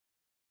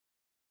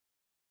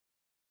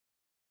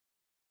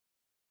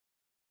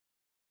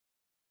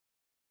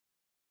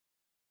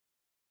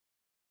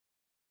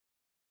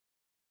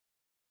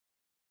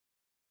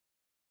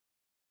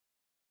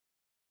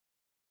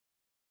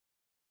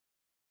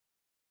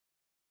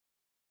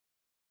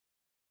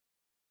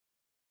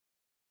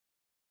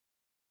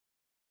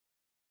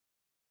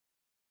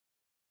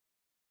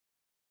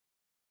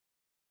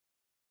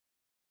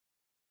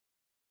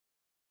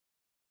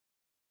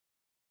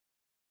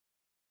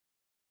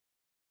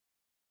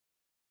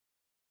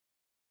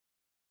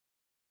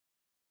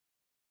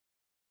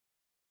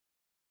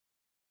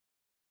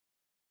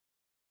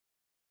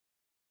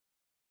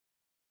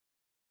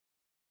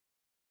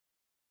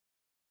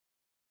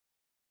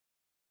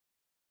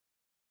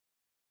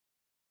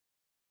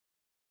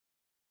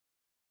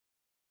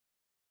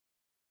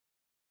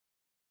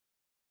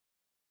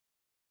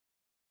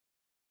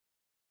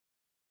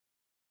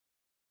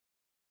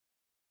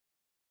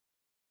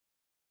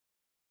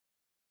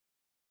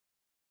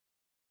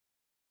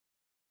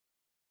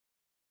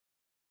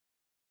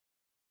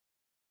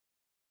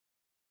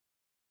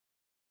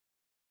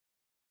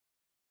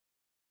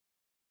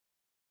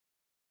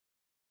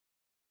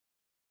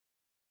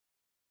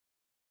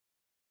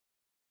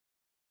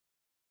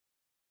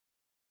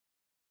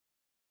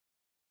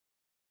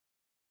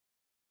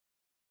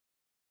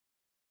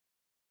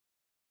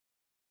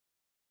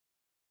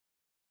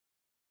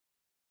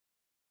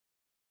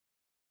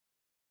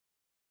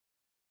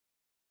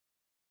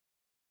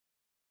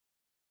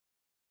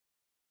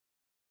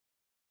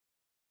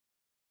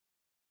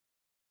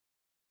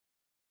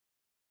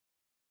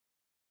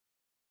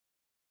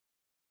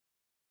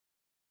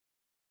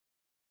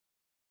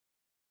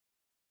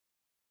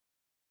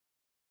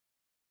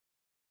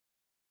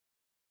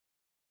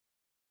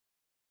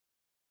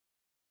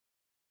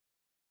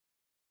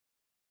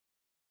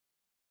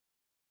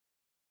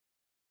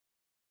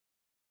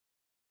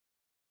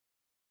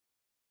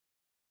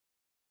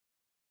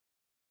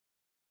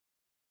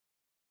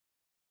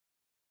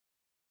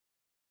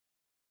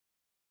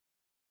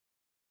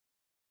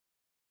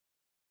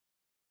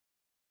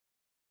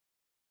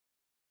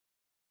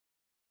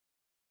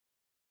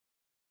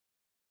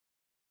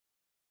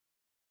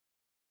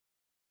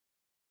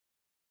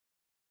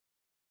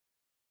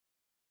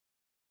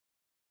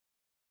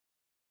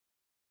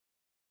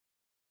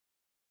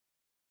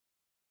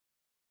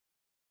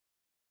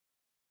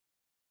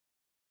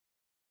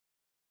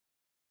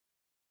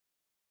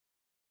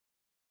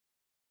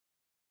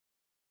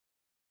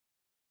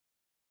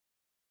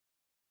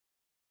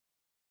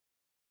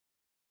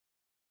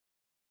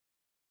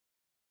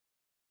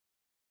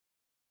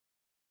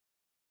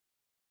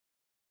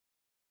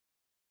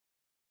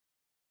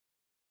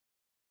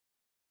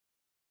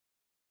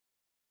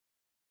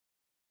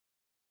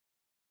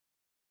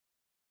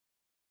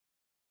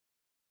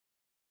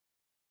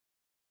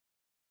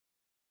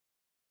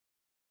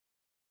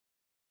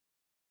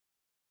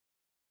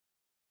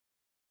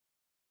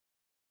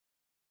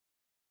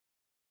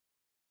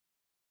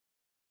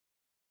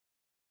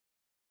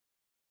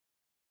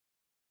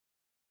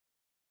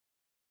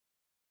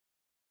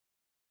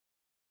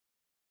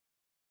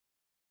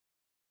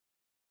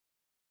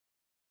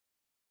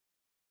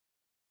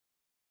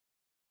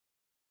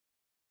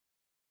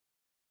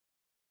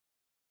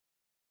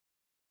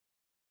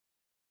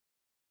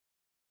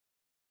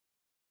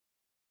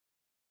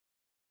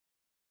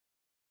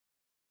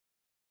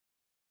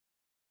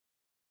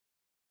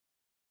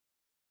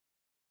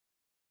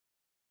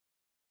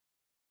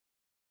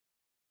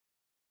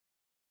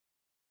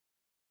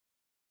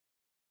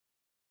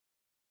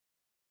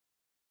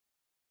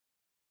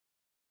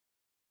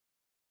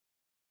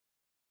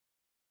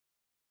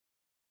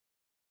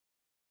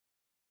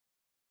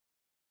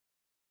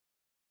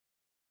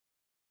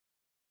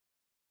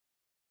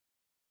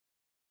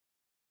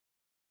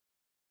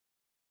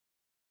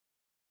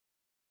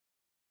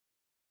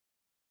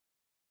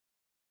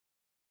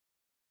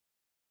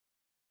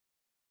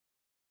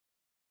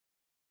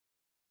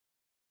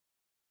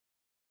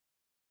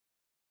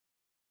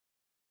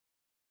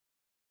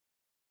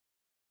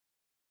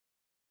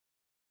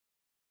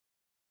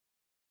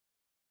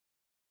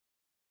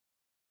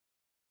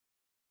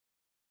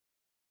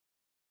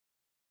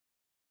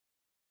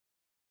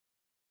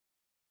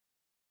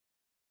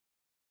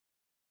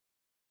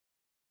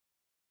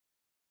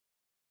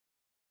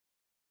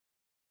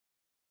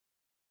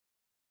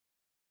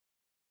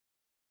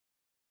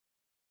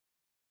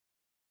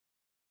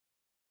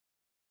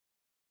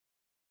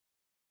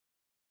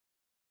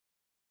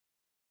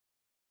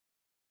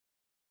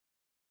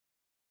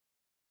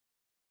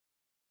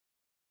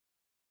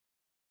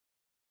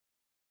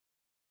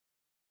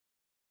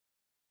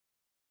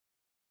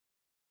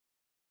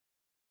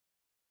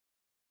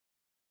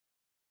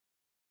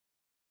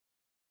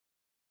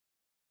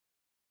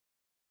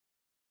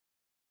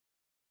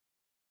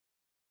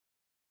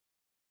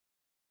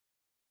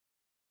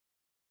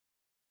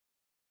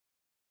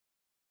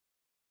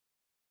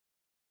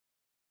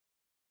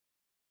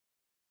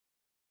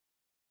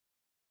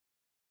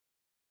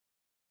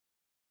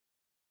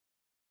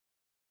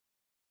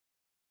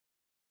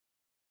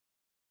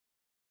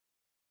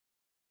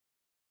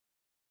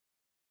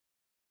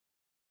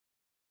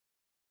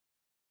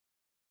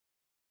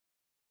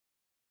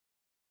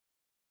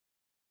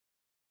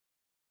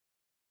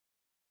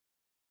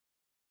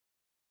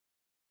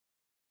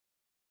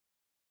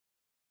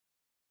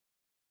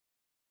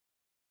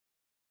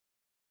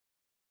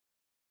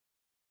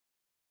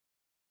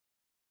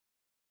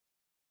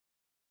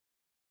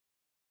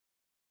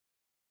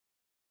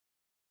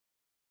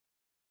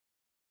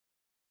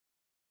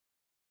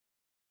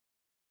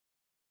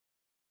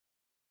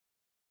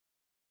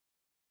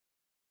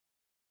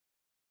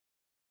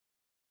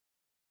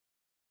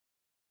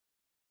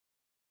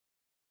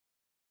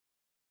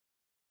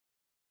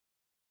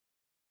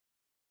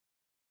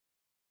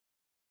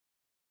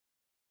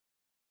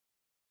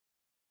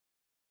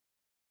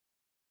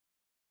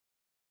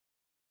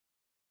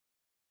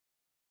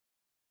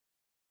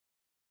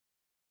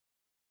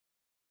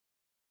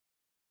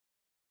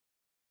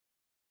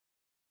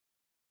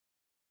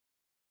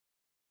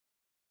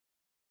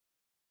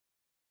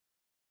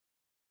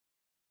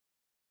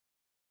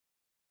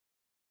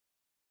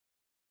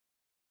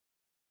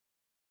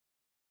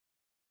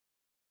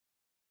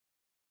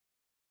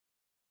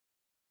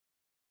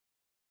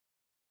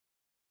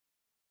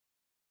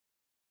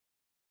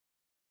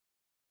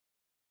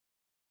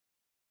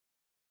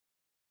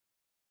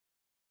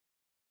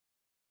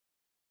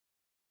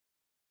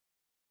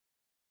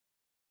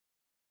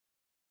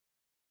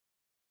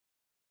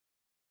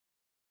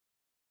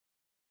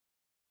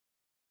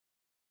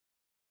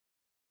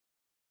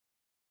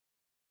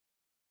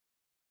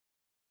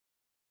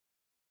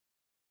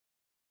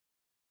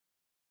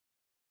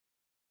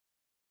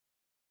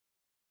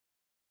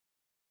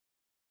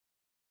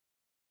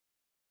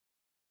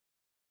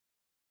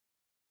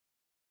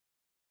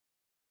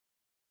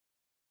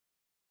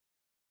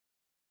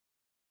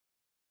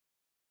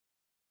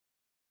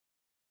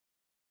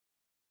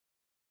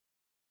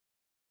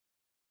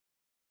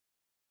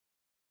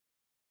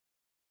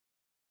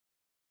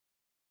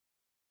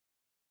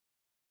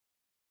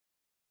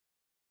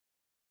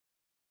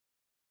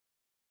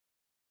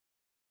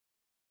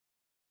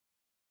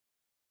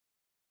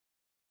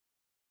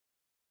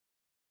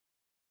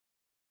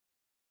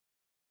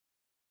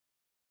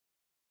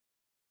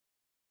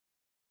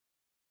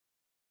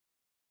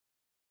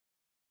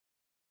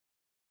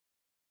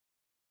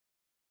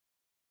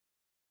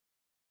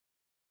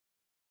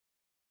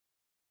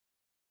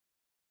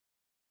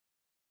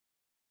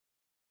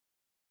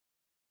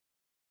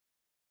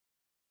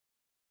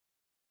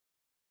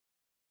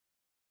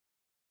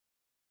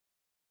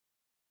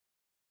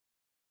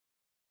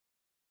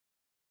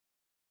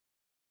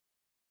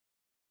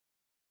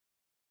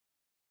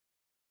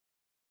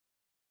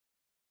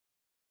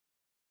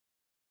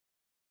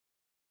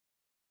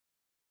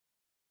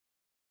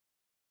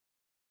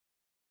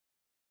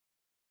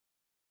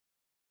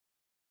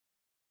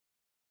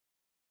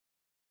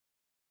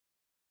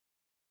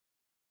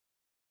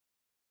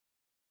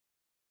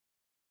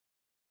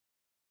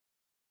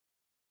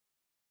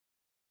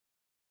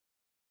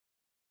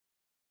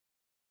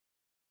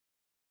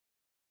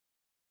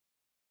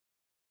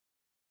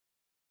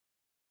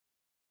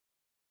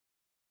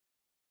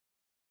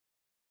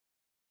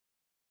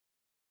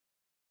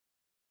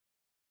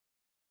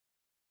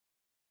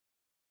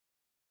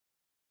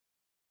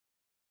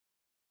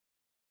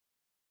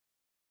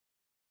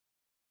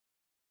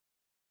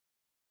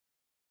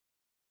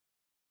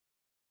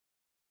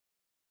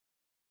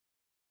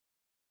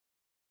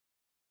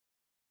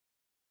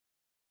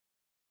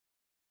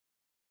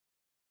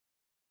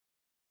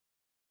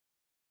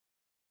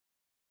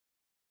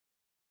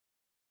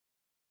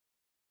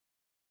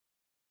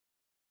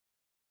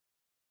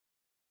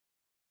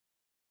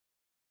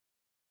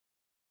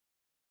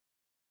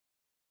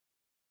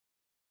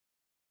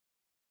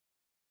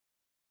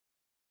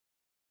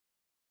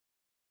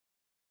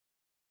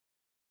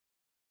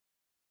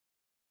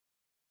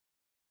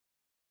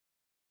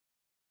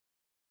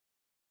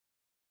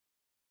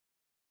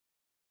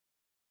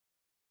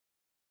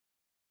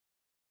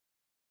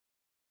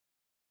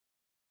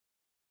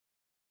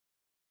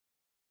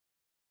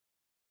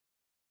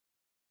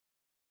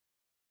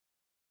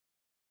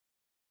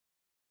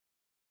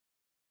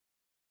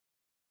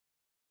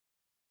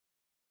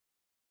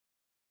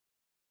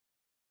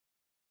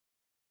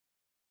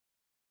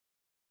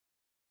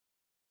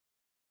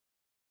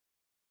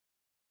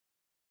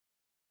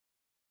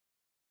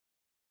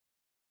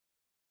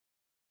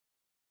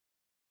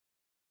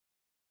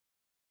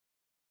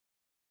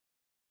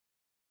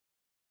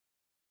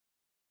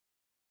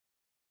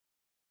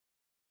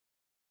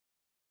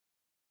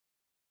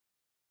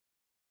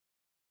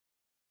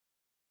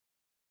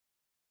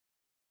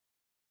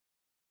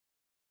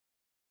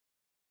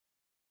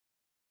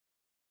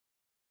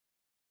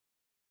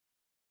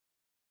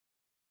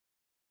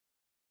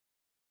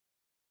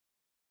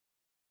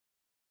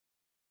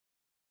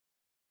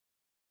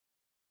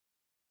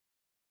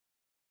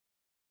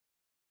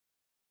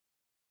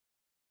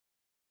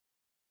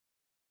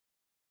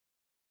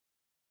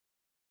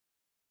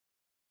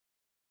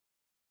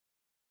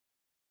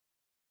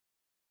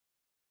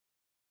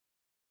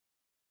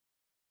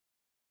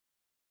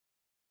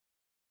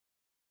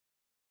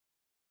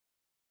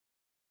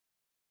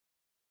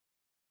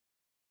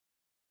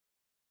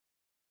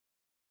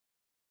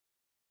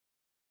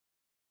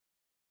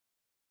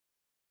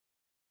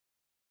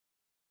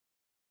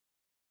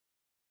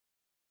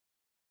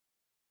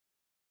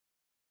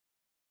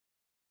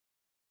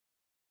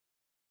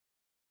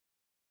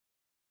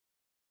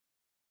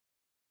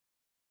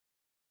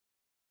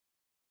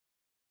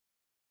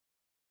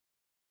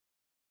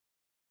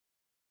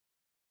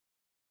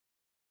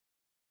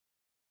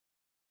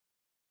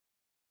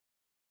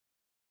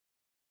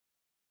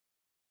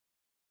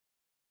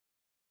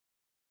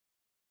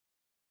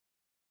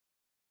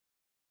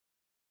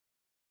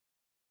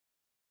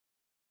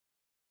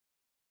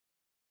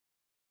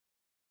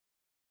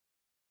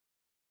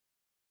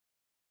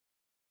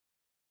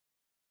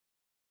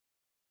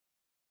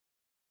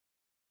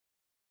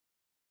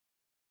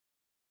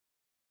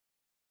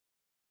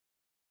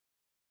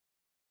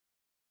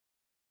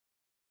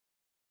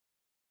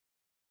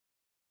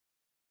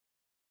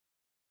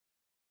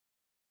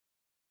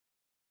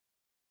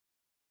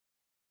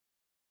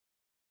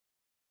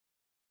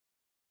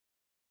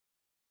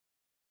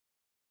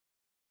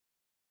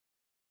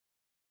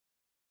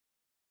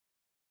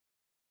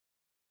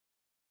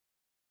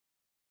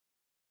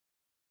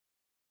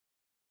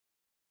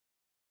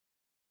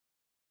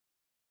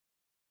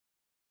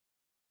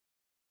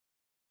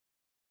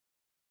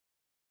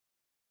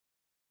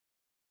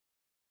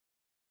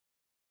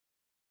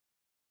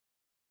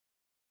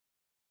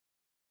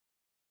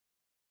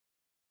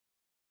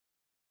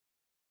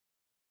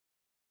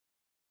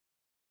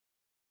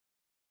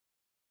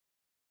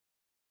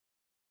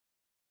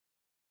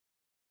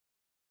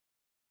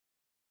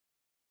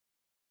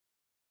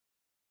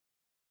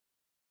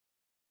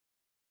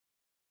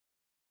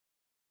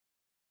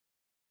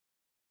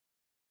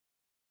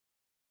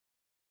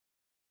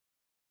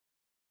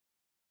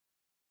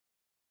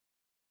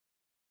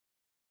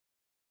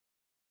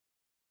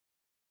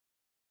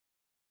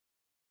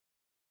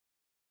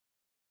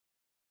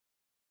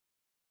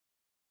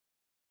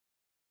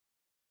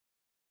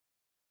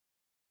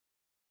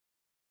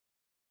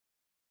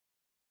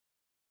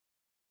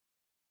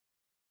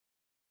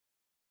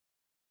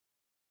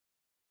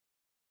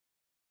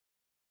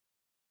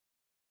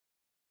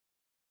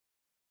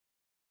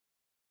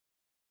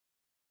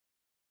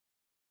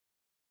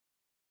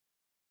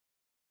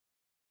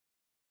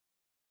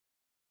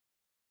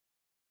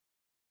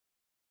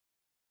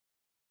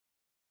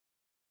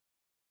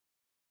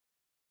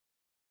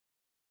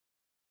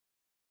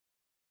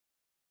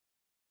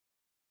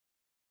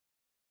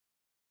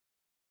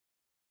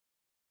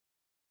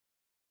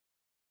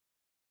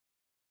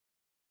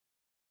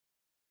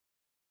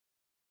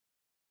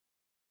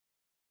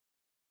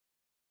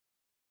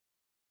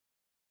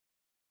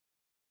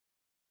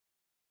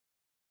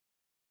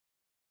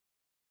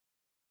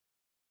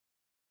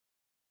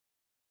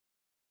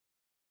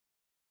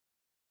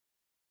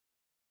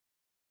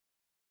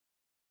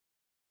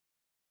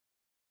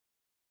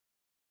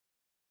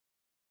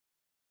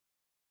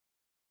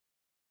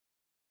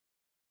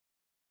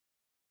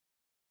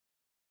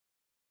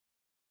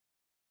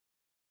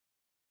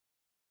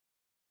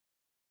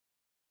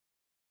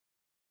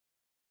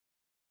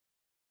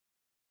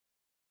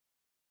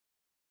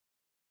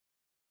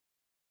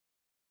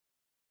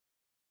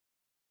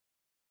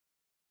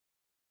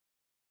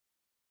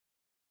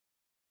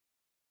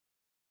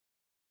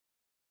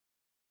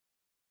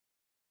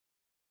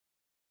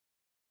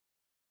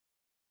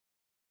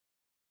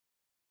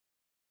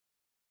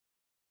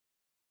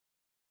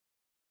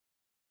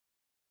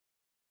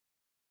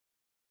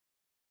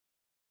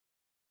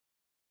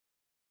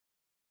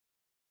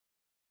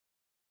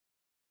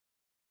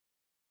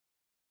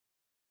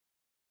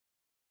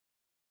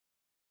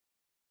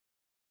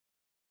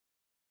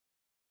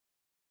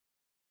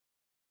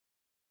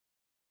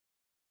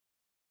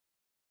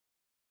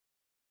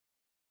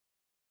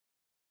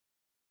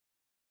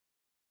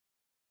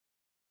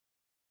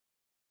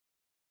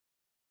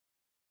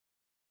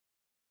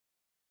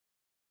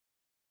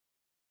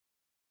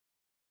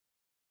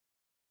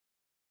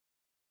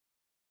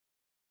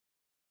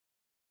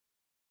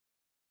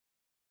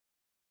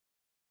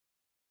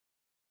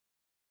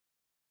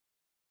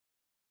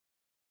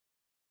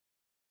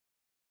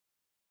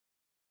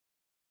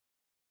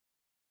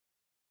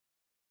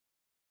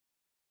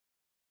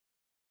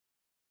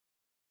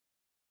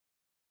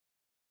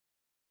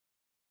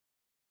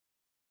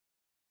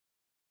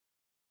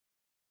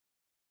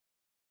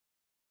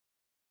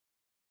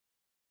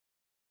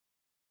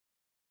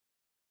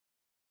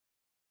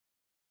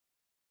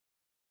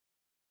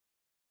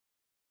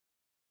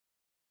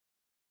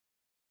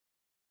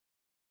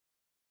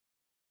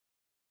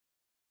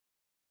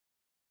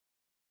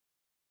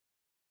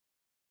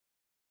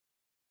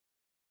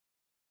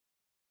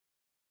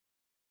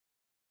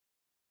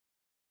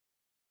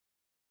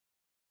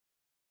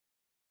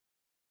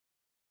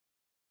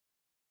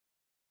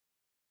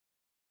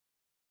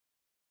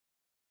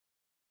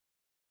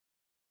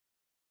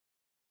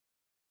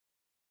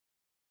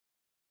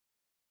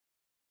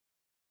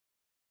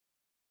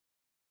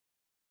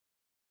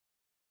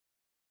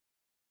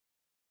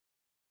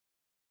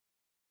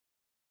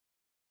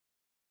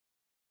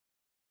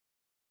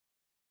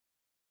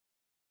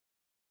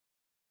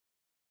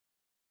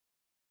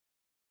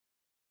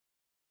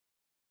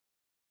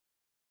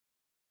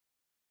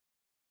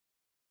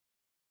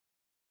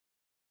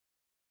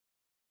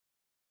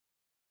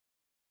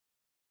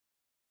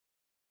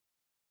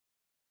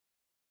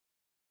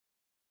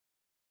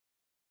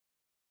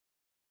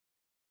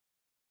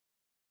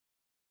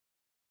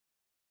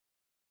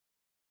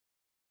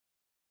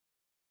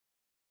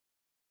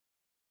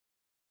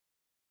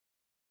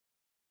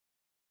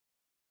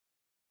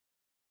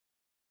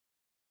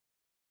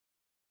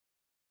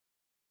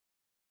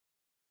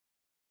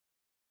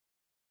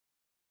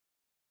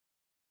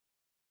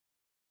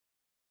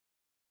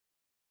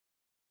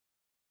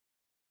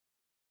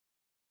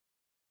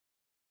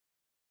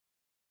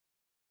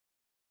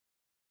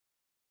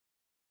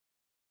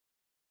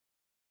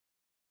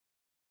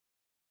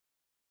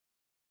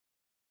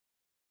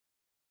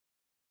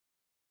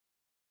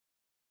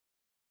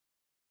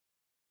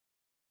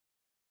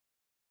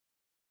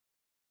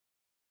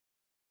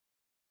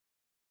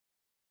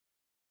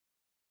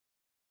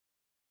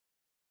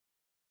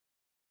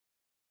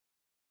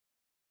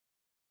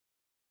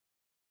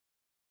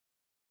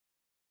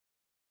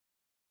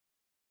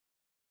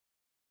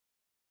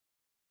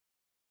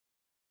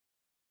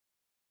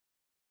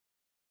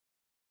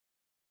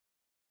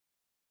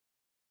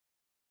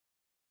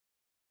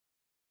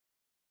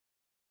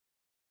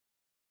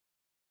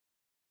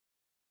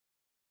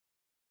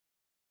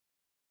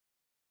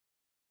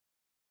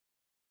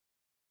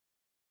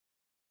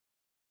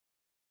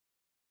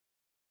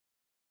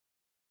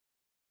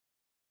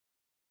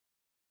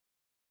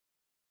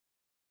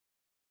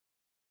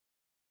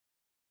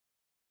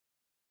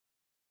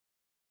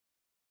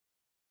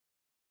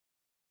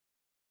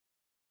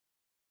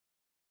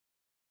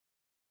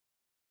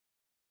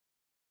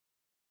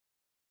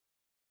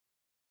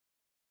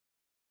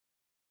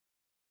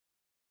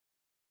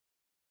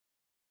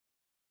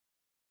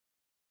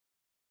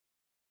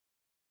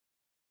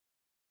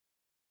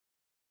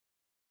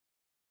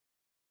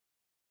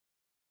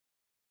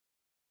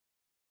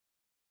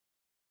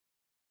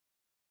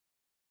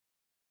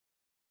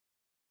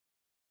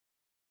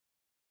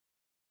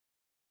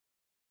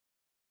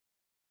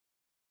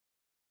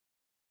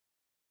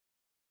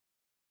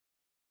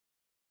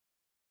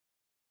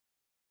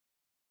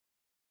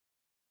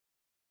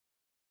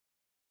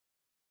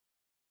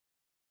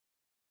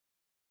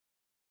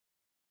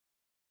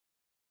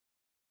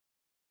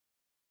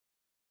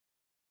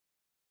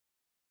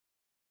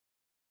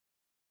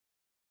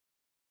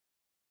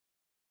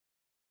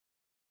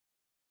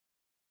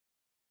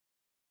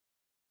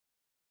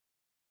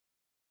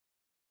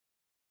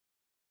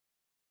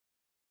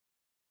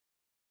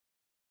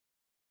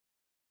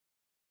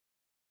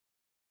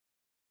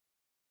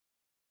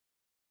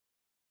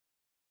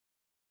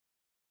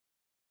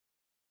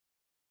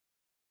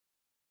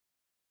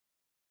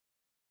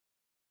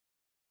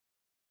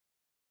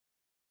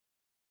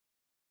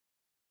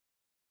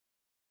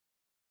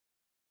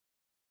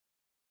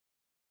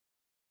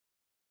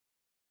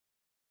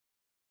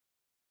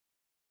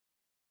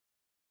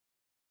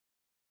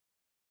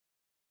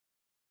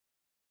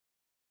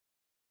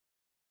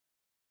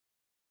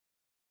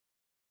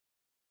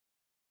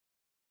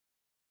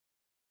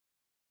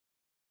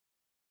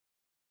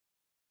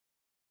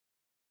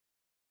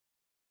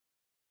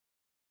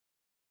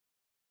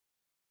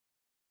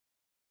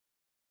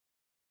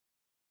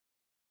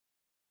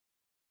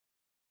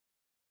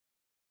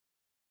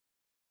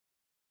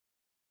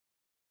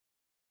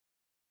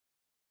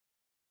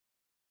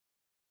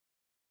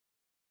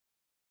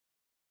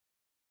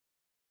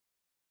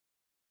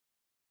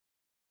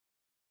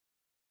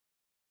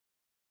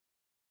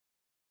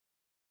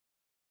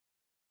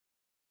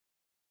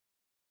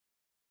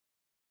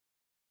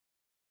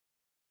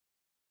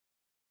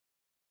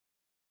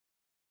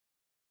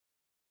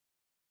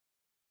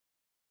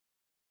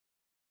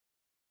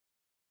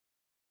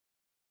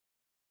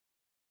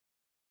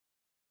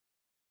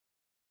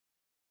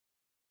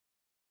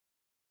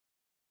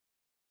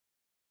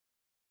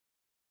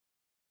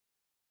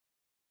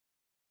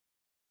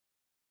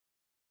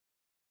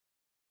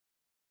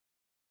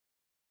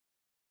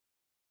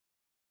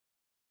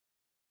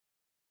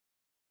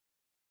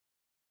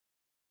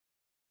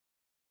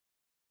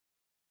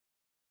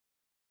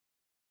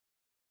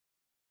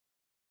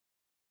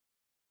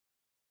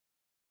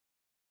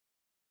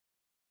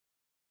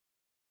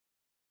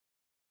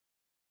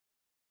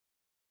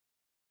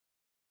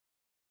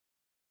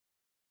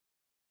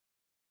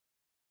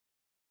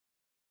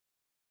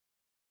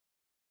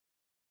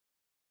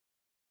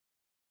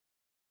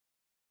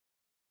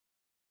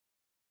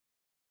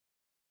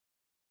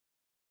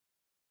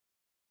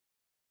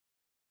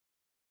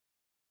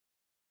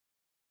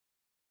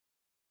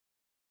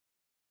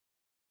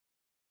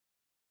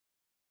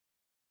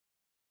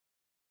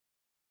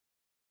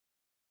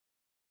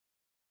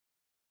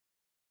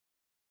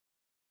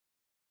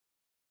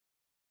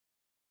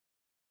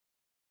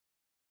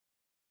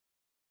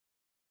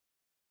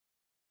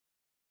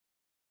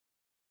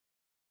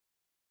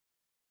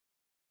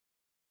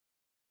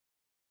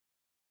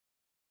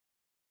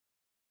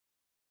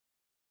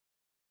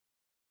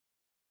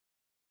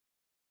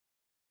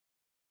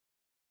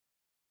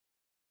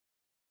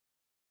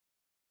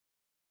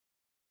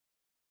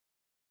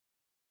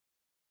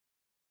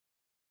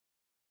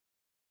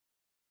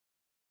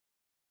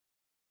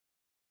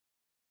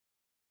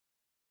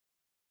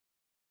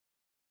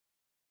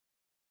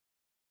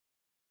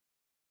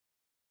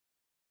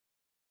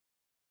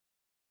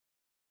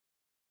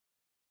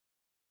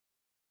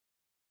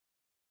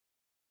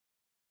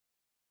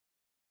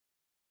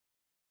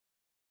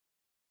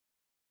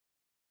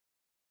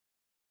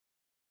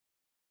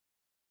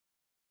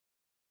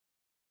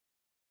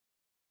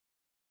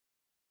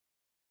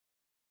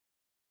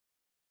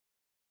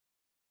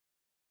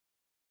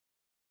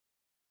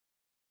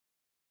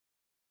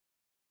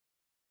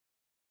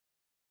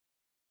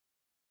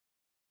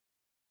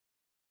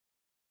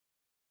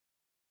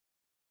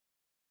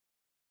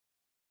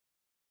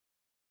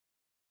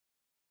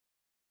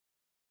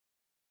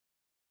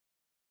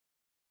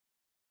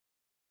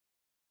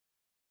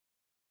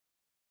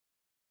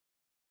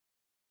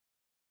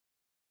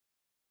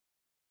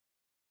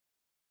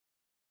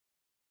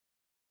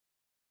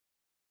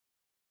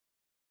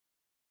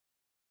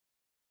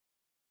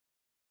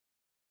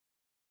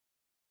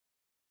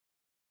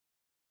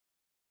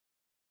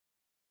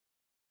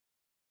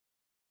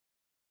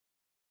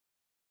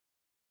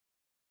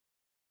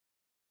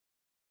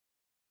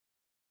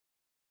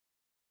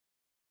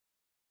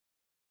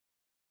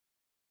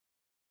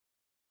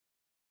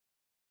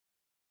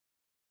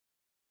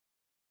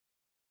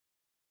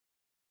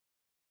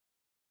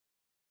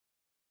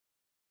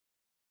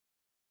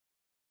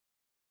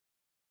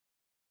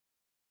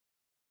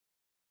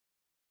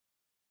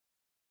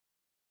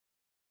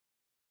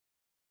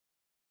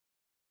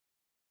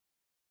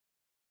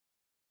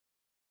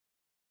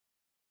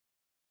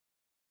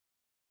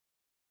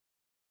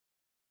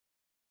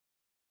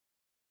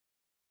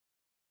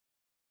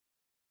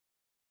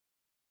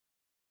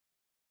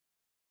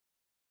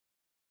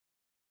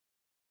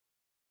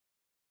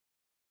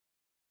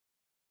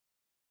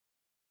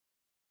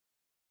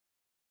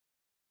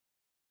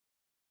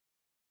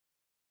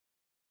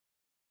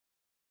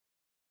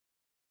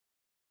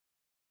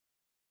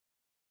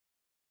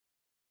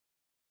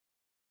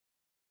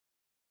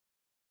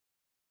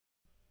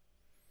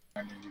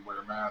and you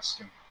wear a mask.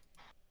 And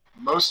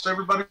most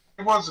everybody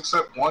was,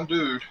 except one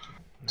dude.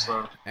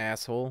 So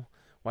Asshole.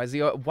 Why is he?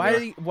 yeah.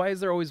 Why is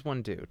there always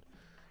one dude?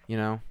 You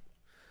know.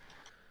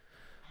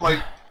 Like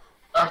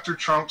after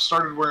Trump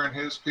started wearing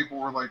his, people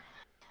were like,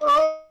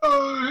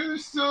 "Oh,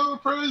 he's so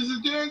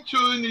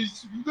presidential, and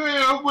he's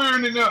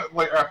wearing it out."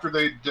 Like after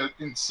they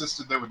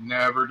insisted they would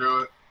never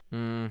do it,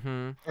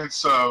 Mm-hmm. and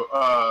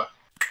so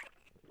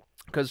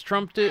Because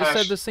Trump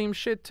said the same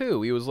shit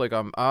too. He was like,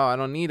 oh, I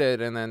don't need it,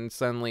 and then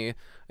suddenly,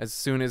 as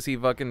soon as he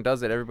fucking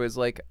does it, everybody's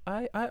like,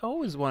 I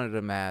always wanted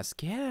a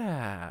mask.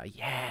 Yeah,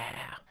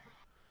 yeah.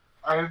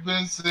 I've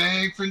been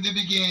saying from the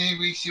beginning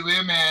we should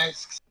wear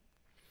masks.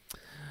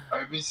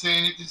 I've been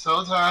saying it this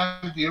whole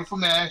time. Beautiful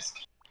mask.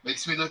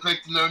 Makes me look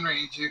like the Lone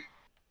Ranger.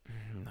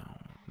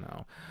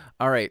 No.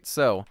 All right,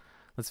 so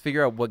let's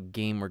figure out what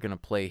game we're gonna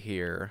play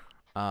here.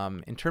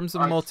 In terms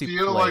of multiplayer, I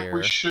feel like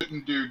we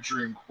shouldn't do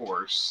Dream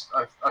Course.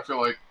 I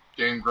feel like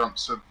Game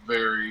Grumps have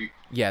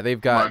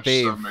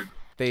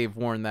they've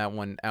worn that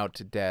one out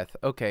to death.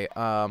 Okay.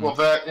 Well,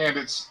 that and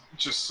it's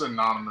just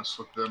synonymous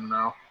with them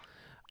now.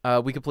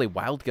 We could play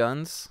Wild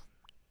Guns.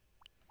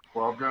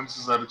 Wild Guns,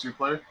 is that a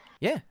 2-player?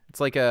 Yeah, it's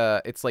like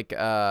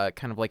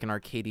kind of like an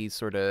arcadey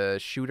sort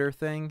of shooter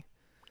thing.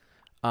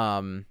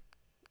 What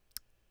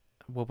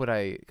would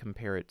I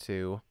compare it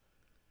to?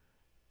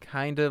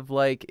 Kind of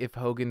like if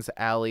Hogan's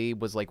Alley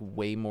was like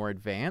way more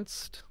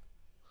advanced.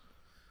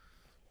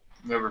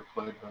 Never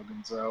played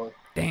Hogan's Alley.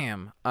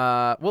 Damn.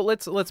 Well,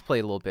 let's play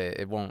a little bit.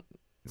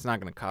 It's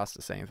not gonna cost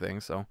us anything,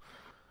 so.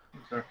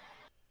 Okay.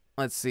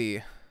 Let's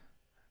see.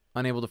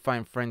 Unable to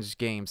find friends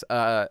games.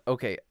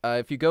 Okay.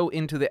 If you go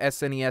into the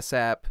SNES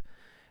app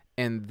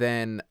and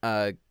then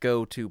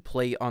go to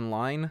play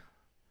online,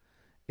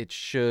 it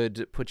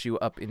should put you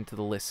up into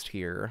the list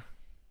here.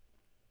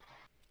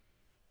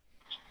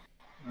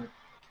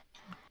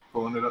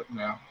 Pulling it up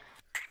now.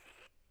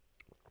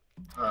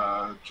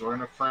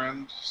 Join a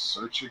friend,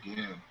 search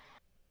again.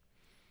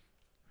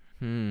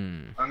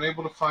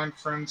 Unable to find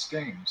friends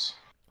games.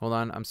 Hold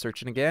on, I'm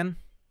searching again.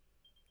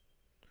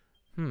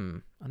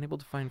 Unable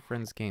to find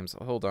friends games.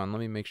 Hold on, let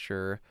me make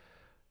sure.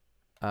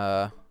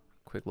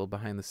 Quick little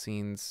behind the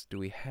scenes. Do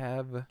we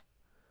have?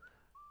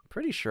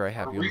 Pretty sure I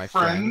have you in my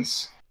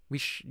friends.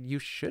 You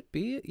should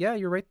be. Yeah,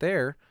 you're right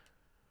there.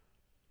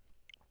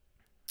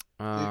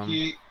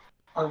 Vicky,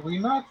 are we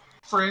not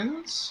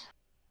friends?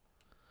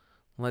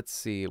 Let's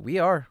see. We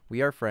are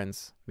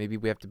friends. Maybe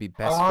we have to be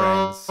best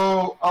friends.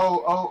 Oh.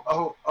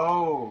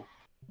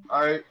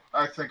 I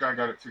think I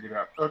got it figured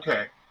out.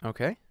 Okay.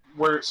 Okay.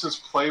 Where it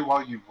says play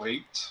while you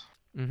wait.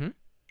 Mm-hmm.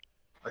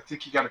 I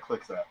think you got to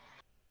click that.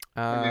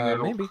 And then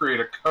it'll maybe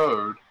create a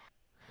code.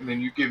 And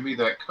then you give me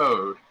that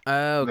code.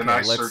 Okay, and then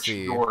I let's search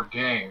see. your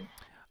game.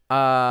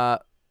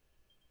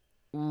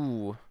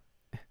 Ooh.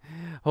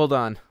 Hold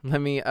on.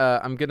 Let me,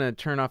 I'm gonna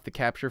turn off the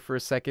capture for a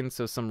second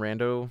so some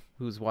rando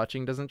who's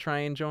watching doesn't try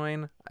and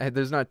join.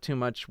 There's not too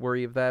much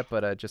worry of that,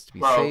 but just to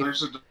be safe. Well,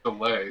 there's a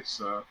delay,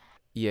 so.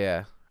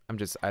 Yeah.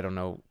 I don't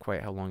know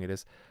quite how long it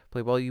is.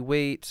 Play while you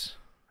wait.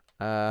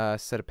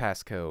 Set a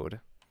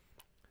passcode.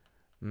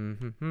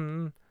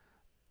 We'll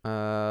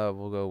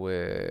go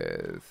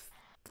with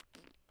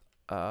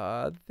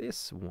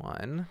this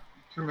one.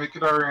 You can make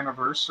it our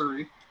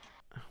anniversary.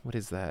 What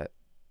is that?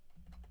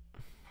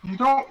 You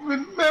don't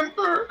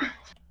remember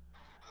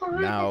our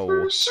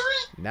anniversary?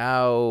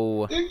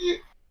 No.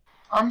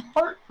 I'm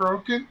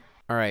heartbroken.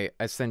 Alright,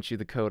 I sent you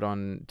the code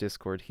on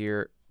Discord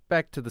here.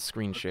 Back to the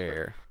screen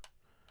share.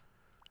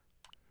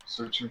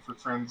 Searching for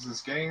friends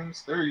as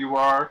games. There you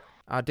are.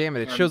 Ah, damn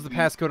it. It shows the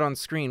passcode on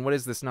screen. What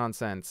is this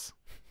nonsense?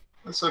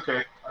 It's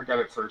okay. I got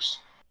it first.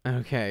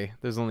 Okay.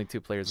 There's only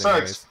 2 players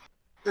anyways.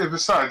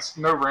 Besides,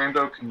 no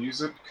rando can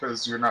use it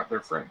because you're not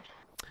their friend.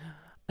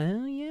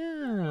 Oh,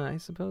 yeah. I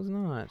suppose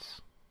not.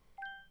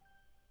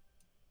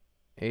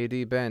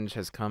 AD Bench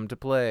has come to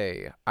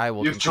play.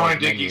 You've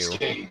joined Iggy's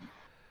game.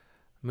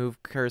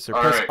 Move cursor.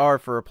 Press R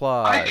for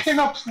applause. I can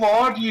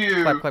applaud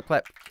you. Clap, clap,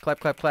 clap. Clap,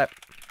 clap, clap.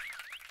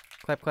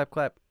 Clap, clap,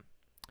 clap.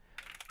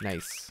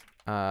 Nice.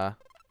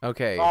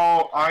 Okay.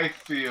 Oh, I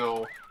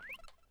feel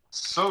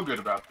so good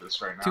about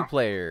this right now. 2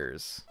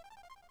 players.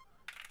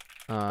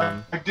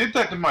 I did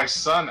that to my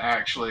son,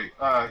 actually.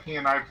 He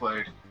and I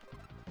played.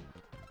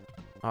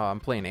 Oh, I'm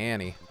playing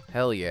Annie.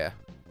 Hell yeah.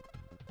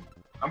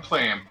 I'm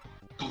playing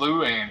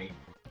Blue Annie.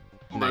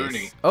 Blooney.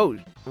 Nice. Oh,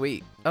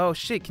 wait. Oh,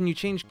 shit. Can you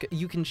change?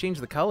 You can change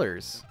the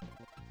colors.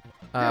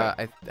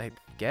 Yeah. I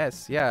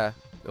guess. Yeah.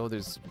 Oh,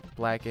 there's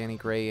Black Annie,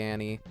 Gray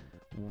Annie,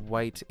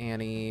 White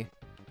Annie.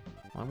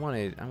 I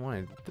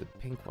wanted the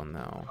pink one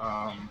though.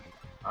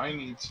 I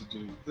need to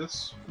do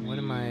this. What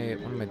am I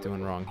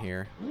doing wrong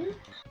here?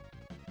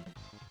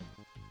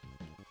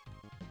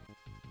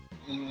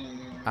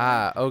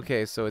 Ah,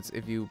 okay. So it's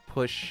if you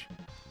push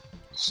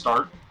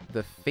start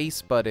the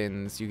face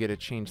buttons, you get to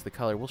change the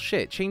color. Well,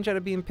 shit. Change out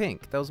of being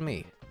pink. That was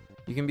me.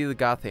 You can be the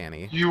goth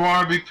Annie. You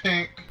want to be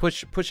pink?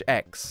 Push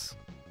X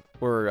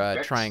or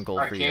X?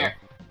 triangle for you.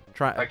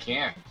 I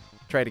can't.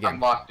 Try it again. I'm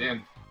locked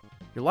in.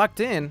 You're locked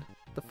in?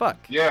 The fuck?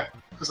 Yeah,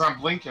 because I'm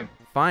blinking.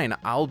 Fine,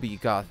 I'll be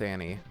Goth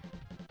Annie.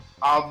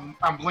 I'm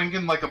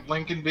blinking like a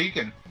blinking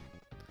beacon.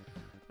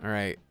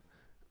 Alright.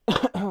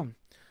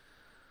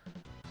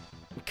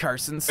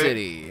 Carson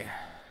City.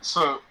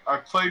 So, I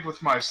played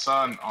with my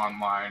son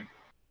online,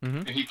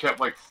 and he kept,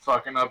 like,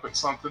 fucking up at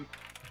something,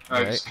 and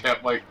I just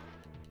kept, like...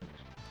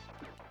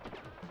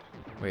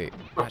 Wait.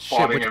 Ah,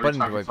 shit, which button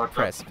do I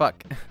press?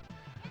 Fuck.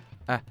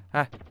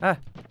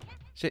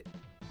 Shit.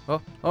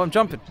 Oh, I'm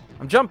jumping.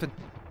 I'm jumping.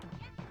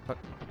 Fuck.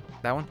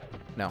 That one?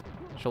 No.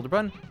 Shoulder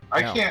button?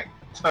 I can't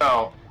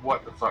tell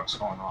what the fuck's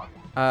going on.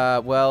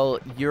 Well,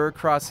 your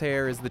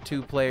crosshair is the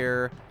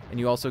 2-player, and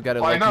you also gotta,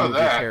 like, move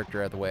your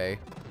character out of the way.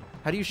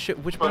 How do you shoot?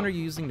 Which one are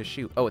you using to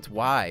shoot? Oh, it's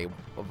Y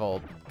of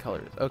all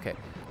colors. Okay.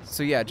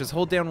 So, yeah, just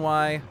hold down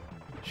Y,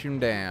 shoot him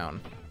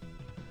down.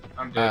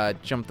 I'm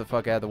dead. Jump the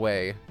fuck out of the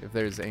way if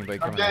there's anybody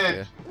coming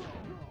at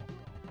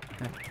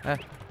you.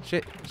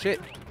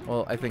 Shit.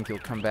 Well, I think you'll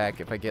come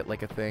back if I get,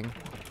 like, a thing.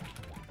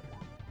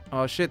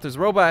 Oh, shit, there's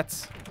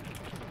robots.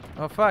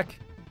 Oh, fuck.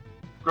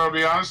 Bro, to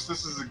be honest,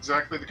 this is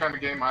exactly the kind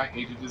of game I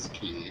hated as a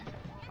kid.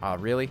 Oh,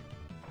 really?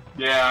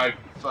 Yeah,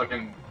 I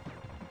fucking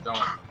don't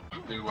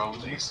do well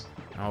with these.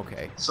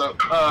 Okay. So,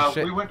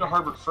 we went to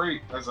Harbor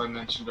Freight, as I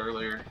mentioned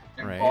earlier,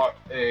 and bought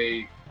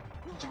a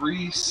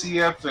 3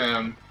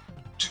 CFM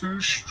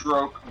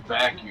 2-stroke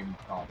vacuum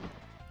pump.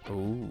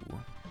 Ooh.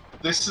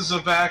 This is a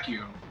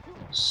vacuum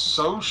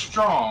so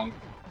strong,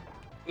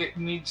 it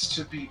needs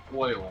to be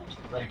oiled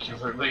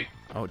regularly.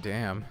 Oh,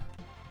 damn.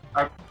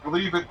 I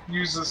believe it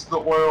uses the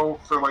oil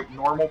for, like,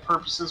 normal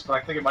purposes, but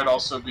I think it might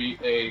also be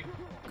a...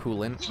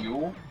 coolant?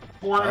 Fuel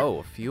for it.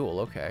 Oh, fuel,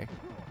 okay.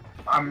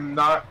 I'm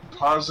not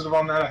positive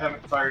on that. I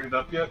haven't fired it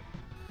up yet.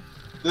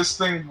 This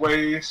thing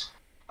weighs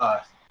a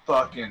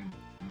fucking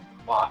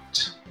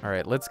lot. All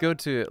right, let's go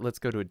to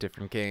a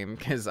different game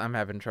because I'm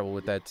having trouble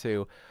with that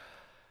too.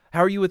 How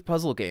are you with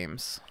puzzle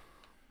games?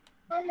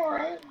 I'm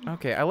alright.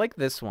 Okay, I like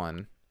this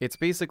one. It's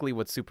basically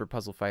what Super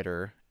Puzzle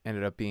Fighter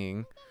ended up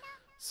being.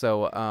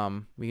 So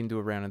we can do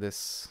a round of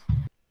this.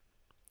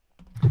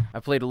 I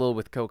played a little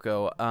with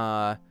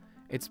Coco.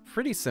 It's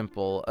pretty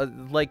simple.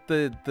 Like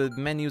the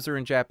menus are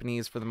in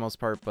Japanese for the most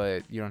part,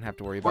 but you don't have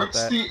to worry about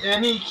that. What's the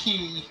any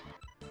key?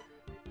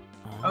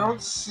 I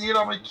don't see it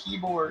on my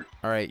keyboard.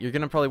 All right, you're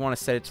gonna probably want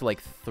to set it to like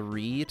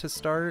 3 to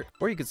start,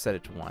 or you could set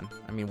it to 1.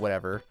 I mean,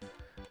 whatever.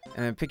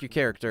 And then pick your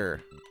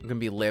character. I'm gonna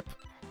be Lip.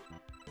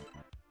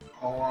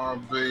 I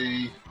wanna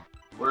be...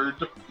 Where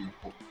the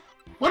people?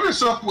 What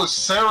is up with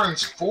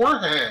Saren's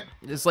forehead?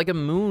 It's like a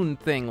moon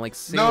thing, like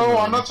No, moon.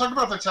 I'm not talking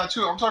about the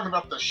tattoo. I'm talking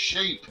about the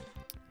shape.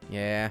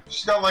 Yeah.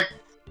 She's got like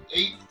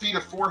 8 feet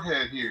of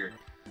forehead here.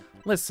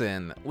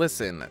 Listen.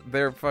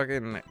 They're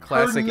fucking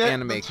classic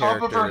anime characters. The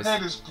top of her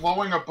head is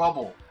blowing a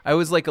bubble. I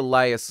was like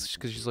Elias,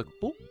 because she's like,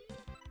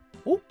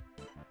 ooh.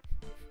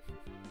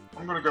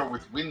 I'm gonna go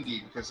with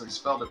Windy, because they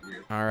spelled it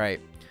weird. Alright.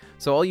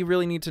 So all you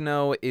really need to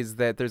know is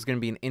that there's going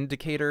to be an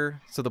indicator.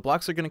 So the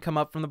blocks are going to come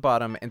up from the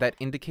bottom, and that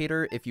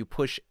indicator, if you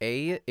push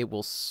A, it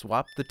will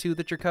swap the 2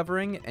 that you're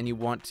covering, and you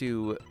want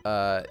to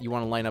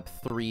line up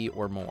 3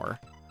 or more.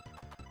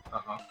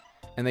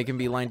 And they can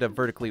be lined up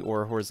vertically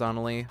or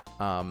horizontally.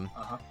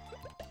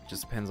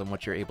 Just depends on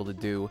what you're able to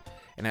do.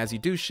 And as you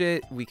do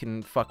shit, we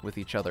can fuck with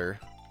each other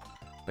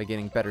by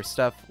getting better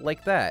stuff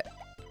like that.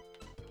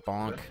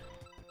 Bonk.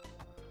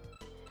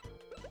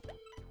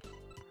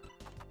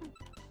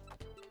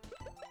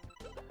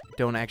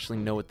 Don't actually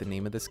know what the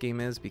name of this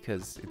game is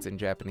because it's in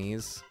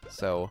Japanese,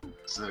 so...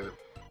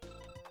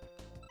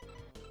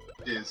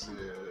 Is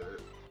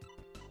it...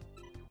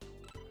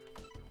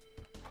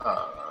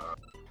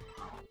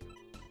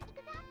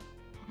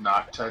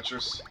 Not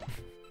Tetris?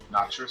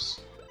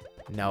 Notris?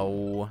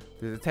 No.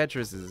 The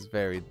Tetris is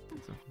very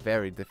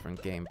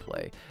different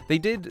gameplay. They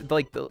did,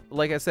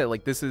 like I said,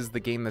 like this is the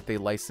game that they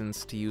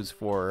licensed to use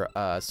for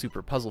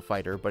Super Puzzle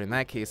Fighter, but in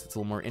that case it's a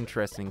little more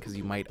interesting because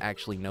you might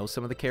actually know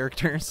some of the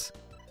characters.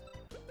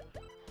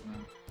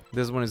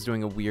 This one is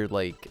doing a weird,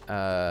 like,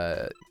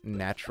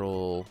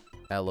 natural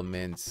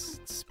elements,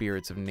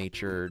 spirits of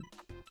nature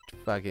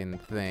fucking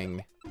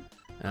thing.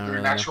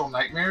 Your natural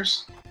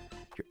nightmares?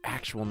 Your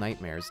actual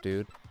nightmares,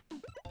 dude.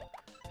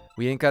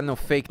 We ain't got no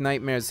fake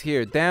nightmares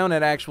here. Down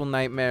at Actual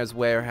Nightmares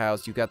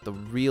Warehouse, you got the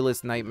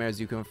realest nightmares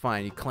you can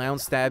find. You clown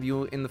stab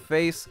you in the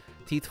face,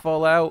 teeth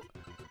fall out.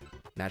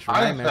 Natural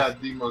nightmares. I've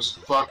had the most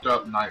fucked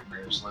up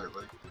nightmares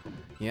lately.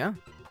 Yeah?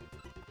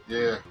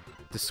 Yeah.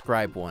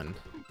 Describe one.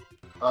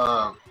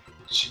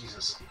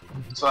 Jesus.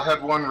 So I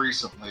had one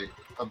recently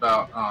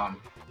about,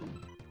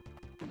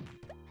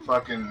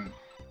 fucking,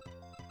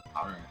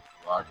 I mean,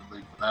 well, I could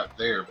leave that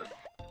there, but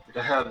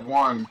I had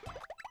one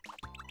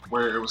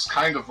where it was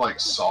kind of like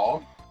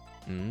Saw,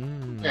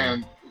 and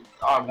it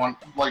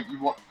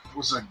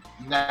was a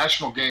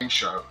national game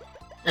show,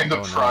 and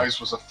the prize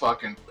was a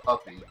fucking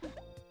puppy.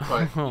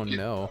 But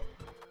no.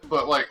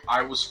 But, like,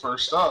 I was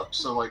first up,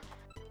 so, like,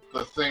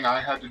 the thing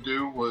I had to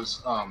do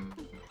was,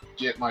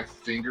 get my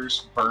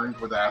fingers burned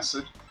with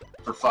acid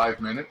for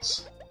 5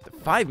 minutes.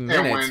 5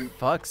 minutes?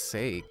 Fuck's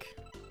sake.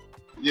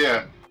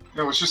 Yeah.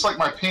 It was just like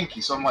my pinky,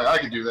 so I'm like, I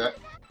could do that.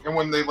 And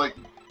when they, like,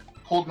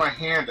 pulled my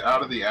hand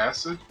out of the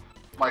acid,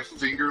 my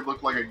finger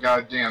looked like a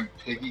goddamn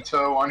piggy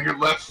toe on your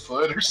left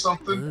foot or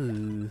something.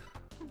 Ooh.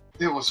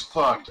 It was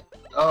fucked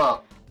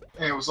up.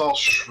 And it was all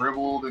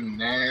shriveled and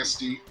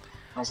nasty.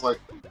 I was like,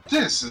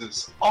 this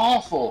is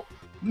awful.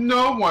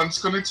 No one's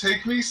gonna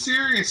take me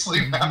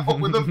seriously now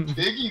with a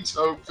piggy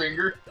toe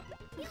finger.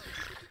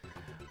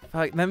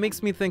 That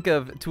makes me think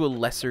of, to a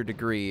lesser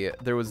degree,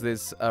 there was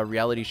this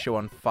reality show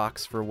on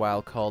Fox for a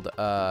while called,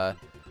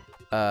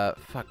 what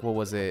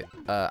was it?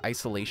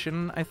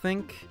 Isolation, I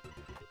think?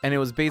 And it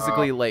was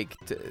basically like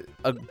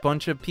a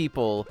bunch of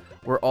people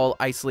were all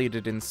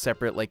isolated in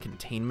separate like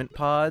containment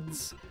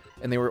pods,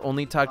 and they were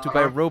only talked to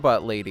by a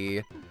robot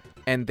lady,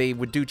 and they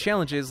would do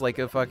challenges like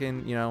a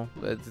fucking, you know,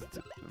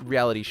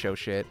 reality show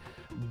shit.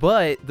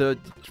 But the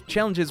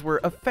challenges were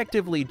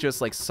effectively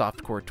just like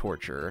softcore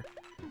torture.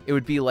 It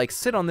would be like,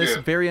 sit on this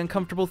very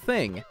uncomfortable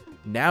thing.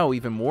 Now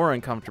even more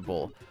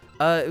uncomfortable.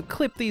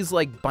 Clip these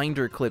like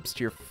binder clips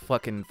to your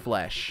fucking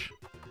flesh.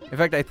 In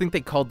fact, I think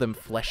they called them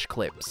flesh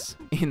clips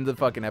in the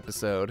fucking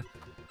episode.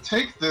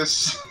 Take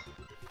this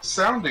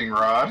sounding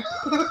rod.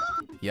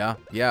 Yeah.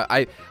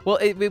 The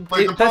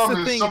That's problem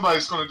the is thing.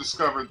 somebody's going to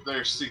discover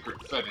their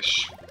secret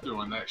fetish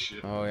doing that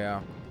shit. Oh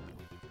yeah.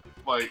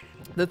 Like,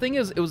 the thing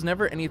is, it was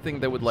never anything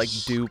that would like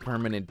do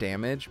permanent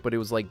damage, but it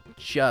was like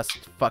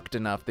just fucked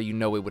enough that you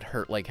know it would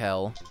hurt like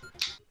hell.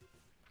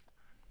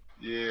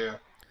 yeah.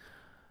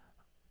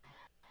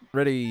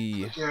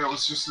 Ready. Yeah, it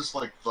was just this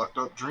like fucked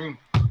up dream.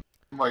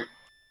 Like,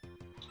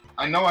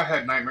 I know I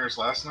had nightmares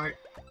last night,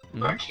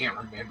 but I can't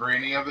remember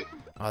any of it.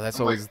 Oh, that's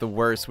I'm always like, the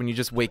worst, when you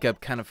just wake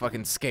up kind of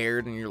fucking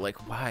scared and you're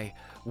like, why?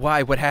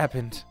 Why? What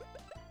happened?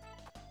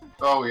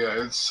 oh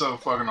yeah, it's so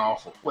fucking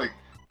awful. Like,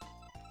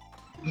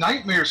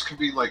 nightmares can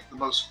be like the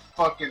most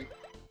fucking.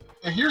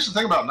 And here's the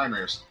thing about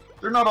nightmares: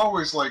 they're not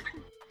always like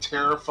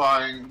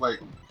terrifying, like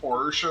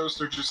horror shows.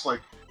 They're just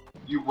like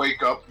you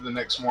wake up the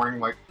next morning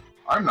like,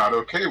 I'm not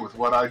okay with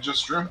what I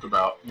just dreamt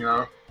about, you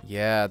know?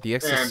 Yeah, the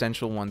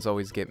existential ones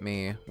always get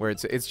me, where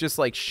it's just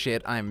like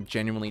shit I'm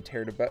genuinely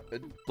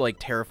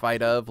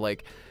terrified of,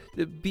 like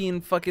being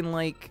fucking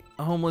like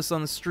homeless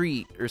on the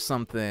street or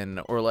something,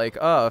 or like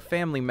a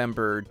family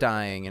member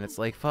dying, and it's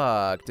like,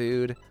 fuck,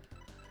 dude.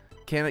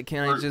 Can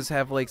I just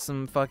have like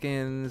some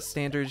fucking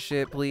standard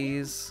shit,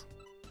 please?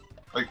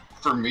 Like,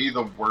 for me,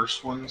 the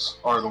worst ones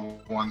are the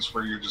ones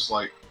where you're just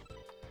like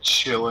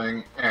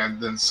chilling,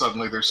 and then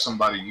suddenly there's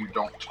somebody you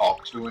don't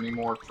talk to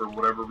anymore for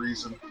whatever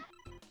reason.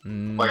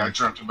 Like, I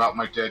dreamt about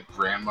my dead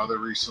grandmother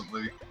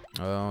recently.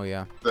 Oh,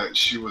 yeah. That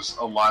she was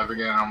alive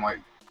again. I'm like,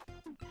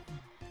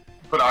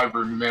 but I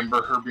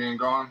remember her being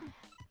gone.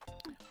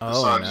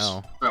 Oh, so I no.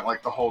 just spent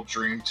like the whole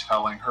dream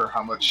telling her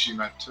how much she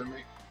meant to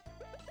me.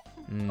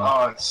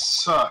 Oh, it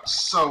sucks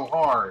so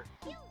hard.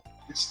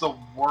 It's the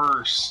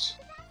worst.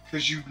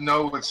 Because you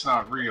know it's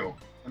not real.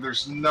 And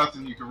there's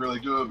nothing you can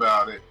really do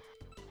about it.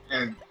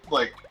 And,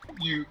 like,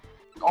 you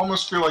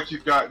almost feel like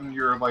you've gotten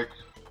your, like,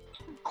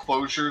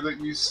 closure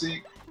that you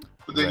seek.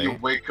 But then you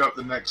wake up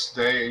the next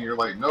day and you're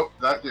like, nope,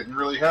 that didn't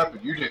really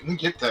happen. You didn't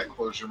get that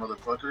closure,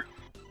 motherfucker.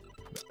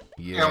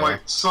 Yeah. And,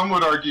 like, some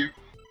would argue,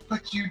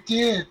 but you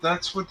did.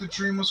 That's what the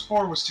dream was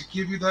for, was to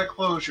give you that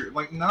closure.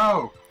 Like,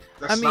 no.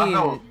 That's not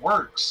how it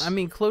works. I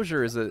mean,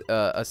 closure is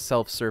a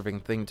self-serving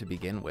thing to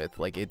begin with.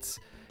 Like, it's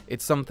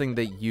something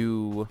that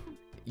you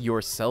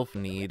yourself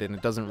need, and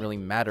it doesn't really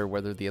matter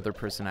whether the other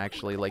person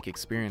actually, like,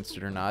 experienced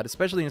it or not,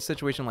 especially in a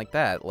situation like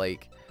that.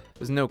 Like,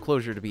 there's no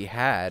closure to be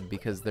had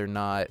because they're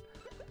not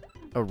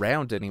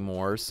around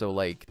anymore, so,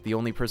 like, the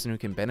only person who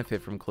can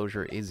benefit from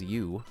closure is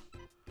you.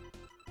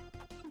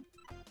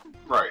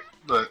 Right,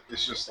 but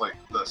it's just, like,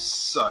 the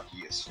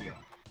suckiest feeling.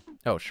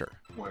 Oh, sure.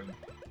 When,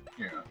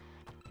 you know,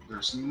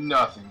 there's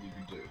nothing you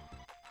can do.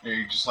 And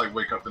you just, like,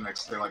 wake up the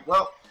next day like,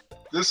 well,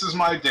 this is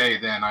my day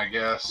then, I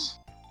guess.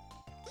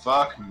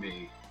 Fuck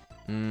me.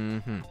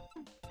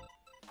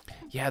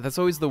 Yeah, that's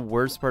always the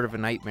worst part of a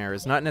nightmare,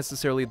 is not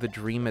necessarily the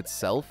dream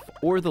itself,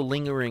 or the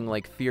lingering,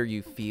 like, fear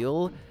you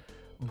feel,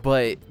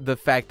 but the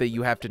fact that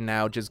you have to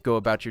now just go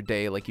about your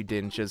day like you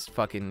didn't just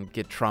fucking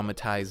get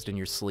traumatized in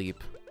your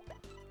sleep.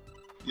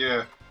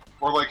 Yeah.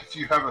 Or, like, if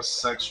you have a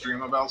sex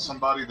dream about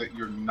somebody that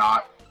you're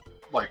not,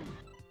 like,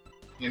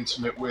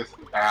 intimate with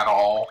at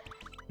all.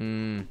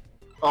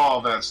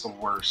 Oh, that's the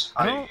worst.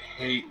 I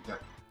hate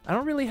that. I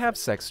don't really have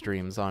sex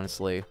dreams,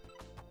 honestly.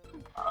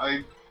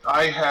 I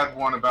had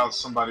one about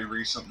somebody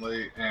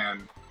recently,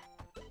 and,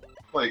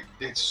 like,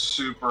 it's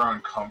super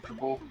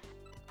uncomfortable.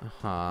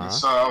 And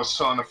so I was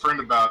telling a friend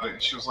about it,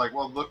 and she was like,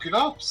 well, look it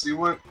up, see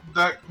what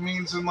that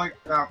means in, like,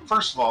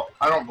 first of all,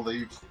 I don't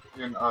believe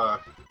in,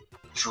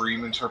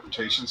 dream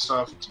interpretation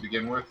stuff to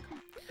begin with.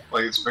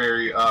 Like, it's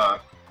very,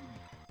 like,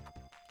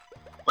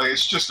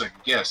 it's just a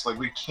guess. Like,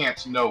 we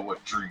can't know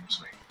what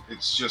dreams mean.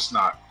 It's just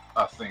not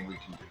a thing we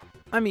can do.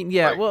 I mean,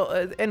 yeah, like,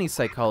 well, any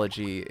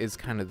psychology is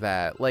kind of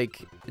that.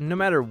 Like, no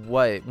matter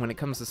what, when it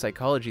comes to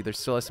psychology, there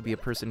still has to be a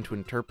person to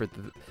interpret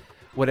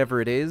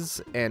whatever it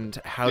is, and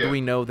how do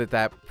we know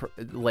that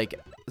like,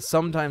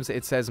 sometimes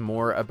it says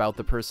more about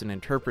the person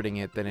interpreting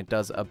it than it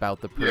does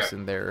about the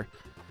person they're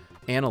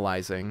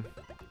analyzing.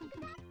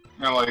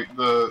 And like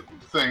the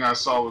thing I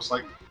saw was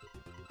like,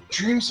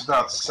 dreams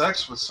about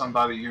sex with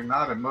somebody you're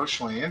not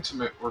emotionally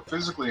intimate or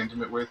physically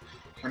intimate with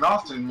can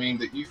often mean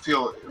that you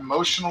feel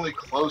emotionally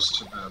close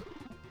to them.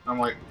 I'm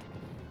like,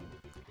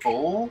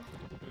 bull?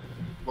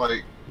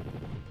 Like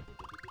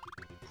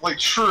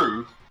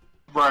true,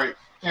 right?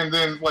 And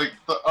then like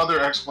the other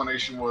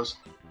explanation was,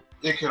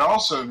 it could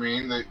also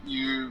mean that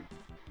you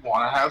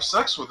want to have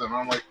sex with them.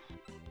 I'm like,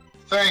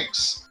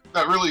 thanks.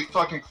 That really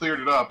fucking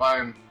cleared it up.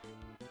 I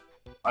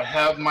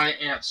have my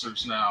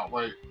answers now.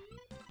 Like,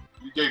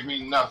 you gave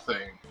me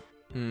nothing.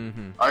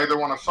 I either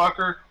want to fuck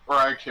her or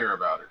I care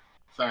about her.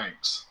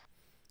 Thanks.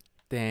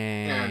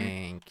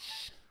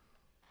 Thanks.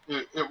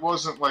 And it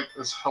wasn't like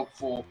as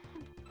helpful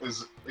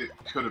as it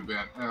could have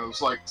been. And it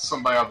was like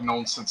somebody I've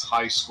known since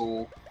high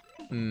school.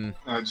 And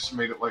it just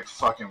made it like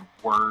fucking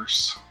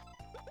worse.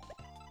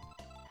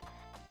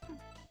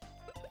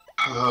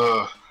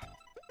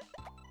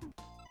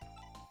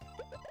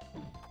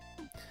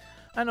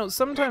 I know,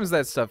 sometimes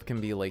that stuff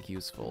can be, like,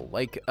 useful.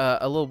 Like,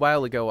 a little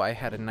while ago, I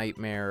had a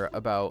nightmare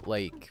about,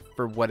 like,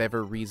 for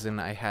whatever reason,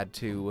 I had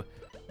to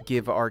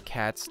give our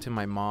cats to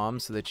my mom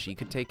so that she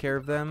could take care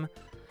of them.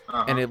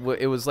 And it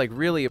was, like,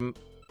 really,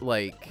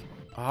 like,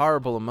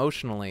 horrible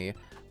emotionally.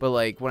 But,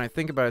 like, when I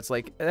think about it, it's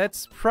like,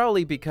 that's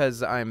probably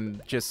because I'm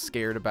just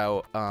scared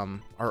about,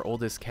 our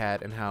oldest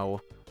cat and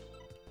how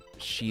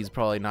she's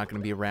probably not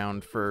going to be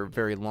around for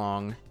very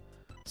long.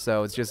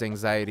 So it's just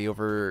anxiety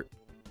over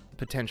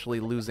potentially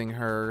losing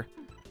her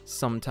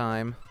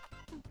sometime.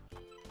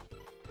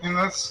 And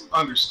that's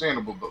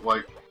understandable, but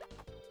like,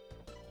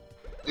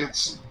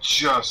 it's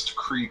just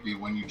creepy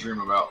when you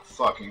dream about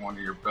fucking one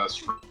of your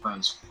best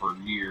friends for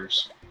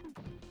years.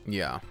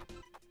 Yeah.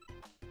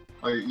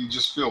 Like, you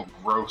just feel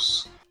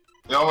gross.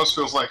 It almost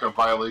feels like a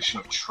violation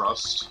of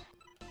trust.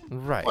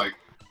 Right. Like,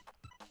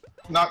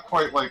 not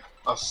quite like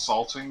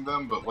assaulting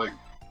them, but like,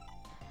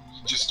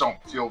 you just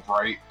don't feel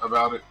right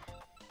about it.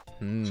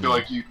 Feel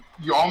like you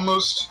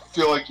almost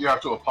feel like you have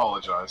to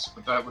apologize,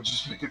 but that would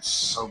just make it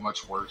so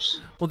much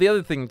worse. Well, the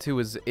other thing too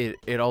is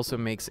it also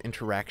makes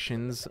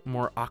interactions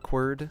more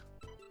awkward.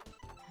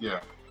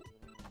 Yeah.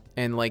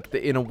 And like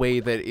in a way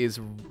that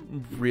is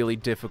really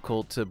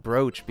difficult to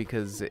broach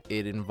because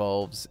it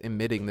involves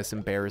emitting this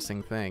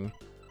embarrassing thing.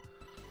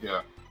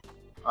 Yeah.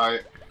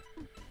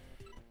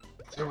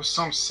 There was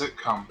some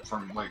sitcom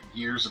from like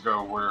years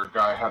ago where a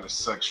guy had a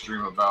sex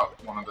dream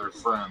about one of their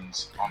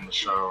friends on the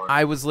show.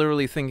 I was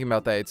literally thinking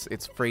about that.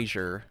 It's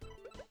Frasier.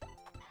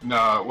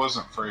 No, it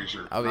wasn't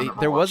Frasier.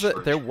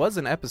 There was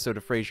an episode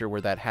of Frasier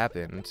where that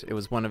happened. It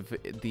was one of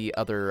the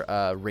other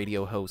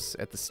radio hosts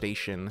at the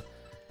station.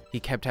 He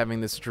kept having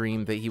this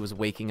dream that he was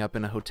waking up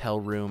in a hotel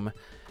room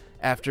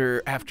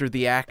after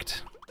the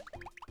act.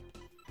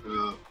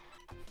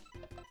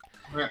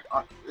 Man,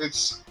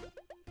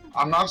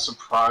 I'm not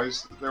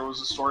surprised that there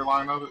was a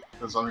storyline of it,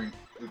 because, I mean,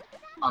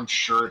 I'm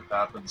sure it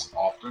happens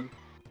often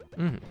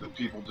that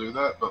people do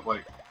that, but,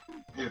 like,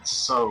 it's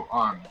so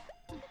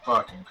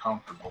un-fucking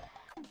comfortable.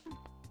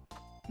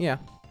 Yeah.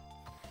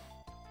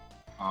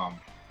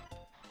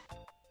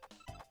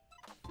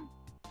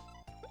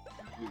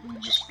 You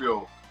just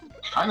feel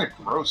kind of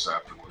gross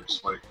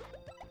afterwards. Like,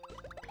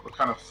 what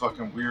kind of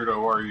fucking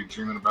weirdo are you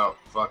dreaming about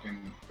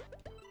fucking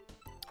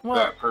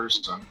that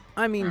person?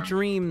 I mean,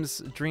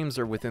 dreams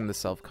are within the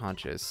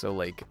self-conscious, so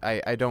like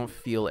I don't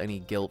feel any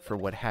guilt for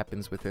what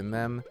happens within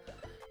them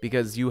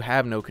because you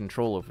have no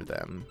control over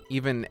them.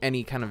 Even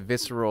any kind of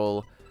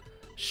visceral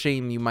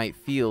shame you might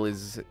feel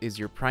is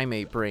your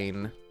primate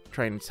brain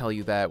trying to tell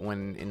you that,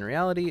 when in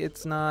reality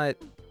it's not.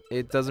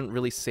 It doesn't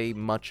really say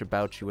much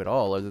about you at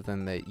all other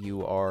than that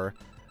you are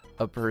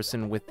a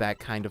person with that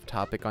kind of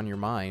topic on your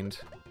mind.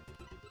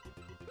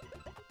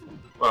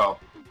 Well,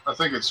 I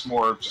think it's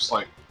more of just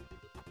like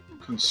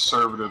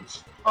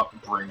conservative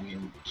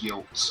upbringing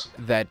guilt.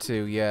 That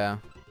too, yeah.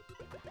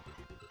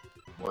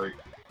 Like,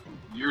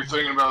 you're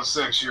thinking about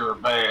sex, you're a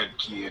bad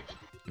kid.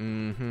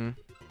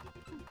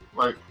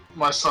 Like,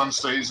 my son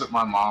stays at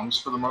my mom's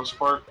for the most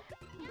part.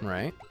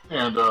 Right.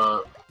 And,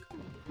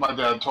 my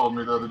dad told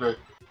me the other day,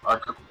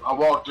 I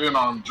walked in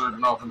on him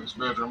jerking off in his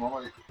bedroom. I'm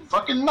like,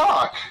 fucking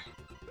knock!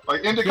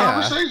 Like, into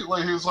conversation.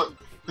 Like, he was like,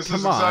 his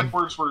exact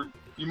words were,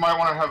 you might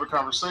want to have a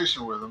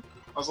conversation with him.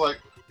 I was like,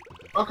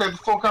 okay, the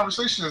full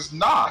conversation is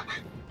knock.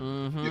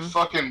 You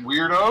fucking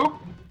weirdo.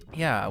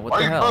 Yeah, what Why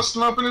the are you hell?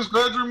 busting up in his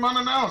bedroom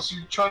unannounced?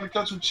 You trying to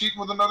catch him cheating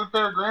with another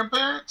pair of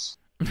grandparents?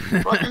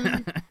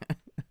 Fucking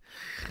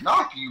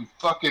knock, you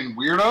fucking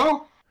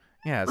weirdo.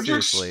 Yeah, What'd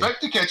seriously. you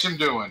expect to catch him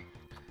doing?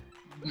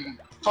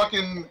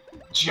 Fucking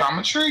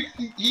geometry?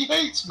 He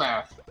hates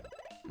math.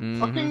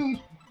 Fucking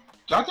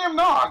goddamn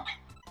knock.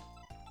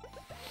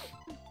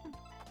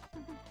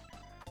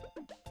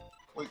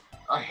 Like,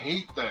 I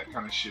hate that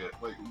kind of shit.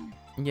 Like,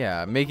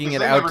 yeah, making it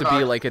they out never to be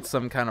knock- like it's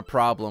some kind of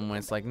problem when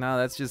it's like, no,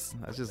 that's just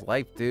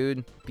life,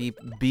 dude. Be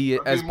I'd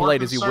as be more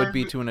polite as you would concerned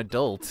be with- to an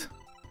adult.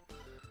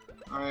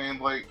 I mean,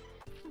 like,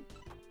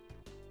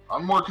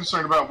 I'm more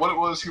concerned about what it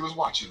was he was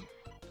watching.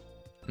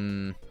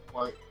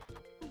 Like,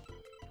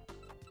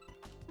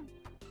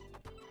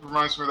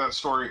 reminds me of that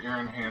story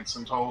Aaron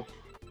Hansen told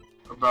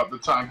about the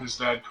time his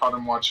dad caught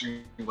him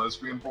watching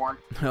lesbian porn.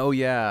 Oh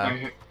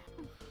yeah.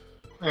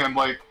 And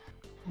like,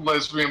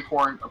 lesbian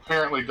porn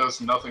apparently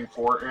does nothing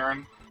for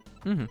Aaron.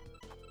 Mm-hmm.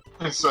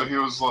 And so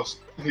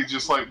he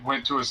just like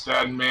went to his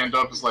dad and manned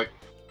up. Is like,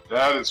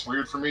 Dad, it's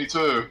weird for me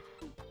too.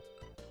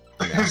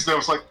 Yeah. His dad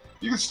was like,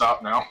 you can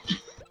stop now.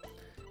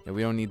 Yeah,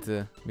 we don't need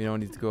to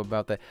go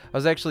about that. I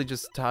was actually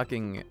just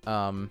talking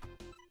the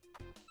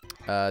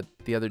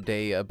other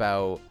day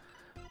about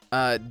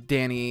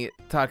Danny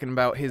talking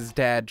about his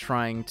dad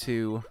trying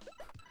to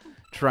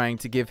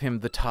give him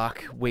the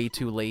talk way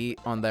too late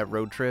on that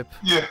road trip.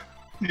 Yeah.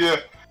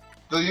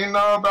 Do you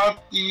know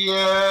about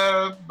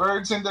the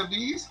birds and the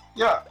bees?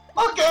 Yeah.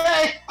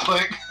 Okay.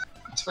 Click.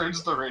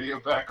 Turns the radio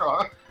back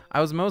on. I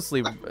was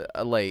mostly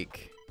I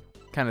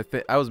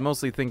was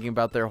mostly thinking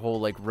about their whole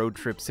like road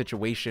trip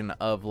situation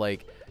of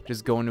like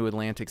just going to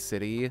Atlantic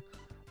City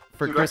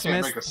for Dude, Christmas.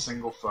 I can't make a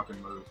single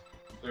fucking move.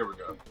 There we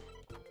go.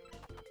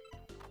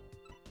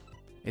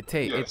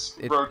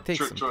 It road takes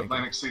trip some to thinking.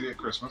 Atlantic City at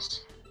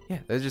Christmas. Yeah,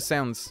 that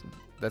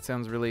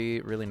sounds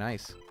really, really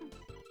nice.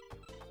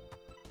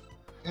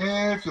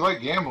 If you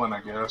like gambling,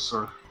 I guess,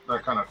 or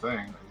that kind of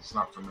thing, it's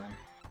not for me.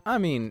 I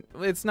mean,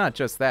 it's not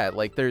just that.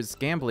 Like, there's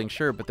gambling,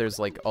 sure, but there's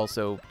like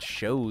also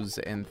shows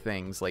and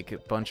things, like a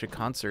bunch of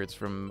concerts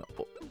from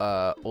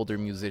older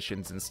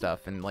musicians and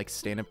stuff, and like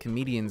stand-up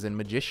comedians and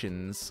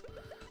magicians.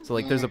 So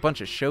like, there's a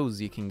bunch of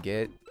shows you can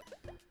get.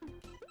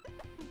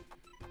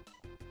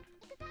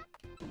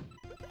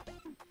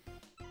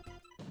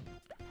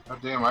 God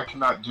damn, I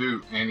cannot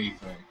do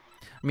anything.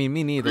 I mean,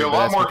 me neither. It'd be But a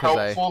lot that's more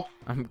because helpful.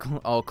 I'm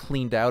all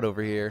cleaned out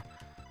over here.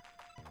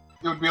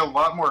 It would be a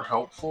lot more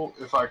helpful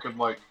if I could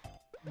like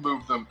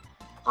move them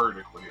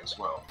vertically as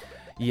well.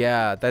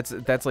 Yeah,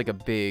 that's like a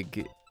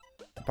big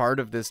part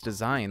of this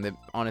design. That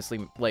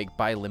honestly, like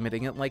by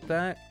limiting it like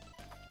that,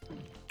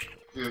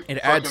 it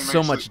adds fucking so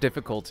makes much it-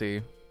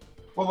 difficulty.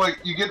 Well, like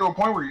you get to a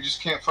point where you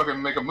just can't fucking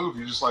make a move.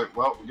 You're just like,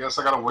 well, I guess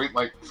I gotta wait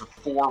like for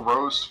 4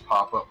 rows to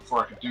pop up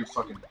before I can do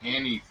fucking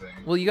anything.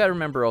 Well, you gotta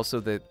remember also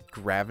that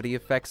gravity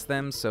affects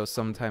them, so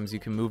sometimes you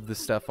can move the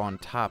stuff on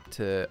top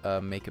to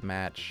make a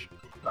match.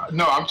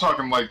 No, I'm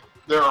talking like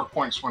there are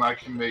points when I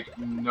can make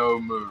no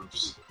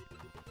moves.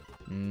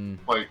 Mm.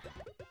 Like,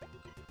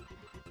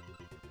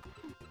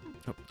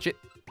 Oh, shit.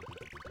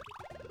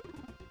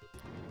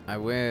 I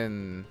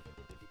win.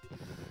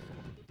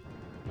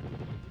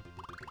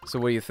 So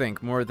what do you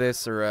think? More of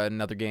this or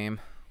another game?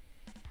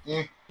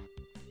 eh.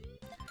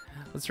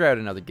 Let's try out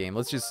another game.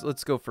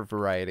 Let's go for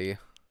variety.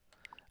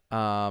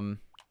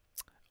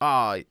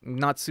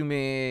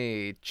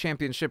 Natsume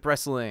Championship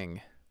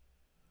Wrestling.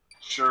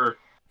 Sure.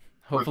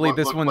 Hopefully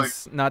this look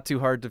one's not too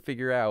hard to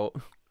figure out.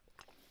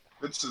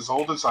 It's as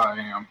old as I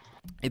am.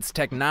 It's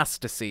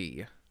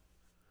Technostasy.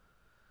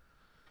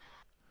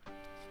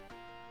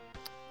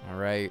 All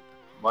right.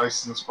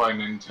 Licensed by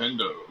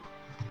Nintendo.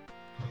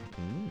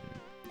 Mm.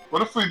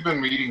 What if we've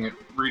been reading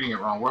it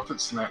wrong? What if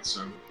it's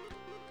Natsume?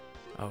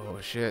 Oh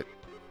shit.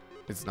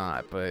 It's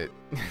not, but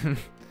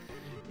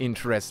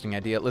interesting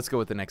idea. Let's go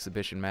with an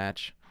exhibition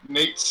match.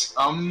 Nate's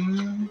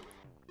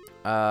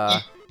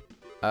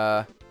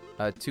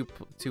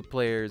Two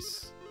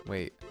players.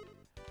 Wait.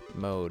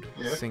 Mode.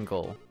 Yeah.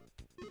 Single.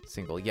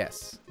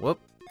 Yes. Whoop.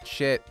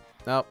 Shit.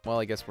 Oh, well,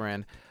 I guess we're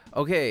in.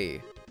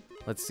 Okay.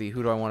 Let's see.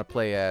 Who do I want to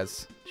play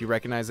as? Do you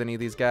recognize any of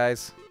these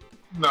guys?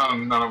 No,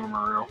 none of them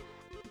are real.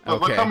 But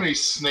look Okay. how many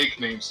snake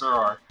names there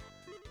are.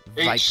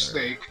 Viper.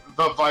 H-Snake,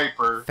 the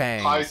Viper,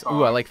 Fangs. Python,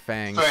 Ooh, I like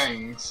Fangs.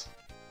 Fangs.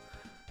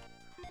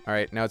 All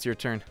right, now it's your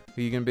turn.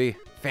 Who you gonna be?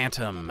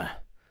 Phantom.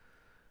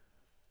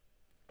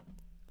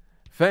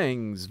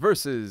 Fangs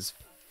versus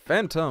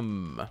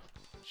Phantom.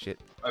 Shit.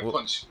 I Whoop.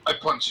 punch, I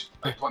punch,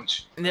 I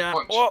punch, I Yeah.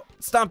 punch, Whoa,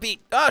 Stompy.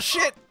 Oh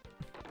shit.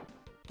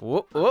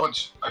 Whoop, I whoop.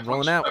 punch, I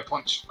Rolling punch, out. I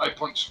punch, I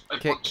punch, I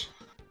Kick. punch.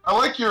 I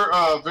like your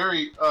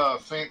very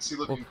fancy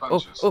looking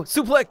punches. Oh,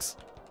 suplex.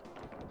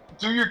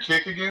 Do your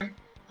kick again,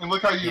 and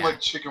look how you Yeah. like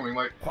chicken wing,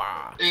 like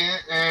Wah.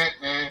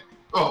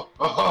 Oh,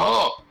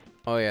 oh,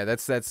 Oh yeah,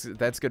 that's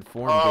good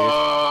form, dude.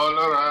 all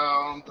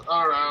around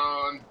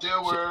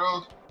the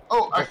world.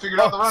 Oh, I figured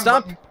out the run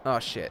Stomp. button. Oh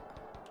shit.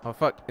 Oh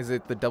fuck. Is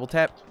it the double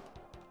tap?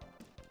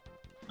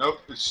 Nope,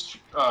 it's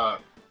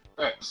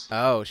X.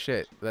 Oh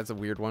shit. That's a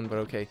weird one, but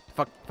okay.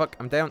 Fuck.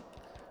 I'm down.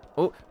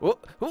 Oh.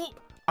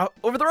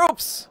 Over the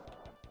ropes.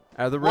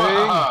 Out of the ring.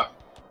 Wah,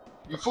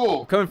 you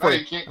fool! I'm coming for Now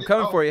you. can't I'm get-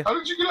 coming oh, for you. How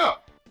did you get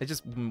out? I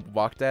just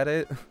walked at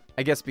it.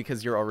 I guess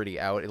because you're already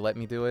out, it let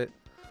me do it.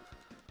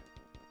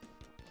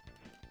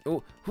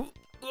 Oh.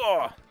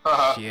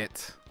 Haha.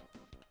 Shit.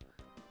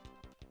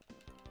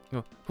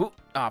 Oh.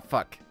 Ah,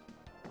 fuck.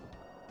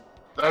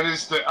 That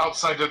is the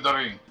outside of the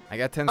ring. I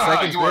got 10 Haha,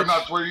 seconds, you are bitch.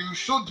 not where you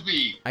should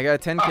be. I got a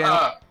 10 count.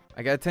 Haha.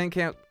 I got a 10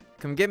 count.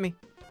 Come get me.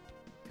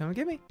 Come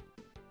get me.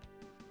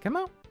 Come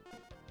on.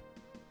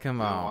 Come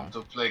You on. want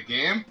to play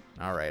game?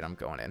 All right, I'm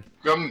going in.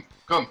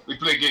 Come, we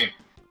play game.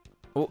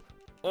 Oh,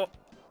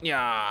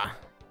 yeah.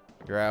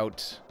 You're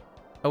out.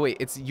 Oh wait,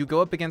 it's you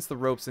go up against the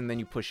ropes and then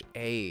you push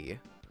A.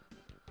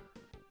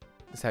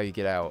 This is how you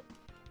get out.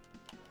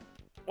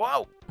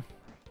 Whoa!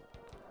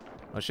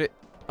 Oh shit.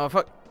 Oh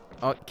fuck.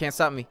 Oh, can't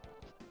stop me.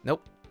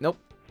 Nope. Nope.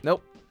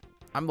 Nope.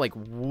 I'm like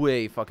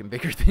way fucking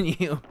bigger than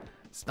you.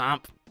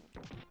 Stomp.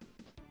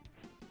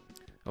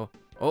 Oh.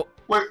 Oh.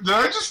 Wait, did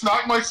I just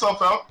knock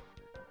myself out?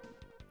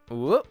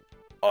 Whoop.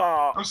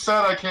 Oh. I'm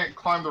sad I can't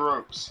climb the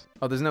ropes.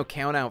 Oh, there's no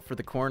count out for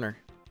the corner.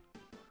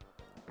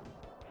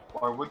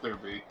 Why would there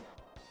be?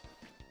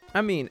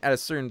 I mean, at a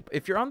certain...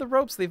 If you're on the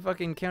ropes, they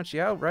fucking count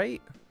you out,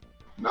 right?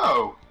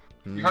 No.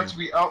 You have to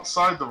be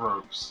outside the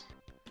ropes.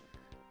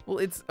 Well,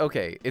 it's...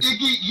 Okay, it's...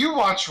 Iggy, you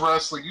watch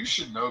wrestling. You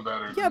should know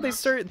better Yeah, than they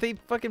this. they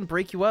fucking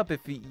break you up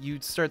if you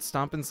start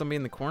stomping somebody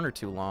in the corner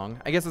too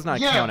long. I guess it's not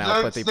a Yeah, count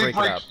out, but they break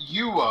it up.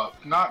 you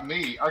up, not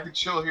me. I can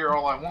chill here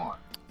all I want.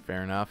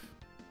 Fair enough.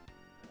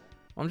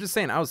 Well, I'm just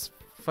saying, I was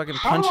fucking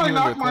How punching do I you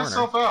into knock the corner.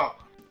 myself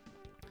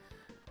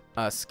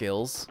out?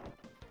 Skills.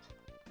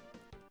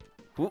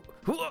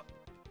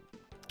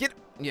 Get...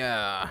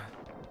 Yeah.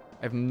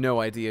 I have no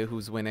idea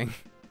who's winning.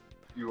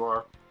 You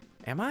are.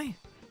 Am I?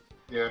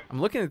 Yeah. I'm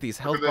looking at these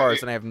health Look at that.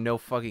 bars and I have no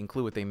fucking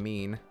clue what they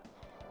mean.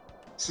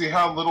 See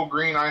how little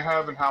green I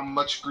have and how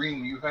much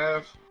green you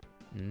have?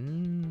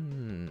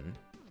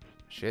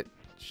 Shit.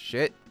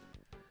 Shit.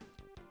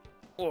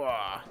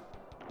 Ugh.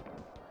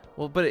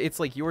 Well, but it's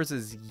like yours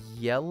is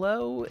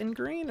yellow and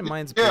green and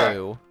mine's Yeah.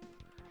 blue.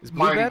 Is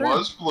blue Mine better?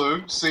 was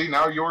blue. See,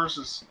 now yours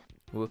is...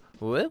 What?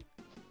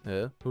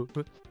 Yeah.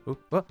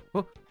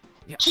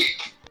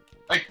 Kick!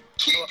 I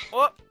kick!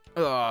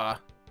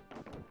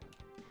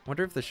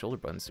 Wonder if the shoulder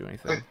buttons do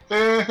anything.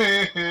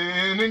 Hey!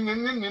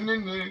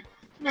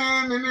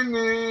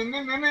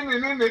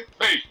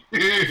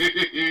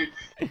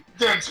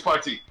 Dance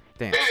party!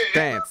 Dance,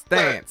 dance,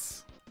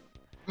 dance!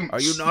 Are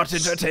you not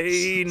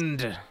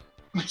entertained?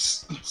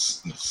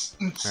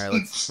 Alright,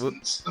 let's whoop.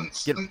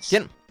 Get him,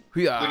 get him!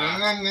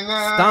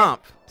 Hoo-yah.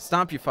 Stomp!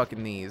 Stomp your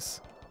fucking knees.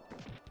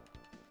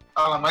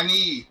 On my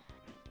knee.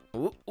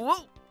 Whoop,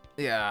 whoop.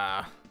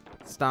 Yeah.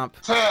 Stomp.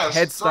 Taz,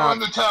 Head throw in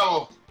stomp. the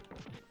towel.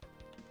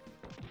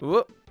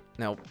 Whoop.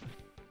 Nope.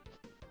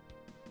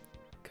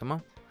 Come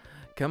on.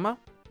 Come on.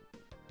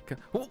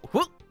 Whoop,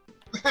 whoop.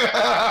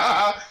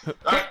 Alright,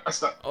 I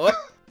stopped. Oh,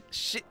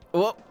 shit.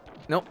 Whoop.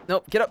 Nope,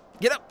 nope. Get up.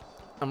 Get up.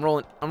 I'm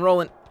rolling. I'm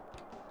rolling.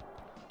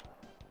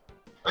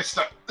 I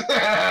stopped.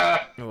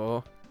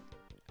 Oh.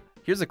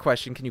 Here's a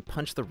question. Can you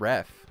punch the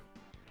ref?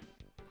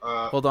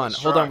 Hold on.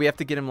 let's Hold try. on. We have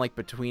to get him, like,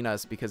 between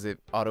us because it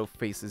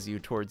auto-faces you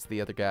towards the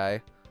other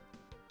guy.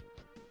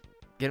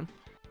 Get him.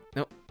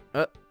 Nope.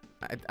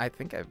 I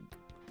think I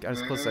got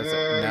as close as I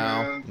said.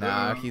 No.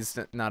 Nah, he's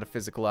not a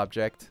physical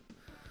object.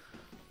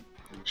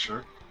 Are you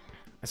sure?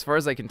 As far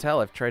as I can tell,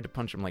 I've tried to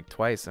punch him, like,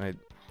 twice, and I...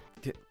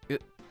 Get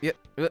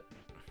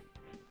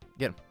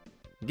him.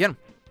 Get him.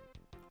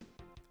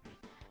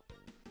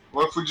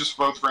 What if we just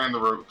both ran the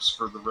ropes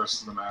for the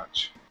rest of the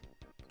match?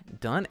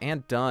 Done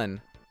and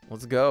done.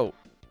 Let's go.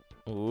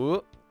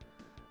 Ooh.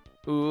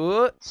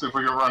 Ooh. See if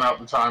we can run out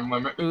the time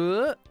limit.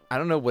 I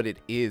don't know what it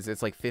is.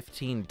 It's like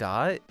 15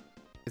 dot?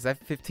 Is that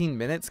 15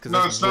 minutes? Because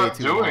No, that's it's way not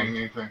too doing long.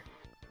 anything.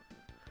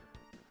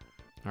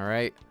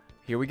 Alright.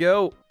 Here we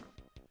go.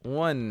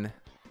 1.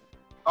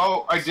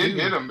 Oh, I did Two.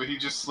 hit him, but he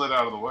just slid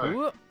out of the way.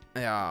 Ooh.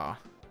 Yeah.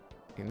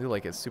 You can do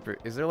like a super...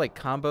 Is there like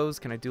combos?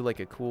 Can I do like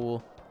a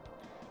cool...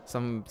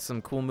 Some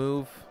cool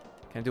move?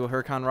 Can I do a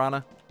Hurricane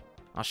Rana?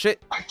 Oh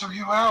shit! I threw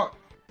you out.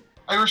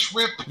 Irish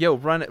whip. Yo,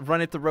 run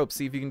at the rope.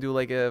 See if you can do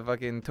like a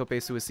fucking tope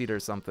suicida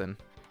or something.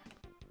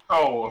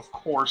 Oh, of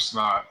course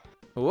not.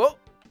 Whoa!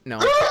 No.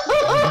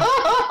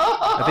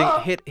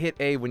 I think hit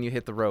A when you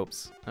hit the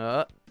ropes.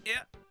 Yeah.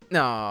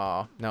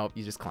 No. No,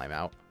 you just climb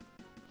out.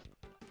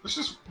 Let's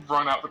just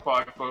run out the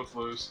clock, both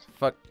lose.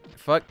 Fuck.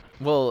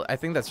 Well, I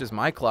think that's just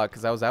my clock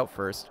because I was out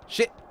first.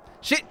 Shit!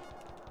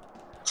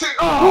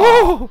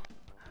 Oh!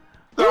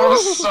 That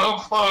was so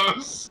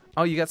close.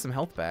 Oh, you got some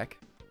health back.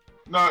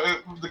 No,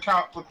 the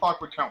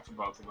clock would count for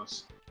both of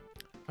us.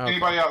 Okay.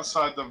 Anybody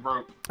outside the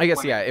rope. I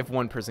guess, yeah, if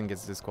one person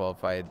gets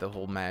disqualified, the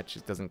whole match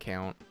doesn't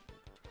count.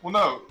 Well,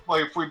 no,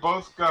 like if we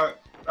both got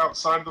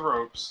outside the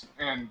ropes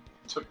and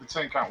took the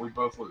 10 count, we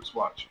both lose.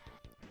 Watch.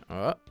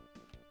 You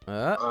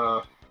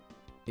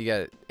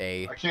got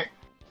A. I can't.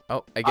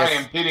 Oh, I guess. I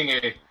am hitting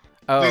A.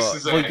 Oh, This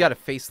is well, A. you gotta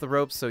face the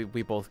ropes, so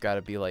we both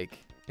gotta be, like,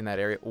 in that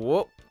area.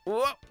 Whoa.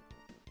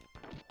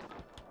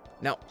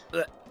 No.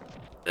 Let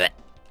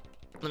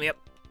me up.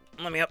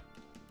 Let me up.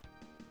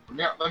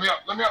 Let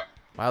me up.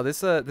 Wow,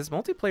 this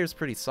multiplayer is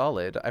pretty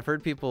solid. I've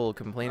heard people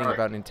complaining Alright.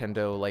 about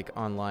Nintendo, like,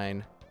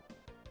 online.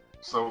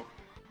 So,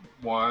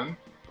 1.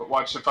 But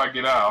watch if I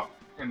get out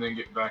and then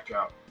get back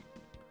out.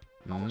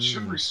 Oh, it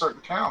should restart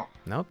the count.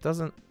 Nope,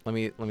 doesn't. Let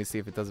me see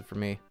if it does it for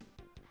me.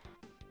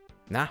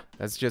 Nah,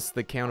 that's just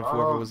the count of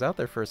whoever was out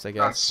there first, I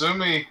guess.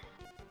 Natsumi.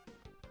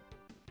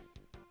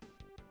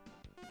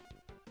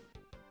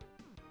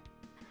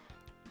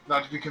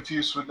 Not to be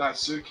confused with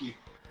Natsuki.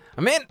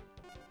 I'm in!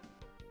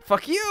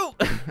 Fuck you!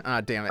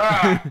 Ah, damn it.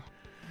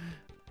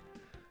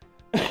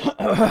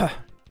 Ah.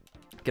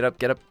 Get up.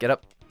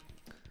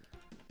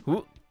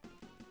 Ooh.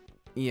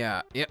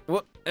 Yeah. Yeah.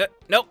 What?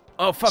 Nope.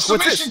 Oh fuck.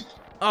 Submission! What's this?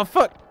 Oh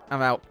fuck.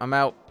 I'm out. I'm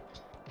out.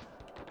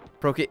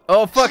 Pro kick.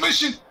 Oh fuck.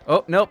 Submission!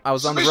 Oh nope. I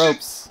was on the Submission!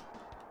 ropes.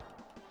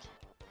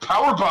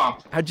 Power bomb!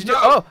 How'd you do?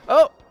 No!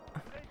 Oh.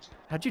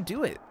 How'd you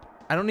do it?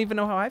 I don't even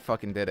know how I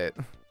fucking did it.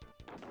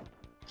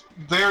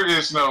 There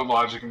is no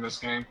logic in this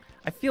game.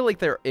 I feel like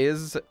there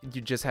is.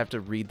 You just have to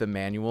read the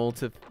manual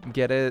to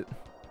get it.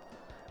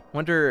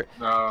 Wonder.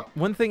 No.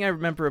 One thing I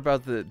remember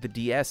about the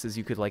DS is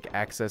you could like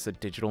access a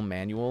digital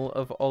manual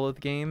of all of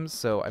the games.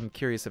 So I'm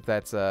curious if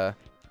that's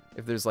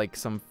if there's like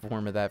some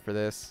form of that for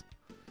this.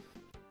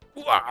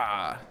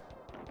 Wah!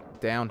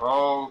 Down.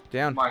 Oh,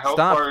 Down. my health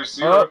Stop. bar is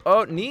 0.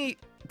 Oh, knee.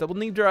 Double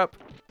knee drop.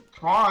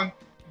 Come on.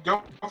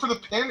 Go for the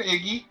pin,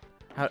 Iggy.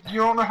 How-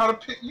 You don't know how to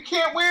pin. You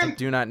can't I win.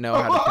 do not know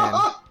how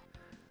to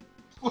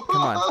pin.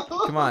 Come on.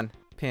 Come on.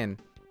 Pin.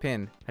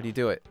 Pin. How do you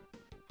do it?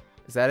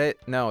 Is that it?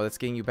 No, that's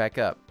getting you back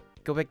up.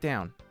 Go back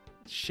down.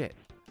 Shit.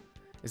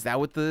 Is that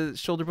what the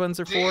shoulder buttons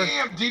are for?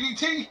 Damn,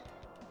 DDT.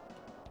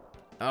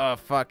 Oh,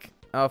 fuck.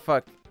 Oh,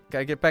 fuck.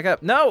 Gotta get back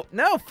up. No,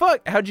 no,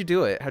 fuck. How'd you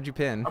do it? How'd you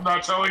pin? I'm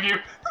not telling you.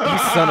 You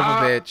son of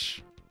a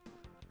bitch.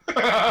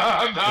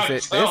 I'm not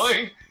Is it this?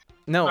 telling.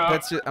 No, No.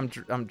 that's just,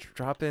 I'm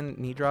dropping,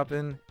 knee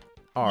dropping.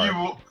 R. You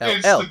will, L.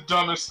 it's L. the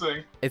dumbest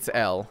thing. It's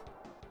L.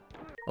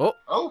 Oh,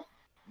 Oh,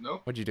 no.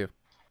 what'd you do?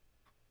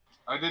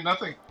 I did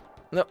nothing.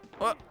 No,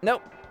 oh,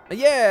 no.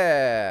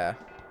 Yeah.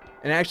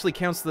 And it actually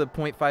counts the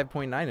 0.5,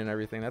 0.9 and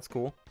everything. That's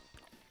cool.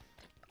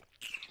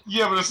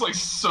 Yeah, but it's like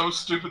so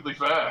stupidly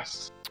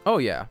fast. Oh,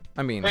 yeah.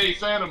 I mean, Hey,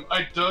 Phantom,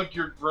 I dug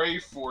your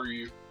grave for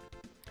you.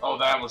 Oh,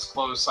 that was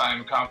close. I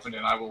am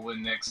confident I will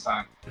win next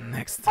time.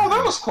 next Oh, time.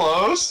 that was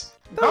close.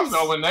 That I was-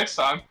 will win next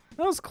time.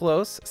 That was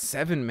close.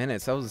 7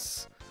 minutes. That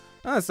was...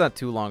 Oh, that's not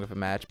too long of a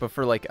match, but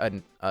for like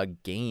a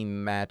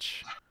game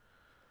match...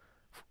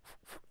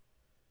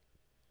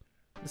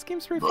 This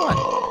game's pretty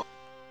fun.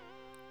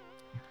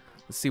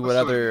 Let's see what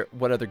other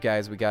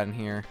guys we got in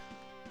here.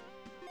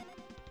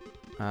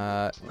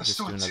 Let's Just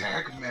do a another-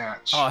 tag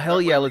match. Oh hell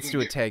That yeah! way we Let's can do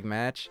a get- tag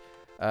match.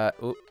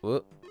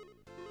 Ooh.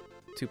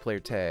 2-player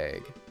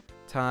tag.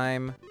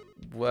 Time.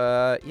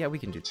 Yeah, we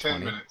can do 10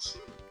 20. minutes.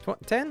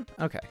 10?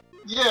 Okay,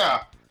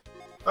 Yeah,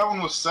 that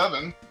one was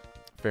 7.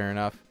 fair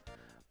enough.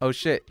 Oh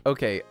shit.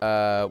 Okay.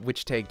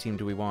 Which tag team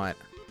do we want?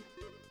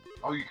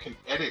 Oh, you can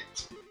edit,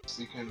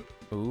 so you can.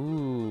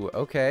 Ooh.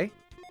 Okay.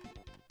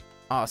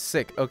 Oh,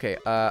 sick. Okay.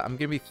 I'm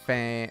gonna be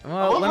I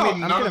Well, love let how me.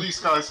 none of these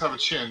guys have a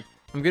chin.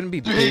 I'm gonna be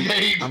Big big.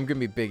 Ape. I'm gonna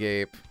be Big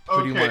Ape.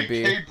 Who do you want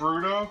Okay, to be? K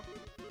Bruno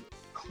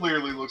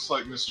clearly looks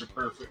like Mr.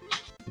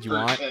 Perfect. Do you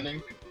Kurt want?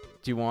 Hennig.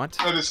 Do you want?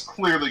 That is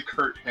clearly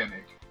Kurt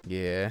Hennig.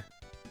 Yeah.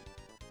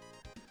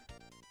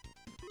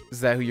 Is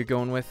that who you're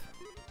going with?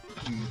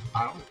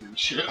 I don't give a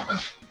shit.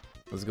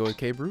 Let's go with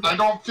K Brew. I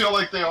don't feel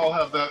like they all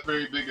have that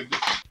very big a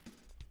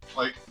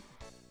like.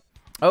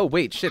 Oh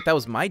wait, shit, that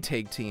was my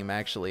tag team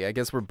actually. I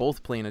guess we're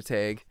both playing a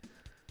tag.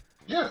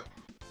 Yeah.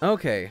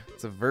 Okay,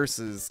 it's a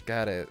versus.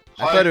 Got it.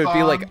 I thought it would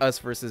be like Python. us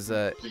versus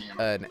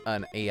Damn.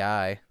 an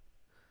AI.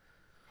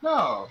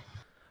 No.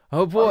 Oh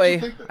Why'd boy, you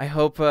think that? I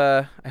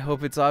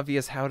hope it's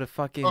obvious how to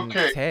fucking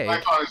Okay. tag.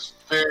 Python is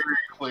very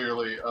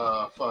clearly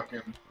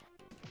fucking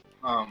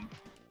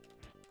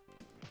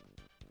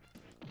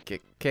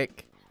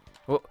Kick.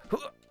 Oh,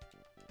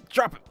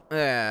 drop it.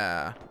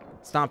 Yeah,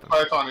 stomp him.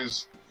 Python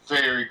is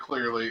very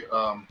clearly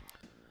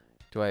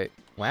Do I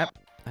whap?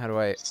 How do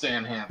I?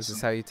 Stan Is Hansen.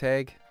 this how you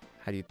tag?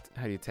 How do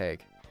you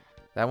tag?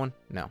 That one?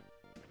 No.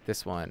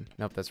 This one?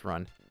 Nope, that's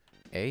run.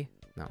 A?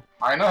 No.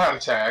 I know how to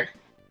tag.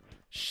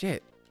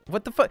 Shit.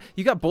 What the fuck?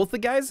 You got both the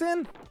guys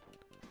in?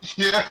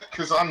 Yeah,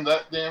 because I'm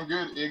that damn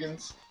good,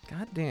 Higgins.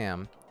 God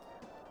damn.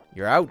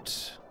 You're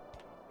out.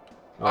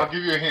 I'll What?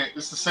 give you a hint.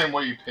 It's the same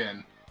way you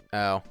pin.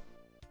 Oh.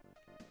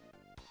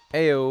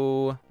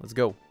 Ayo. Let's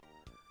go.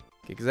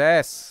 Kick his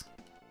ass.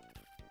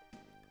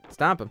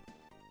 Stomp him.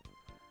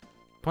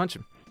 Punch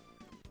him.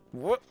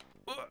 What?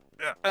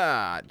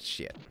 Ah,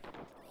 shit.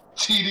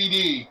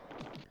 TDD.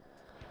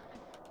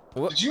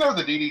 What? Did you know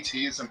the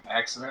DDT is an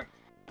accident?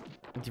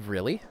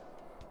 Really?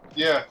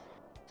 Yeah.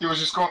 He was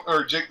just going,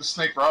 or Jake the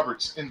Snake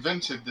Roberts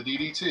invented the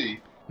DDT.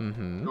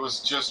 Mm-hmm. It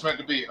was just meant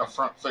to be a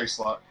front face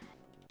lock.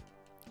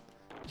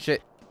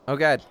 Shit. Oh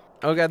god.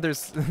 Oh god,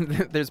 there's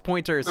there's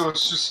pointers. It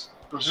was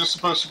just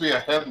supposed to be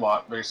a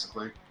headlock,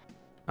 basically.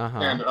 Uh-huh.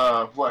 And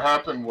what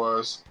happened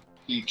was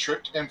he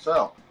tripped and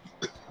fell,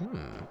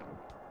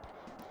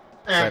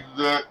 and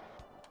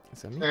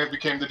Is that me? and it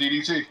became the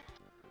DDT.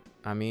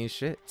 I mean,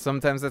 shit.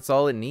 Sometimes that's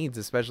all it needs,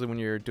 especially when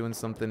you're doing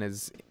something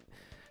as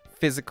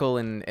physical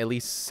and at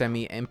least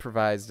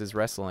semi-improvised as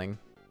wrestling.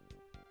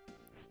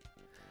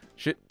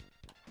 Shit.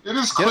 It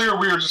is clear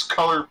we are just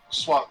color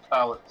swap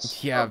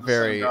palettes. Yeah, of the same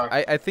very.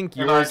 guy. I think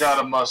And I yours. got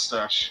a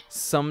mustache.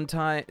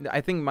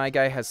 I think my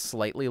guy has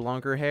slightly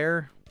longer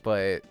hair,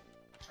 but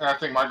And I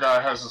think my guy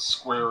has a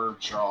squarer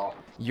jaw.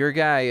 your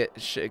guy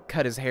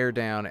cut his hair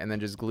down and then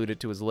just glued it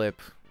to his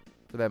lip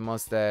for that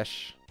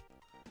mustache.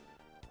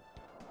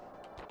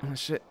 Oh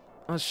shit!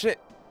 Oh shit!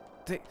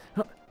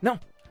 No!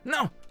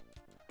 No!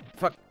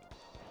 Fuck!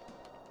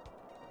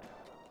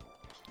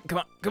 Come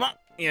on, come on.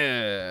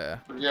 Yeah.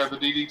 But yeah, the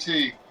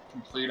DDT,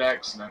 complete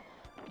accident.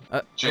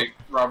 Jake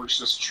Oh. Roberts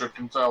just tripped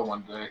and fell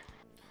one day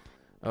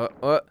Pin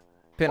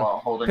him. while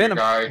holding Pin a him.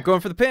 guy. I'm going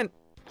for the pin.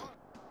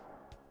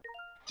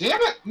 Damn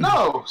it!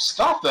 No!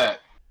 Stop that!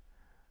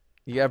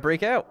 You gotta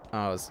break out.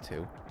 Oh, it was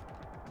 2.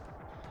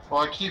 Well,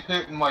 I keep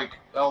hitting, like,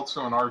 L2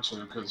 and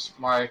R2, because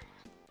my...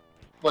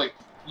 Like,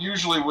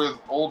 usually with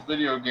old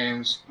video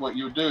games, what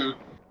you would do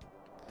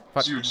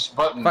Fuck. is you would just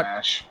button Fuck.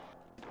 mash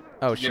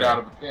Oh, to sure. get out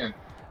of a pin.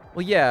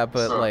 Well, yeah,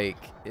 but So- like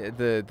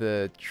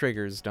the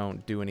triggers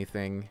don't do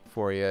anything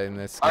for you in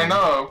this game. I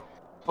know,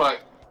 but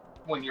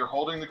when you're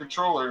holding the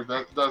controller,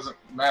 that doesn't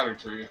matter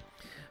to you.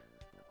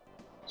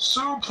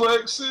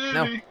 Suplex City!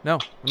 No, no.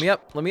 Let me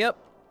up. Let me up.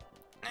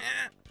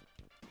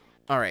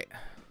 All right.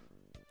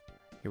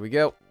 Here we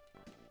go.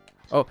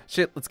 Oh,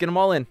 shit. Let's get them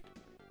all in.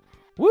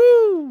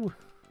 Woo!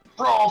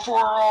 Brawl for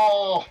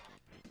all!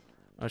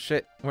 Oh,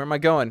 shit. Where am I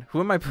going? Who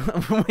am I...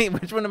 Wait,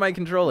 which one am I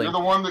controlling? You're the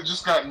one that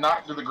just got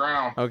knocked to the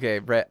ground. Okay,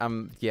 Brett.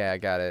 Yeah, I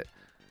got it.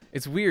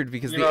 It's weird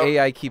because You the know,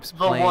 AI keeps The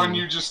playing... one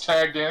you just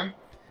tagged in?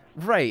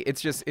 Right.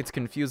 It's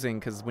confusing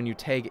because when you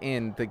tag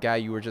in, the guy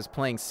you were just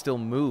playing still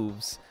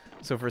moves.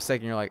 So for a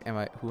second, you're like,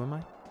 who am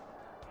I?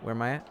 Where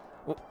am I at?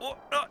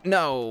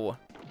 No.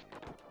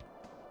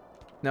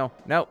 No,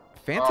 no.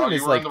 Phantom you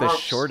is were like in the the ropes.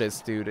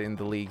 shortest dude in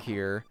the league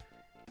here.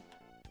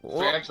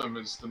 Phantom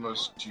is the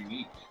most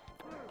unique.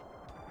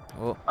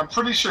 Oh. I'm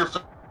pretty sure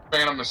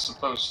Phantom is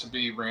supposed to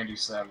be Randy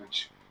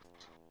Savage.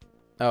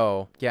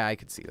 Oh, yeah, I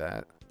could see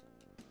that.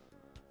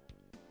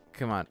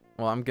 Come on.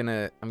 Well, I'm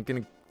gonna I'm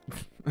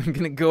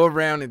gonna go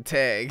around and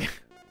tag.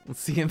 Let's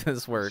see if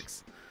this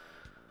works.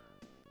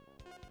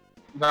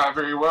 Not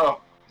very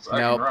well. So I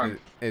can Nope, run.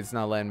 it's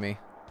not letting me.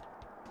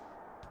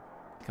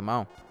 Come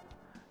on.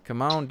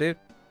 Come on, dude.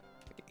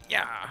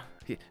 Yeah.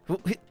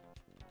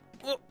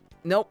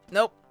 Nope,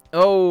 nope.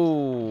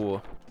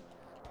 Oh.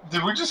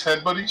 Did we just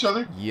headbutt each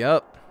other?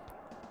 Yup.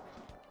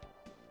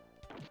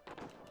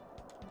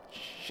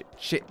 Shit,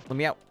 shit. Let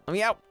me out. Let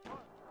me out.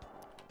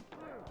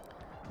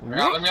 Let me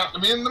out, let me out,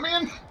 let me in, let me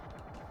in!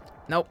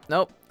 Nope,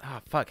 nope.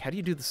 Ah, fuck. How do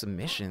you do the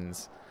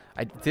submissions?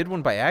 I did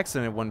one by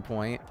accident at one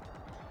point.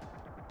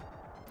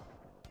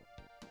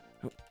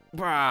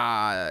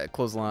 Brah,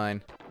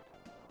 clothesline.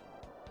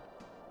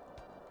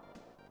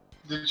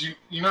 Did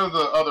you know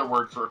the other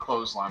word for a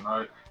clothesline,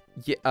 right?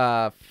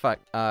 Yeah, fuck.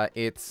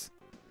 It's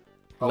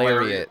A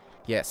lariat.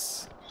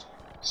 Yes.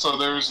 So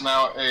there's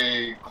now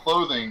a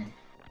clothing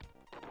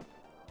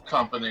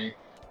company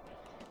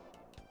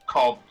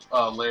called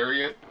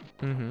Lariat.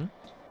 Mm-hmm.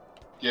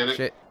 Get it?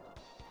 Shit.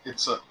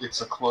 It's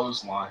a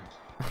clothesline.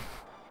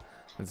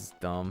 This is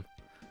dumb.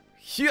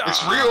 Yeah.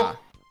 It's real.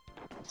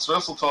 It's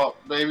Wrestle Talk,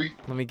 baby.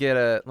 Let me get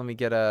a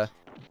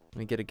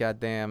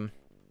goddamn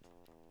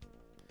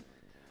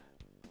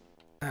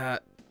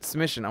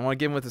submission. I want to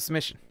get him with a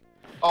submission.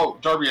 Oh,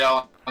 Darby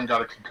Allin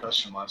got a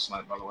concussion last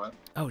night, by the way.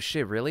 Oh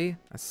shit, really?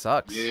 That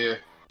sucks. Yeah.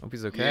 Hope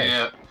he's okay.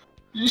 Yeah.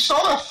 You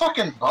saw that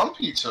fucking bump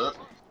he took.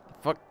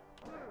 Fuck.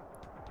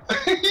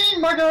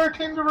 My guy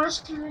came to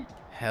rescue me.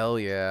 Hell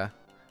yeah.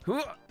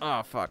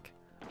 Oh fuck.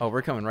 Oh,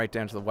 we're coming right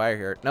down to the wire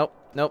here. Nope,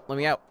 nope. Let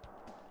me out.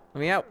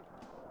 Let me out.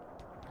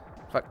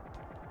 Fuck.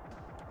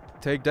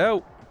 Tagged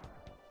out.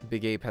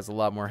 Big Ape has a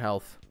lot more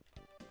health.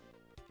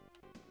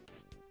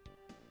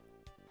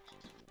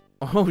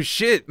 Oh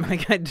shit, my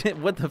guy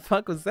did. What the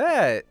fuck was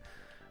that?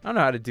 I don't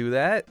know how to do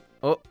that.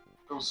 Oh,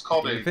 It was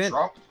called Get a a pin.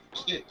 drop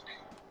kick.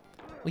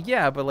 well,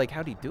 yeah, but like,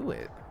 how'd he do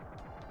it?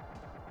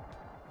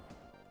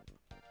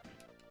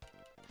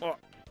 Oh.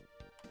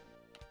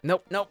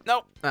 Nope, nope,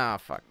 nope. Ah,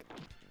 fuck.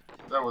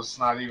 That was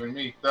not even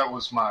me. That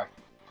was my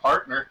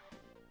partner.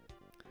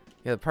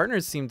 Yeah, the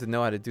partners seem to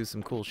know how to do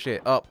some cool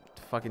shit. Oh,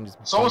 fucking just.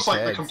 It's almost bump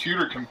like the heads.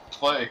 computer can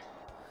play.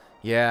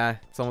 Yeah,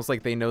 it's almost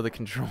like they know the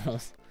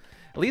controls.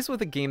 At least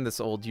with a game this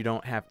old, you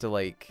don't have to,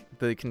 like,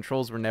 the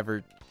controls were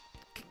never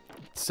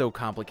so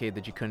complicated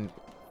that you couldn't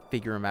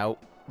figure them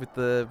out with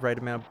the right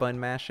amount of button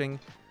mashing.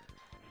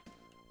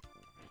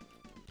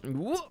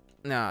 Whoa.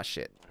 Nah,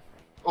 shit.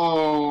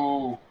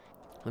 Oh.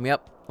 Let me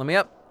up. Let me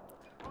up.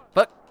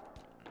 Fuck.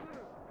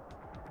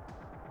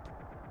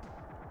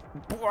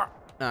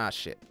 Ah,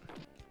 shit.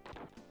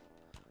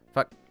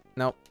 Fuck.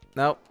 No.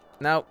 No.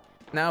 No.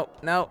 No.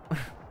 No.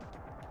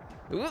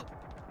 Ooh.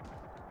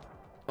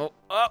 Oh,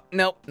 oh,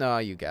 no. No,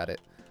 you got it.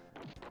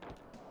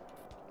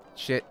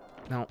 Shit.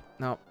 No,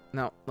 no,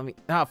 no. Let me.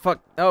 Ah,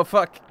 fuck. Oh,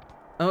 fuck.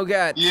 Oh,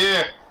 God.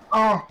 Yeah.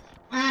 Oh.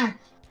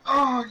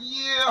 Oh,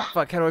 yeah.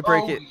 Fuck, how do I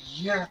break oh, it?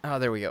 Yeah. Oh,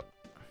 there we go.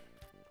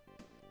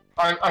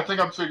 I think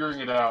I'm figuring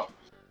it out.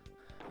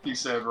 He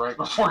said right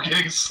before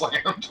getting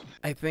slammed.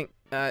 I think,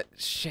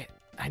 shit.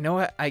 I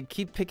know I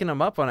keep picking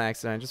them up on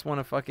accident. I just want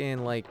to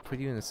fucking, like, put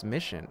you in a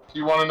submission. Do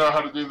you want to know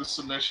how to do the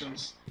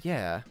submissions?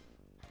 Yeah.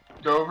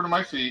 Go over to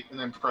my feet and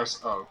then press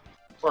O.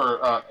 Or,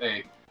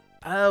 A.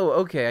 Oh,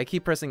 okay. I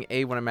keep pressing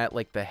A when I'm at,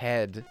 like, the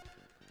head.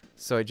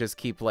 So I just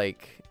keep,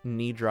 like,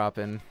 knee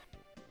dropping.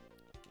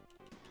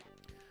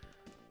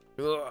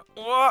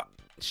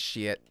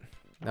 Shit.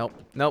 Nope.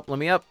 Nope. Let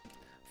me up.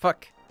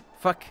 Fuck.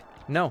 Fuck.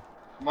 No.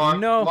 Come on,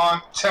 No. come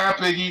on, tap,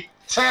 Iggy,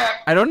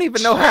 tap! I don't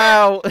even know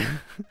how.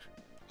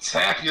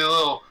 Tap, you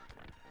little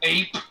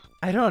ape!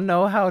 I don't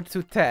know how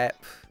to tap.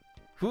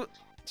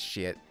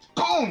 Shit.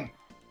 Boom!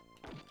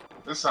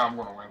 This time I'm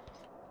gonna win.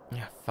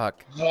 Yeah,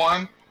 fuck.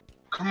 One.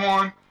 Come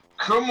on.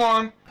 Come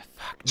on.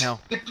 Fuck, no.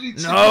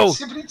 Tippity, No!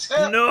 tippity, tippity,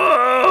 tap.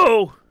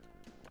 No!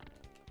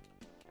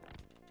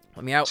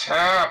 Let me out.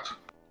 Tap.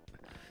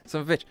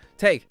 Son of a bitch.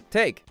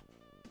 Take.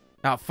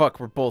 Oh, fuck,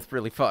 we're both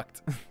really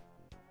fucked.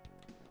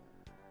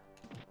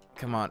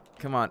 Come on.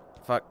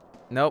 Fuck.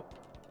 Nope.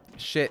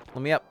 Shit.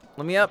 Let me up.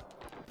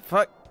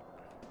 Fuck.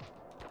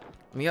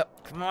 Let me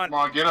up. Come on. Come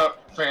on, get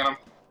up, Phantom.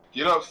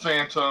 Get up,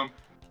 Phantom.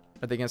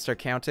 Are they gonna start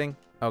counting?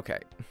 Okay.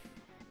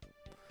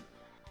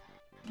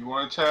 You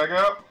want to tag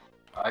out?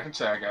 I can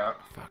tag out.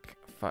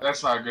 Fuck.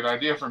 That's not a good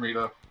idea for me,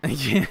 though.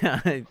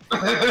 Yeah.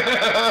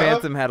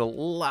 Phantom had a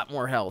lot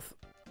more health.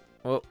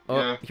 Oh,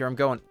 Yeah. here I'm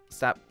going.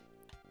 Stop.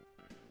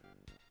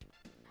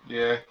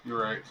 Yeah, you're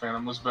right.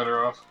 Phantom was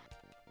better off.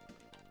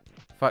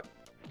 Fuck.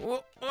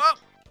 Whoa.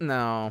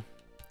 No.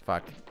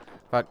 Fuck.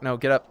 No,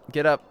 get up.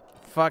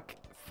 Fuck.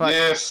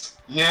 Yes.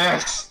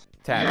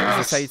 Tap. Yes. Is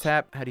this how you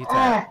tap? How do you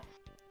tap?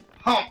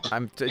 Hump.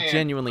 I'm And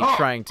genuinely hump.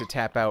 trying to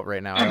tap out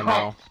right now. I And don't know.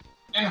 hump.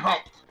 And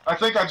hump. I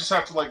think I just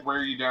have to, like,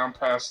 wear you down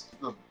past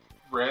the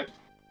red.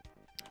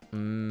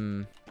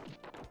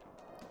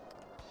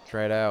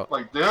 Try it out.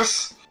 Like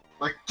this.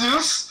 Like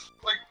this.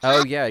 Like Oh,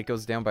 this. yeah, it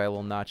goes down by a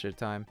little notch at a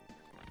time.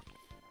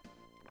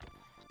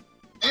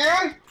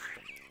 And...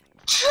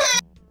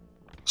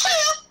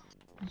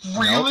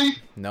 Really?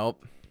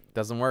 Nope.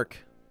 Doesn't work.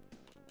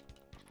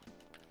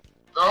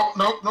 Oh,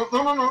 no.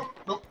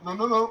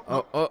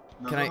 Oh,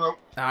 can I... No.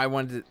 I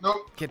wanted to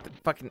Nope. get the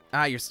fucking...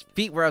 your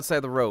feet were outside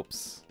the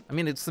ropes. I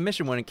mean, the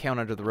submission wouldn't count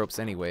under the ropes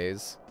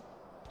anyways.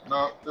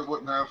 No, it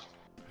wouldn't have.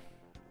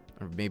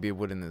 Or maybe it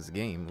would in this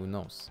game. Who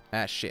knows?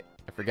 Ah, shit.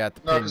 I forgot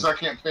the No, pin. because I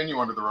can't pin you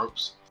under the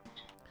ropes.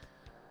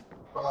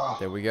 Oh.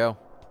 There we go.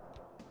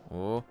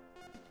 Oh.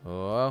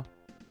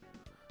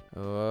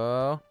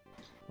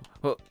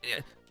 Yeah.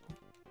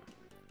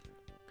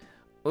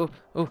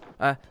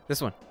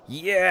 This one.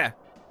 Yeah!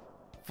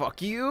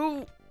 Fuck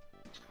you!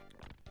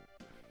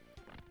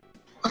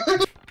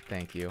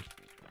 Thank you.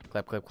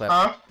 Clap.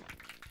 Huh?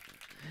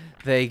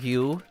 Thank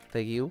you.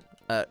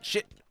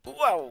 Shit.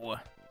 Whoa!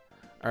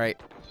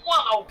 Alright.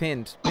 Wow.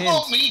 Pinned.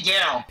 Pull me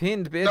down.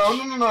 Pinned, bitch.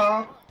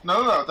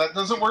 No. That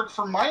doesn't work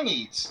for my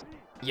needs.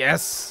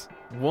 Yes!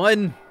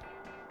 One!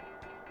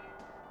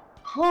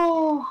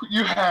 Whew,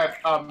 you had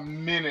a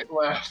minute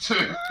left.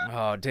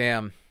 Oh,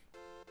 damn.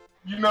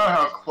 You know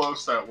how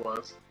close that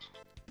was.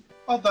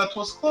 Oh, that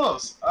was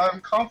close. I'm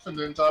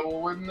confident I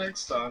will win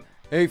next time.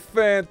 Hey,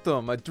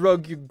 Phantom, I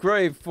drug your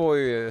grave for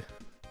you.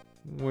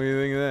 What do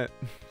you think of that?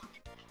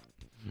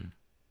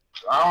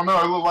 I don't know,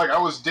 it looked like I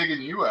was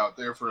digging you out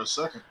there for a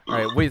second.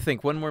 Alright, what do you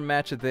think? One more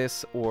match of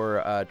this,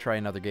 or try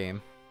another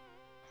game?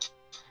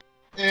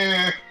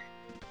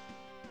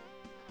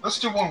 Let's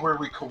do one where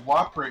we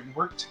cooperate and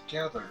work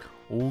together.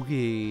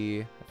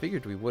 Okay. I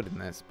figured we would in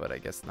this, but I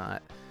guess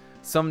not.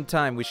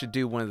 Sometime we should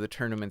do one of the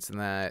tournaments in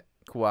that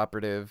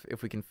cooperative,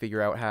 if we can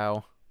figure out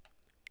how.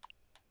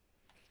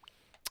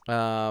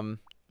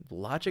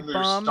 Logic There's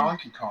Bomb?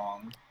 Donkey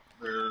Kong.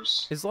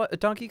 There's... Is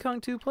Donkey Kong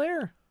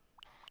 2-player?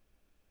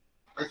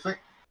 I think...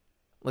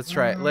 Let's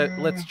try it.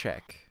 Let's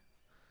check.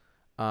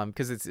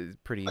 Because it's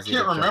pretty easy I can't to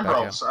jump remember back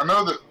all out. this. I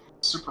know that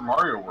Super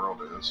Mario World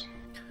is.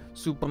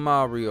 Super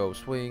Mario,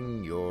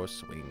 swing your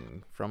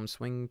swing. From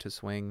swing to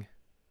swing.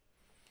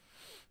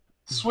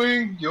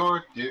 Swing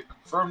your dick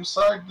from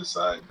side to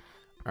side.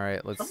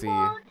 Alright, let's Come see.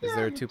 on, Is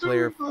there a yeah,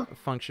 two-player do the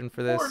function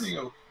for this?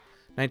 Borneo.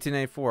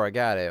 1994, I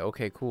got it.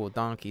 Okay, cool.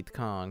 Donkey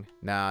Kong.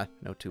 Nah,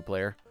 no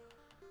two-player.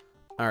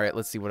 Alright,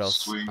 let's see what else.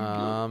 Swing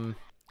your-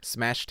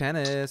 Smash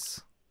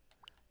Tennis.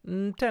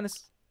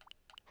 Tennis.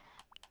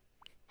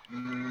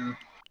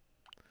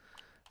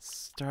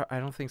 I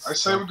don't think I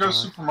say we go Star Fox.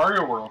 Super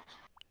Mario World.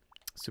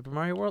 Super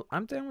Mario World?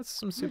 I'm down with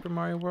some Super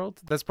Mario World.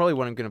 That's probably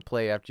what I'm going to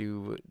play after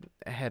you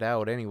head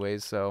out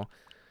anyways, so...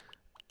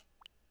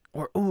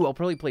 Or, ooh, I'll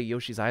probably play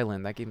Yoshi's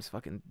Island. That game's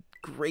fucking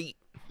great.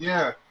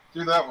 Yeah,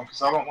 do that one,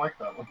 because I don't like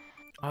that one.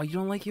 Oh, you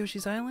don't like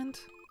Yoshi's Island?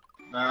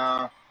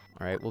 Nah.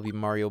 Alright, we'll be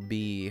Mario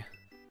B.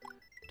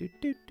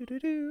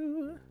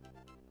 Do.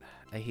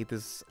 I hate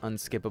this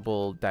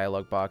unskippable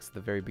dialogue box at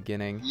the very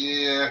beginning.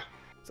 Yeah.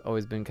 It's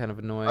always been kind of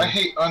annoying. I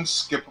hate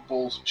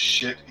unskippable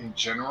shit in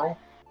general.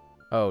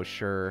 Oh,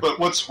 sure. But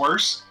what's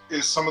worse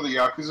is some of the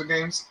Yakuza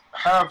games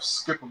have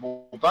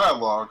skippable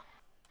dialogue,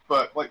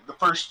 but like the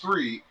first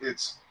three,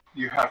 it's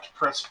you have to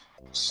press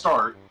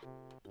start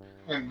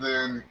and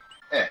then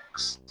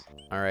X.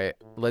 Alright,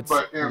 let's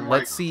But in,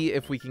 like- see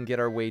if we can get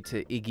our way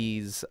to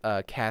Iggy's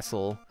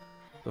castle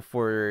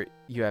before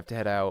you have to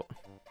head out.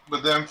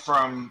 But then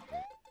from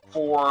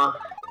 4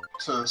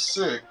 to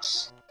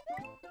 6,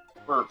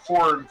 or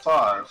 4 and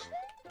 5,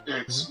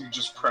 it's you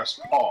just press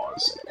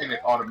pause and it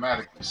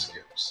automatically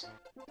skips.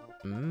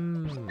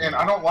 And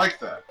I don't like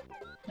that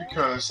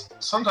because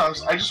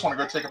sometimes I just want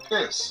to go take a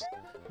piss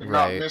and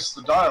not Right. miss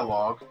the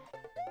dialogue.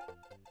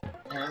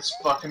 and it's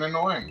fucking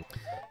annoying.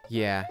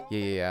 Yeah.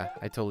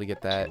 I totally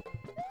get that.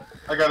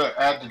 I got an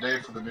ad today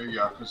for the new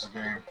Yakuza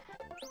game.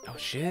 Oh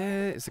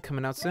shit! Is it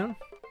coming out soon?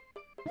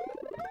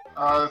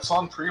 It's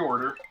on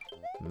pre-order.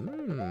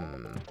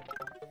 Hmm.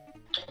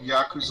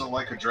 Yakuza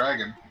Like a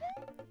Dragon.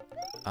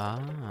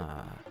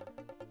 Ah.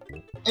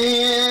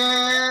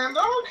 And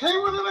I'm okay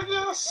with it, I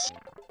guess.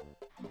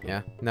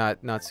 Yeah.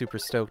 Not super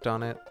stoked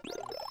on it.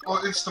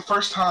 Well, it's the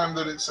first time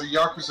that it's a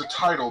Yakuza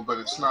title, but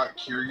it's not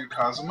Kiryu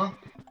Kazuma.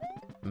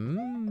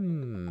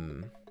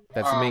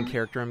 That's the main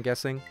character, I'm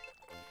guessing?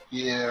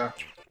 Yeah.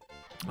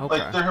 Okay.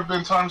 Like, there have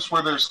been times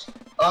where there's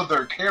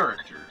other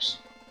characters.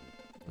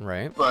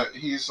 Right. But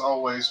he's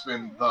always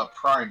been the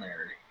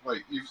primary.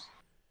 Like,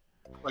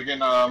 like in,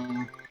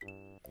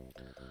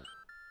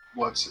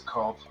 what's it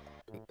called?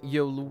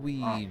 Yo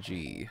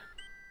Luigi.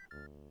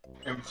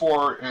 In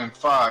 4 and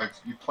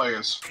 5, you play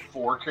as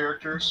 4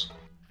 characters.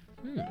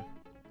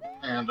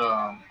 And,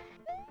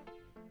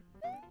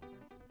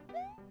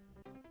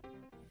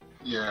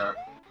 yeah.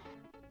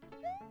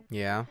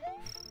 Yeah.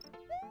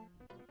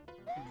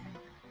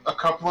 A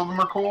couple of them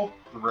are cool,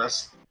 the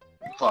rest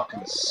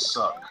fucking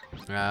suck.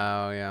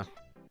 Oh, yeah.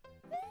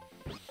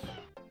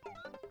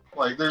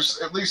 Like, there's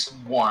at least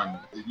one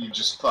that you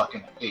just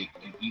fucking hate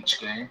in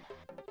each game.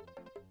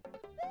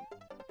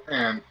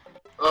 And,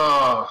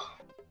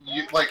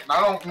 like,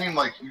 I don't mean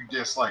like you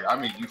dislike, I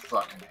mean you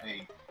fucking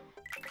hate.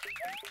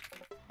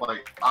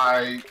 Like,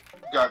 I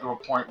got to a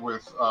point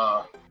with,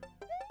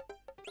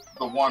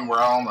 the one where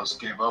I almost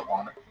gave up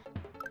on it.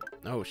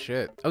 Oh,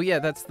 shit. Oh, yeah,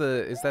 is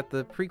that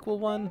the prequel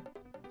one?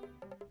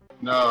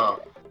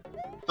 No.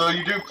 Though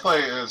you do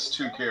play as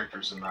 2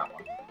 characters in that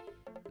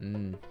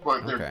one.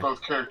 But they're okay.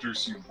 both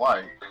characters you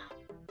like.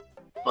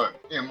 But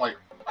in, like,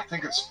 I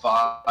think it's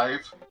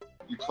 5,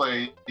 you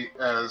play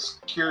as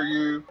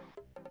Kiryu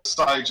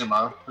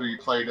Saejima, who you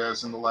played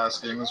as in the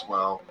last game as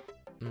well.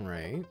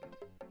 Right.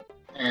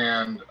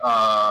 And,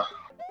 a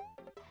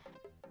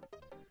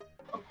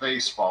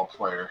baseball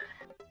player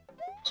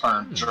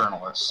turned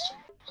journalist.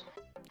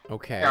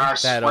 Okay, And I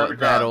swear to God,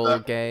 that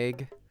old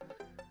gag.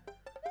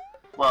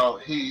 Well,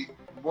 he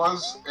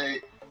was a...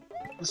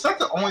 Is that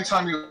the only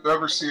time you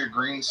ever see a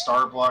green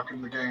star block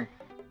in the game?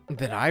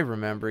 That I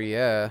remember,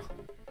 yeah.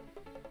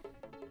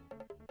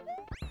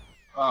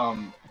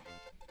 And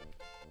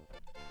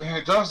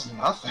it does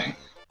nothing.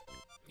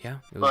 Yeah,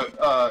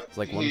 it's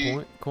like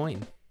 1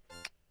 coin.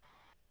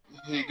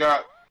 He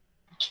got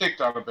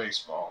kicked out of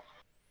baseball.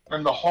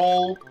 And the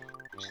whole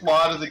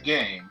plot of the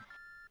game,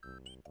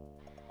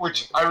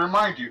 which, I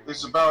remind you,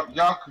 is about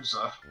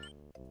Yakuza,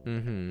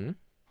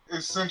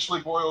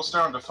 essentially boils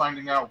down to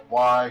finding out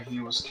why he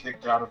was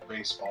kicked out of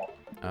baseball.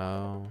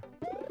 Oh.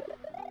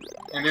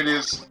 And it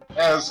is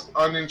as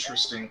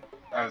uninteresting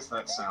as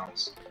that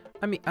sounds.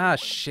 I mean,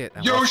 shit.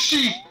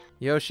 Yoshi!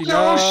 Yoshi,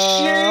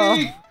 Yoshi!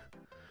 no!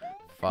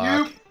 Fuck.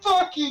 You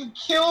fucking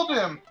killed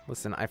him!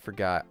 Listen, I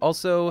forgot.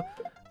 Also,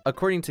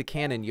 according to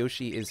canon,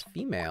 Yoshi is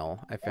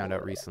female, I found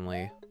out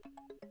recently.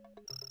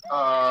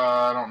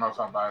 I don't know if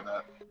I buy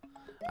that.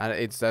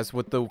 That's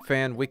what the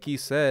fan wiki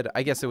said.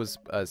 I guess it was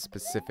a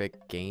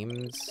specific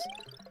games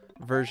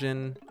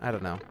version. I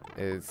don't know.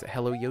 Is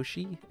Hello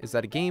Yoshi? Is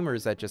that a game or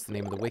is that just the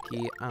name of the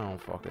wiki? I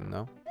don't fucking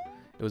know.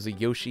 It was a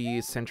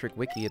Yoshi-centric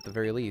wiki at the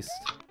very least.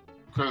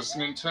 Because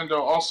Nintendo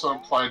also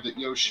implied that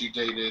Yoshi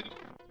dated,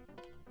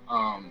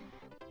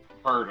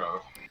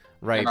 Birdo.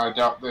 Right. And I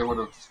doubt they would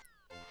have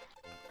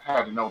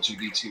had an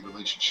LGBT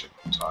relationship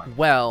at the time.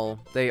 Well,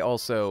 they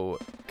also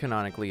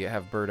canonically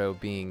have Birdo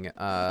being,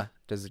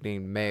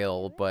 designated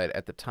male, but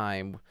at the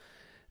time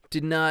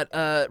did not,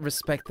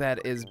 respect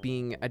that as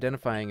being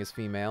identifying as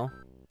female.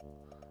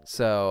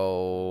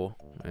 So,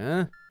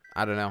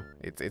 I don't know.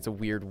 It's a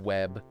weird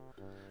web.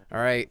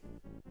 Alright.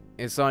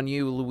 It's on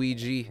you,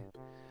 Luigi.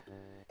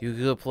 You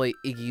gotta play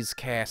Iggy's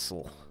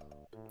Castle.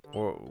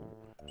 Or...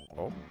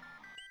 Oh.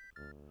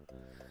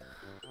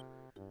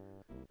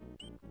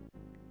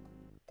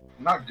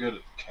 I'm not good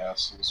at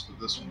castles, but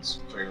this one's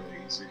fairly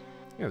easy.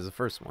 Yeah, it was the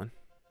first one.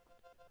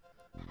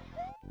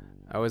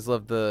 I always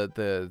loved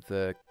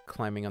the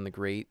climbing on the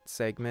grate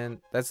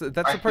segment. That's the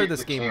part of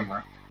this game.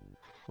 Camera.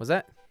 Was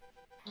that?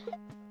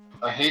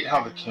 I hate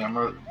how the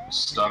camera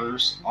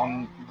stutters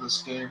on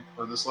this game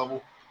or this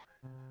level.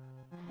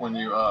 When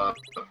you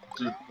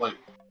do like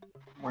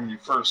when you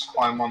first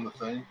climb on the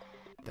thing.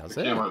 Does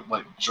the it? camera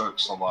like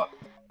jerks a lot.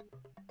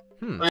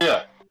 But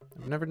yeah.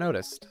 I've never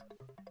noticed.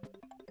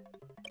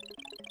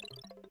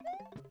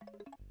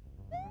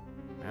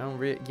 I don't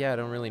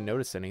really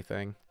notice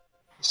anything.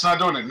 It's not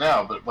doing it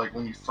now, but like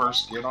when you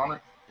first get on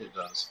it, it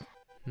does.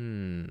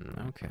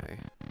 Okay.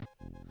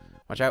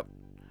 Watch out!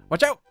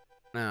 Watch out!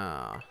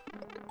 Ah.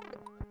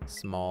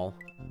 Small.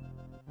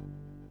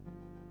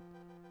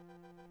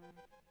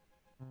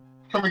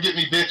 Come and get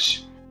me,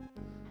 bitch!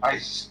 I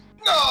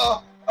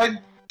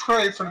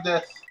pray for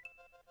death.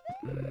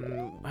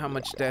 How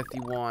much death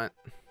you want?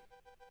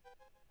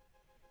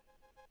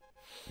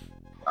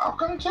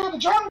 Welcome to the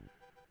jungle.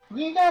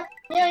 We got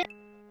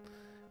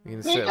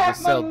We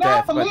sell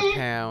death by the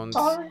pounds.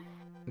 Sorry.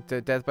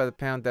 Death by the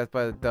pound, death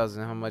by the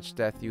dozen. How much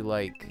death you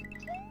like?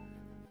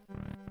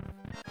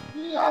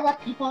 We are the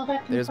people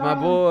that can There's my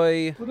find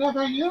boy,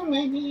 whatever you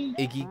may need.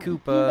 Iggy You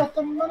Koopa. got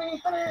the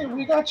money, honey.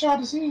 We got your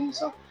disease.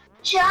 So,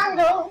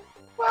 jungle,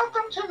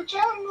 welcome to the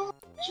jungle.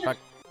 Fuck.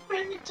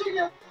 Bring it to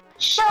you.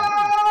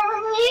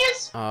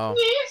 Yes. Oh,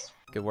 Yes.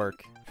 good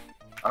work.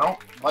 I don't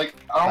like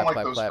Clap,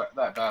 those clap.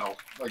 that battle.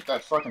 Like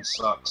that fucking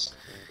sucks.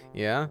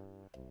 Yeah?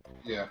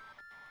 Yeah.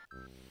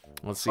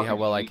 Let's see how Fucking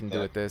well I hate can do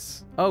that. at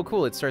this. Oh,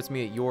 cool. It starts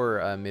me at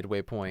your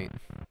midway point.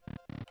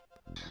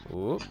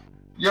 Ooh.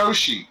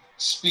 Yoshi.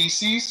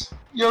 Species.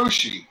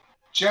 Yoshi.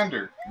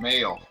 Gender.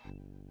 Male.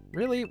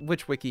 Really?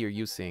 Which wiki are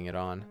you seeing it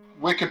on?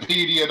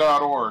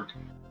 Wikipedia.org.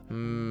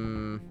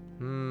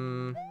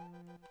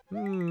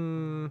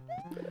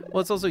 Well,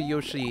 it's also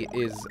Yoshi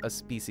is a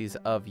species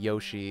of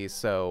Yoshi,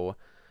 so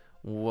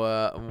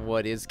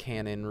what is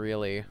canon,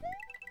 really?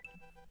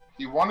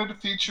 He wanted to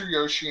feature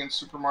Yoshi in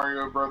Super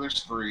Mario Bros.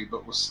 3,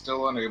 but was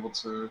still unable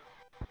to.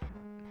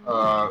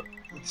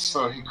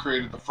 So he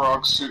created the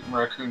frog suit and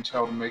raccoon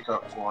tail to make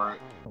up for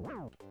it.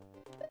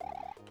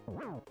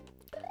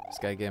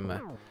 Just gotta give him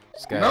a...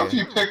 Just You know, if gotta...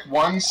 you pick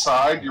one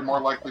side, you're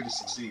more likely to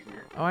succeed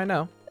here. Oh, I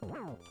know.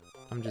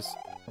 I'm just...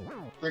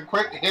 Then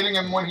quit hitting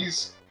him when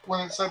it's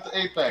at the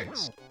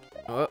apex.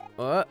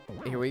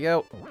 Here we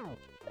go.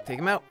 Take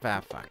him out.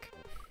 Ah, fuck.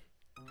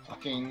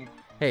 Fucking.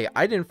 Hey,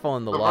 I didn't fall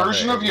in the The lava.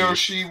 version at of least.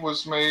 Yoshi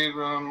was made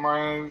on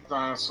my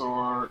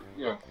dinosaur.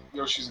 Yeah,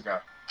 Yoshi's a guy.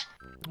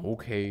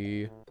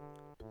 Okay.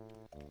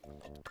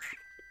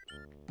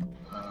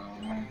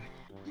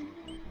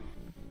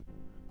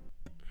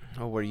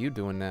 Oh, what are you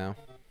doing now?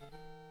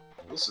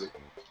 We'll see.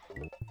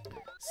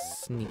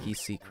 Sneaky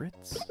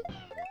secrets.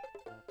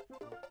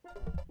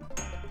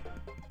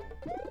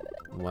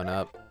 One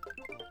up.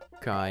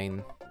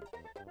 Kind.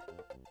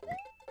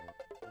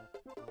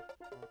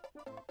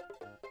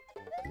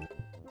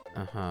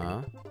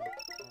 Uh-huh.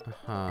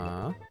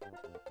 Uh-huh.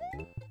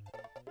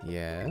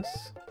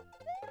 Yes.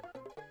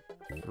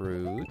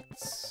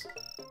 Fruits.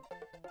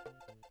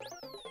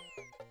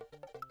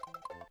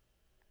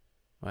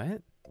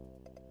 What?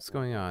 What's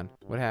going on?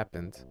 What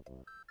happened?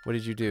 What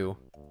did you do?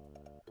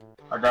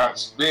 I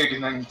got big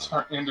and then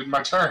ended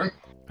my turn.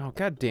 Oh,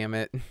 god damn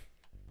it.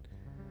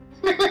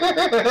 If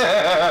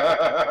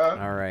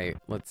Alright,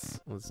 let's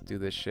do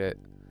this shit.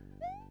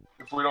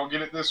 we don't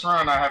get it this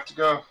run, I have to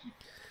go.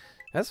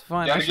 That's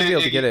fine. Gotta I should get be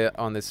able to Iggy. get it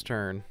on this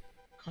turn.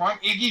 Come on,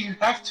 Iggy, you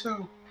have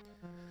to.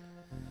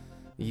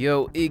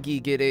 Yo,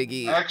 Iggy, get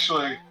Iggy.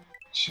 Actually,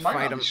 she might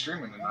Fight not him. be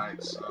streaming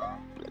tonight, so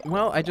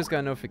Well, I just got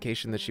a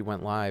notification that she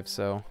went live,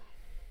 so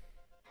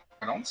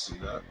I don't see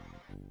that.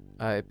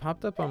 it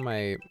popped up on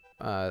my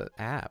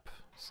app.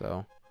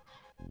 So,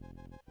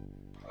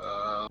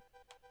 all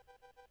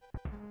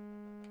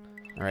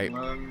right,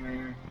 Let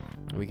me...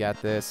 we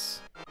got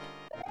this.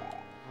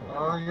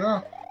 Oh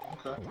yeah.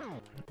 Okay.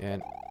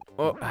 And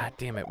oh,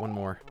 damn it, one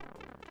more.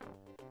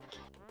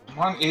 Come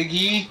on,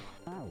 Iggy.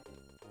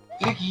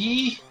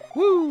 Iggy.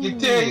 Woo! You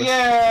did,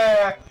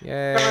 yeah.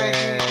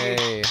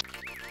 Yay!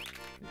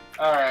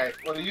 All right.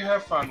 Well, you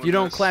have fun. If you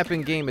don't clap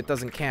in game, it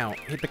doesn't count.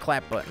 Hit the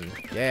clap button.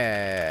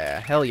 Yeah,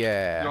 hell You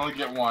yeah. only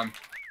get one.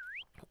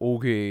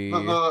 Okay.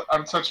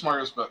 I'm touching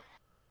Mario's butt.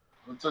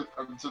 I'm touching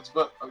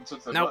butt. I'm touching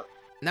that Nope. butt.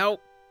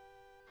 Nope.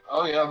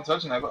 Oh yeah, I'm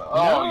touching that butt.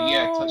 Oh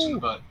yeah, No. touching the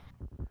butt.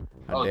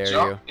 How Oh, dare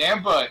jump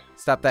and butt. you?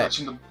 Stop that.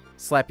 Touching the.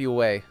 Slap you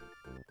away.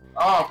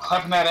 Oh,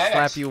 clapping that ass.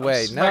 Slap you I'm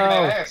away. smacking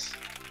No. that ass.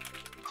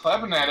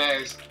 Clapping that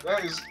ass.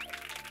 That is.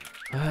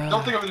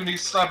 Don't think of it as me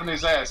slapping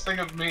his ass. Think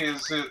of me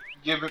as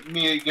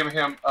giving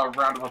him a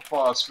round of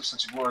applause for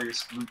such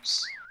glorious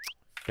glutes.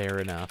 Fair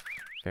enough.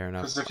 Fair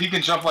enough. Because if he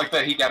can jump like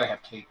that, he gotta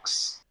have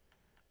cakes.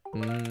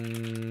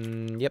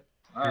 Yep.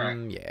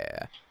 Alright,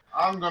 Yeah.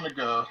 I'm gonna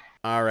go.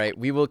 Alright,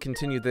 we will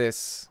continue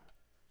this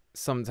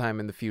sometime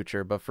in the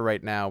future, but for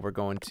right now, we're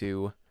gonna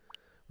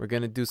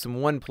do some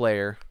one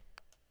player.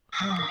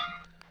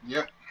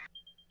 Yep.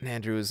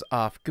 Andrew is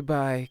off.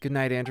 Goodbye. Good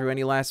night, Andrew.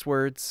 Any last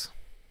words?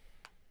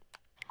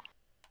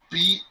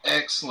 Be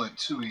excellent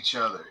to each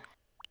other.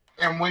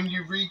 And when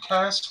you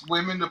recast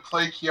women to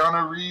play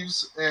Keanu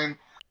Reeves and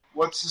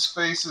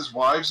what's-his-face's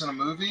wives in a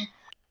movie,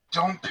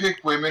 don't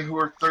pick women who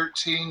are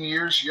 13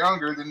 years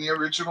younger than the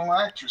original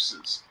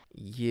actresses.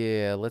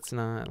 Yeah, let's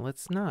not,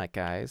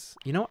 guys.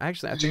 You know,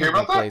 actually, I Did you think hear I'm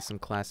gonna about that? play some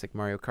classic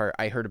Mario Kart.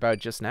 I heard about it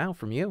just now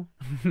from you.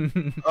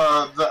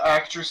 The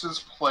actresses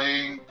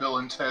playing Bill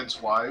and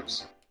Ted's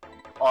wives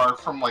are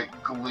from, like,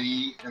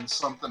 Glee and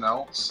something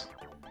else.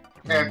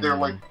 And they're,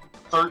 like,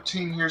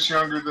 13 years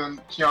younger than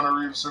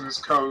Keanu Reeves and his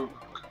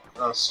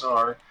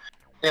co-star,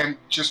 and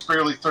just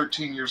barely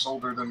 13 years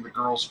older than the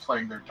girls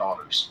playing their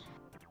daughters.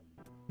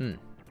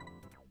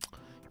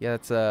 Yeah,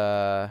 that's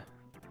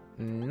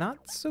not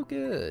so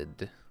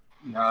good.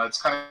 No,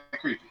 it's kind of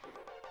creepy.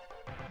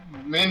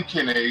 Men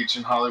can age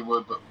in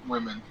Hollywood, but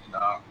women,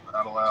 no,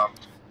 not allowed.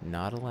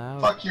 Not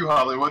allowed. Fuck you,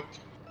 Hollywood.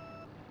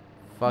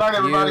 Fuck Night, you,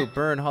 everybody.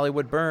 burn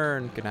Hollywood,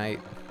 burn. Good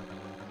night.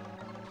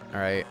 All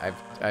right,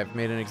 I've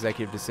made an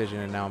executive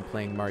decision, and now I'm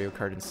playing Mario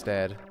Kart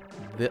instead.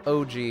 The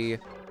OG.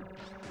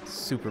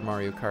 Super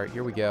Mario Kart.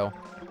 Here we go.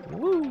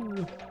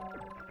 Woo!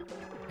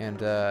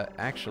 And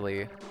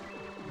actually,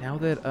 now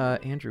that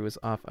Andrew is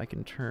off, I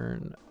can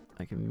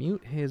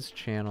mute his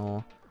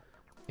channel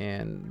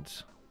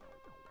and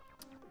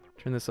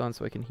turn this on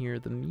so I can hear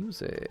the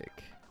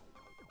music.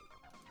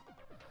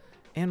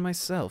 And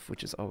myself,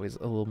 which is always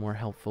a little more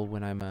helpful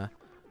when I'm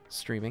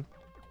streaming.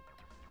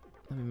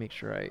 Let me make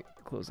sure I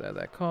close out of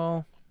that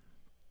call.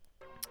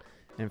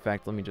 In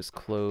fact, let me just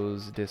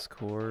close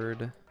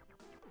Discord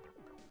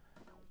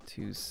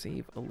to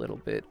save a little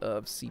bit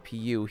of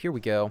CPU. Here we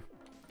go.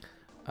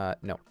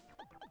 No.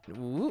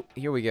 Ooh,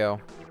 here we go.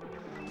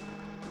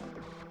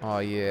 Oh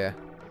yeah,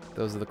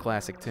 those are the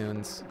classic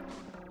tunes.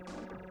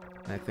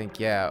 And I think,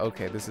 yeah,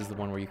 okay, this is the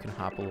one where you can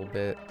hop a little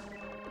bit.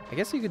 I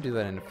guess you could do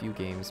that in a few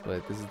games,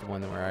 but this is the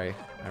one where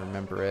I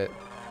remember it.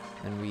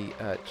 And we,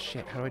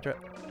 shit, how do I drop?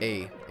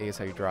 A is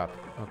how you drop.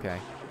 Okay.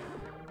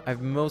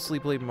 I've mostly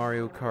played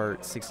Mario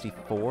Kart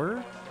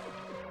 64,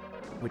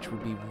 which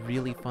would be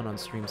really fun on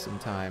stream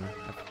sometime.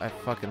 I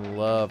fucking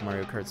love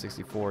Mario Kart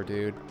 64,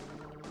 dude.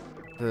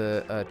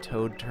 The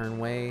Toad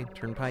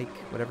Turnpike,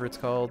 whatever it's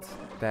called,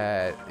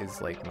 that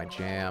is like my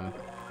jam.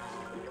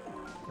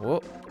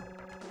 Whoa.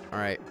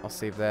 Alright, I'll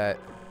save that.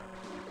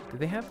 Did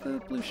they have the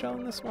blue shell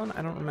in this one?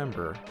 I don't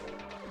remember.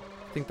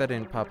 I think that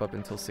didn't pop up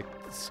until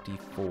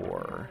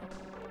 64.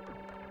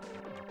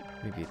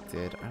 Maybe it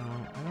did. I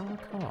don't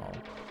recall.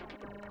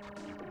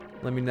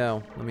 Let me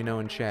know. Let me know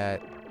in chat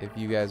if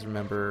you guys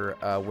remember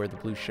where the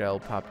blue shell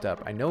popped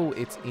up. I know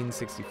it's in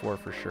 64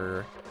 for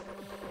sure.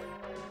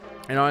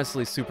 And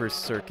honestly, Super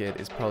Circuit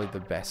is probably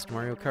the best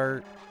Mario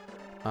Kart.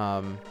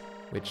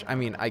 Which, I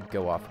mean, I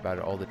go off about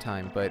it all the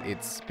time, but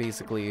it's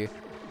basically,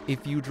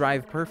 if you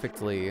drive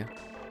perfectly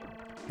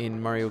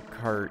in Mario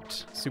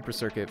Kart Super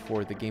Circuit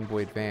for the Game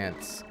Boy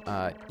Advance,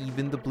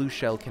 even the blue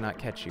shell cannot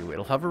catch you.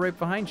 It'll hover right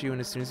behind you,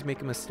 and as soon as you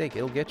make a mistake,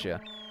 it'll get you.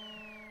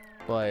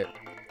 But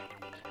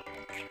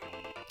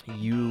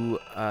you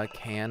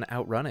can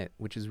outrun it,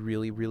 which is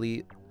really,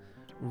 really,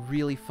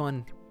 really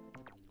fun.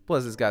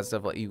 Plus, it's got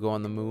stuff like you go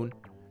on the moon.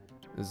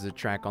 There's a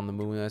track on the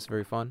moon that's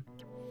very fun.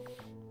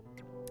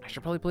 I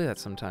should probably play that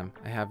sometime.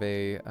 I have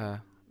a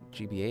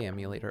GBA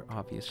emulator,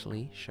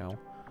 obviously, so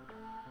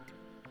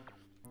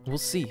we'll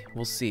see.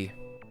 We'll see.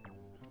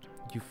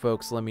 You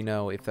folks, let me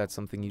know if that's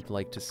something you'd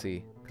like to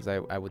see, because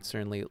I would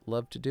certainly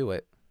love to do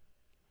it.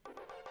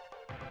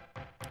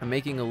 I'm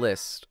making a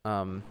list.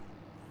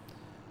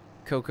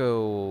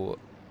 Coco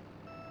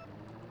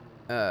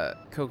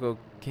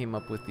came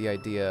up with the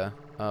idea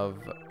of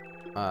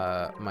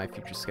my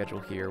future schedule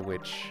here,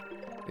 which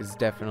is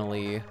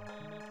definitely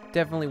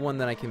one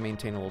that I can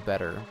maintain a little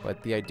better.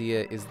 But the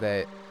idea is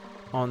that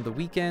on the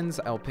weekends,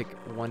 I'll pick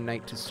one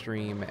night to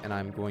stream, and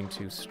I'm going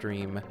to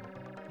stream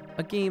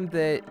a game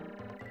that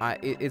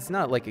it's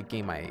not like a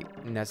game I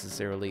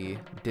necessarily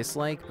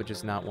dislike, but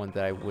just not one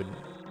that I would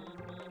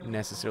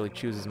necessarily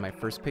choose as my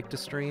first pick to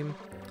stream.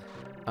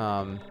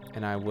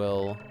 And I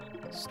will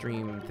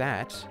stream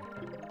that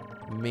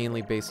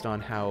mainly based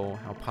on how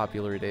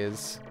popular it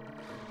is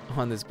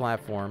on this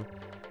platform.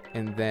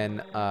 And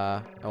then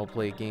I'll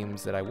play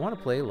games that I want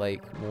to play,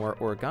 like more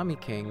Origami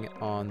King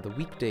on the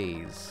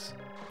weekdays,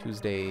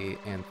 Tuesday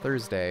and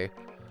Thursday,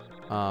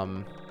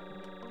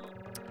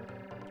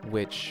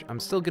 which I'm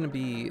still going to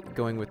be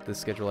going with the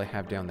schedule I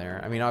have down there.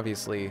 I mean,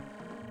 obviously,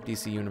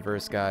 DC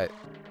Universe got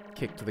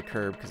kicked to the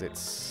curb because it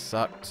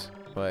sucked,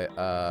 but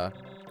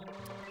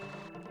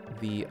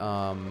the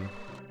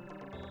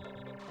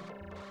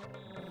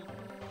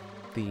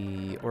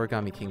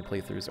Origami King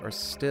playthroughs are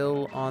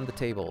still on the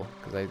table,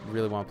 because I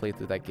really want to play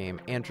through that game.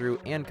 Andrew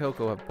and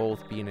Coco have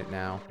both beaten it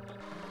now,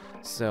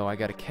 so I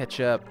gotta catch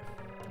up.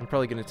 I'm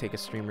probably gonna take a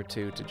stream or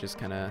two to just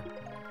kind of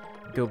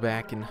go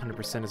back and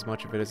 100% as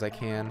much of it as I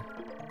can.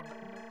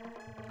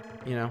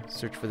 You know,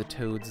 search for the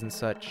toads and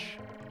such.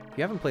 If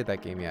you haven't played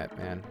that game yet,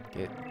 man,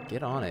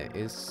 get on it.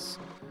 It's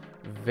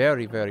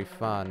very, very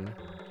fun.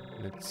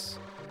 It's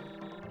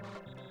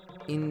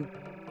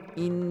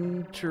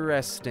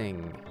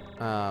interesting.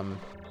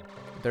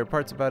 There are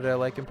parts about it I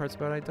like and parts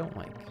about it I don't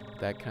like.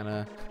 That kind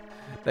of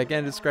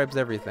describes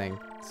everything.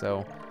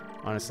 So,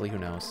 honestly, who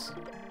knows?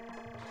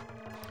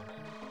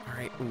 All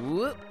right.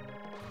 Whoop.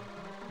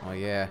 Oh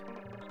yeah.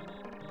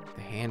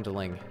 The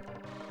handling.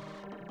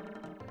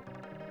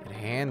 It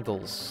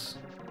handles.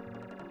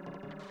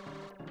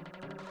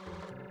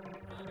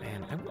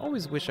 Man, I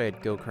always wish I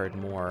had go-kart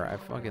more. I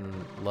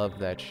fucking love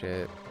that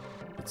shit.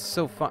 It's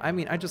so fun. I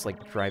mean, I just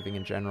like driving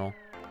in general.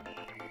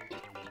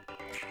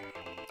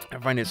 I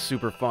find it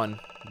super fun,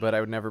 but I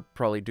would never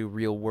probably do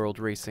real world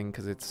racing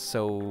because it's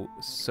so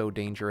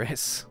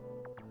dangerous.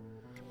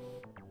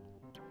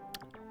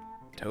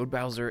 Toad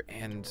Bowser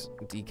and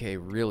DK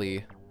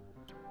really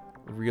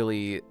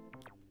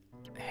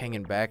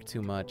hanging back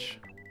too much.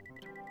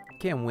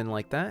 Can't win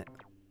like that.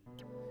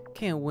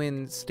 Can't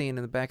win staying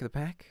in the back of the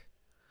pack.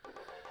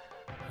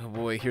 Oh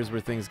boy, here's where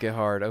things get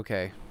hard.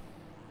 Okay.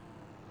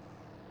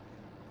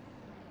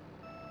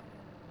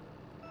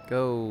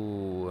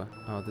 Go.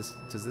 Oh,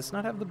 does this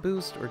not have the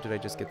boost, or did I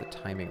just get the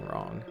timing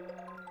wrong?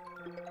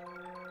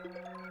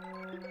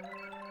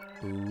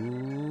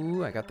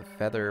 Ooh, I got the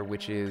feather,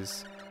 which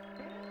is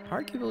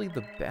arguably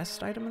the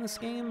best item in this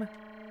game.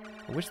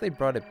 I wish they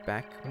brought it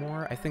back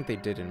more. I think they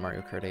did in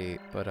Mario Kart 8,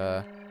 but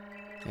yeah,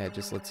 it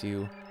just lets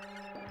you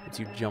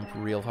jump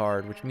real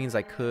hard, which means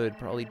I could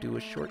probably do a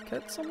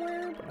shortcut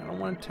somewhere, but I don't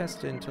want to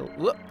test it until...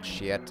 Whoop!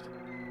 Shit.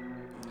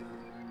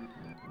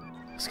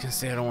 I was gonna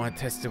say I don't want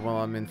to test it while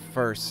I'm in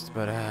first,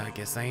 but I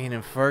guess I ain't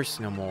in first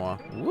no more.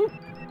 Whoop!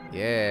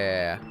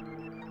 Yeah!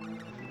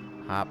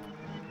 Hop.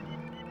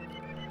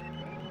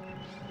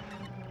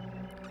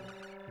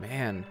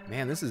 Man,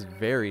 this is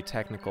very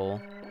technical.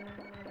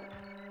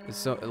 It's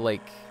so,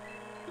 like,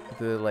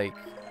 the, like,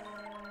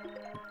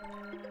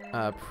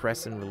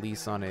 press and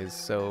release on it is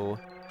so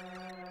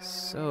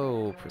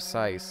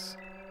precise.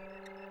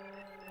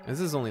 This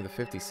is only the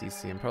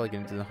 50cc. I'm probably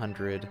gonna do the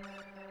 100.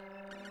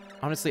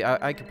 Honestly,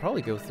 I could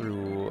probably go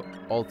through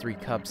all 3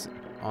 cups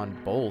on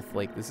both.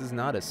 Like, this is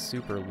not a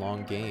super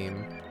long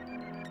game.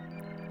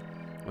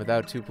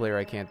 Without 2-player,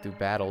 I can't do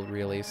battle,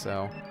 really,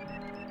 so...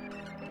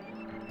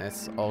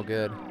 that's all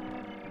good.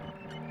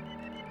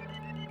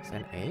 Is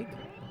that an egg?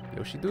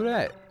 Yoshi do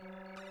that?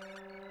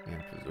 Yeah,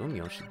 I presume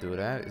Yoshi do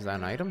that. Is that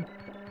an item?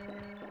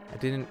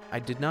 I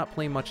did not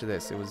play much of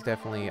this. It was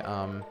definitely,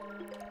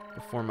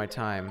 before my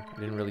time. I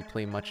didn't really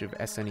play much of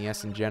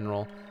SNES in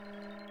general.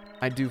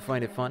 I do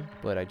find it fun,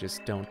 but I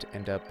just don't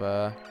end up,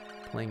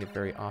 playing it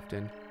very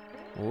often.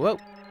 Whoa!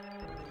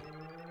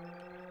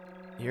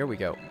 Here we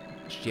go.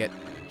 Shit.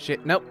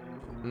 Nope!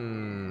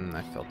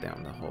 I fell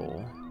down the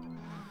hole.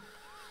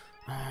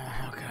 Oh,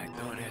 how can I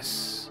do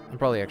this? I'm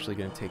probably actually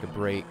gonna take a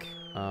break.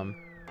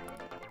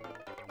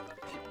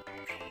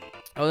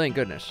 Oh, thank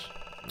goodness.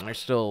 I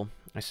still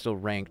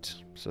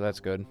ranked, so that's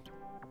good.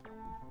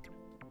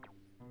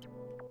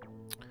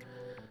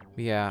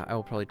 But yeah, I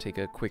will probably take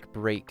a quick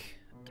break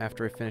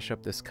after I finish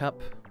up this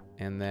cup,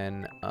 and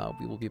then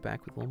we will be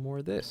back with a little more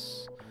of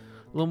this.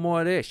 A little more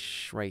of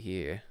this right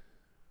here.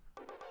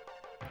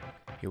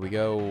 Here we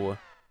go.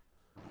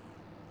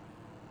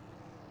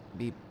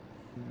 Beep,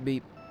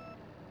 beep,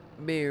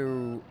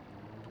 beep.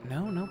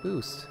 No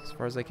boost, as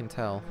far as I can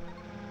tell.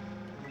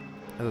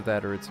 Either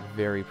that or it's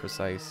very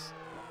precise.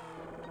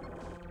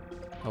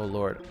 Oh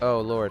lord.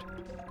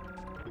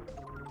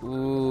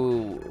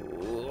 Ooh.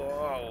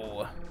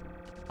 Whoa.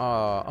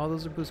 Oh,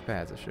 those are boost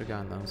pads. I should have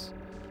gotten those.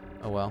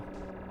 Oh well.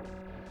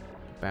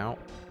 Bow,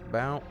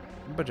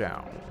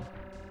 bajow.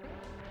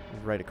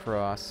 Right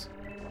across.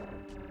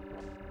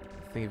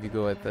 I think if you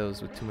go at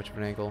those with too much of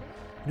an angle.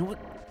 You know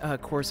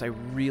what course I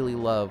really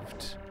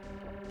loved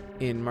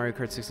in Mario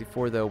Kart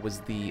 64 though was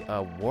the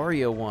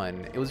Wario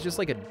one. It was just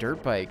like a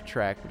dirt bike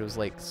track, but it was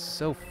like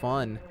so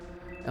fun.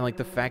 And like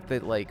the fact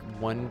that like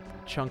one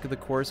chunk of the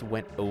course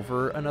went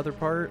over another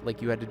part,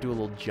 like you had to do a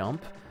little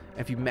jump.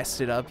 And if you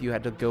messed it up, you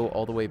had to go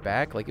all the way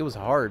back. Like it was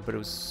hard, but it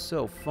was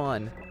so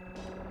fun.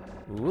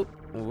 Whoop,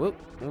 whoop,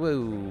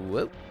 whoa,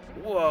 whoop,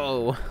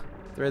 whoa.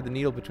 Thread the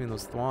needle between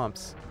those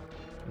thwomps.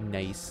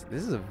 Nice.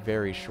 This is a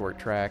very short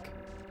track.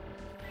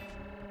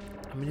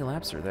 How many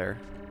laps are there?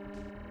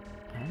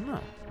 I don't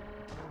know.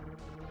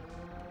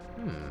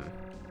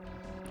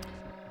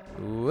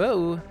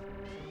 Whoa.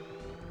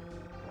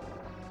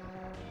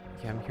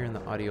 Yeah, I'm hearing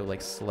the audio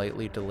like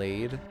slightly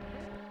delayed.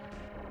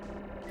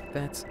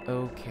 That's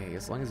okay,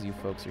 as long as you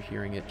folks are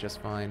hearing it just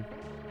fine.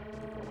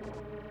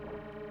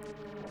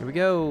 Here we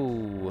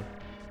go.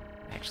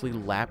 Actually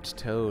lapped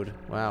Toad.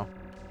 Wow.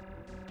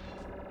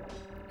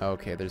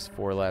 Okay, there's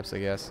 4 laps, I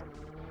guess.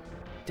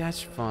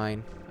 That's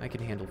fine. I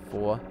can handle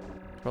 4.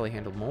 Probably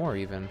handle more,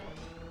 even.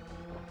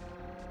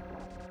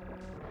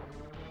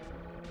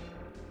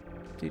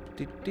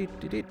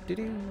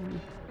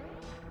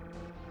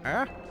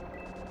 Ah!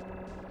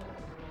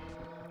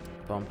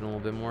 Bumping a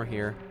little bit more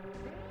here.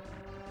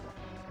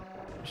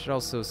 I should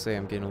also say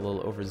I'm getting a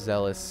little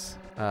overzealous.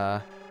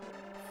 5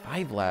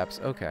 laps,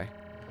 okay.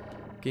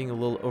 Getting a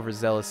little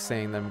overzealous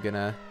saying that I'm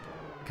gonna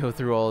go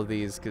through all of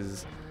these,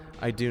 because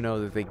I do know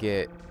that they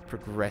get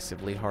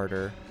progressively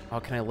harder. Oh,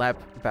 can I lap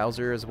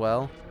Bowser as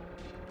well?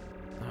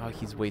 Oh,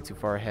 he's way too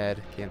far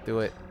ahead. Can't do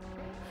it.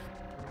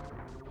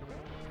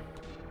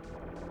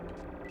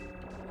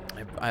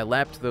 I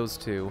lapped those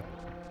 2,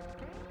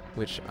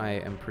 which I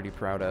am pretty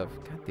proud of.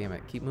 God damn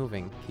it. Keep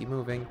moving. Keep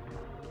moving.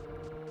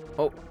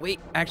 Oh, wait.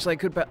 Actually, I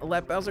could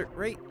lap Bowser,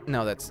 right?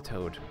 No, that's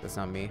Toad. That's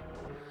not me.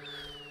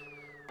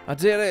 I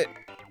did it!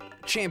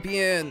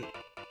 Champion!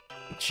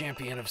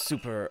 Champion of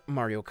Super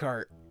Mario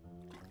Kart.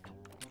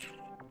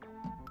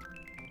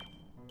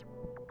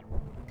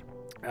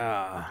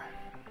 Ah.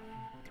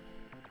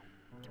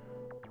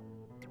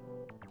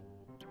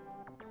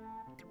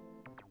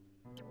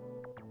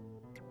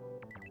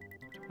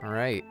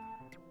 Alright.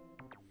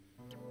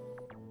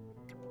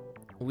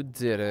 We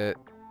did it.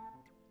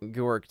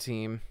 Good work,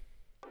 team.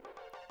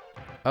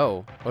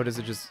 Oh. Oh, does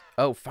it just...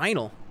 Oh,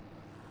 final!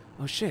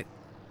 Oh, shit.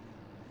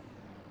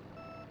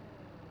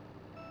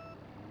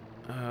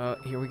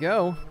 Here we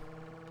go.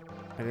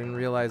 I didn't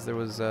realize there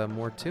was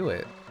more to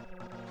it.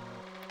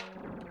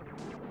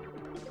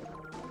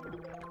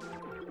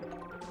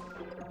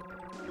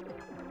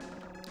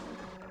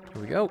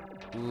 Here we go.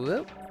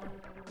 Whoop.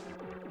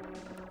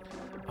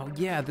 Oh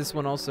yeah, this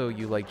one also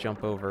you like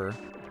jump over.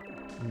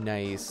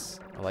 Nice.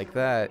 I like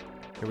that.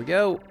 Here we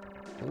go.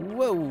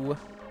 Whoa.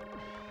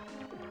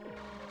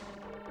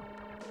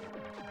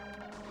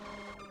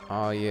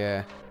 Oh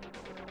yeah.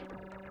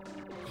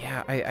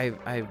 Yeah,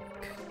 I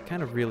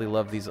kind of really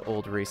love these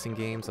old racing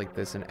games like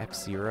this and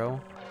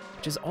F-Zero,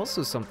 which is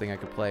also something I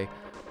could play.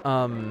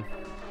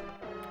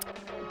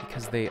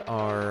 Because they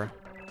got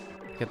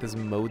this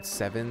Mode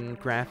 7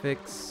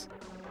 graphics.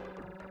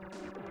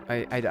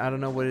 I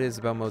don't know what it is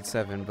about Mode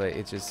 7, but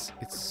it's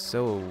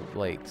so,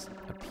 like,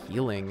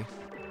 appealing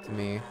to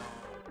me.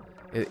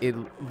 It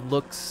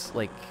looks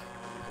like...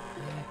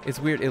 It's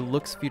weird, it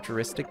looks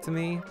futuristic to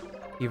me,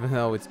 even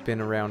though it's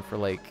been around for,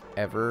 like,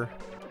 ever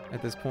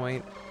at this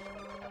point.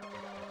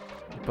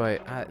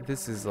 But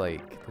this is,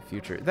 like, the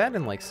future. That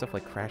and, like, stuff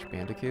like Crash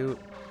Bandicoot.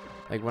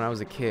 Like, when I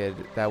was a kid,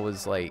 that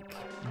was, like,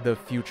 the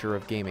future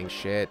of gaming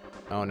shit.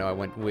 Oh, no, I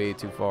went way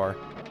too far.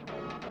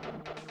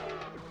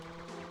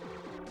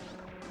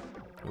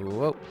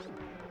 Whoa.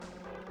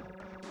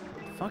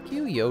 Fuck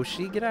you,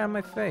 Yoshi. Get out of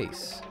my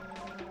face.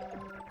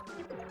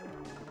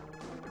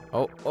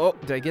 Oh,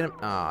 did I get him?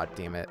 Ah,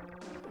 damn it.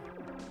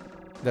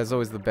 That's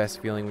always the best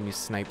feeling when you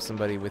snipe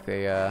somebody with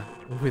a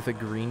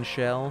green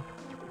shell.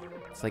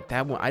 It's like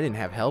that one. I didn't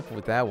have help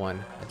with that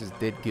one. I just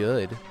did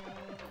good.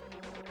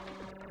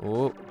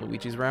 Oh,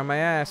 Luigi's around my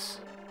ass.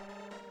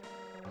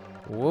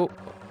 Whoa.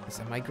 Is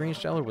that my green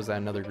shell or was that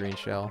another green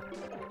shell?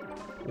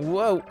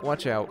 Whoa,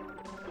 watch out.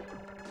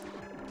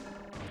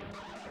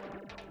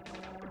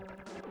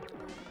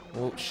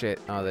 Oh, shit.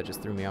 Oh, that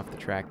just threw me off the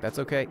track. That's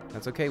okay.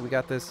 That's okay. We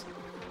got this.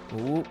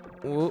 Ooh,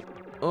 ooh,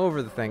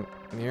 over the thing.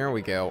 Here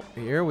we go.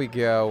 Here we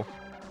go.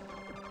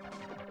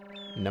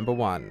 Number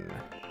 1.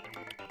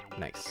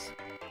 Nice.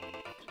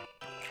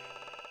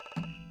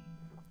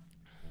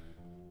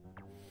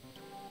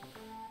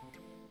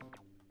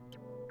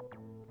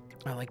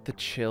 I like the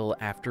chill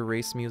after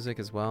race music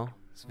as well.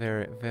 It's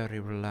very,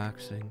 very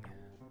relaxing.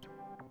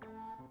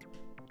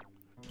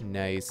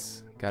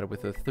 Nice. Got it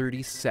with a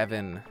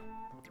 37.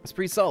 That's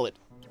pretty solid.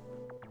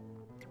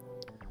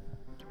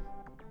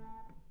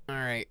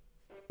 Alright.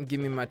 Give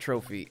me my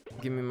trophy.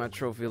 Give me my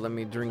trophy. Let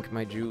me drink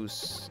my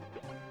juice.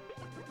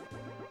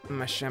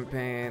 My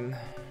champagne.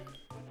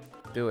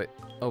 Do it.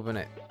 Open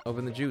it.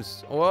 Open the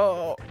juice.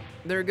 Whoa!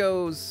 There it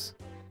goes.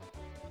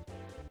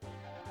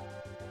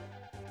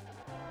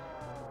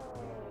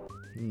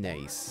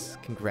 Nice.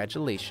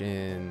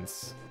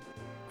 Congratulations.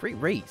 Great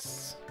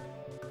race.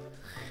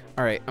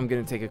 Alright, I'm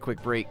gonna take a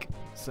quick break.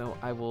 So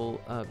I will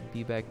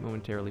be back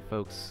momentarily,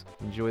 folks.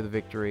 Enjoy the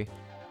victory.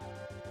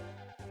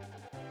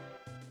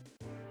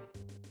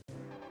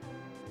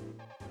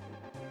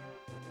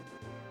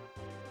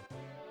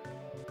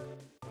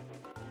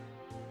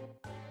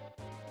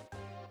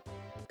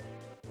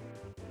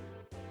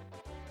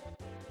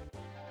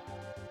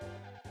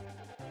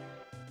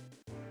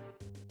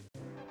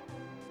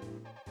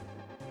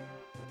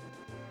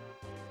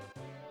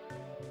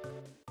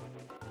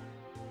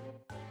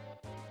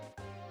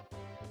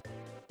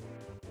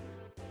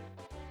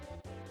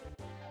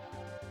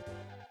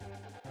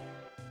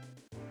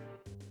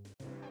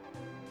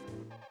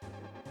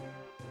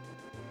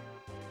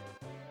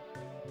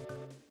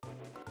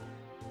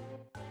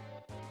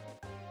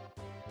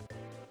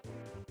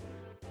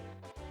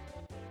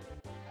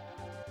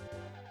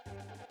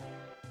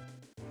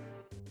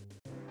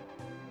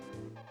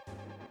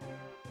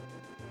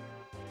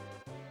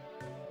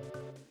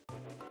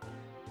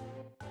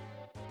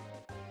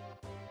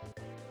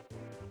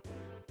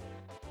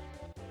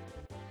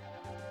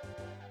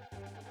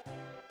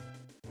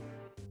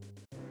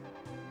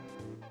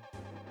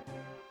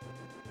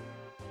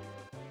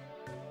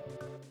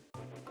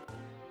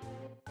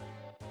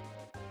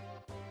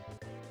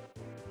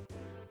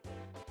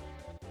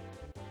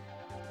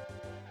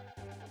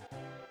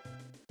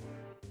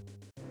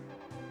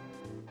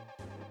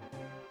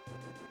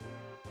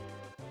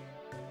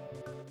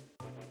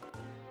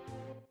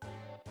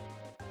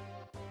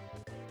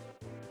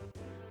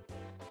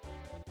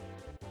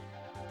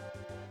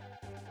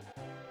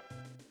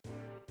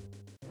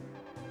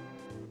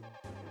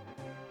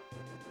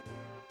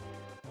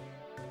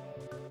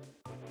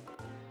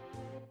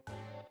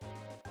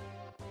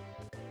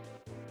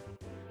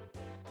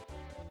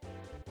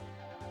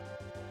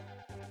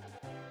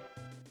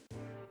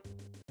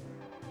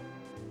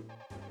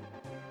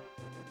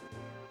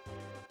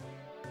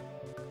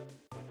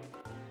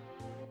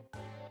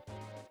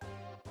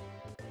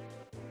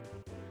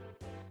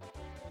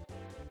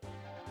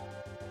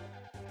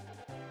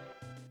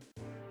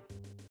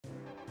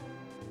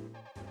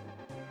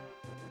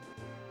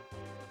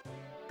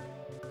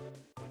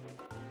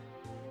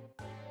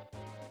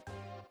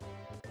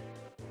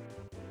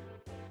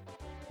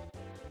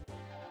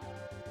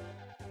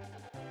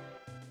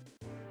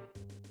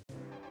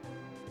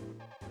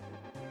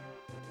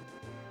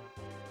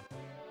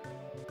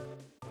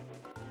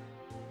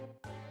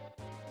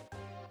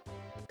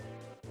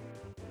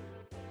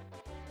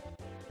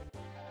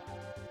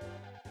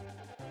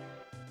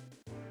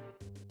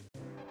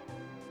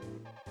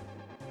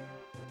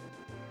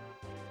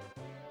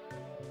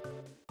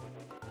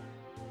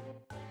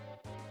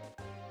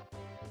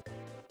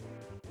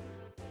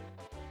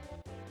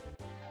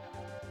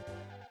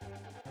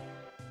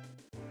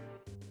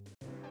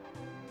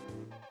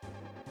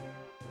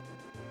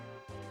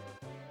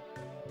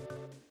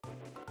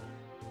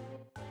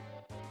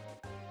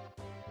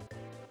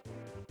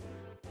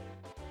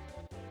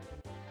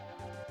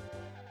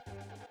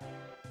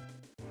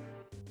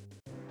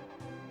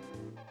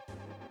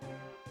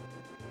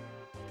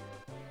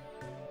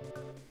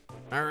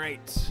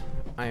 Alright,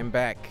 I am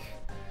back.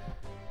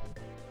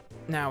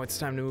 Now it's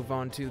time to move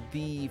on to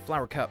the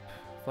Flower Cup.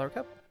 Flower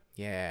Cup?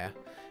 Yeah.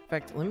 In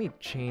fact, let me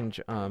change,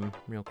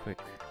 real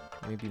quick.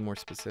 Maybe more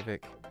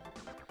specific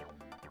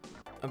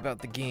about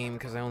the game,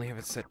 because I only have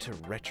it set to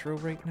retro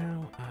right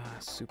now.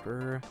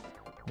 Super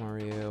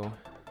Mario...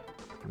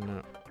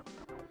 No.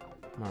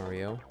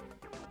 Mario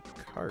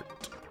Kart.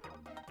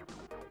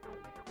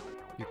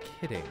 You're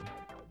kidding.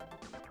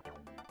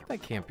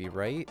 That can't be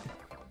right.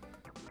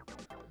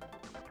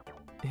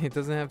 It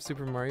doesn't have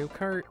Super Mario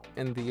Kart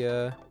in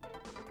the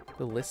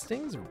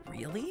listings?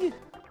 Really?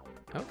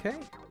 Okay.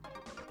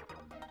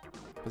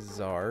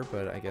 Bizarre,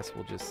 but I guess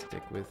we'll just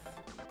stick with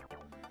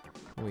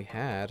what we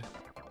had.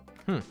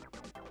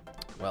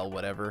 Well,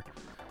 whatever.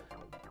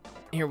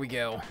 Here we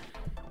go.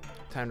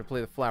 Time to play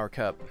the Flower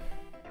Cup.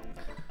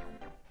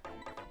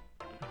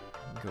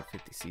 Go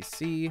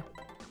 50cc.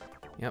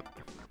 Yep.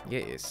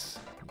 Yes.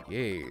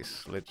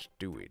 Yes. Let's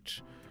do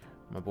it.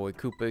 My boy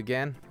Koopa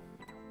again.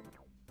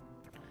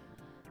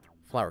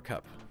 Flower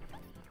Cup.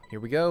 Here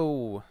we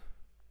go.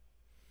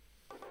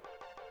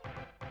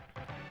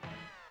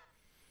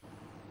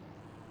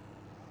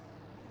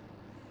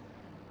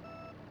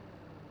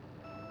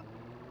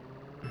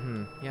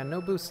 Yeah,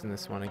 no boost in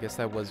this one. I guess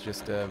that was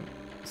just a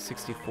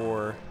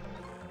 64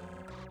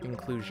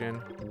 inclusion.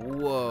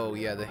 Whoa,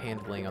 yeah, the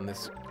handling on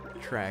this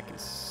track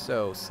is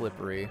so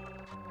slippery.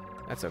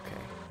 That's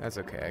okay. That's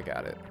okay, I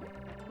got it.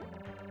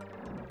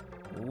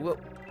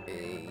 Whoop.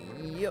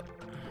 Yep.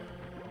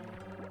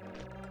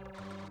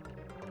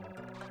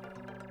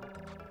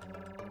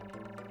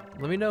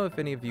 Let me know if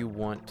any of you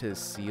want to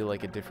see,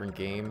 like, a different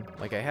game.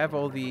 Like, I have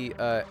all the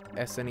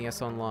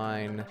SNES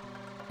Online,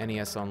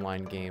 NES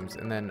Online games,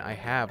 and then I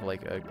have,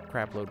 like, a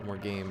crapload more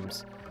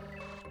games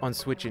on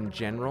Switch in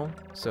general.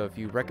 So if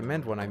you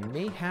recommend one, I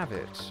may have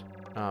it.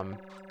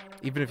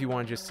 Even if you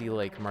want to just see,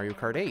 like, Mario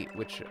Kart 8,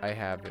 which I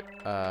have,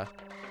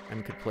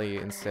 and could play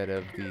instead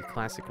of the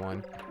classic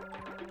one.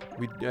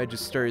 I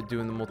just started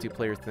doing the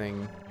multiplayer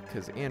thing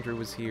because Andrew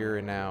was here,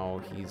 and now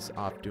he's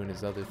off doing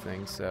his other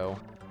thing, so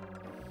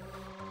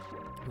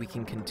we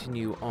can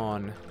continue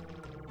on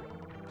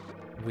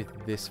with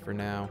this for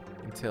now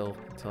until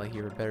I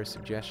hear a better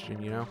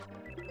suggestion, you know?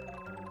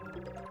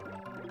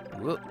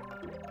 Whoa.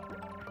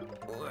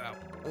 Whoa.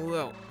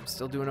 Whoa. I'm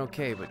still doing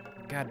okay,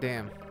 but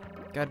goddamn.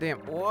 Goddamn.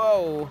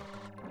 Whoa!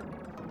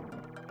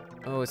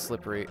 Oh, it's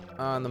slippery.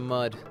 On the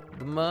mud.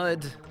 The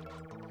mud!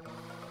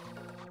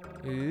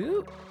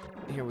 Ooh.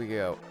 Here we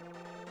go.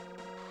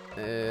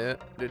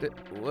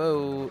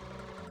 Whoa.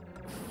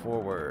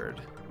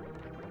 Forward.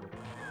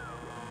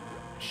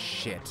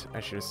 Shit. I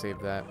should have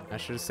saved that. I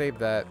should have saved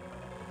that.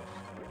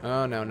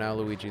 Oh no, now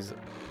Luigi's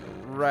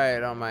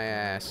right on my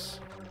ass.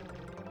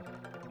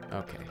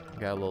 Okay.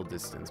 Got a little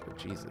distance, but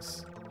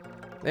Jesus.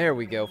 There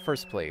we go.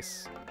 First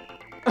place.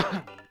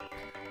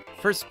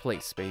 First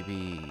place,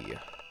 baby.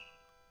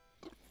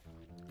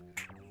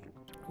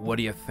 What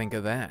do you think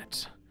of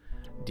that?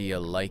 Do you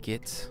like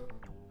it?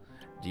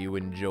 Do you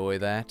enjoy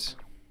that?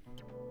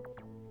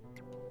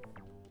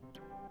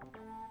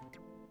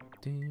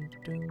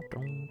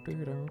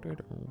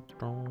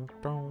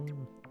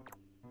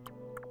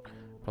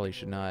 Probably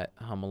should not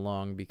hum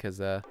along because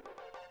the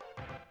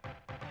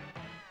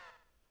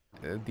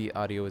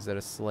audio is at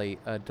a slight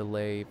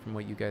delay from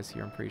what you guys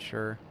hear, I'm pretty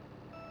sure.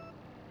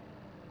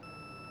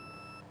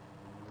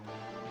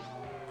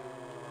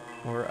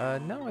 Or,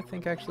 no, I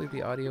think actually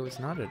the audio is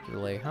not a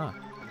delay, huh?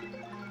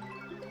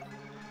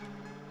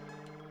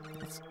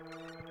 That's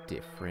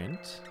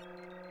different.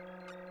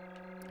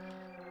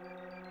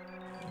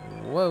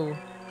 Whoa.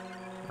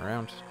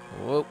 Around.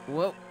 Whoa,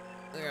 whoa.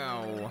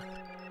 Ow.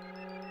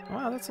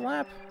 Wow, that's a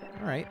lap.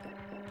 Alright.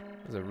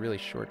 It was a really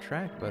short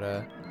track,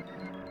 but,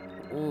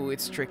 ooh,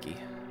 it's tricky.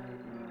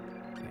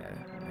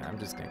 Yeah, I'm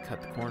just gonna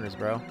cut the corners,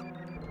 bro.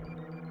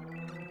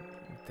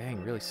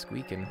 Dang, really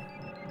squeaking.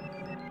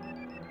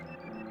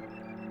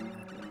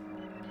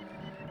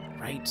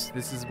 Right,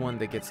 this is one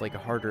that gets, like,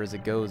 harder as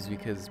it goes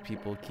because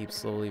people keep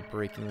slowly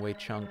breaking away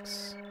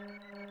chunks.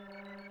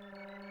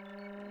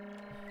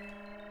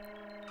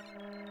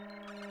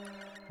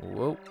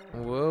 Whoa,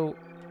 whoa.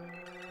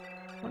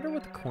 Wonder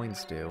what the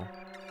coins do.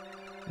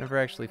 Never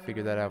actually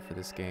figured that out for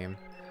this game.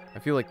 I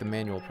feel like the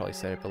manual probably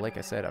said it, but like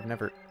I said, I've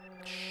never...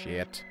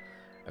 Shit.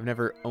 I've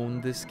never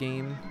owned this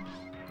game,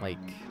 like,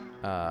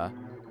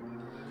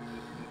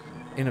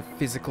 in a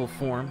physical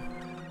form.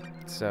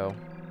 So,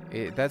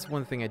 that's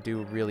one thing I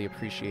do really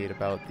appreciate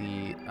about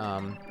the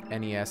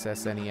NES,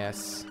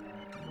 SNES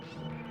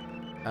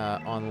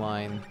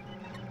online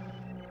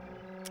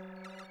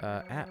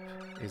app,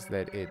 is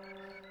that it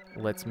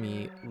lets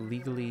me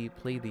legally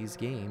play these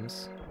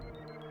games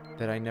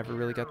that I never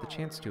really got the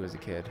chance to as a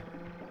kid.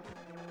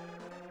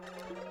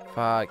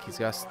 Fuck, he's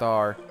got a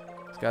star.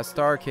 He's got a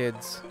star,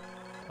 kids.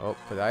 Oh,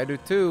 but I do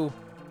too.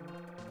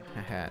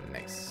 Haha,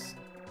 nice.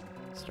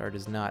 Star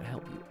does not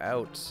help you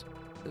out.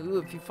 Ooh,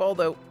 if you fall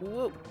though.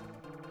 Whoa.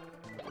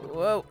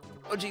 Whoa.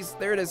 Oh, jeez,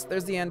 there it is.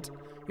 There's the end.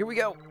 Here we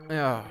go.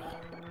 Oh.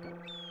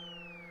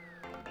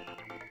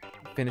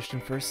 Finished in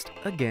first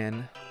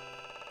again.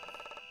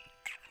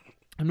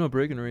 I'm not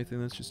bragging or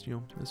anything. That's just, you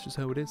know, that's just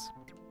how it is.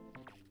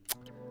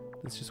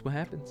 That's just what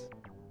happens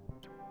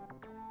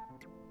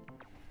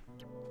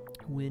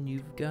when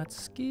you've got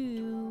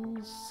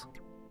skills.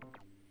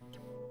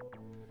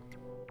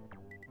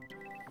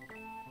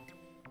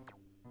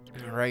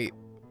 All right,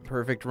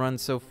 perfect run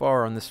so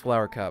far on this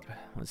flower cup.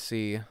 Let's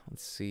see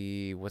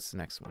what's the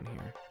next one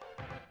here.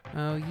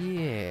 Oh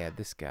yeah,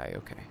 this guy.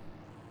 Okay.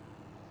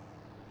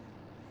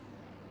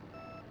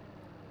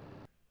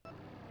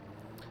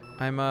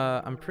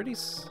 I'm pretty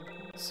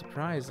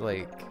surprised.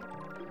 Like,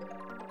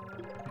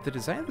 the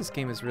design of this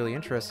game is really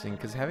interesting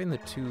because having the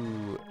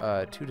two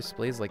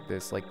displays like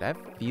this, like that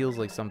feels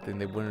like something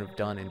they wouldn't have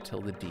done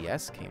until the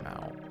DS came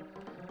out.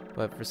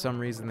 But for some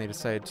reason they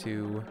decided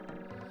to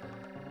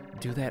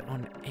do that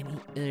on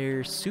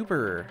any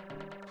Super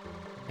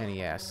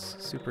NES,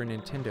 Super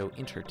Nintendo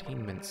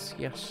Entertainment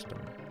System.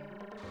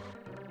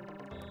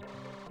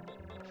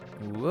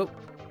 Whoa.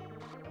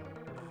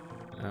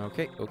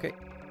 Okay, okay.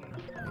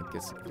 I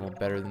guess it's a little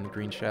better than the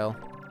green shell.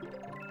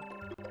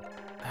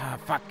 Ah,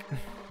 fuck.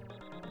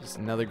 Just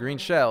another green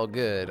shell.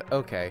 Good.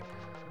 Okay.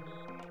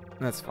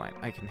 That's fine.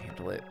 I can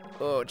handle it.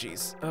 Oh,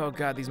 jeez. Oh,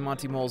 God, these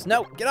Monty moles.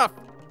 No! Get off!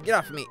 Get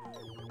off of me!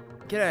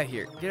 Get out of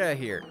here. Get out of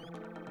here.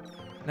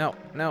 No,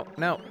 no,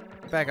 no.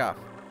 Back off.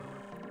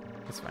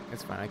 It's fine.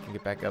 It's fine. I can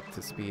get back up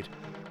to speed.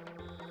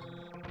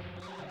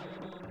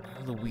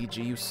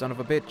 Luigi, you son of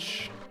a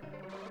bitch.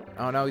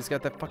 Oh, no, he's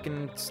got that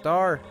fucking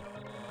star.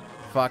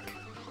 Fuck.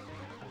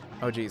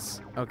 Oh, jeez.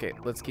 Okay,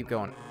 let's keep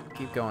going.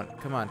 Keep going.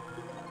 Come on.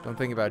 Don't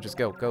think about it. Just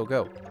go. Go,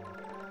 go.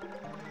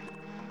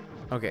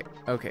 Okay,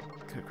 okay.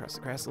 Cut across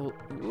the grass a little.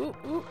 Ooh,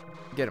 ooh.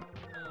 Get him.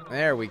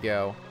 There we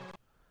go.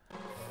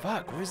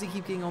 Fuck, where does he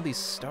keep getting all these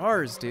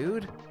stars,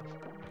 dude?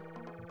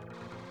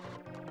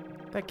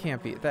 That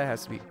can't be. That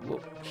has to be. Whoa,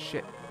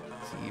 shit.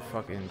 Is he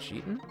fucking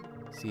cheating?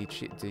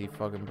 Did he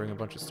fucking bring a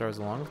bunch of stars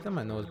along with him?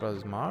 I know his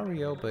brother's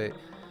Mario, but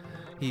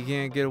he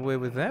can't get away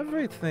with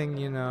everything,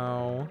 you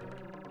know.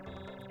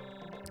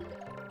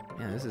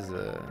 Man, this is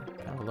a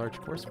kind of a large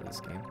course for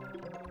this game.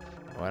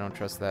 Oh, I don't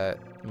trust that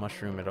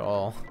mushroom at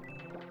all.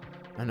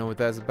 I know what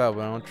that's about,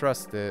 but I don't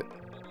trust it.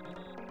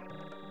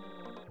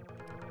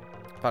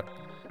 Fuck.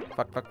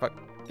 Fuck, fuck, fuck.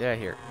 Get out of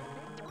here.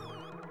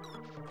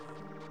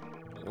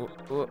 Whoa,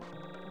 whoa.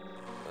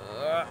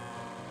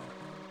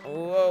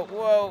 Whoa,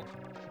 whoa.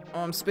 Oh,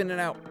 I'm spinning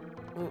out.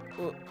 Whoa,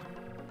 whoa.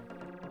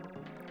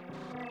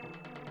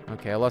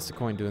 Okay, I lost a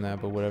coin doing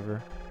that, but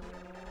whatever.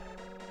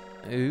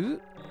 Ooh.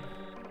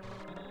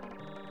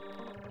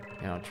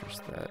 Yeah, I don't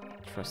trust that.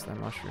 Trust that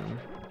mushroom.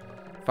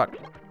 Fuck.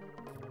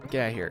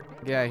 Get out of here.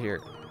 Get out of here.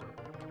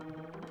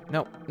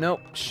 No, no.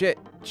 Shit.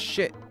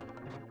 Shit.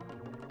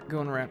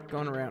 Going around.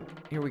 Going around.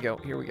 Here we go.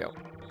 Here we go.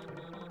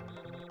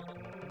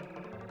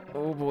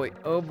 Oh boy.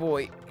 Oh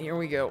boy. Here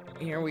we go.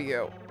 Here we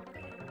go.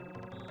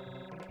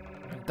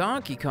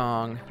 Donkey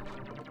Kong.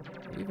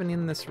 Are you even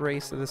in this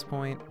race at this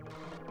point?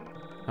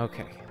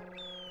 Okay.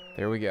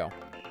 There we go.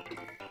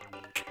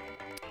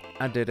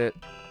 I did it.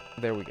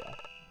 There we go.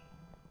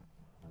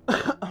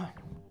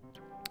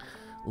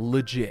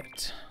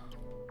 Legit.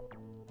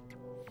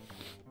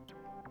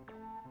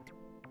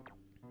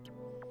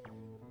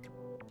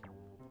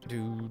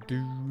 Do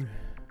do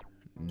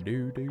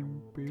do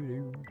do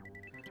do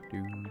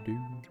do do.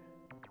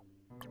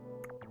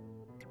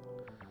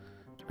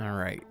 All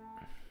right.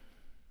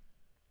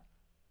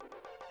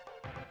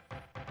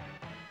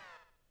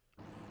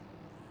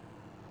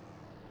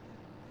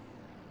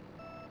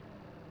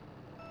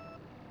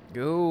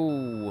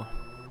 Go.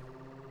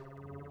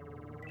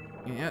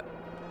 Yep.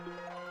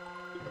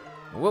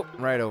 Whoop,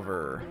 right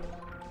over.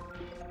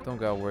 Don't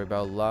gotta worry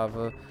about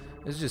lava.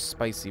 It's just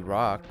spicy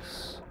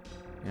rocks.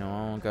 You know,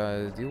 I don't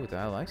gotta deal with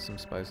that. I like some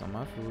spice on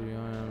my food. You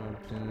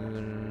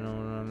know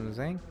what I'm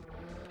saying?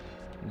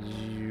 Do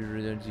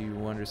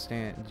you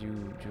understand? Do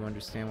you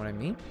understand what I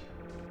mean?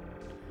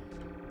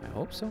 I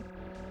hope so.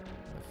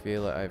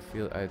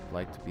 I'd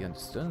like to be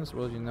understood in this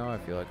world. You know, I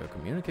feel like I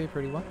communicate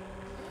pretty well.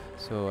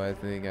 So I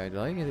think I'd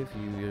like it if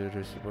you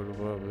just support the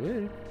world with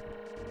it.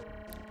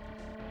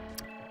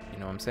 You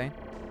know what I'm saying?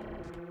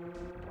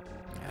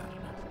 Yeah, I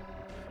don't know.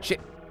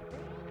 Shit.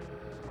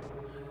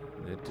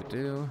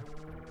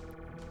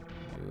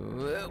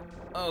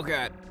 Oh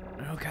god.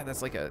 Oh god,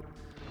 that's like a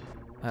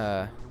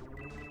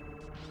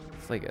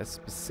it's like a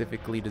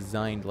specifically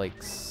designed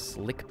like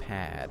slick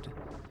pad.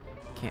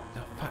 Can't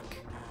oh fuck.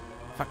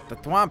 Fuck the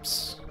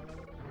thwomps.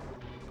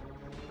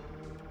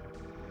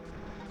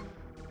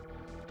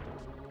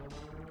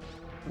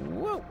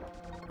 Whoa.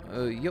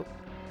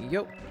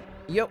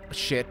 Yo.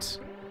 Shit.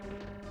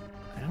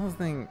 I don't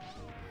think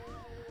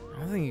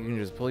you can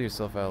just pull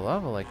yourself out of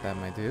lava like that,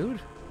 my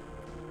dude.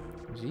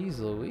 Jeez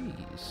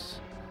Louise.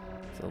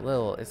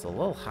 It's a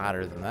little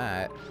hotter than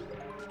that.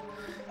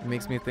 It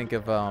makes me think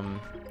of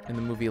in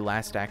the movie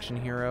Last Action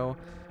Hero,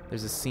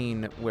 there's a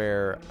scene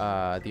where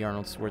the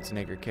Arnold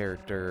Schwarzenegger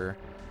character,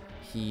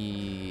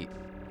 he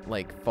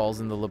like falls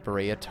in the La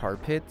Brea tar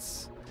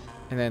pits,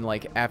 and then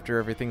like after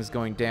everything's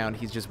going down,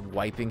 he's just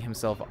wiping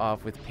himself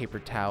off with paper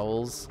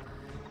towels,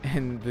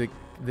 and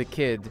the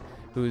kid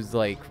who's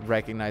like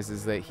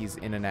recognizes that he's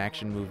in an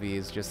action movie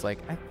is just like,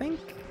 I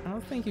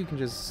don't think you can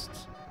just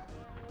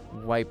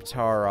wipe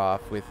tar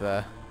off with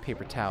a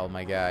paper towel,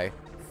 my guy.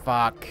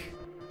 Fuck.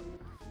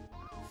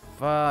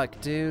 Fuck,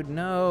 dude,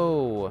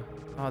 no.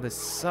 Oh, this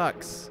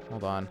sucks.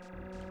 Hold on.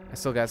 I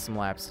still got some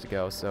laps to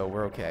go, so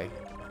we're okay.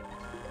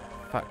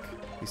 Fuck.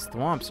 These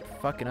thwomps are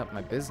fucking up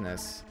my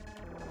business.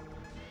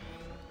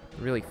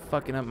 Really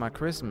fucking up my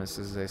Christmas,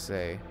 as they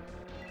say.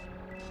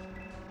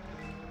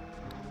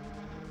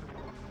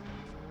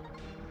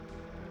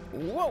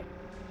 Whoa!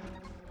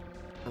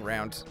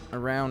 Around.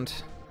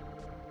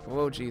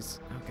 Whoa, jeez.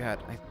 Oh, God.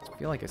 I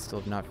feel like I still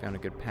have not found a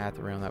good path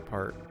around that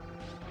part.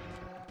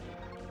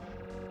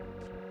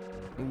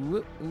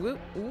 Whoa, whoa,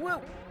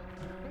 whoa!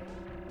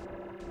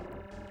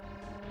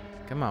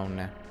 Come on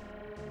now.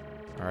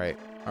 Alright,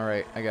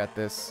 I got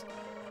this.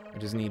 I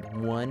just need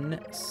one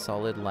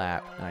solid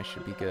lap, and I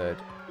should be good.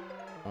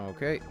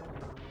 Okay.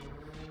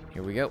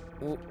 Here we go.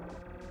 Whoa,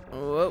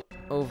 whoa,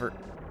 over.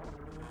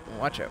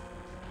 Watch out.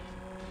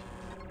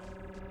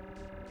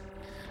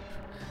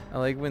 I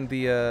like when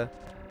the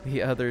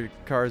other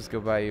cars go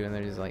by you and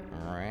they're just like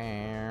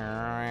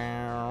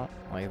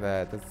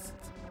that. It's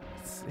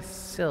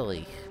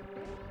silly.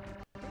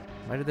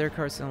 Why did their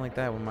cars sound like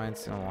that when mine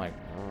sound like,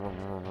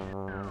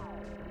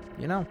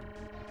 you know?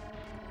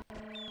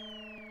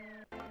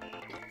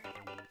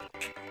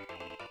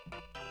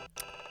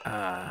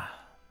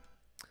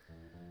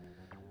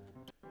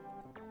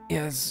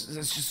 Yeah, that's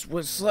just what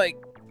it's like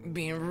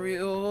being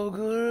real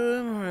good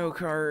at Mario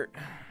Kart.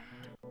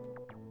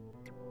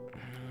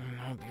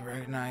 I'll be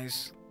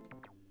recognized.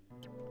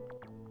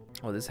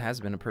 Well, this has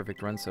been a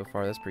perfect run so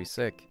far. That's pretty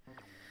sick.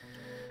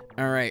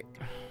 Alright.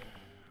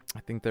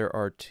 I think there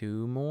are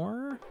 2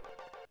 more.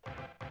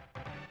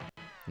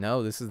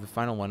 No, this is the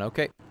final one.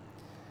 Okay.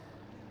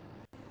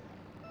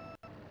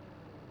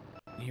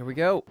 Here we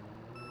go.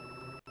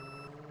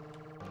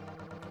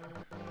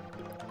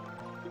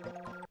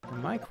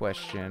 My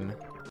question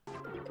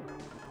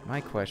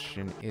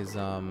is,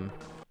 am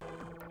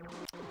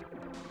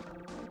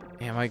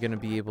I gonna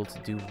be able to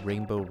do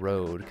Rainbow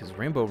Road? Because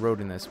Rainbow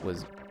Road in this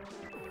was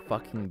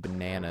fucking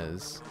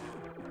bananas.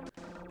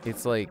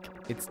 It's like,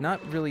 it's not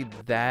really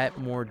that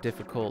more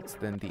difficult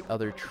than the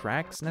other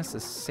tracks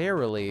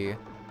necessarily,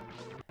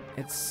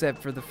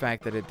 except for the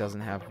fact that it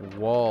doesn't have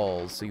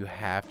walls, so you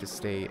have to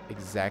stay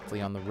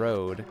exactly on the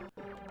road.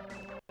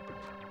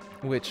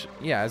 Which,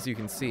 yeah, as you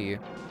can see,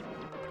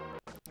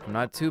 I'm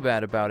not too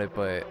bad about it,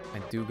 but I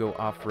do go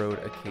off-road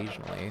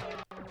occasionally.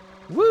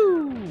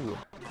 Woo!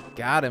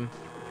 Got him.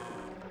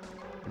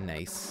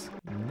 Nice.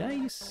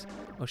 Nice.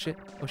 Oh shit.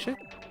 Oh shit.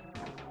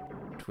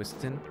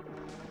 Twistin'.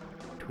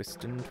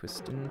 Twistin'.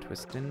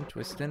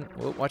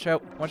 Whoa, watch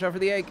out. Watch out for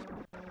the egg.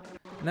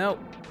 No.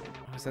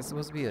 Oh, is that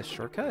supposed to be a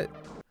shortcut?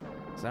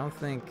 'Cause I don't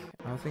think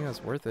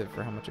that's worth it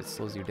for how much it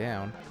slows you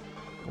down.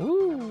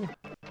 Woo!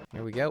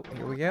 Here we go.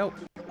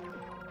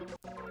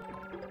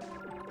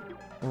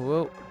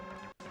 Whoa.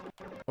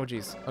 Oh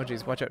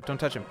jeez, watch out. Don't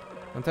touch him.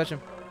 Don't touch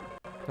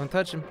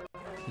him.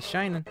 He's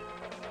shining.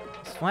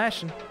 He's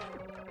flashing.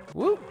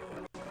 Woo!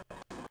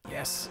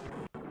 Yes.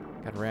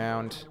 Got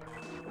around.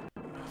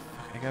 Oh,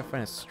 fuck, I gotta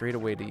find a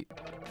straightaway to eat.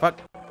 Fuck!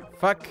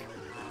 I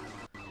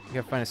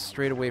gotta find a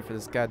straightaway for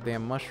this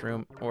goddamn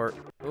mushroom, or...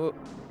 Oh,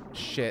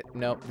 shit.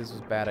 Nope, this was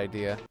a bad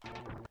idea.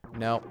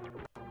 Nope.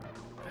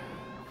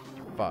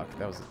 Fuck,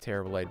 that was a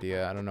terrible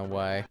idea. I don't know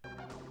why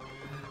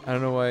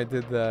I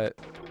did that.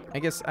 I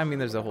guess, I mean,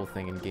 there's a whole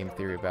thing in game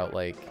theory about,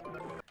 like,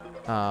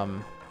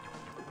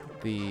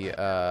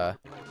 the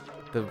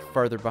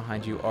farther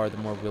behind you are, the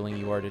more willing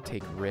you are to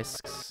take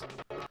risks.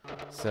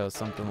 So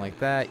something like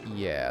that,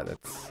 yeah,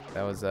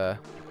 that was a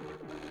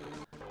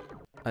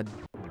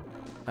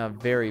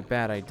very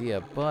bad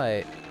idea,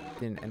 but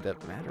didn't end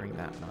up mattering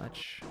that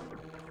much.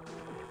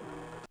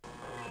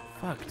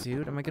 Fuck,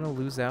 dude, am I gonna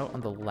lose out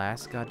on the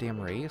last goddamn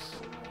race?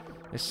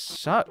 This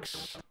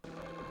sucks.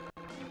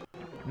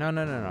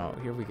 No.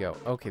 Here we go.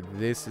 Okay,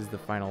 this is the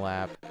final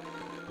lap.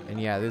 And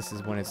yeah, this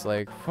is when it's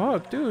like,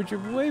 fuck, dude, you're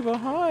way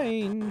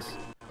behind.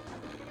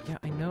 Yeah,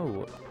 I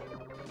know.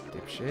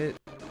 Dipshit.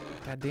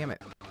 God damn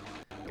it.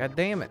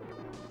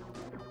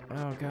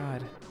 Oh,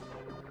 God.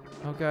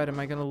 Oh, God, am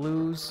I gonna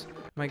lose?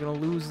 Am I gonna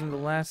lose in the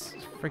last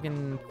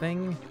friggin'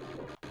 thing?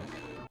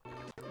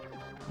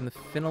 In the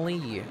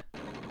finale?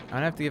 I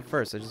don't have to get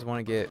first. I just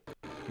want to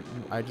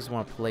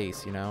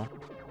place, you know?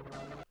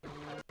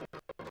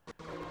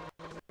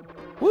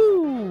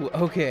 Woo!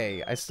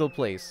 Okay, I still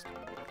placed.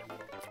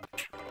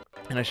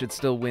 And I should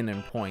still win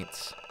in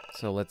points.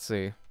 So let's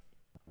see.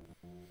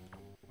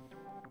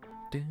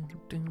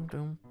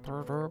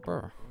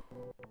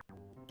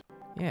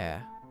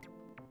 Yeah.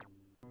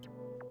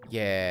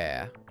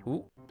 Yeah.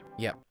 Ooh.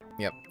 Yep.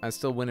 I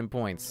still win in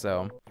points,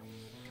 so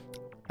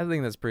I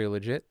think that's pretty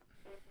legit.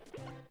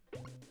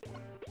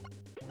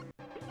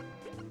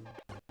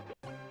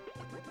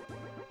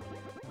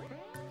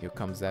 Here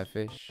comes that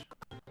fish.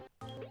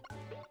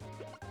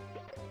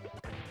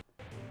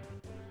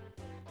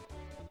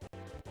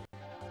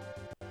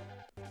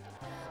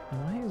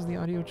 Why is the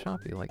audio audio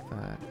choppy like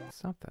that?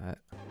 Stop that.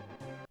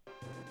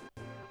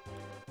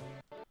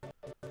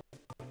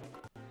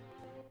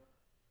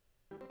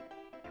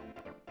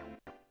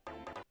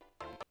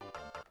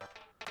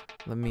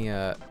 Let me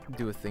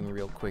do a thing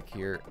real quick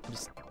here.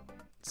 Just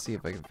see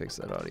if I can fix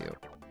that audio.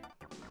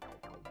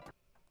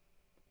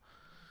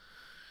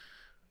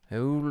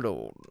 Hold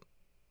on.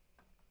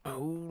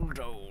 Hold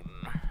on.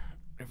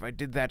 If I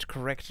did that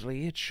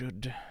correctly, it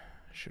should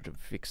have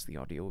fixed the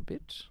audio a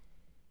bit.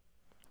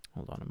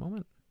 Hold on a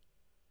moment.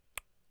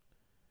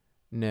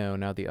 No,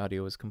 now the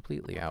audio is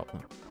completely out.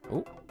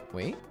 Oh,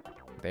 wait.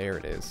 There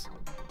it is.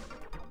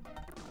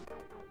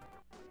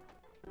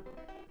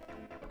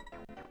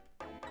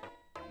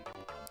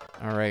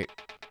 Alright.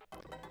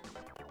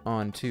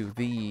 On to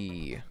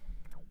the...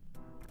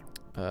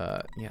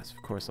 yes,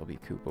 of course I'll be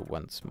Koopa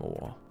once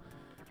more.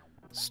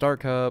 Star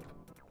Cup.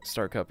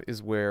 Star Cup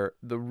is where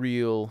the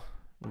real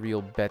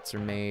bets are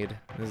made.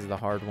 This is the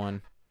hard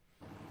one.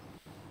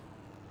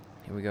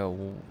 Here we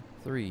go.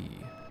 3,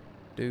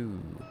 2,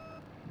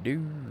 do.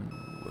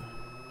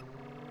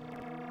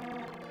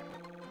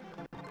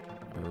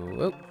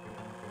 Whoa.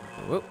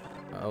 Whoa.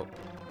 Oh.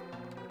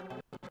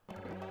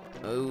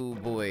 Oh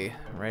boy.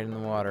 Right in the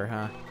water,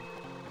 huh?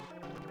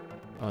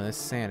 Oh, this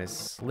sand is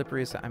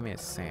slippery as... I mean,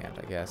 it's sand,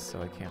 I guess,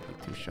 so I can't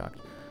be too shocked.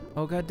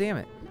 Oh, god damn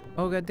it.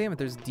 Oh, god damn it.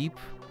 There's deep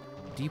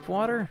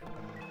water?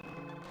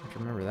 I have to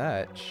remember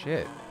that.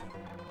 Shit.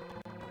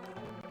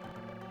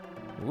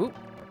 Whoop.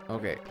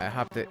 Okay, I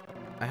hopped it.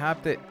 I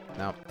hopped it.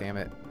 No, damn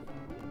it.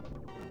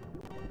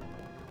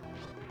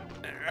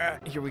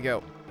 Here we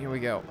go. Here we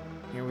go.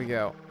 Here we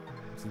go.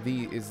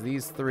 It's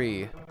these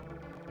three.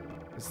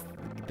 It's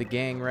the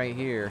gang right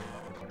here.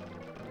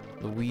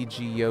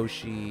 Luigi,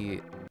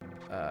 Yoshi,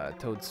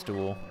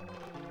 Toadstool.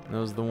 And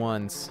those are the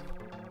ones.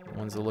 The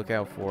ones to look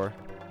out for.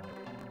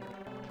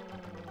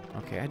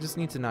 Okay, I just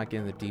need to not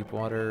get in the deep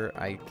water.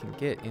 I can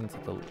get into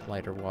the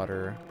lighter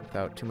water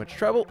without too much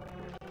trouble.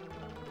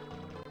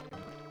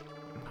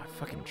 It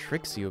fucking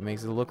tricks you. It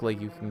makes it look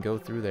like you can go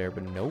through there,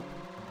 but nope.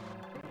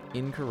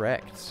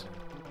 Incorrect.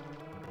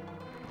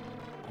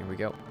 Here we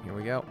go. Here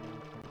we go.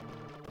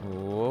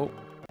 Whoa.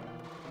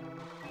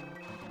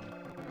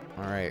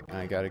 Alright,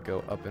 I gotta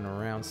go up and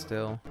around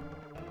still.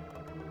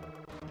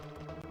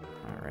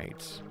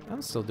 Alright.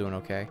 I'm still doing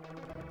okay.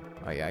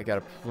 Oh yeah, I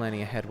got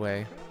plenty of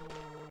headway.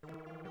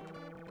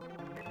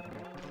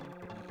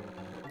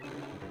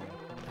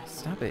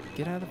 Stop it.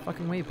 Get out of the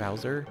fucking way,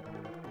 Bowser.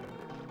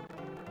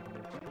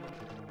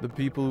 The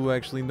people who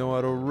actually know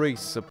how to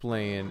race are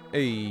playing.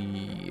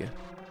 Hey.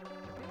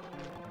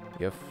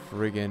 You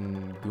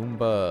friggin'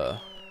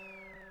 Goomba.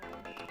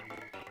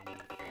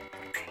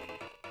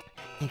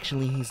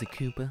 Actually, he's a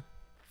Koopa.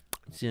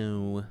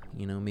 So,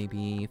 you know,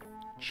 maybe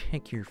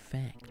check your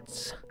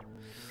facts.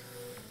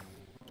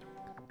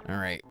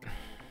 Alright.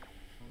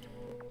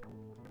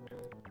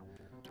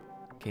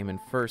 Came in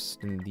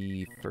first in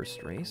the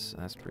first race.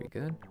 That's pretty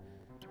good.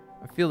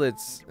 I feel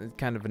it's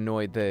kind of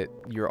annoyed that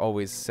you're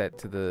always set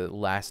to the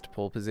last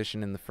pole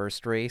position in the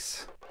first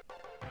race.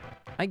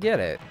 I get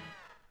it.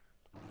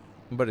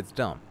 But it's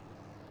dumb.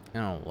 I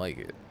don't like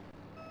it.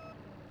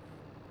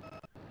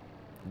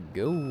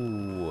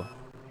 Go.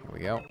 Here we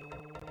go.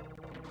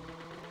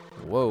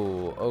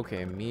 Whoa.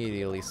 Okay,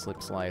 immediately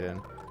slip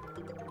sliding.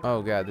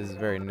 Oh god, this is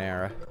very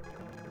narrow.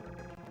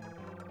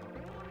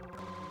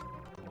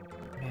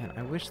 Man,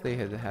 I wish they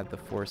had had the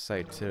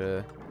foresight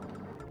to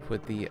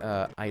put the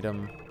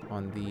item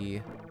on the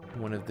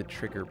one of the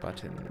trigger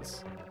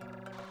buttons.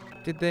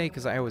 Did they?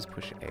 Because I always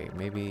push A.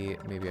 Maybe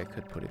I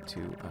could put it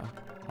to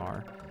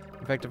R.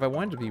 In fact, if I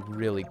wanted to be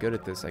really good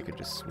at this, I could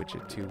just switch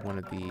it to one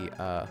of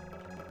the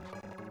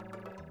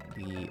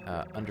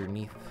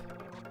underneath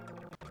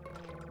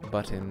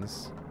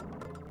buttons.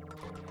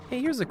 Hey,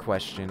 here's a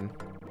question.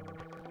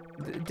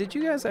 Did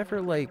you guys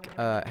ever, like,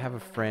 have a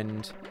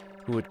friend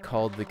who would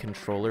call the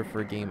controller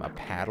for a game a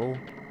paddle?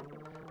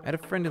 I had a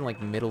friend in,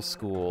 like, middle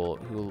school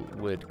who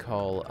would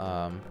call,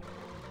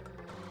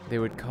 they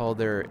would call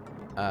their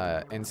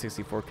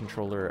N64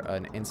 controller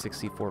an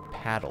N64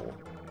 paddle.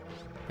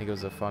 Like it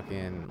was a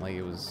fucking, like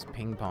it was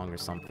ping pong or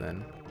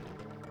something.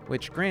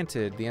 Which,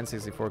 granted, the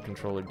N64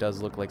 controller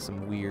does look like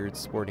some weird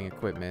sporting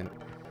equipment.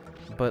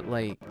 But,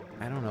 like,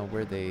 I don't know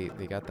where they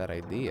got that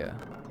idea.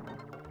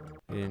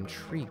 It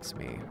intrigues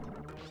me.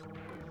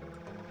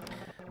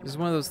 This is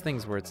one of those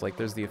things where it's like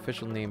there's the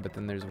official name, but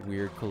then there's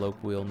weird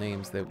colloquial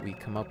names that we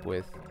come up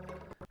with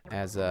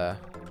as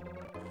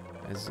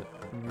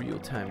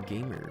real-time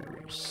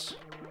gamers.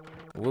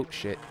 Whoa,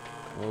 shit.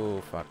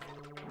 Whoa, fuck.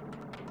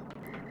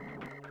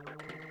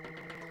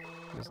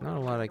 There's not a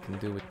lot I can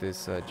do with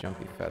this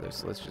jumpy feather,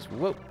 so let's just...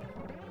 Whoa!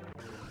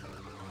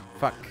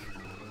 Fuck.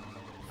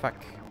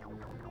 Fuck.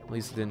 At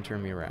least it didn't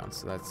turn me around,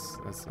 so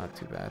that's not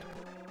too bad.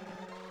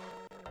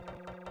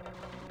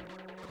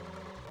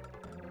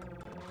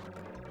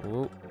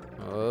 Whoa.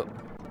 Oh.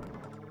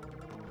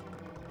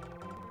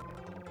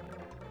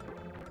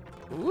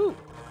 Woo!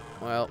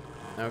 Well,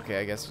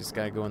 okay, I guess just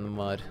gotta go in the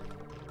mud.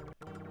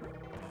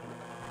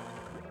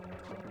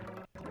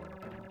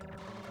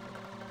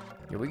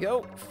 Here we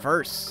go.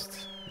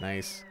 First.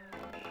 Nice.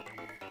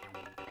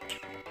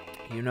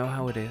 You know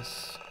how it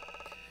is.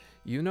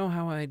 You know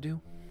how I do.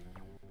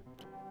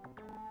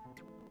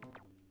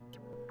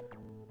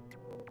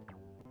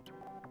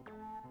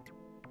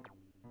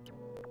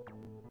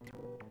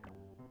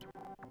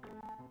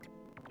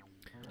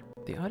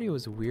 The audio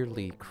is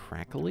weirdly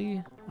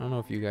crackly. I don't know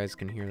if you guys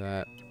can hear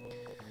that.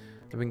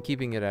 I've been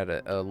keeping it at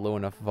a low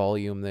enough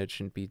volume that it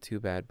shouldn't be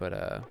too bad, but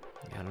yeah,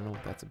 I don't know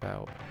what that's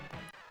about.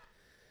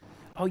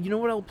 Oh, you know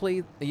what I'll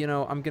play? You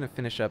know, I'm gonna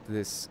finish up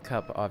this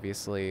cup,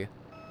 obviously,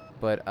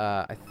 but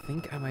I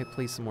think I might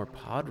play some more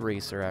Pod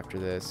Racer after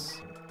this,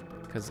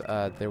 because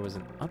there was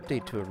an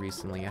update to it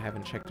recently. I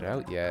haven't checked it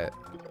out yet,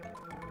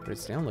 but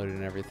it's downloaded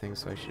and everything,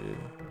 so I should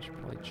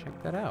probably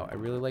check that out. I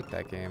really like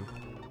that game.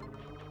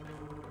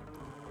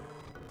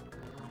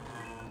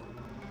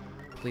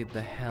 Played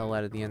the hell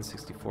out of the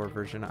N64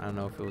 version. I don't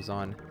know if it was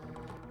on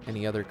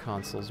any other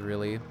consoles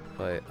really,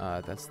 but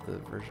that's the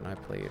version I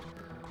played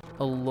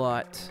a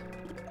lot.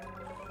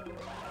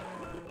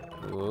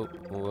 Whoa,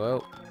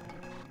 whoa.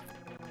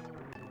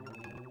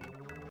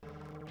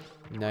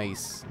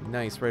 Nice,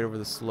 nice, right over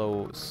the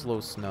slow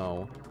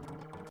snow.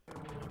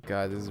 Oh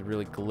god, this is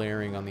really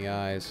glaring on the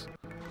eyes.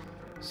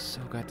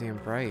 So goddamn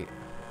bright.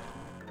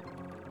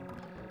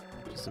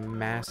 Just a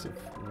massive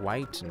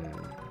white and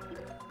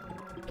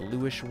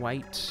bluish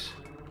white.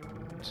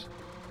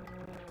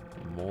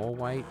 And more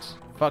white.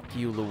 Fuck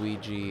you,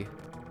 Luigi.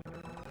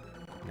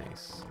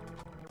 Nice.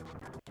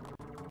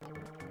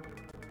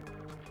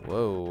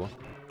 Whoa.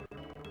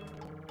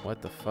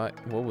 What the fuck?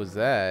 What was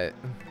that?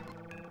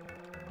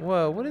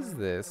 Whoa, what is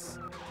this?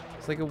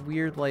 It's like a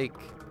weird, like,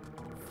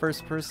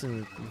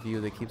 first-person view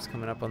that keeps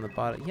coming up on the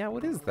bottom. Yeah,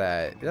 what is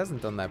that? It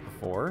hasn't done that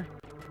before.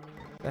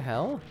 The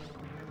hell?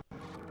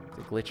 Is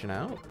it glitching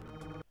out?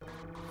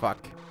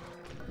 Fuck.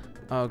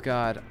 Oh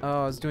god.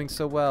 Oh, I was doing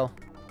so well.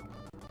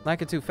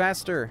 Lakitu,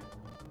 faster!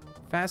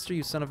 Faster,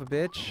 you son of a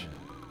bitch.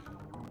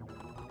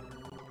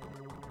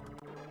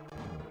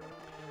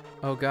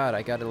 Oh god,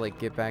 I gotta, like,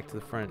 get back to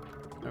the front.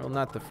 Well,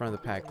 not the front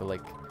of the pack, but,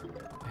 like,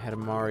 ahead of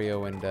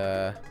Mario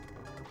and,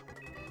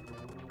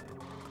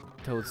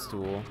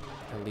 Toadstool,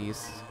 at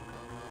least.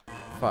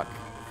 Fuck.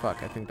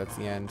 Fuck, I think that's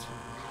the end.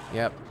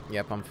 Yep,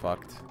 I'm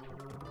fucked.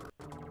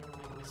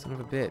 Son of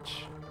a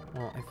bitch.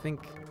 Well, I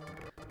think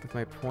with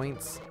my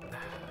points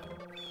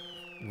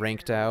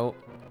ranked out,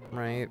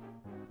 right?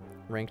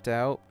 Ranked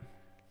out.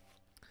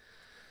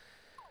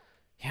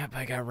 Yep,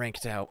 I got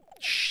ranked out.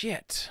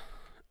 Shit.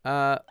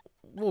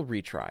 We'll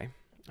retry.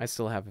 I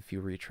still have a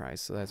few retries,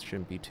 so that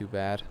shouldn't be too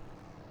bad.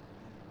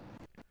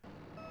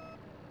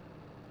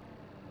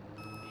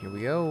 Here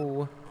we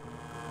go.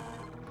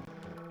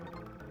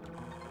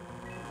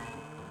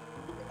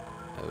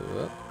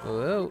 Oh,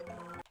 oh.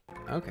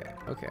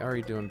 Okay,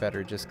 already doing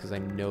better just because I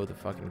know the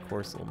fucking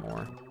course a little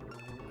more. Oh,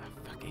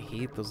 fuck, I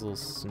hate those little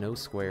snow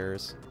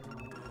squares.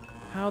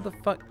 How the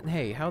fuck?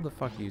 Hey, how the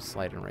fuck are you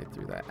sliding right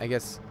through that? I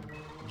guess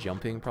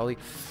jumping probably.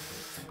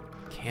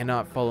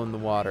 Cannot fall in the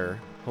water.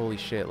 Holy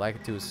shit,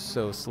 Lakitu is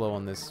so slow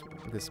on this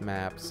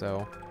map,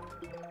 so.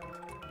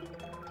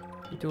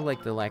 You do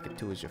like the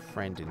Lakitu as your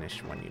friend in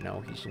this one, you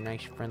know? He's a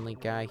nice, friendly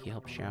guy. He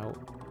helps you out.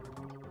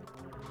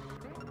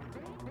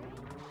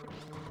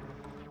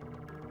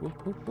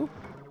 Whoop, whoop, whoop.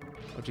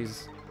 Oh,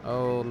 Jesus.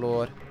 Oh,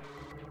 Lord.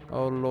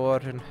 Oh,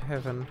 Lord in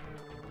heaven.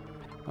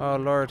 Oh,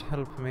 Lord,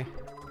 help me.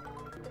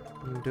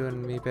 I'm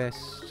doing me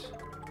best.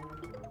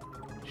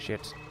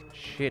 Shit.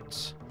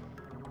 Shit.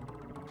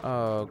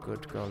 Oh,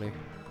 good golly.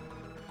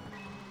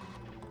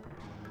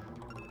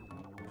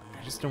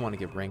 I just don't want to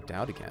get ranked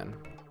out again.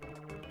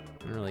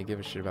 I don't really give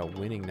a shit about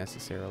winning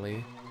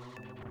necessarily.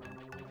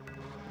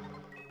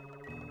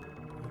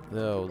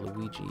 Though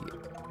Luigi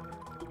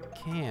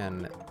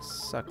can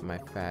suck my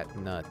fat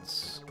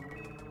nuts,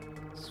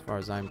 as far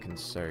as I'm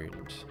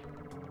concerned.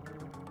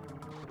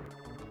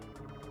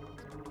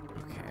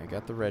 Okay, I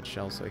got the red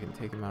shell so I can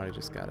take him out. I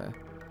just gotta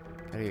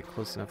get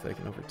close enough that I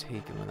can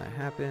overtake him when that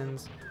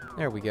happens.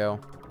 There we go.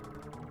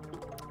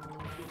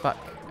 Fuck,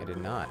 I did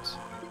not.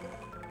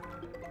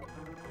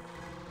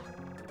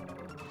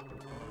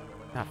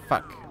 Ah,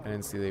 fuck. I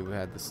didn't see they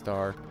had the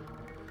star.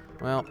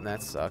 Well,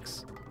 that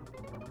sucks.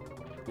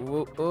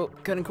 Whoa, oh,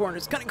 cutting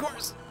corners, cutting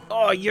corners!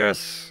 Oh,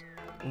 yes!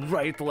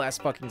 Right at the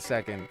last fucking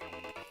second.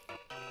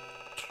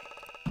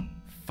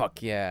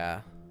 Fuck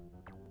yeah.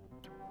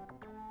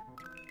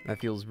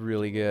 That feels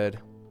really good.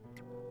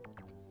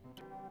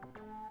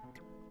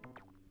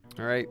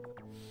 Alright.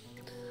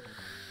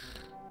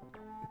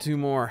 Two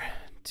more,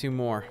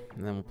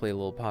 and then we'll play a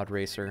little Pod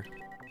Racer.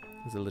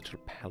 As a little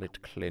palate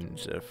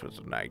cleanser for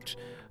tonight.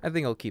 I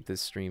think I'll keep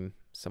this stream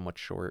somewhat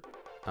short.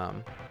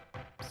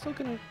 Still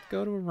gonna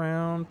go to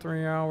around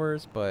 3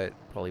 hours, but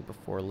probably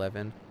before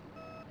 11.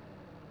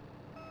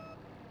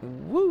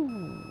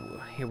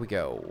 Woo! Here we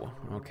go.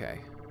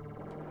 Okay.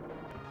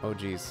 Oh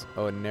geez.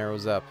 Oh, it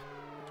narrows up.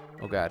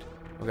 Oh god.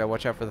 Oh god,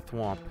 watch out for the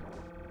thwomp.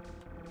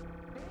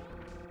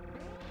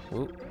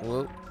 Whoa,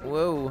 whoa,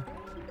 whoa.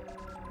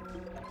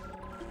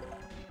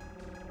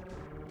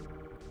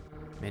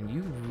 Man,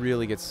 you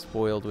really get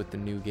spoiled with the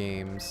new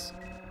games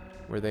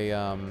where they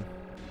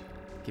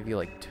give you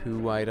like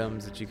 2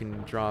 items that you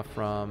can draw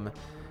from,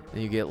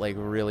 and you get like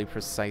really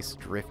precise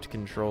drift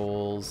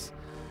controls.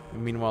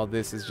 Meanwhile,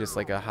 this is just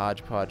like a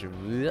hodgepodge of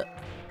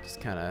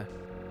just kind of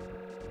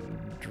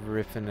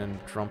drifting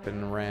and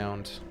drumping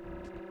around.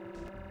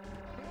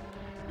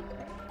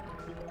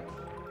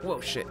 Whoa,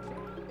 shit.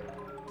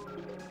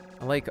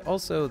 I like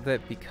also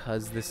that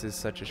because this is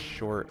such a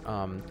short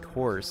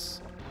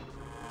course,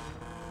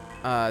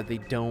 they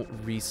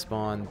don't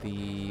respawn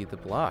the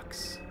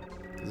blocks.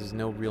 There's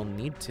no real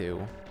need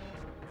to.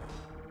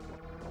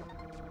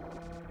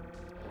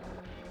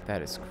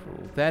 That is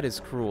cruel. That is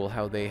cruel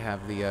how they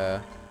have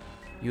the,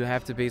 you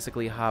have to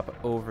basically hop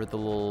over the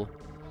little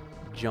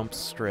jump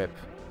strip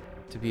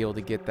to be able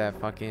to get that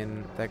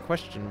that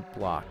question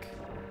block.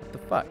 What the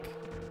fuck?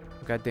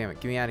 God damn it.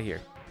 Get me out of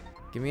here.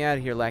 Get me out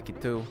of here, Lackey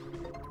 2.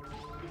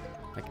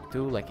 Lackey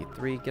 2, Lackey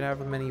 3, get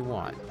however many you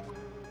want.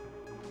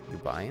 You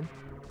buying?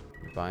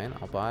 You buying?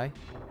 I'll buy.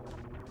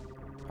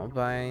 I'll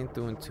buy, ain't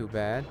doing too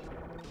bad.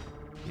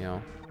 You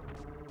know,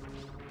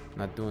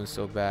 not doing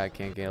so bad,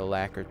 can't get a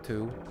lack or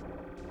 2.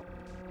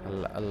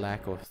 A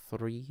lack of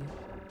 3.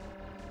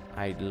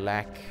 I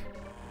lack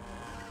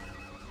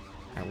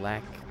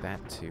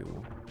that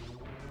too.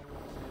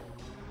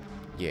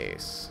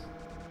 Yes.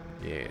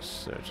 Yes,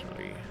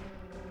 certainly.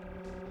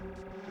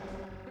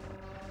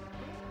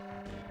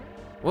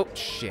 Whoa,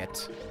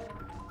 shit.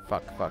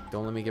 Fuck, fuck.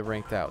 Don't let me get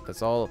ranked out.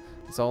 That's all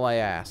I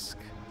ask.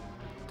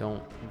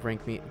 Don't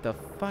rank me. The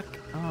fuck?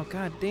 Oh,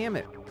 god damn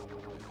it.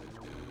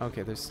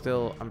 Okay, there's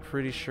still, I'm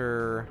pretty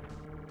sure,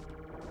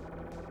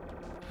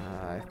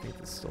 I think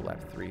this is still lap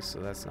 3, so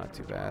that's not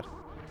too bad.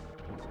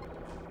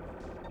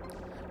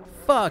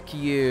 Fuck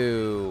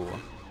you!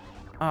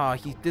 Oh,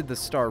 he did the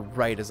star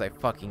right as I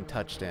fucking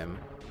touched him.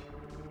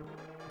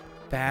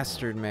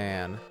 Bastard,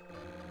 man.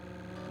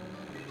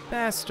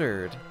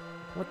 Bastard.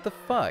 What the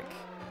fuck?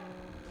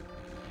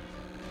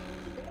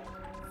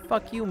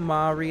 Fuck you,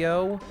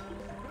 Mario.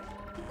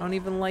 I don't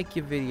even like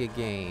your video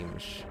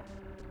games.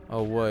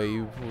 Oh, what?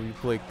 You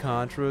play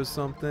Contra or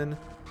something?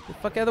 Get the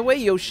fuck out of the way,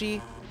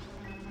 Yoshi!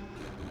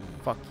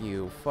 Fuck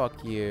you.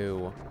 Fuck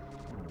you.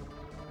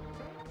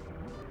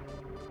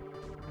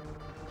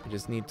 I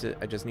just need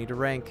to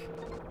rank.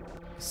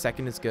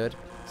 Second is good.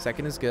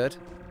 Second is good.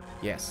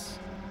 Yes.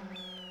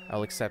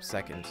 I'll accept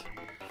second.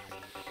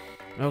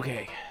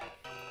 Okay.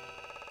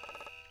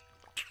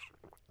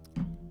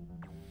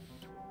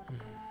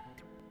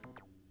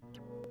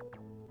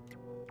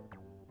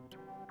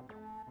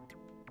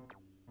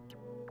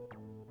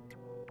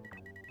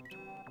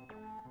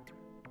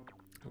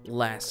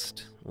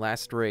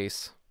 Last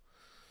race.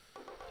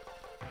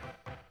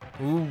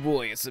 Ooh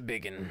boy, it's a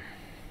biggin'.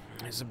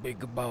 It's a big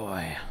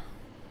boy.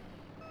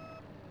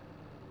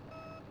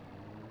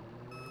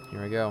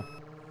 Here we go.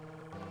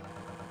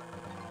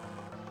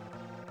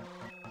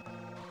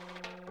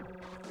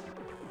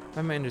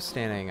 By my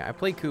understanding, I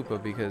play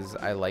Koopa because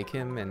I like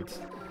him, and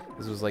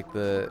this was like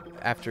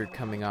after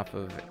coming off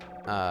of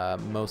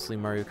mostly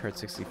Mario Kart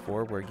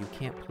 64, where you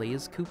can't play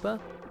as Koopa.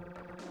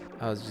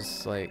 I was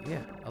just like,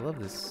 yeah, I love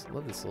this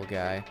little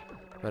guy.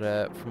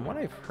 But from what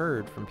I've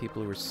heard from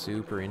people who are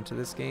super into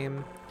this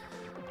game,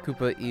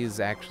 Koopa is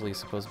actually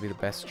supposed to be the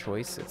best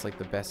choice. It's like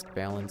the best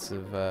balance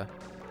of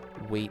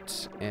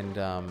weight and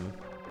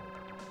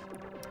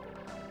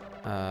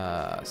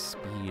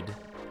speed,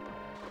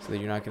 so that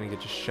you're not gonna get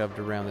just shoved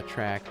around the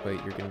track,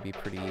 but you're gonna be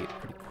pretty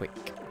quick.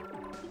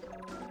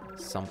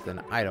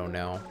 Something, I don't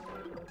know.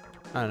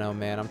 I don't know,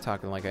 man. I'm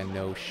talking like I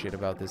know shit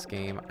about this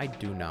game. I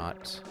do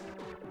not.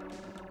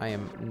 I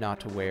am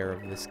not aware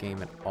of this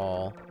game at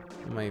all.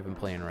 What am I even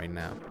playing right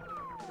now?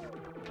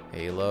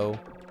 Halo.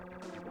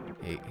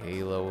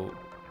 Halo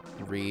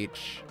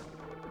Reach.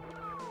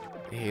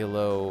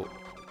 Halo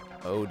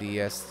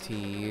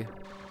ODST.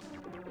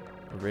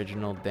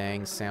 Original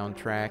dang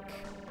soundtrack.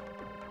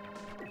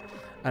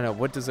 I don't know,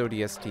 what does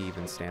ODST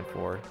even stand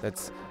for?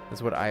 That's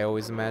what I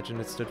always imagined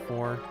it stood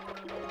for.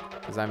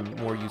 Because I'm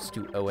more used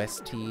to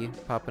OST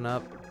popping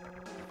up.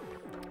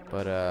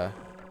 But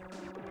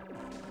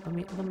let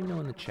me know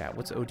in the chat.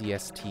 What's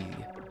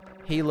ODST?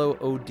 Halo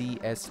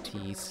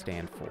ODST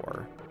stand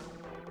for?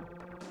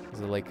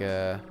 Is it like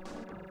a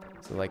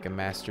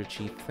Master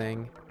Chief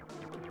thing?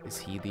 Is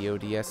he the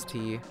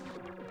ODST?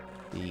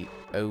 The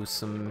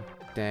awesome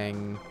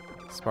dang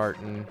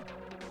Spartan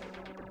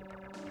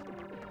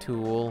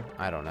tool?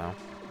 I don't know.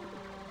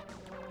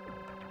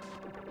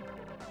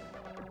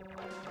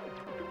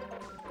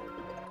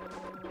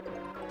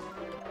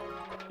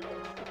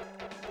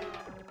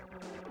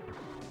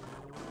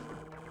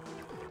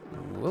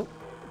 Whoop.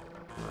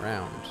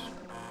 Around.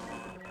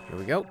 Here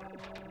we go.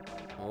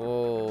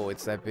 Oh,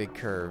 it's that big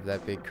curve.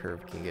 That big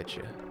curve can get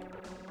you.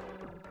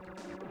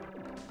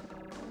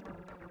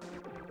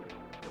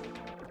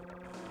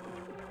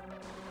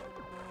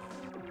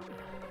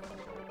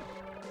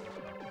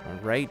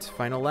 Alright,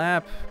 final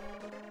lap.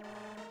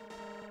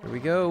 Here we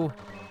go.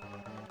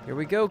 Here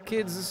we go,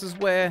 kids. This is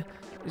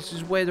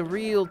where the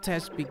real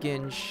test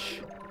begins.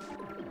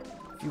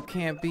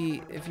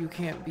 If you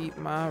can't beat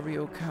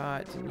Mario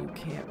Kart, then you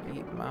can't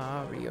beat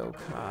Mario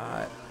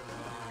Kart.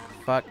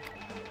 Fuck.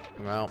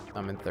 Well,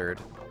 I'm in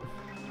third.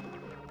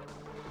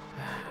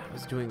 I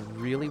was doing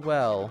really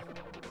well,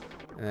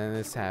 and then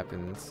this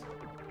happens.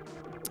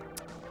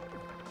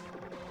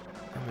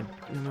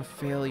 I'm a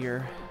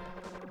failure.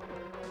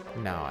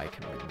 No, I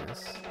can win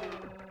this.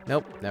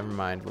 Nope, never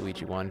mind.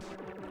 Luigi won.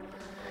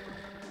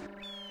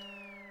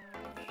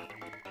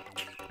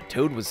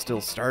 Toad was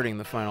still starting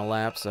the final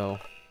lap, so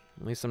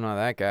at least I'm not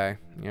that guy,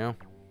 you know?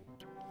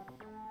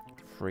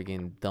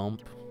 Friggin'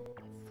 dump.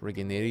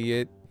 Friggin'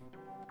 idiot.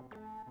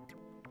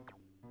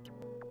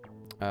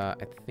 I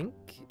think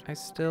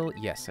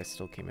yes, I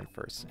still came in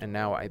first. And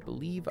now I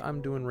believe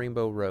I'm doing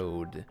Rainbow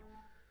Road.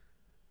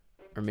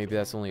 Or maybe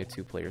that's only a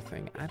 2-player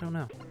thing. I don't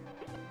know.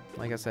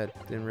 Like I said,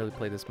 didn't really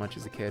play this much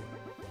as a kid.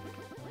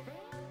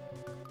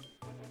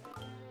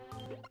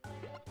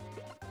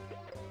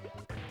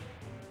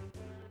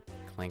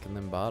 Clanking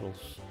them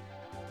bottles.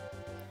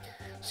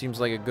 Seems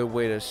like a good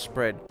way to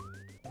spread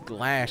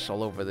glass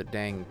all over the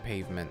dang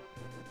pavement.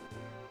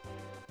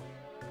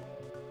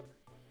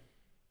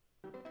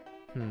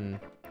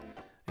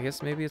 I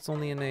guess maybe it's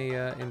only in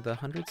the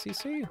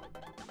 100cc?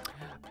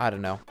 I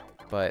don't know,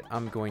 but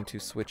I'm going to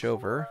switch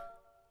over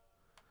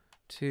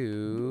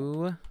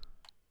to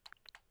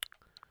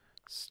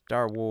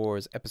Star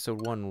Wars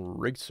Episode 1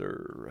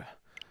 Racer.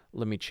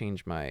 Let me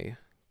change my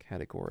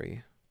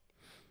category.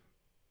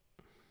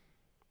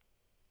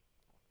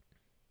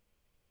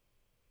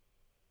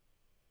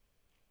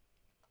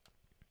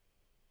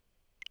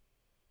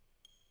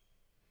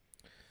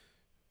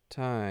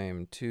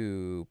 Time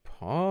to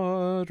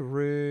pod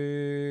race.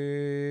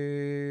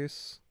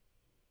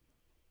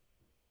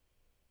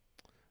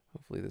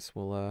 Hopefully this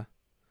will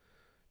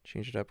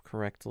change it up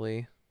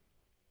correctly.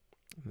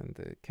 And then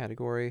the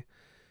category,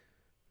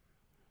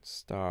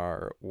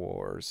 Star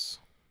Wars.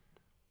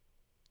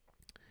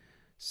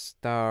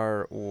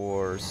 Star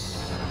Wars.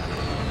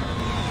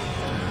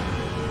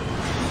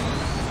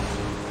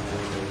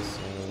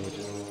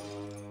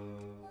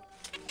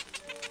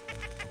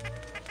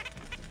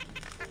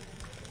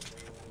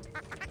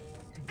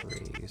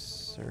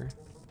 Racer.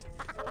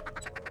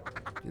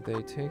 Did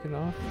they take it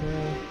off?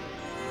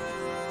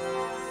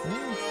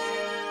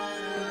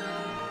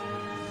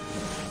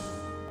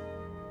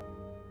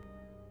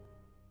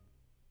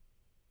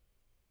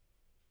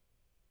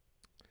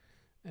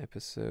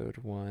 Episode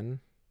 1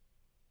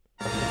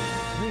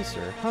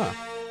 Racer, huh?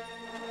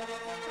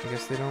 I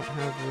guess they don't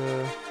have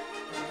the...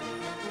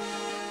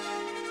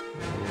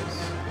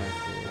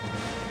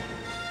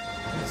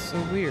 That's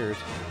so weird.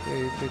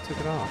 They took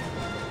it off.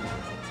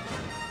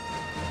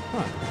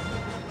 Huh.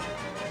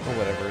 Well,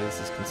 whatever. This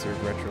is considered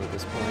retro at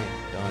this point.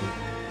 Done.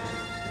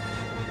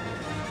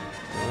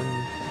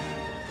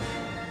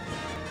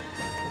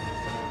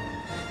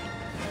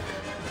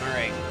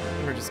 Alright.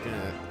 We're just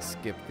gonna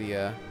skip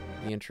the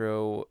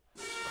intro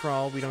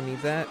crawl. We don't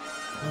need that.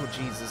 Oh,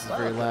 jeez, this is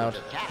very loud.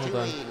 Hold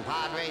on.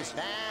 Padres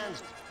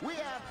fans, we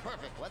have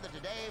perfect weather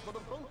today for the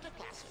Bunta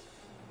Classic.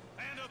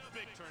 And a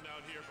big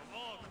turnout here from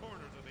all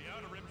corners of the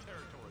Outer Rim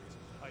territories.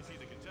 I see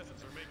the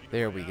contestants are making.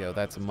 There we go.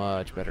 That's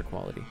much better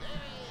quality.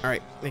 All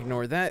right,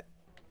 ignore that.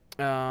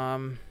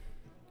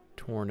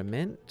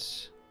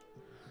 Tournament.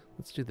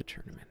 Let's do the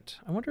tournament.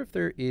 I wonder if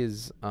there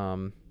is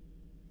like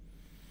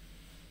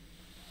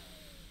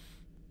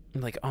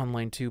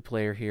online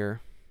 2-player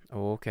here.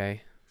 Oh,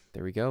 okay.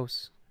 There he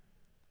goes.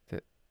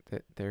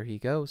 There he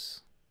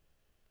goes.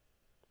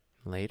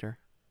 Later.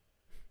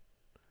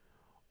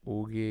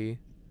 Okay.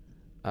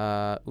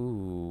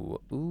 Ooh.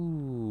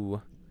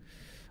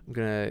 I'm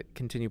gonna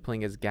continue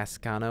playing as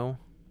Gascano.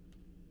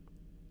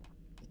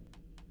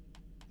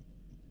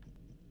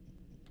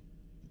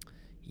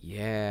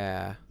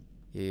 Yeah.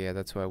 Yeah,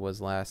 that's who I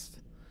was last.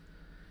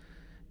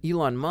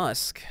 Elon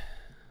Musk.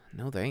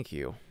 No, thank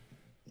you.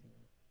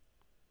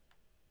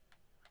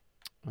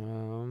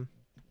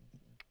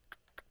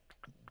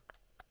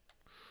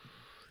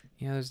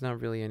 Yeah, there's not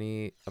really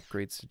any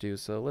upgrades to do,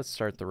 so let's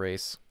start the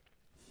race.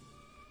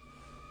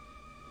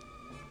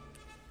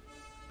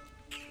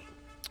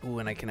 Ooh,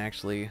 and I can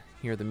actually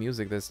hear the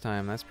music this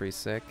time. That's pretty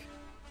sick.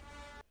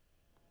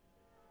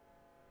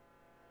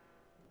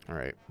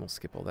 Alright, we'll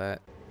skip all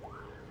that.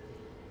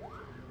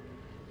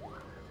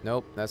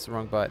 Nope, that's the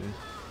wrong button.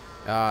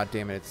 Ah,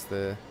 damn it,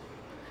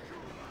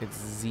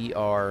 it's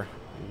ZR.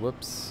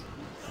 Whoops.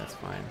 That's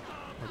fine.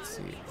 Let's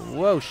see.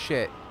 Whoa,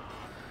 shit.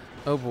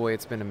 Oh boy,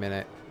 it's been a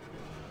minute.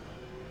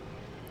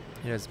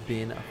 It has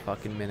been a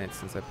fucking minute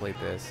since I played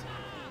this.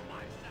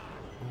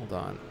 Hold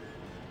on.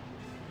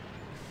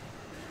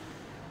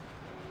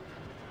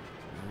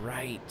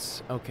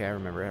 Right. Okay, I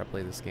remember how to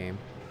play this game.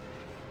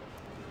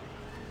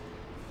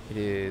 It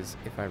is,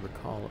 if I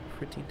recall,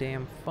 pretty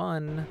damn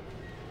fun.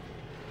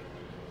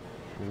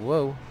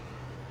 Whoa.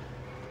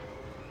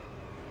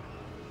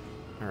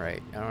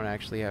 Alright, I don't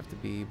actually have to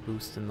be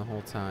boosting the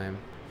whole time.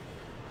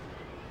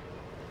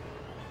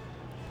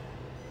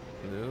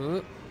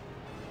 Nope.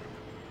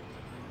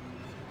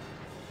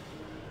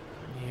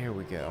 Here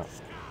we go.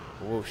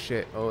 Whoa,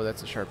 shit. Oh,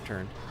 that's a sharp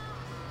turn.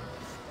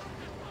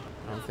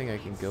 I don't think I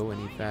can go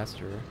any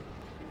faster.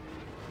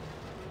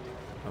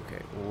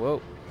 Okay,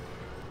 whoa.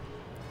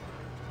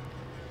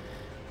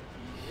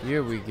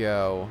 Here we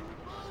go.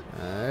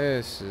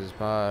 This is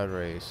pod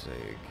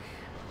racing.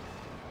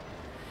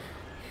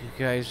 You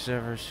guys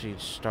ever seen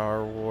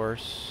Star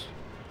Wars?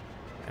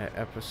 At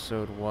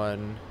Episode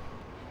 1?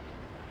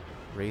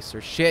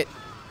 Racer shit!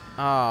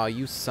 Aw,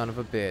 you son of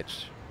a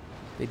bitch.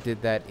 They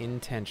did that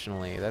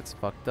intentionally. That's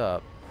fucked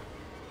up.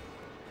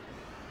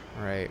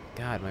 Alright,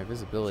 God, my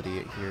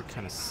visibility here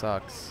kind of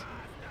sucks.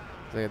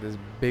 I got this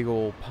big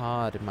old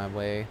pod in my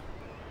way.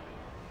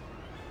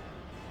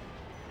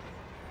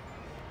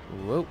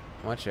 Whoa,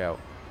 watch out.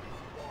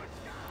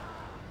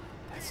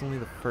 That's only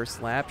the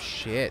first lap?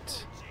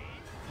 Shit.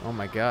 Oh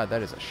my god,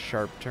 that is a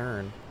sharp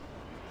turn.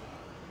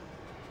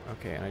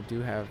 Okay, and I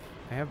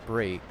have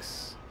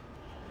brakes.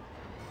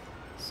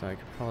 So I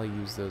could probably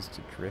use those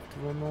to drift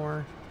a little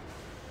more.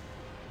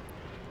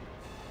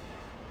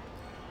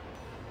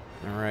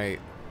 Alright.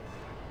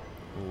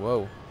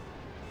 Whoa.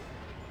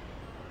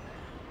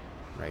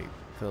 Right,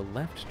 the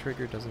left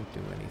trigger doesn't do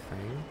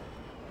anything.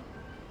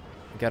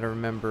 I gotta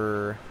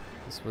remember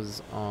this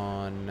was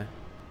on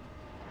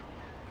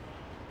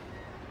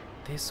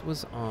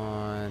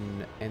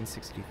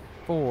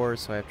N64,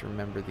 so I have to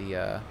remember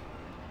the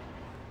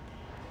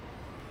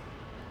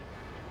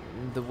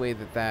way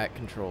that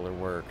controller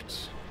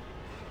worked.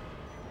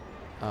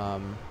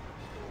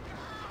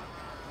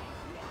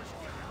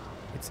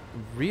 It's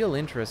real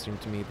interesting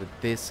to me that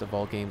this, of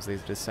all games,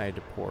 they've decided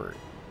to port.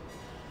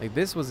 Like,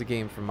 this was a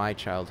game from my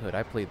childhood.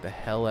 I played the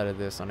hell out of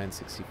this on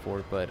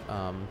N64, but,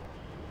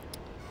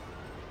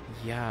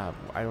 yeah,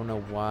 I don't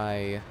know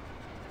why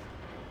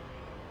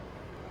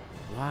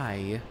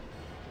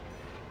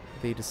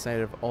they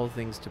decided, of all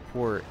things, to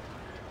port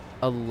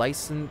a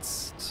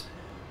licensed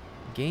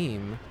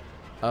game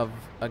of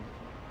a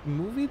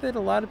movie that a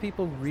lot of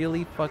people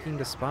really fucking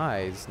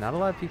despise. Not a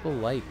lot of people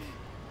like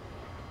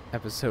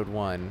Episode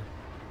 1,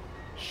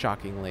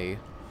 shockingly.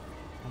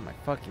 Oh my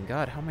fucking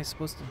god, how am I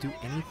supposed to do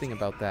anything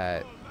about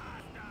that?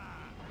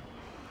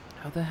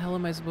 How the hell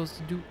am I supposed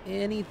to do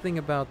anything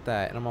about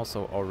that? And I'm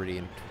also already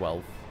in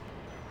 12th.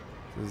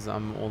 Because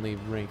I'm only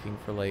ranking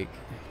for, like,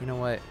 you know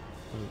what?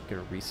 I'm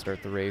gonna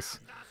restart the race.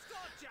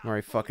 I'm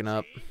already fucking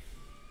up.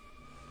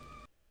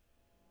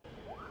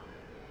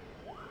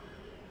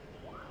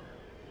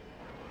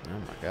 Oh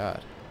my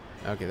god.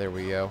 Okay, there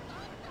we go.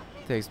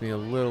 Takes me a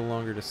little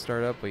longer to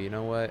start up, but you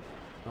know what?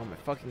 Oh my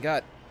fucking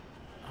god.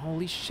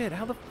 Holy shit,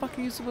 how the fuck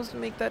are you supposed to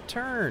make that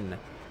turn?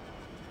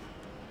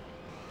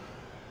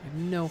 I have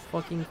no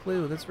fucking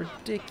clue. That's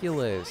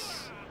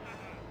ridiculous.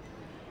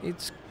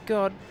 It's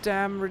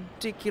goddamn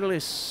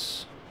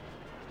ridiculous.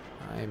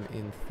 I'm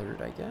in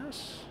 3rd, I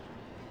guess.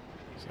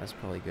 So that's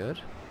probably good.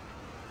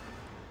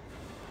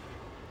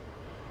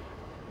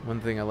 One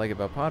thing I like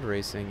about pod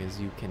racing is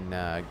you can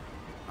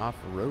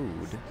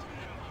off-road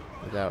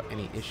without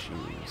any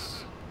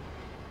issues.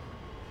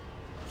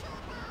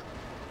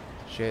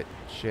 Shit,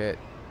 shit.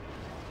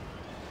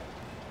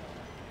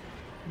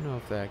 I don't know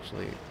if that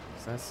actually...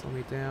 Does that slow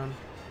me down?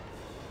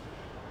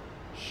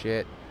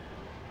 Shit.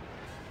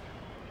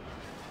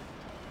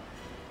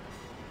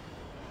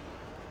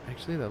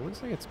 Actually, that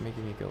looks like it's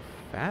making me go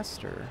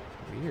faster.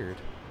 Weird.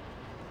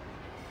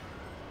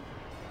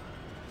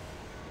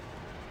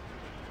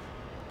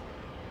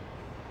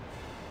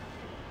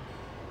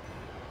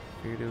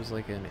 Figured it was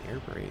like an air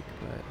brake,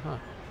 but huh.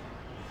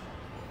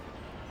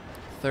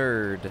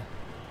 3rd.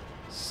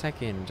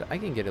 2nd. I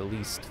can get at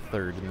least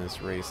 3rd in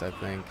this race, I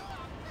think.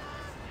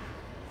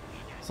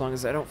 As long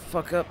as I don't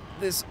fuck up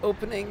this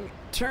opening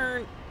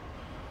turn.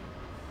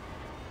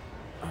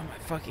 Oh my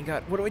fucking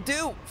god. What do I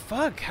do?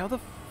 Fuck. How the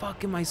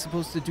fuck am I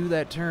supposed to do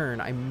that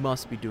turn? I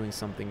must be doing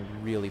something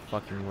really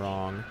fucking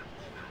wrong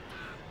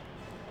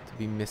to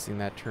be missing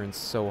that turn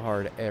so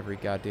hard every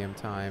goddamn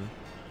time.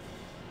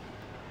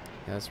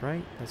 Yeah, that's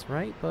right. That's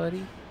right,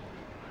 buddy.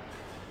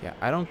 Yeah,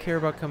 I don't care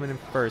about coming in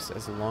first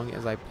as long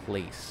as I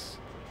place.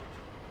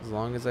 As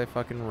long as I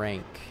fucking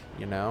rank,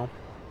 you know?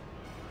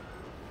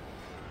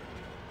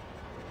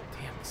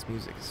 Damn, this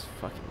music is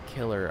fucking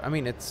killer. I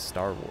mean, it's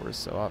Star Wars,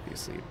 so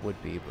obviously it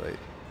would be, but...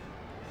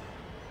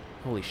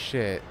 Holy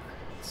shit.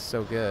 It's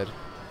so good.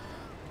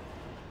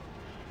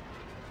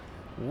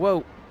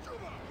 Whoa!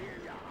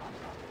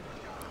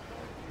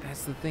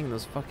 That's the thing,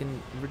 those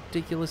fucking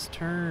ridiculous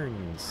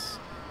turns.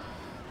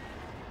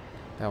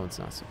 That one's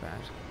not so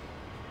bad.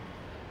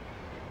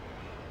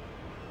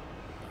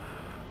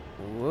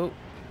 Whoa.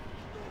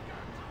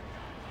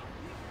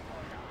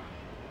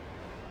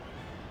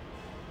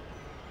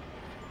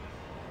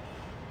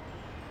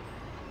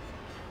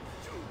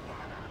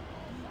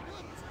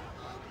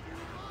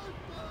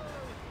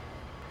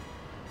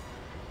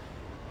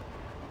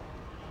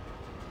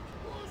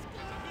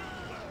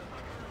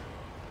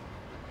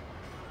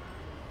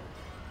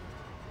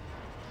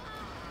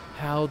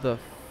 How the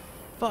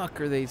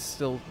fuck are they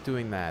still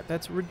doing that?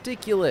 That's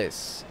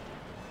ridiculous.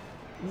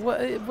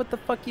 What the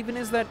fuck even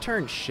is that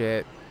turn?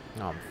 Shit.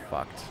 Oh, I'm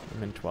fucked.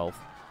 I'm in 12th.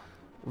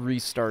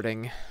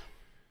 restarting.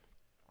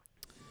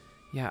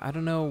 Yeah, I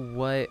don't know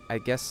what, I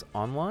guess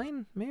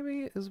online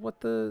maybe is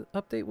what the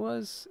update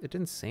was. It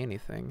didn't say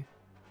anything.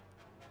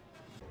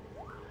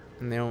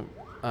 And they don't,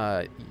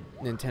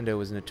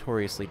 Nintendo is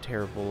notoriously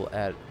terrible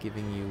at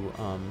giving you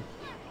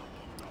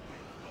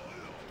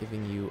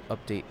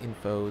update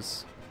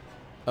infos.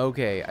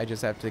 Okay, I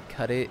just have to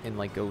cut it and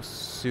like go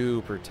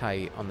super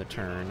tight on the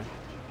turn.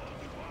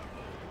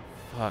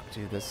 Fuck,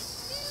 dude, this is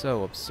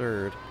so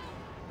absurd.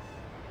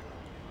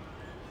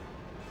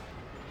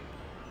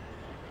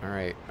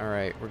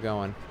 Alright, we're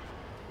going.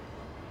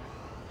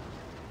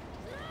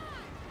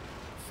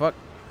 Fuck.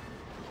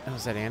 Oh,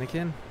 was that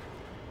Anakin?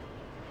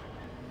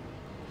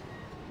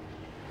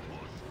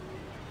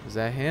 Was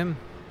that him?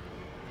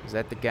 Was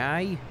that the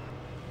guy?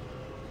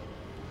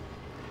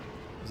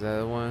 Is that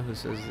the one who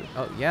says...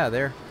 Oh, yeah,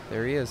 there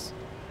he is.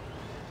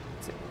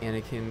 It's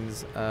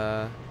Anakin's,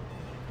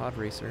 pod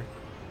racer.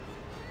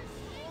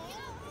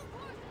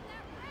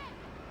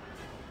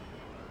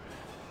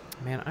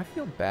 Man, I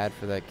feel bad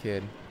for that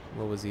kid.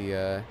 What was he,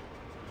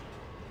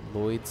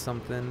 Lloyd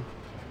something?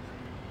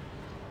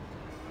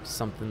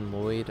 Something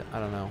Lloyd? I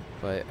don't know.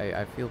 But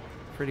I feel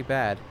pretty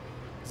bad.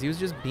 Because he was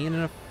just being in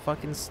a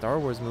fucking Star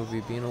Wars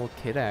movie, being a little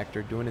kid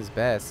actor, doing his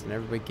best, and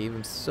everybody gave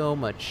him so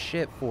much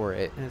shit for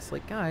it. And it's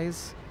like,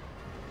 guys,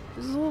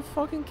 this is a little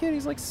fucking kid.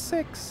 He's like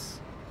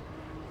 6.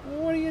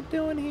 What are you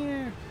doing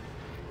here?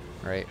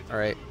 Alright.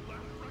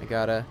 I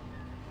gotta...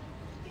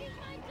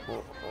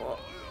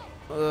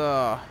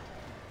 Ugh.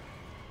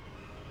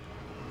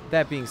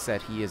 That being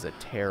said, he is a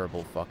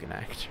terrible fucking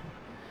actor.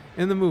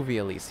 In the movie,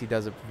 at least, he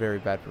does a very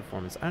bad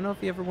performance. I don't know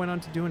if he ever went on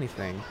to do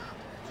anything.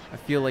 I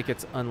feel like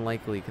it's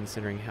unlikely,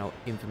 considering how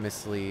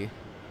infamously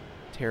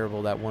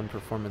terrible that one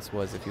performance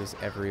was, if he was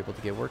ever able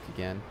to get work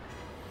again.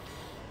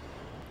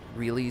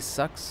 Really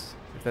sucks.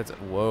 If that's...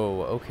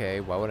 Whoa, okay,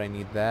 why would I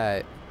need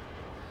that?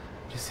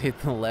 Just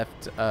hit the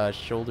left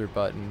shoulder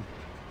button.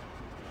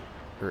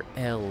 Or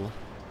L.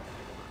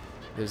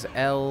 There's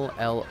L,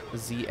 L,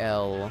 Z,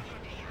 L,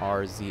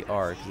 R, Z,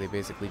 R, because they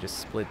basically just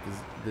split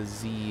the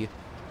Z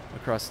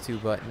across 2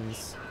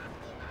 buttons.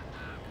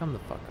 Come the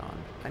fuck on.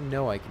 I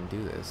know I can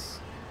do this.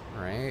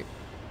 Right?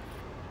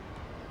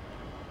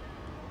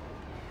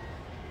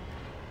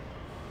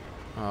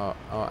 Oh,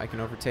 I can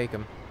overtake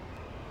him.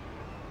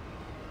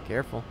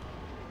 Careful.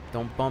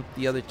 Don't bump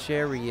the other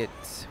chariot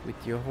with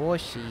your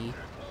horsey.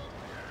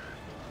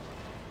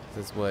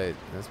 That's what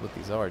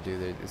these are,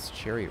 dude. It's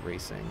chariot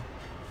racing.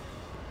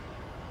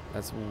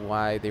 That's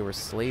why they were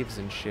slaves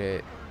and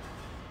shit.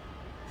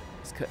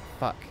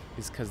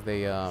 It's because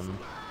they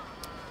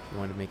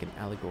wanted to make an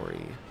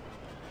allegory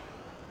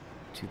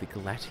to the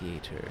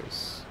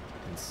gladiators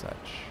and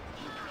such.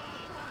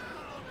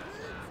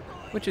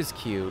 Which is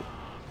cute,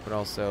 but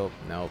also,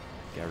 nope,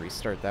 gotta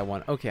restart that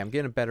one. Okay, I'm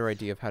getting a better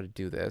idea of how to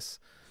do this.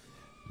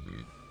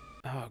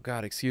 Oh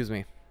god, excuse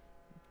me.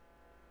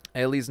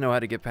 I at least know how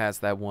to get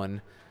past that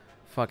one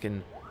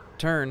fucking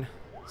turn,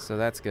 so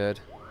that's good.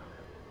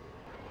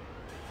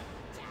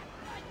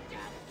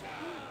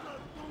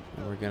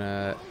 And we're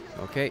gonna,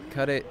 okay,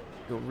 cut it,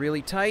 go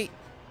really tight,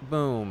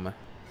 boom.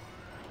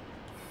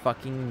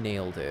 Fucking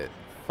nailed it.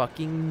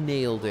 Fucking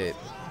nailed it,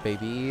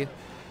 baby.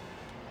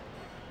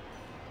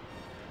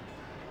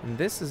 And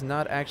this is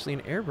not actually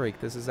an air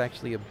brake, this is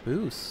actually a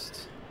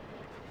boost.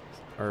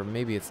 Or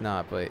maybe it's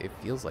not, but it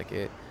feels like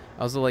it.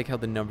 I also like how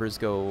the numbers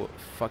go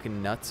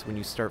fucking nuts when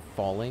you start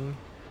falling,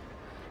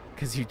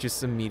 because you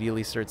just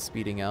immediately start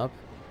speeding up.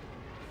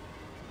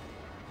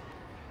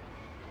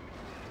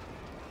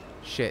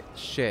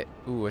 Shit.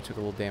 Ooh, I took a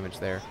little damage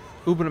there.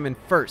 Ooh, but I'm in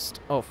first.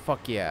 Oh,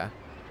 fuck yeah.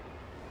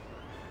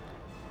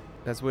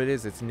 That's what it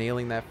is. It's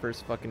nailing that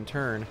first fucking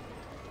turn.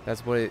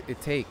 That's what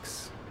it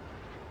takes.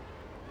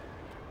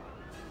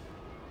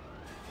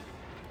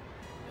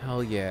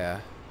 Hell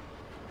yeah.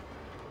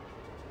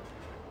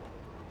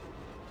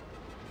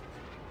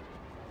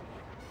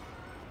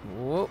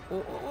 Whoa.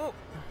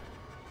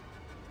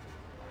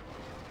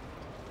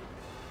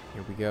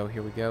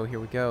 Here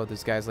we go.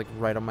 This guy's like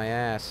right on my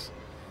ass.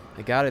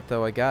 I got it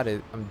though, I got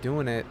it. I'm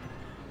doing it.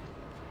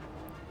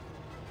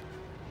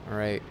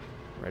 Alright.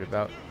 Right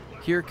about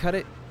here, cut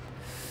it.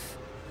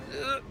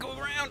 Go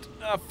around.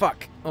 Oh,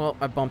 fuck. Well,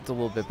 I bumped a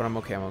little bit, but I'm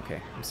okay,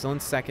 I'm still in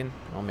second.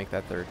 I'll make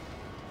that third.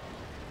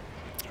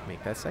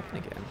 Make that second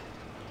again.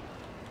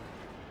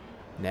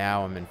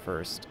 Now I'm in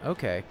first.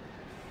 Okay.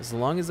 As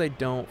long as I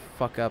don't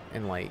fuck up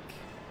and, like,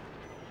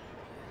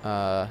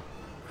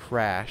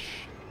 crash.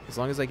 As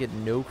long as I get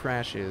no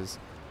crashes,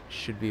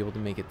 should be able to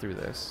make it through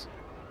this.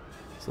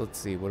 So let's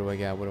see. What do I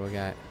got?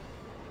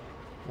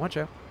 Watch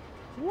out.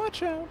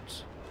 Watch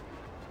out.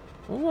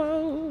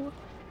 Whoa.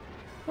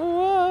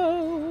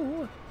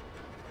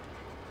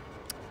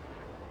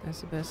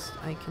 That's the best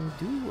I can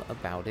do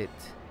about it,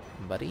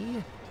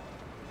 buddy.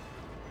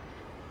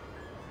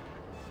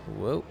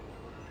 Whoa.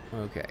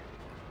 Okay.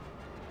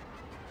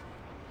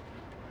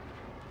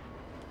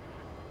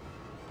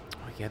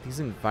 Oh yeah, these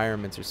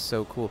environments are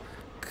so cool.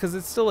 Because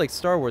it's still like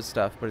Star Wars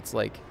stuff, but it's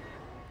like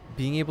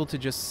being able to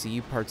just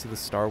see parts of the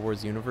Star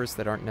Wars universe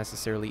that aren't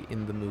necessarily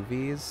in the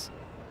movies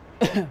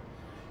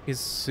is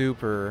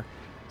super,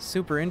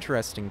 super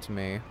interesting to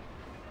me.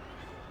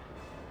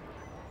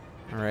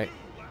 Alright.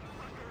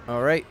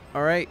 Alright,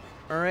 alright,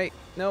 alright.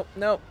 Nope,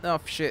 nope. Oh,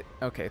 shit.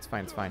 Okay, it's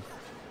fine, it's fine.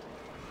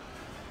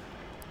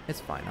 It's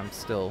fine, I'm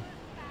still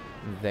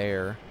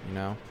there, you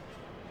know?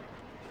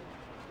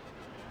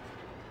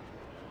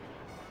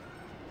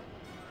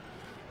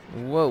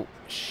 Whoa,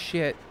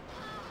 shit.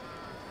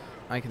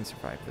 I can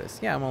survive this.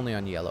 Yeah, I'm only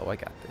on yellow. I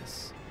got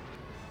this.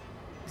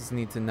 Just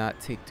need to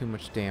not take too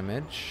much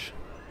damage.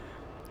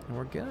 And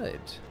we're good.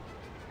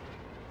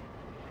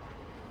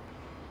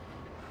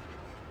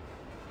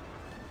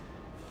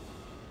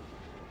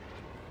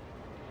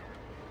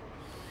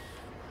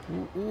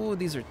 Ooh, ooh,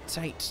 these are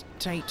tight,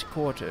 tight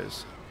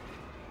quarters.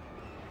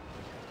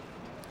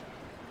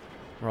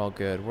 We're all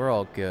good. We're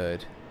all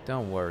good.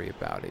 Don't worry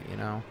about it, you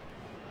know?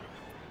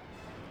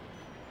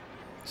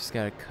 Just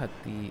gotta cut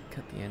the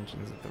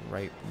engines at the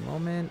right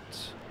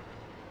moment.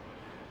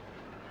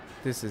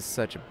 This is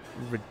such a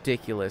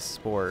ridiculous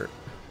sport.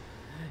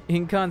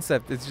 In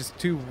concept, it's just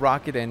two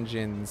rocket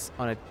engines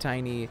on a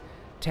tiny,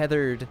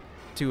 tethered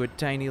to a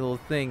tiny little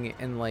thing,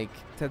 and like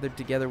tethered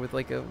together with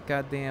like a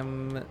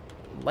goddamn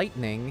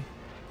lightning.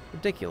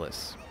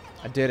 Ridiculous.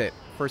 I did it.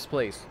 First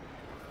place.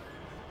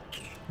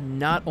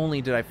 Not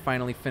only did I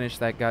finally finish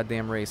that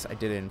goddamn race, I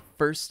did it in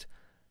first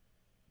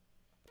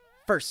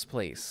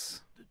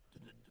place.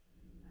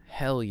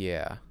 Hell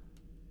yeah.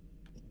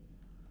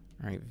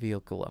 Alright,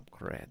 vehicle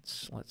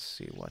upgrades. Let's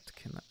see what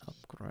can I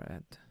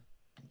upgrade.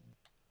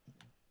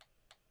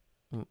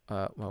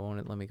 Why won't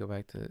it let me go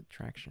back to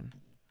traction?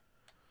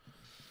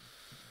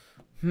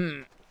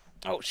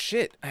 Oh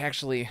shit, I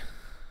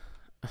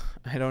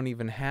don't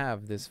even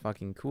have this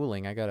fucking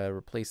cooling. I gotta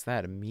replace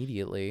that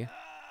immediately.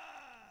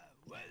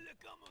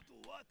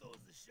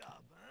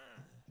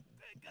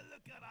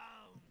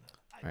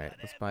 Alright,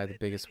 let's buy the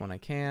biggest one I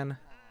can.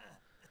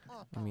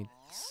 Let me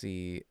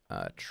see.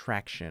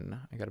 Traction.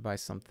 I gotta buy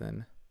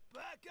something.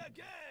 Back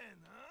again,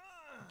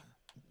 huh?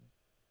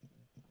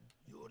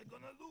 You're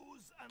gonna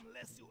lose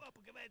unless you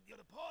upgrade your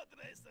pod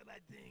racer, I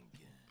think.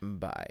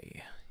 Buy.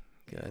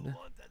 Good.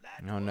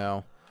 Oh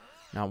no.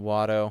 Not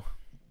Watto.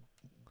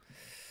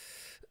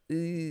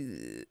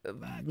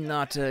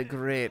 Not a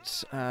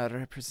great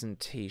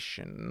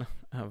representation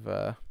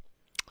of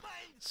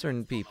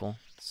certain people.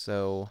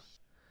 So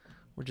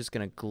we're just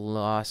gonna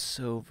gloss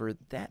over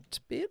that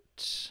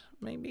bit,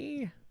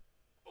 maybe.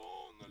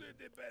 Only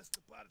the best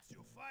parts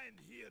you find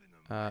here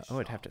in a Oh,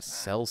 I'd have to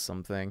sell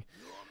something.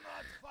 You'll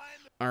not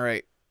find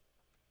Alright.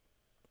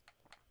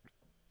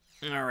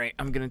 Alright,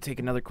 I'm gonna take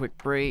another quick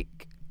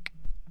break.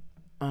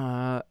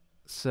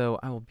 So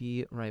I will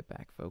be right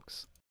back,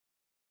 folks.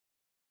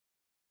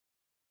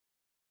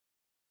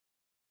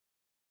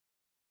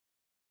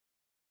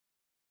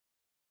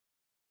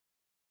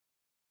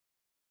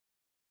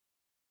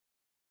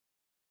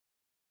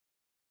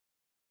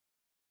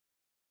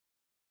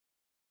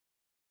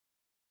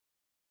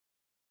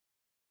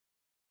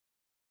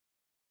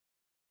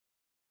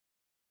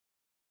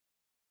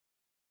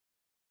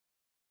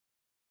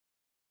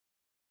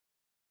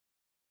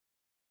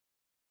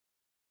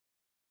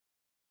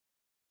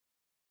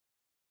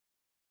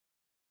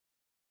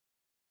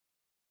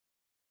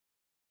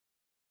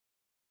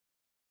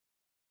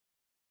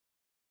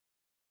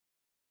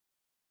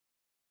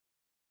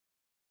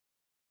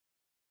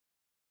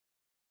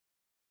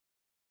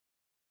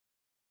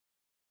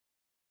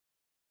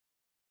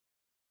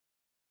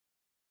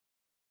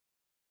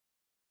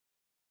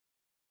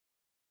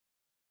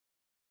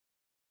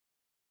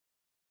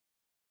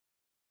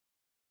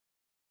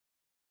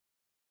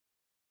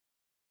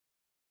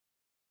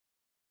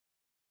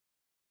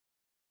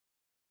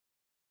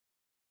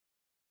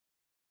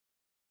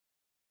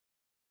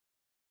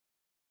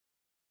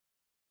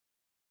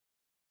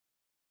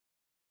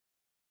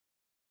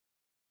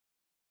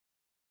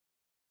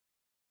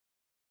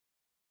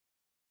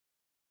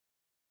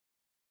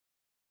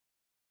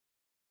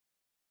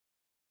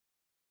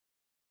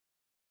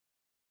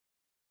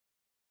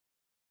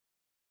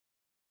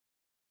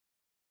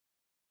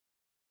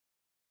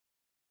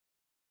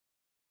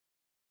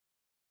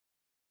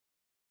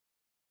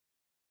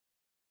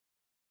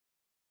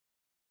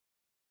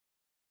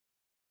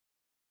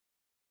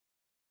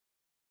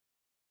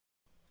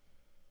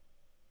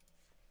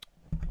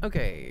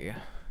 Okay,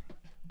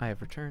 I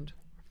have returned.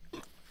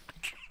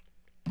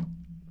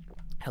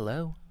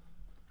 Hello?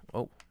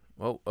 Whoa,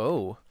 whoa,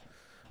 oh.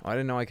 I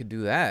didn't know I could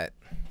do that.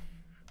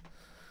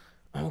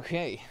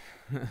 Okay.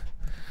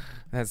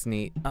 That's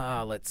neat.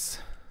 Let's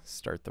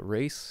start the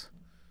race.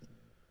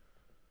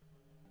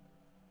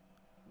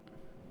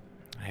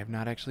 I have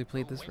not actually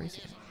played this race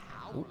yet.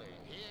 Ooh.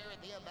 Here at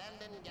the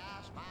abandoned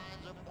gas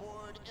mines of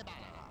Ord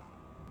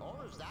Ibanna.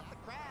 Or is that the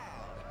crowd?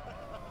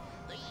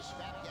 These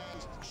scrap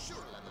gangs sure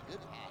love a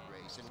good pod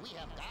race, and we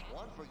have got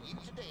one for you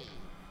today.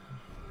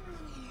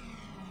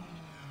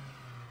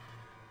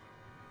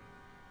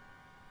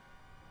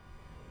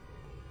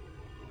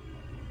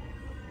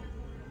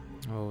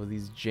 Oh,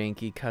 these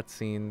janky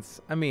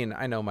cutscenes. I mean,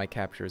 I know my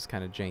capture is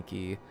kind of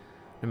janky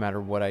no matter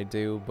what I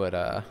do, but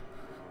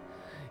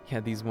yeah,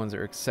 these ones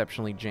are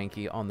exceptionally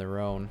janky on their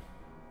own.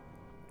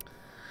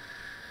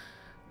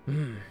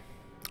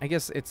 I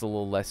guess it's a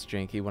little less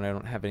janky when I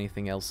don't have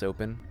anything else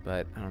open,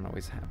 but I don't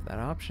always have that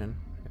option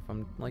if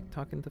I'm like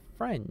talking to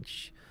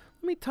French.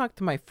 Let me talk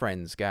to my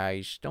friends,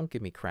 guys. Don't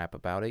give me crap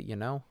about it, you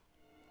know?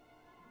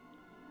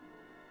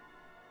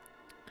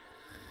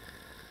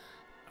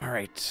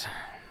 Alright.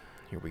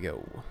 Here we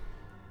go.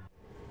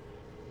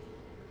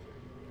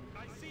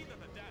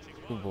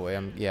 Oh boy,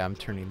 I'm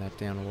turning that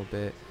down a little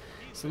bit.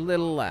 It's a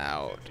little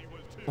loud.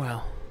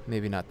 Well,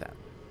 maybe not that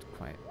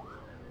quiet.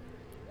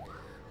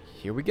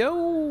 Here we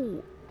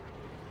go.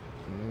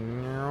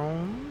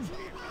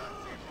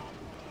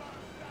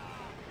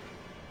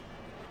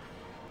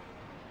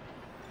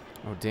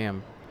 Oh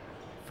damn.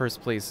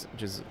 First place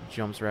just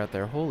jumps right out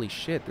there. Holy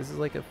shit, this is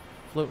like a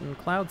floating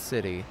cloud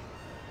city.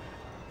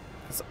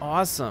 That's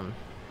awesome.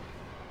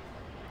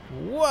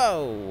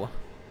 Whoa!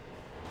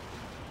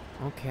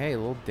 Okay, a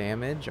little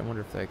damage. I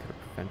wonder if I could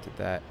have prevented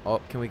that.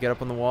 Oh, can we get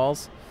up on the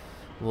walls?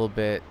 A little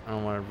bit. I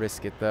don't want to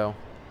risk it, though.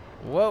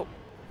 Whoa!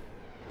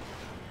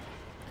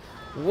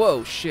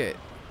 Whoa, shit.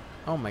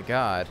 Oh my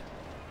god.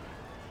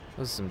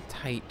 Those are some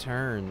tight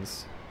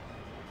turns.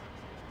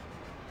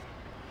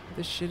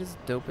 This shit is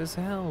dope as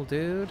hell,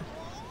 dude.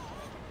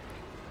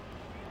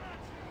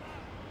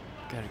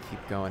 Gotta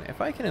keep going.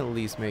 If I can at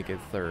least make it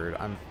third,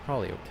 I'm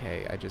probably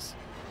okay. I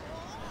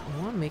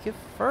want to make it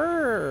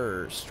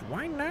first.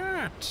 Why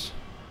not?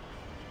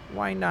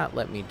 Why not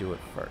let me do it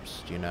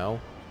first, you know?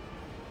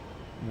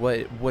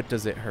 What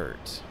does it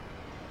hurt?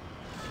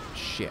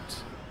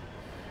 Shit.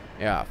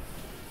 Yeah.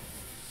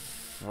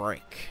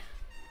 Frick.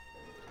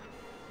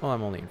 Well,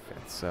 I'm only in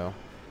 5th, so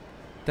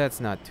that's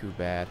not too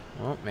bad.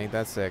 Well, make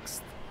that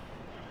 6th.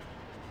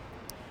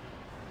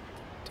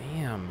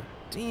 Damn.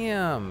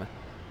 Damn.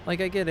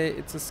 Like, I get it.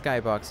 It's a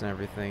skybox and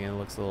everything, and it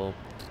looks a little...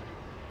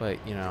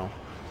 But, you know...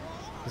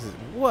 This is...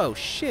 Whoa,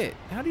 shit!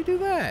 How do you do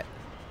that?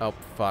 Oh,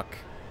 fuck.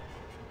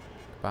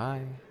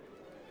 Bye.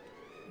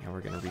 Yeah,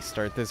 we're gonna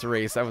restart this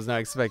race. I was not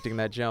expecting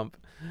that jump.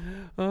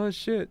 Oh,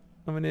 shit.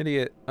 I'm an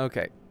idiot.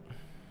 Okay.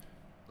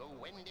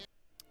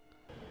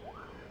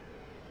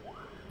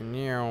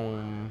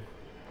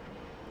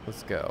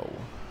 Let's go.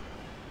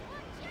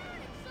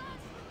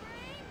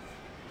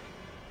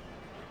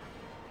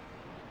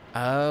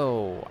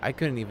 Oh, I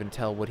couldn't even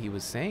tell what he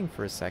was saying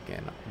for a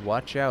second.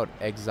 Watch out,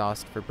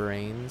 exhaust for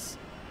brains.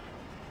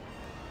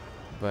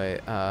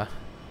 But,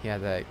 yeah,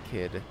 that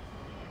kid.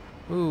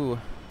 Ooh,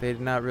 they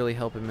did not really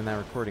help him in that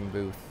recording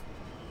booth.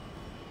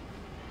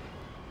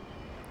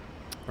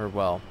 Or,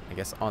 well, I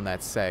guess on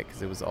that set,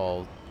 because it was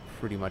all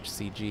pretty much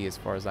CG as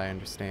far as I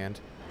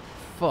understand.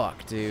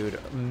 Fuck, dude.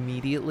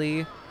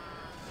 Immediately?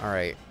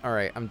 Alright,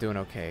 I'm doing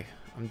okay.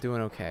 I'm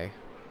doing okay.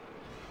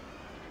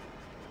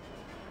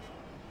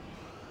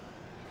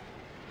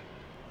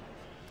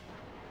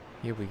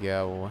 Here we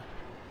go.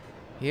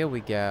 Here we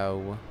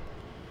go.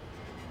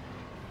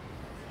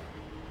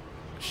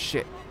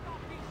 Shit.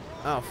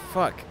 Oh,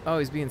 fuck. Oh,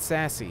 he's being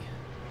sassy.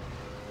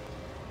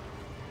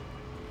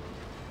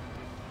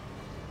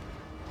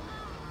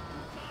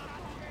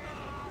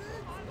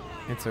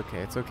 It's okay,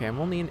 it's okay. I'm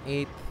only in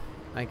 8th.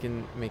 I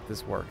can make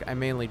this work. I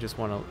mainly just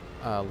want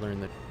to learn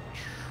the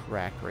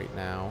track right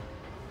now.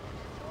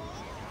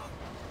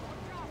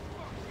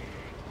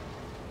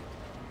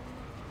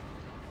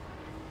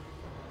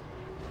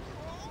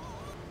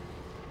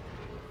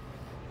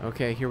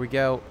 Okay, here we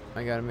go.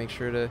 I gotta make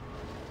sure to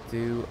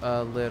do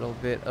a little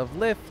bit of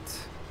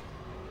lift.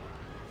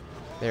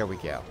 There we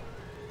go.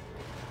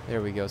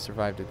 There we go.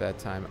 Survived it that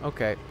time.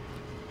 Okay.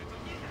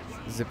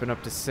 Zipping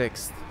up to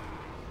 6th.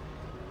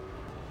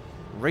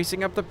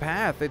 Racing up the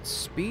path. It's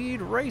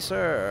Speed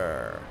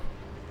Racer.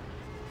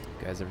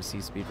 You guys ever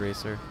see Speed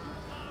Racer?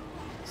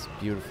 It's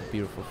a beautiful,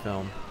 beautiful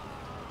film.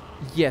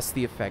 Yes,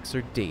 the effects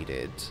are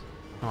dated,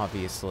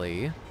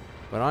 obviously.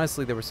 But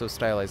honestly, they were so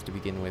stylized to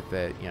begin with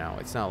that, you know,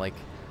 it's not like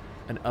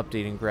an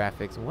updating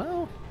graphics.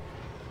 Well,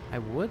 I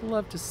would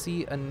love to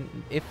see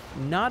if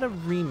not a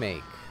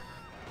remake,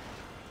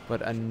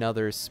 but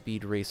another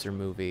Speed Racer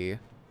movie.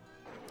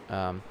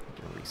 I'm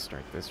gonna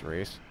restart this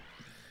race.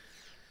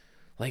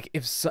 Like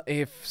if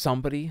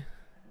somebody,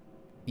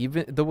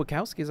 even the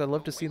Wachowskis, I'd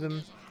love to see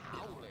them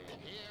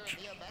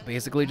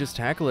basically just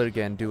tackle it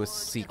again, do a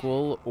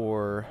sequel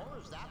or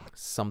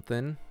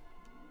something.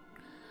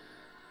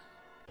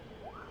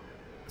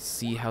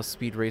 See how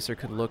Speed Racer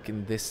could look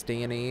in this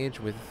day and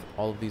age with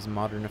all of these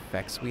modern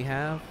effects we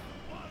have.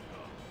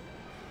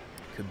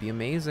 Could be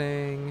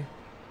amazing.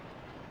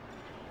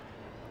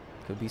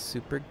 Could be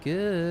super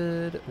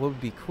good. What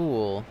would be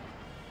cool,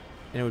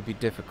 and it would be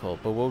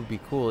difficult, but what would be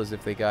cool is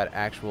if they got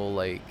actual,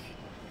 like,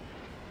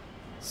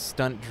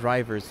 stunt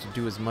drivers to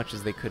do as much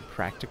as they could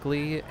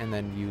practically, and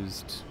then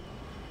used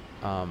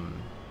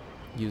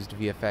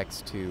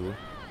VFX to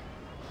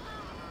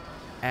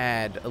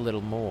add a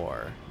little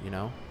more, you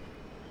know?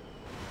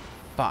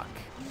 Fuck.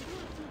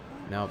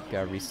 Nope,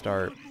 gotta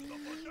restart.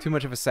 Too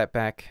much of a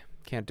setback,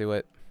 Can't do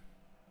it.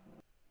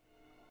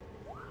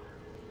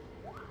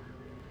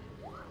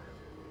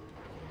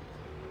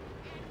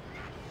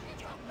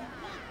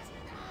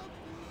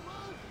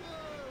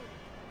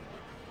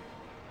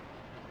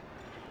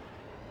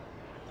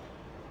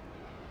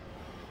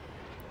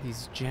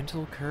 These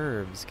gentle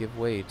curves give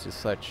way to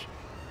such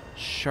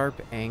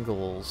sharp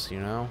angles, you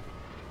know?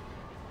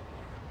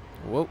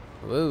 Whoa,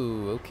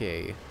 whoa,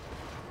 okay.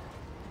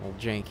 A little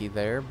janky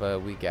there,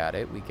 but we got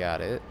it, we got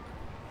it.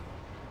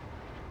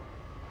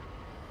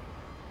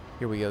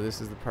 Here we go, this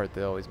is the part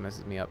that always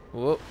messes me up.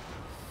 Whoa.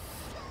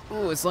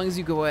 Ooh, as long as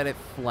you go at it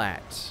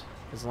flat.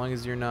 As long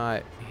as you're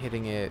not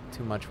hitting it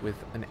too much with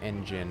an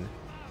engine.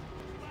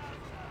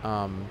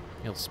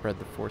 You'll spread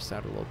the force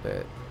out a little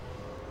bit.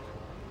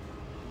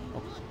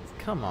 Oh,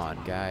 come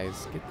on,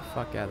 guys. Get the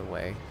fuck out of the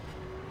way.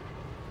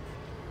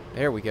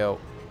 There we go.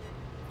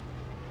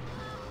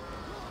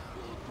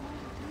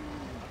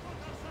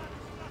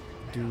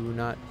 Do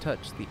not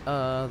touch the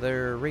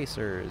other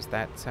racers.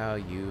 That's how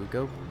you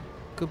go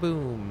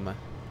kaboom.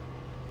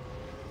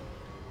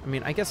 I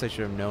mean, I guess I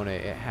should have known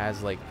it. It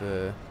has like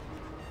the...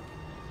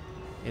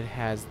 It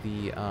has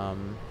the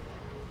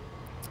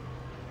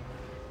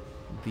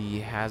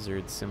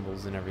hazard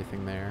symbols and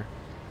everything there.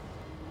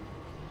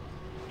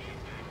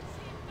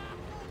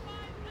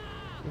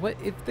 What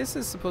if this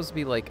is supposed to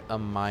be like a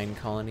mine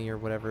colony or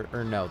whatever?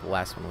 Or no, the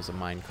last one was a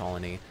mine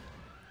colony.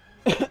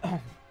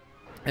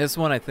 This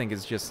one I think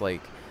is just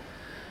like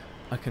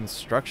a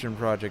construction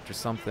project or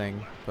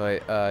something.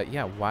 But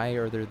yeah, why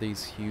are there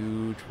these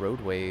huge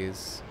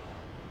roadways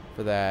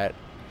for that?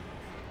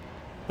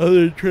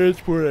 Other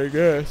transport, I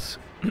guess.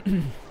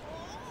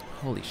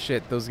 Holy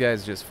shit, those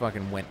guys just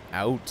fucking went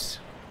out.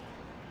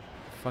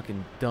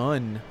 Fucking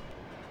done.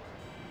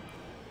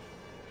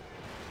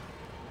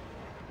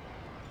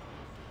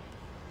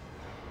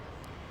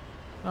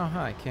 Oh,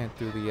 hi, I can't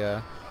do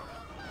the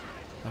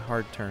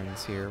hard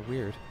turns here.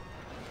 Weird.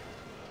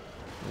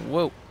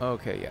 Whoa.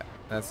 Okay, yeah.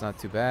 That's not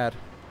too bad.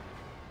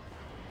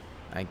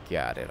 I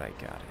got it, I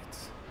got it.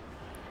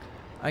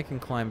 I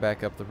can climb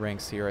back up the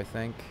ranks here, I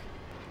think.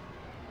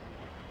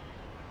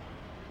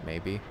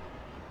 Maybe.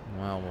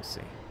 Well, we'll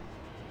see.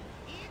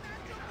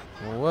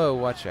 Whoa,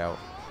 watch out.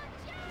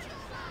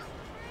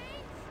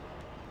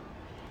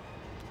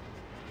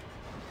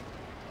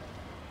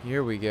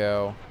 Here we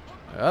go.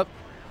 Up.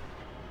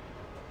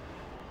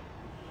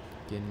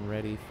 Getting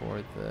ready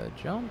for the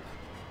jump.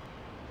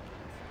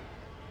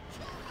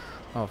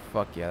 Oh,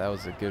 fuck yeah, that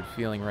was a good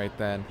feeling right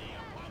then.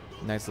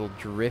 Nice little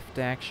drift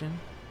action.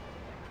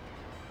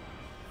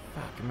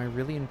 Fuck, am I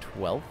really in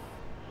 12th?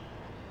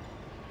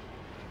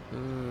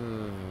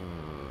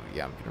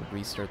 Yeah, I'm gonna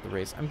restart the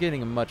race. I'm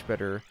getting a much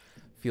better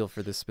feel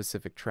for this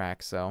specific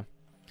track, so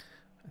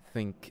I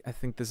think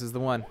this is the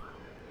one.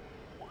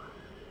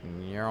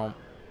 Here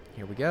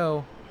we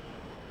go.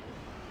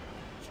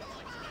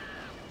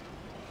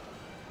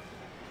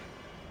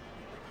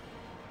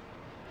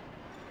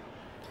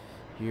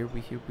 Here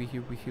we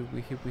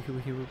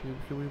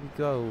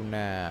go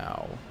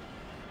now.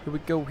 Here we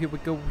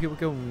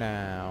go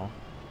now.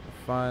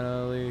 We're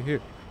finally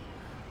here.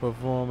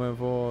 Performing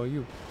for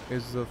you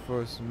is the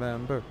first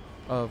member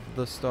of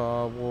the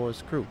Star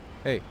Wars crew.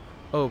 Hey,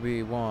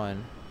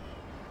 Obi-Wan.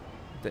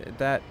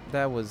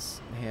 That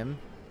was him.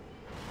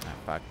 Ah,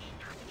 fuck.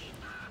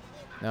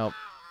 Nope.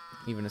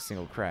 Even a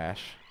single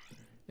crash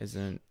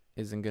isn't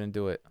gonna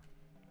do it.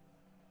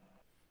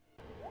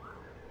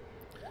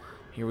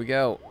 Here we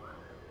go.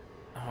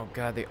 Oh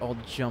god, they all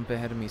jump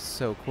ahead of me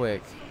so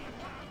quick.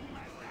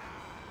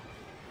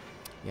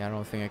 Yeah, I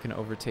don't think I can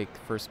overtake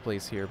first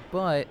place here,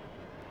 but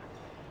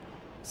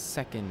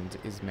second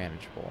is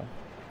manageable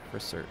for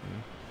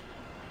certain.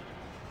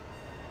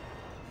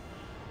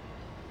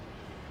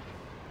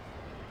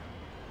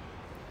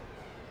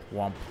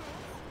 Womp.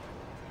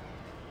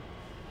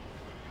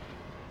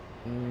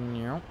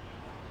 Meow.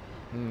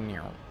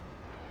 Meow.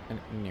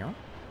 Meow.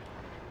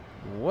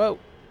 Whoa.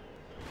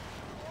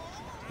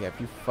 Yeah, if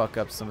you fuck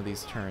up some of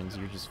these turns,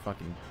 you're just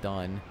fucking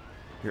done.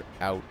 You're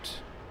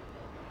out.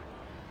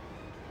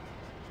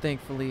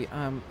 Thankfully,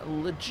 I'm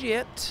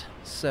legit,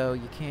 so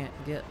you can't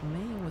get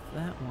me with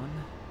that one.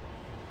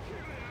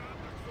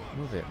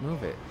 Move it,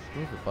 move it.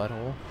 Move it,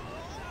 butthole.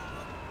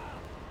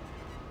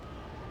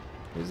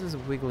 What is this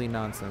wiggly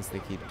nonsense they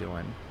keep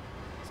doing?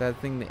 Is that a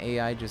thing the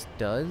AI just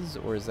does,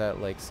 or is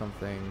that like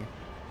something...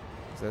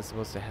 Is that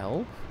supposed to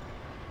help?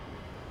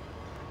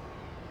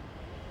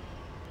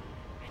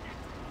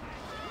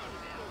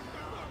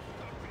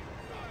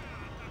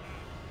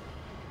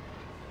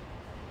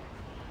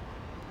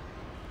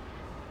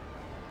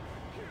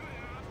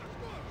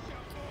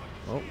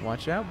 Oh,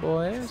 watch out,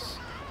 boys.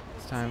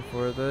 It's time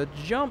for the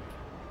jump.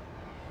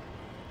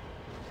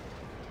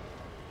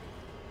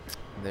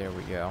 There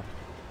we go.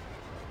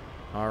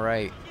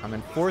 Alright, I'm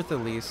in 4th at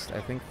least. I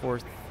think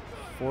fourth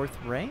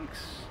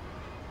ranks?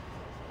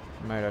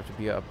 Might have to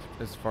be up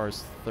as far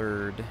as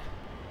 3rd.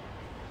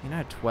 You're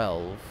not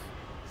 12.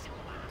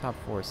 Top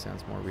 4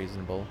 sounds more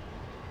reasonable.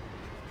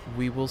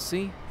 We will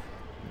see.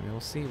 We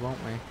will see, won't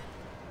we?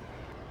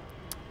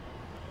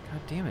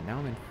 God damn it, now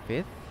I'm in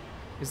 5th?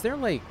 Is there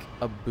like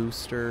a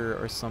booster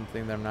or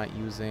something that I'm not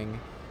using?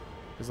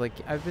 Because like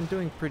I've been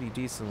doing pretty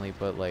decently,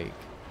 but like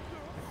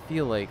I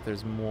feel like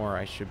there's more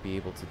I should be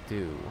able to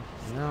do,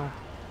 you know?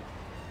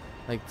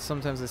 Like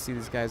sometimes I see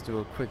these guys do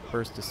a quick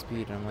burst of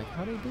speed and I'm like,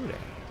 how do they do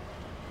that?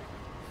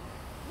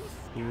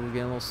 Ooh,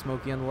 getting a little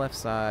smoky on the left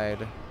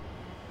side.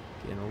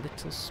 Getting a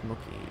little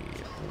smoky.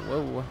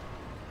 Whoa.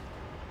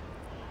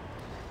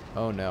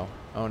 Oh no.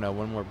 Oh no,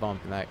 one more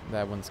bump and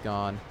that one's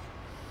gone.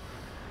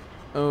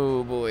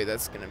 Oh boy,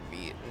 that's gonna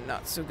be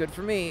not so good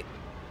for me.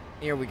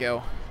 Here we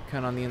go.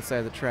 Kind of on the inside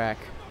of the track.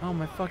 Oh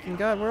my fucking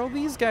god, where all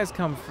these guys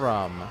come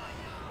from?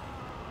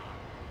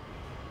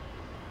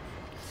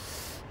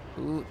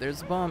 Ooh,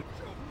 there's a bump.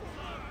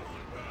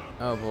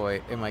 Oh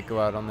boy, it might go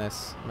out on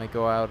this. It might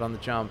go out on the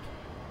jump.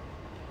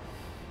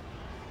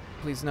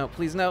 Please no,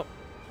 please no.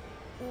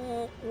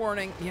 Ooh,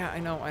 warning. Yeah, I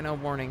know,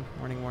 warning.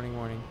 Warning, warning,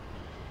 warning.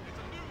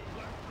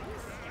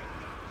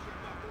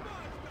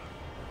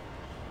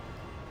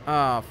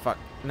 Oh, fuck.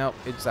 Nope,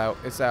 it's out.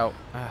 It's out.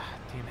 Ah,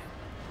 damn it.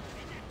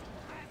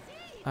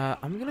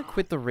 I'm gonna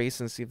quit the race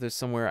and see if there's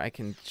somewhere I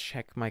can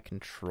check my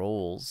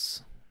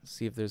controls.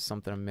 See if there's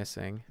something I'm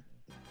missing.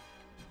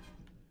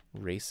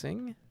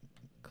 Racing?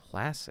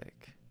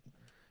 Classic.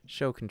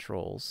 Show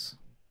controls.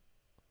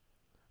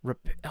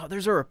 Oh,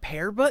 there's a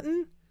repair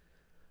button?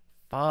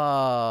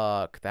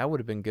 Fuck. That would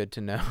have been good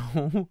to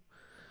know.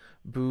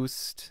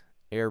 Boost.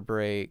 Air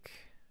brake.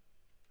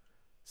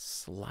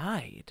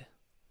 Slide.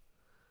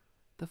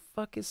 The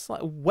fuck is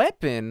slide?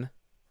 Weapon?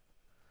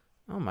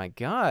 Oh my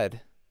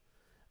god.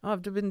 Oh,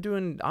 I've been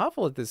doing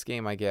awful at this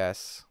game, I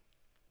guess.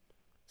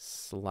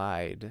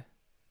 Slide.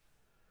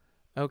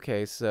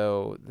 Okay,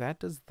 so that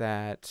does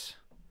that.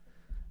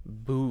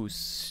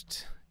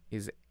 Boost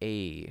is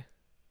A.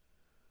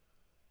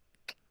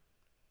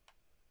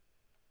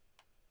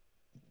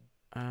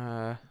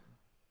 God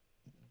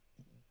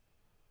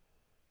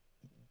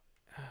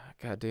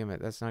damn it,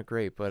 that's not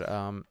great, but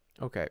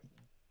okay.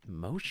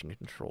 Motion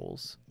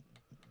controls.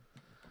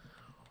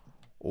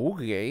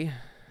 Okay.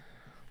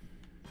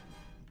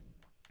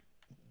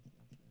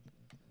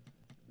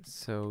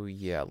 So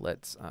yeah,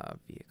 let's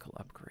vehicle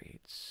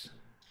upgrades.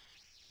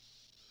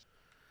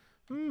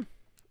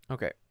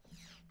 Okay.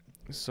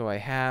 So I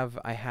have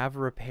a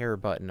repair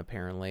button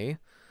apparently,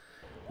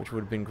 which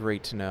would have been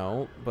great to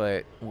know,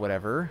 but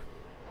whatever.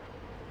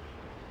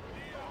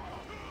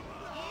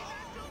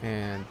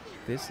 And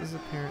this is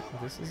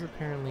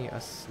apparently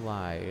a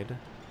slide.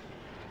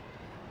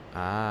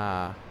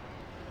 Ah.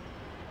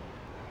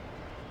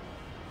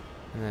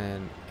 And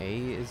then A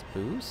is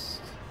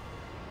boost.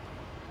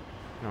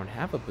 I don't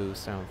have a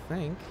boost, I don't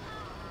think.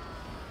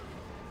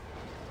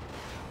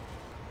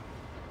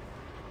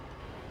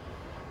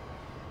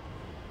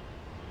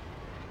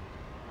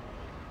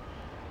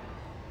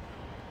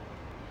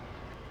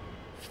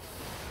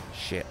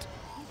 Shit.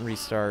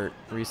 Restart.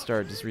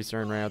 Restart. Just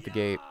restarting right out the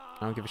gate.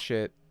 I don't give a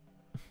shit.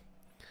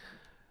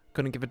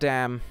 Couldn't give a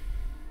damn.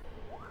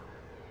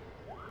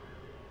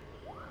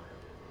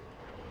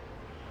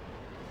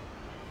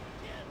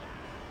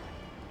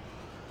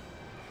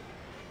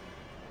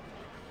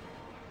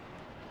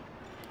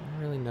 I don't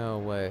really know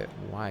what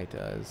Y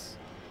does.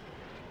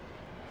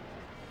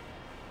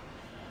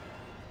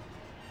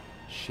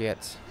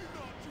 Shit.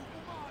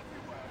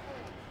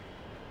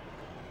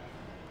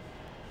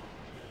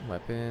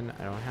 Weapon.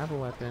 I don't have a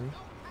weapon.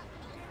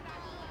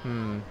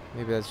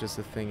 Maybe that's just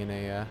a thing in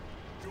a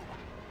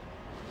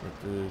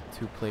like the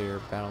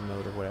two-player battle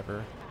mode or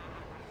whatever.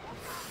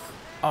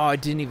 Oh, I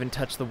didn't even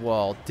touch the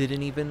wall.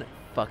 Didn't even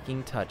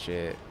fucking touch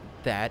it.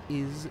 That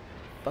is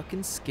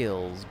fucking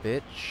skills,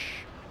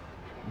 bitch.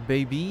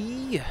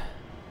 Baby.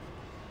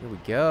 Here we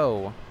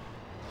go.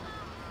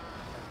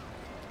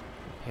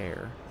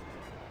 Repair.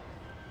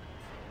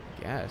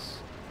 I guess.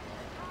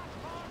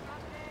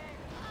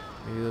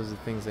 Maybe those are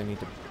things I need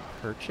to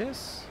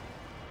purchase?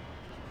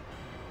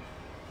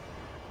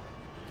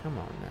 Come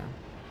on now.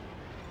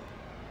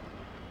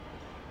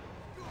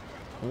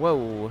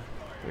 Whoa.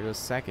 There goes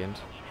second.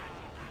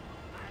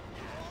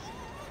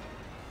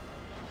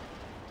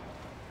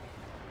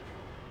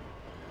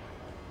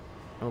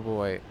 Oh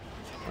boy.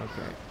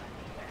 Okay.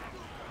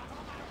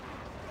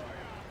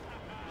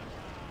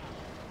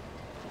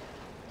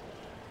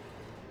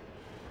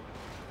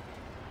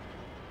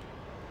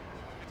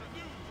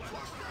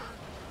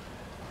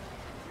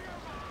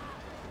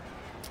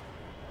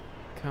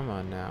 Come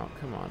on now.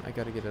 Come on. I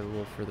gotta get a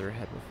little further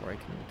ahead before I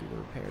can do the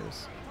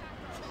repairs.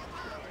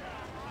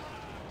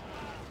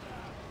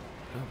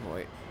 Oh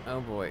boy.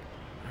 Oh boy.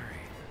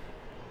 Alright.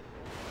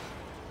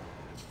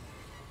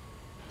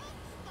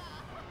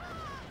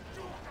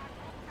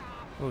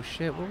 Oh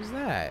shit, what was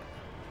that?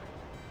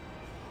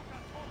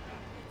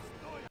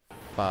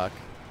 Fuck.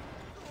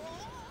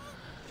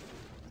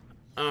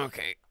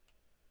 Okay.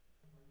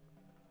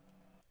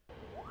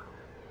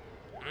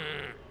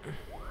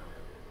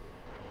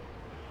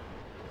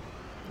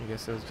 I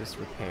guess it was just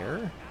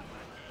repair?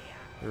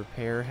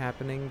 Repair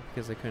happening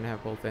because I couldn't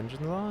have both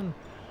engines on?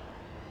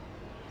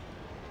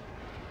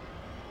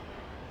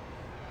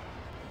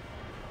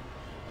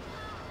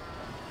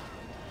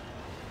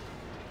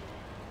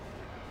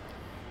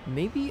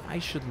 Maybe I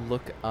should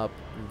look up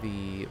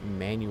the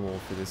manual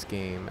for this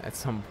game at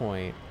some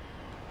point.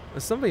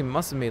 Somebody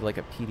must have made like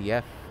a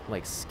PDF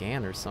like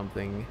scan or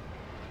something.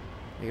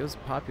 It was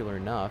popular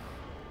enough.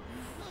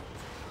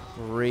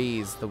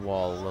 Raise the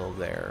wall a little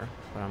there,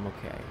 but I'm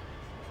okay.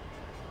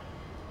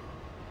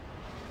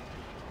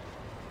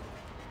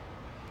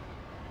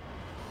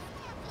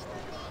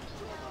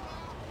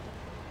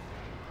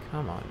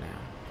 Come on now.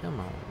 Come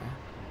on now.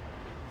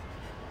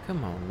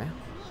 Come on now.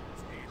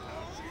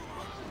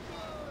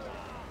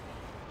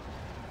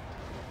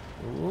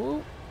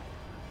 Ooh.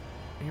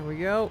 Here we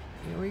go.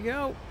 Here we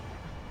go.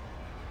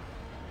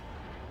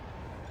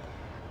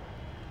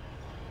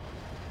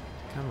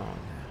 Come on now.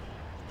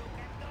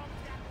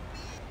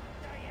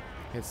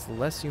 It's the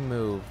less you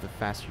move, the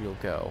faster you'll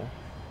go.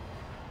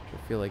 Which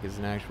I feel like is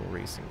an actual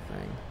racing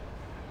thing.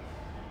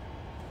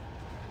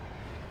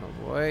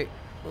 Oh boy.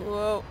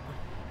 Whoa.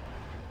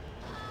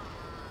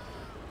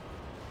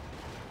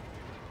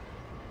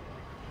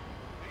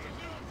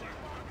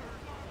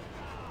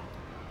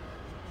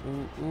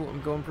 Ooh, ooh,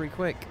 I'm going pretty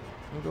quick.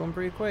 I'm going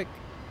pretty quick.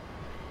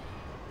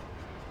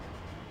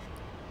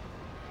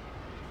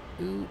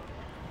 Ooh.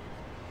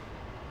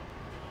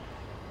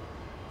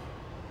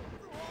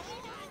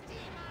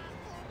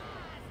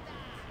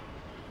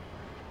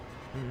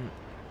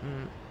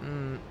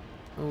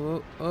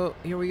 Oh, oh,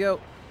 here we go.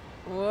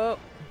 Whoa.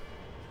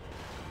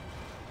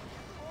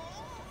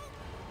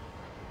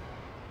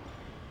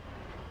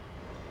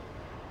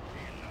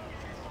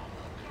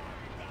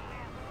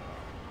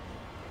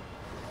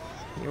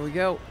 Here we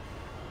go.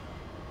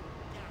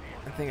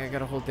 I think I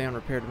gotta hold down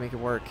repair to make it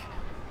work.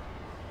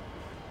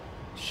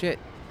 Shit.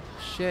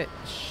 Shit.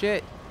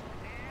 Shit.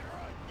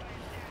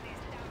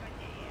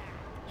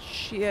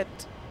 Shit.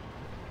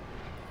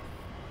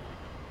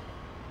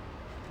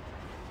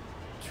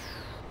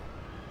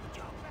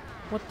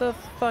 What the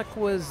fuck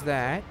was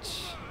that?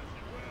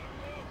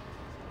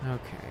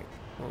 Okay.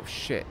 Oh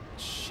shit.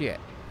 Shit.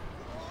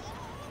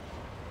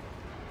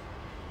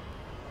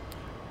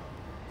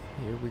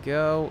 Here we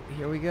go.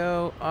 Here we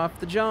go. Off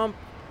the jump.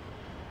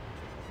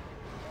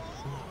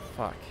 Oh,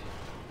 fuck.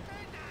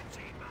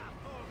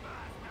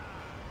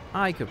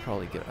 I could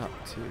probably get up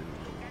to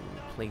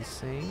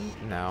placing.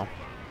 No.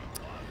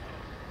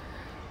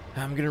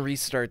 I'm gonna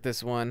restart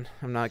this one.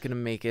 I'm not gonna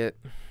make it.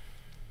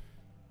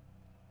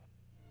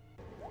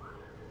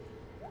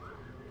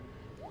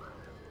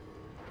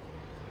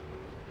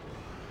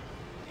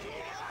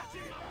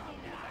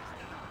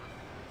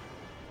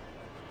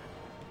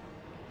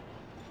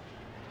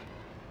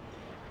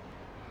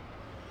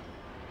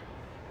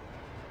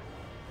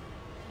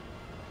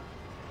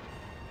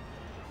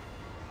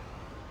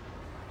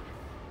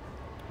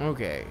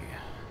 Okay,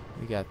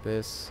 we got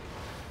this.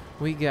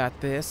 We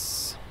got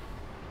this.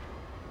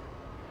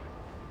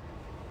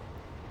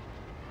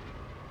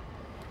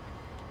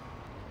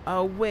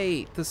 Oh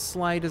wait, the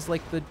slide is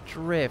like the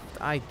drift.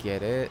 I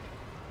get it.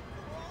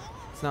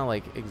 It's not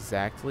like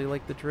exactly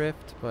like the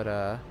drift,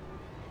 but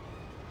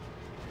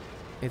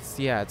it's,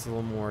 yeah, it's a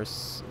little more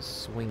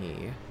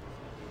swingy.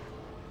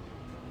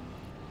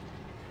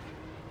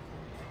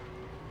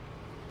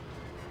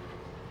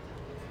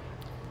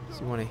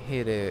 You want to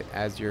hit it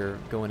as you're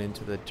going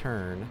into the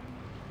turn.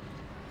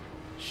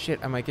 Shit,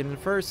 I might get in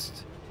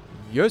first.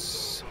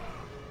 Yes!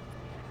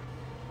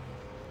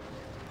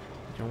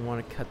 You don't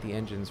want to cut the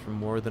engines for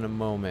more than a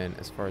moment,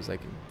 as far as I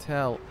can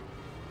tell.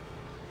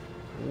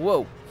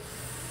 Whoa!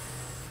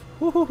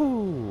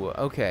 Woohoo!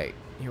 Okay,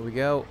 here we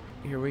go.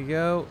 Here we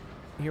go.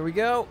 Here we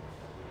go.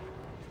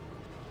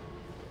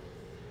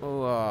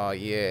 Oh,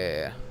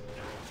 yeah.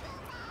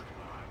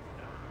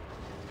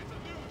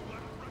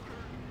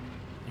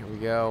 Here we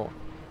go.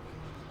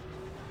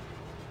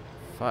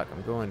 Fuck,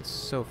 I'm going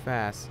so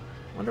fast.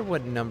 Wonder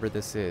what number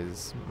this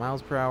is.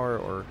 Miles per hour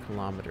or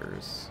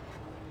kilometers?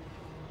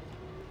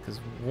 Because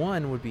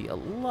one would be a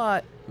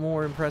lot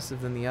more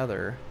impressive than the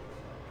other.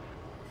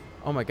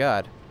 Oh my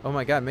god. Oh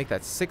my god, make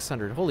that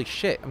 600. Holy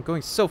shit, I'm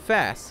going so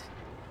fast.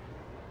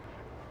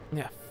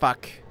 Yeah,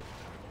 fuck.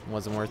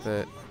 Wasn't worth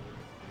it.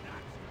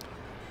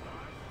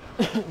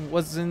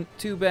 Wasn't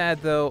too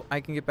bad though.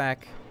 I can get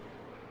back.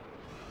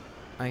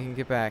 I can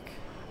get back.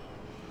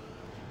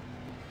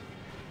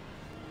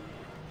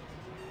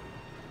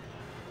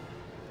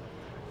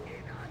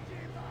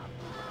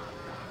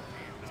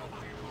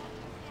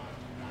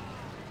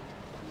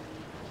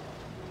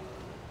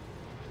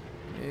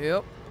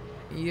 Yep.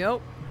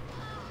 Yep.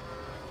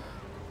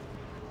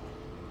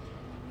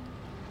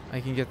 I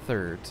can get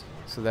third.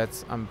 So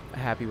that's, I'm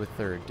happy with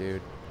third,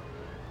 dude.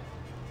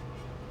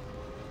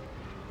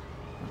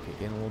 Okay,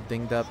 getting a little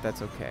dinged up,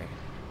 that's okay.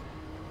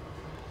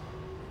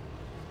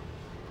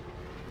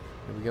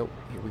 Here we go.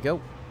 Here we go.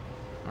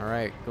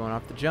 Alright, going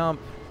off the jump.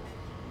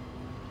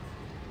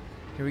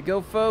 Here we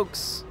go,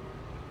 folks.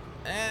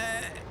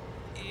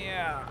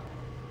 Yeah.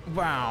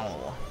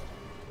 Wow.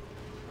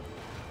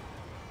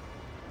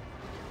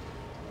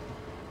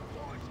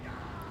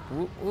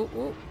 Whoop, whoop,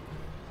 whoop.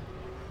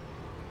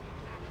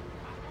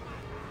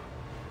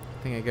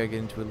 I think I gotta get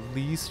into at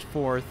least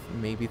fourth,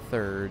 maybe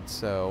third,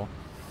 so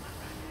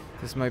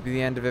This might be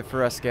the end of it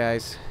for us,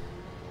 guys.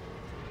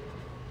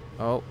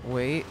 Oh,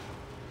 wait.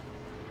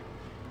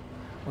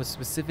 Was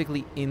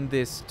specifically in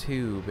this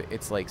tube,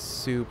 it's like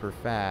super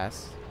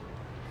fast.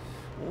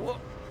 Whoa.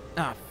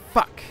 Ah,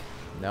 fuck.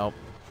 Nope.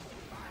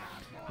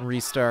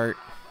 Restart.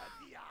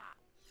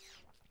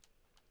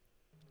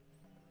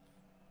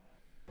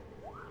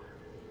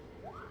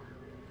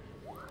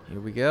 Here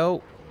we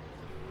go.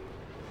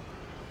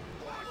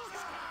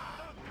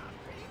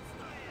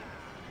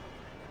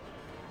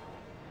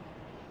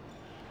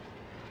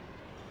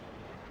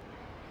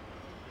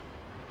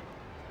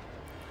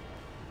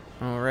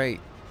 All right.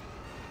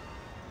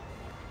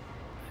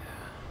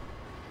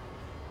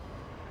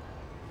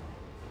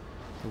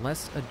 The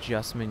less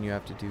adjustment you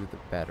have to do, the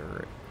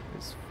better,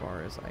 as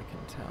far as I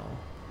can tell.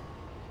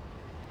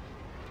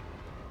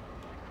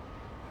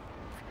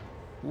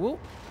 Whoop.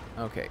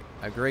 Okay,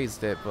 I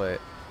grazed it, but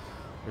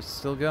we're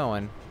still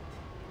going.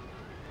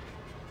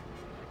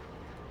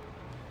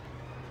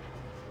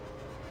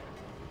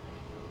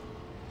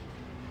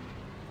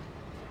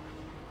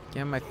 Get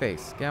out of my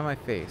face. Get out of my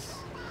face.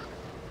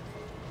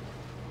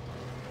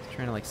 He's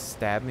trying to, like,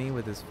 stab me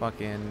with his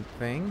fucking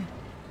thing.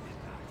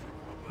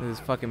 With his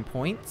fucking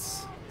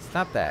points.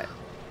 Stop that.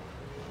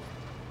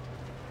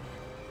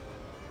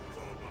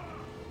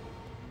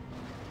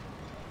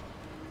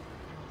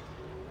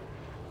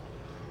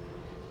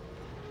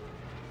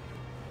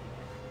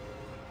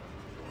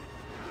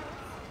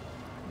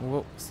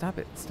 Whoa, stop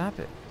it. Stop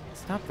it.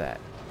 Stop that.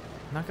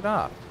 Knock it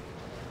off.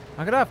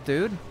 Knock it off,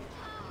 dude.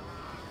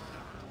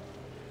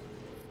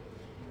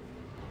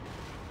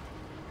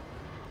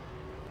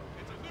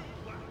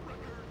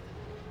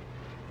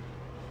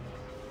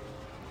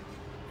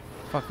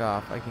 Fuck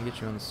off. I can get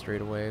you on the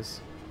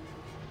straightaways.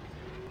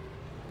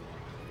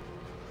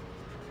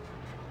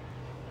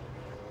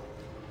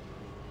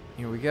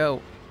 Here we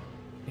go.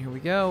 Here we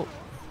go.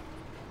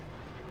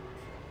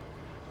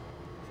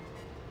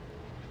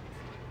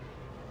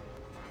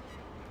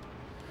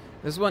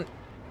 This one.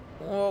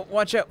 Oh,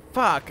 watch out.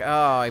 Fuck. Oh,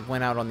 I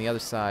went out on the other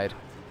side.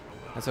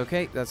 That's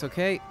okay. That's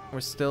okay.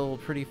 We're still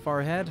pretty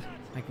far ahead.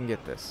 I can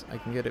get this. I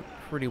can get it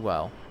pretty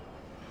well,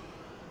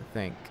 I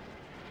think.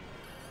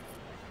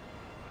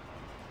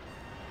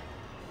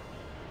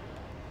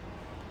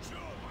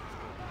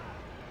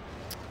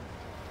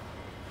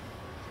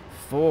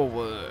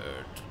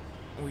 Forward.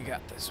 We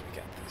got this. We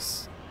got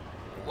this.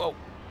 Whoa.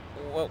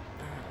 Whoa.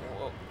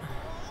 Whoa.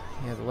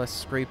 Yeah, the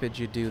less scrapage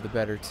you do, the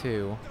better,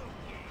 too.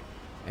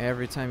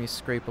 Every time you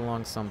scrape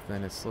along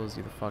something, it slows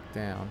you the fuck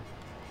down.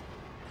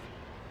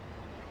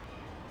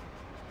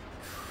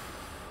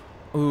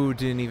 Ooh,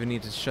 didn't even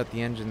need to shut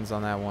the engines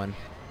on that one.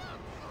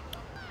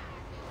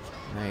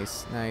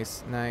 Nice,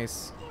 nice,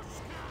 nice.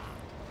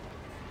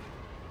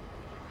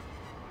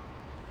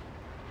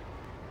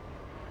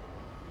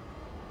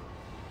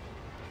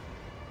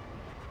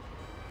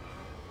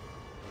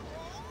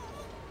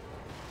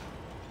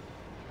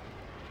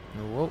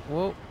 Whoa,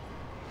 whoa.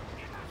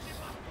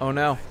 Oh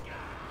no.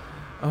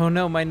 Oh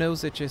no, my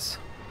nose itches.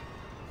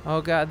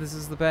 Oh god, this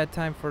is the bad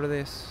time for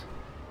this.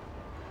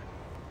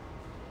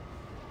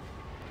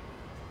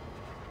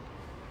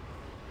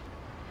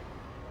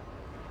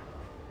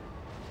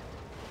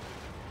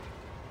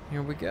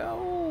 Here we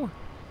go.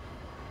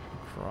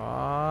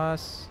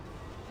 Cross.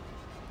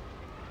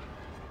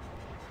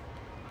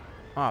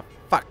 Oh,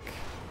 fuck.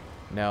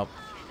 Nope.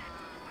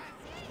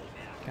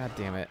 God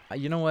damn it.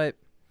 You know what?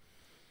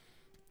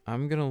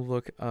 I'm gonna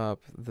look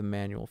up the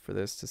manual for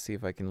this to see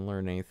if I can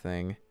learn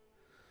anything.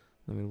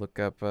 Let me look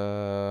up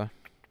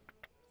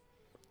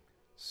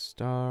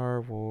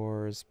Star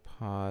Wars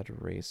Pod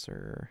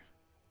Racer.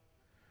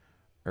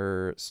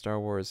 Or Star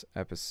Wars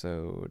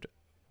Episode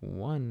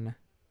 1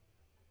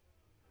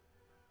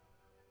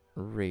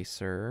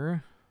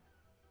 Racer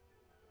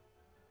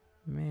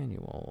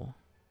Manual.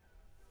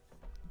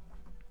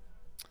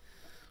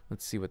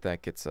 Let's see what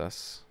that gets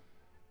us.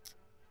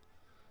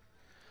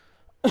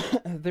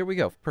 There we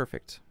go.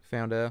 Perfect.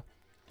 Found a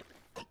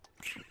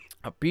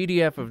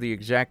PDF of the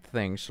exact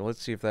thing, so let's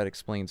see if that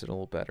explains it a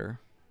little better.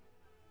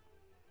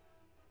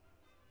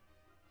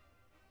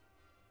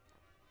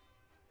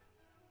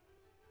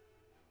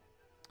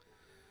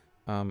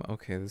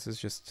 Okay, this is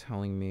just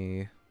telling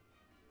me...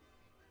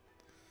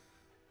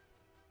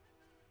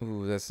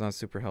 Ooh, that's not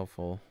super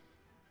helpful.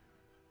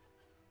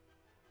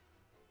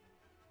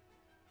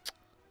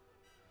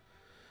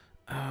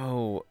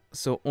 Oh,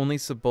 so only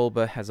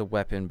Sebulba has a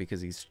weapon because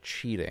he's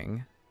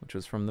cheating, which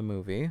was from the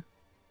movie.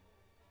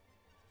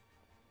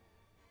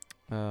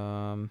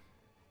 And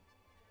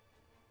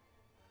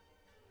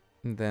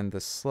then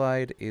the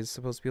slide is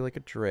supposed to be like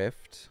a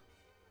drift.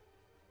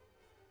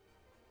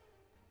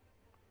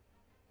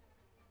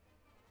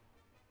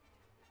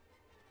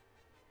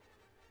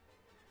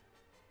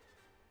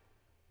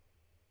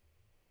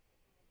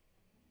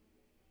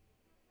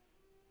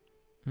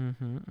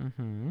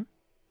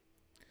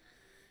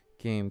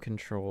 Game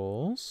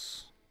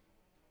controls.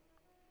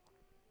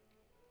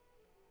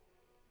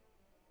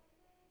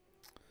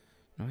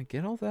 No, I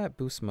get all that.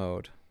 Boost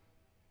mode.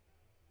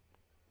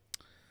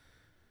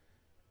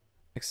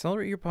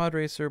 Accelerate your pod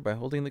racer by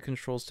holding the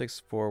control sticks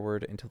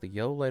forward until the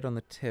yellow light on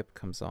the tip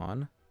comes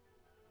on.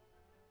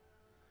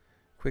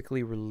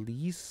 Quickly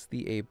release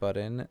the A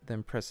button,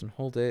 then press and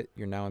hold it.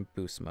 You're now in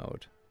boost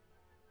mode.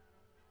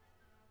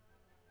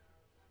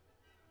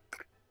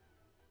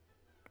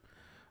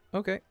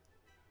 Okay.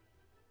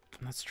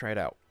 Let's try it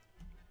out.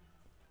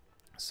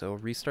 So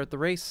restart the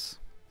race.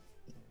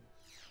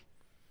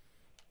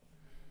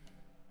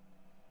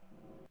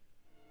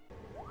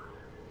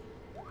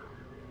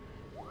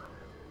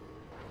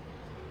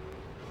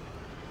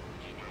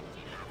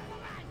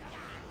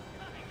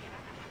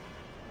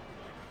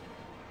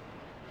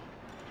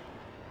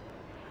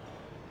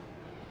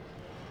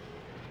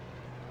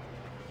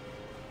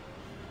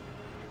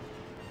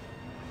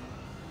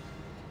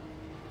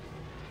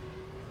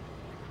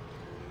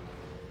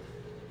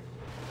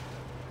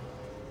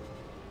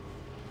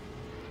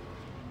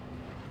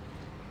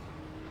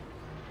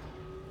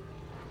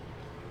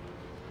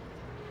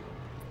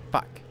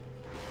 Fuck.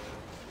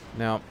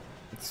 No,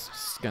 it's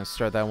just gonna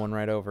start that one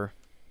right over.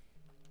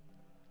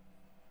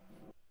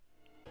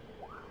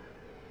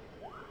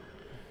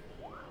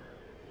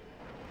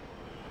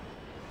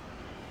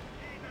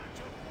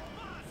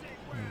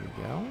 There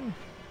we go.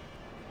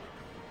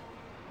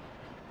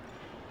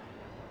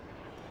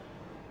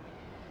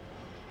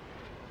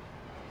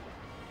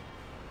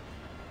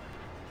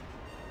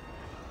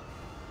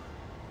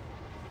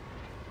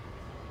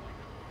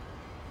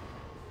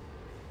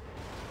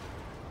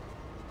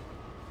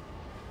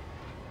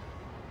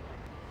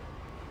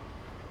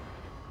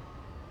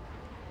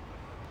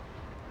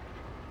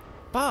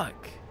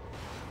 Fuck.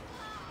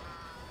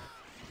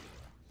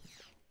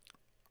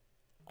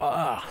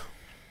 Ah.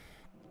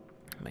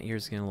 My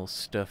ears getting a little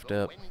stuffed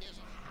up.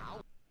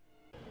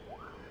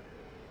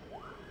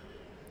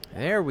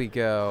 There we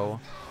go.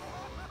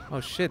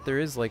 Oh shit, there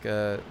is like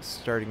a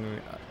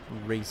starting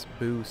race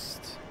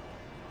boost.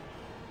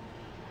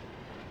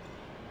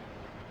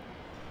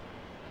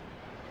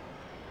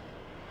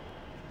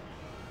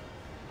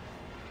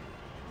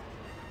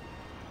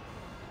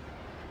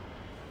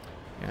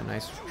 Yeah,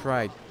 nice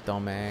try,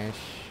 dumbass.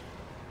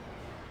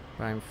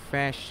 But I'm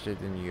faster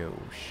than you,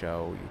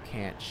 so you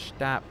can't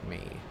stop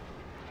me.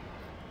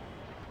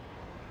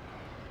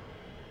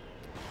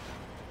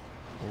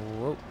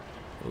 Whoa.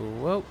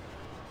 Whoa.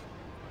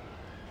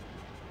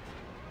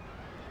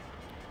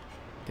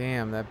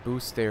 Damn, that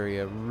boost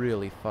area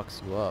really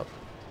fucks you up.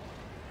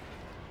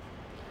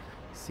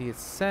 See, it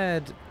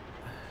said...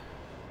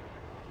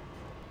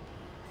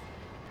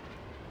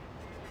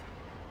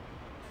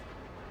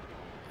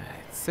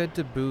 said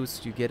to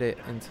boost, you get it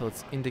until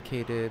it's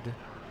indicated,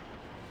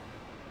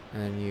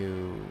 and then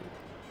you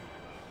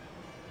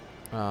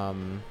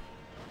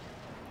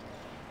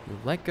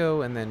let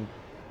go and then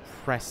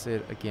press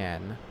it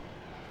again.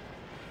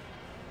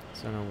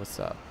 So I don't know what's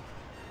up.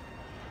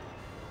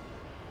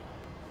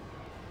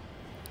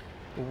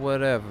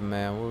 Whatever,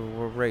 man.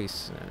 We're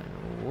racing.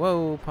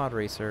 Whoa, pod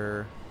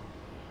racer.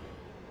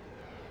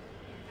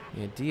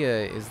 The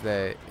idea is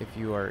that if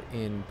you are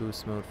in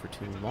boost mode for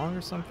too long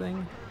or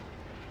something,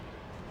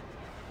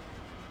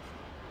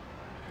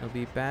 it'll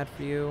be bad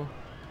for you.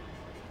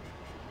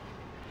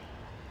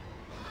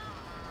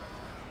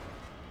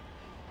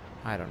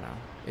 I don't know.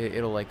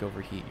 It'll like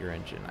overheat your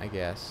engine, I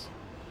guess.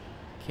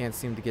 Can't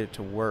seem to get it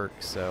to work,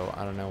 so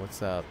I don't know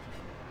what's up.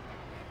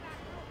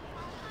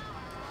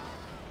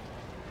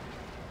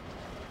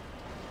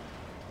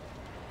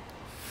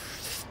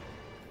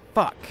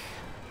 Fuck.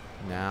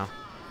 No.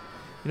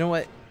 You know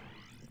what?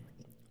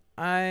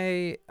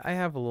 I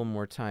have a little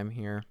more time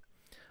here.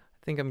 I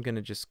think I'm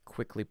gonna just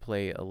quickly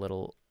play a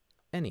little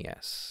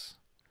NES.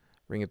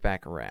 Bring it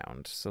back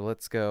around. So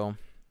let's go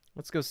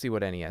see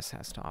what NES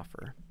has to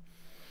offer.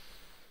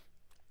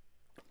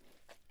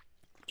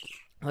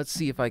 Let's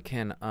see if I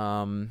can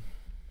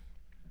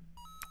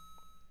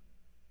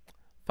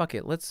fuck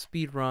it, let's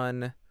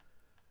speedrun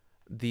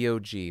the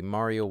OG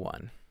Mario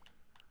 1.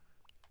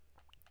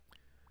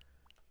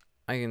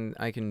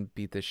 I can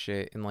beat this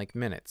shit in like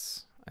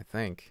minutes, I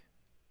think.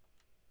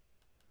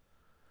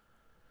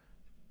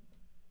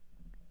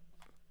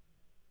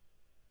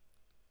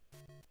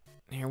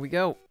 Here we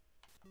go.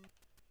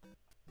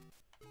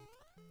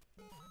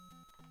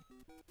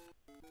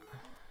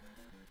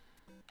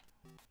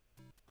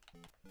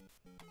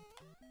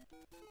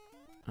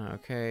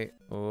 Okay.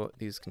 Oh,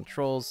 these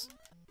controls.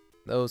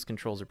 Those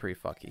controls are pretty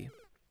fucky.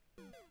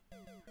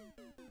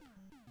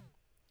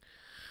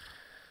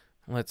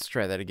 Let's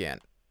try that again.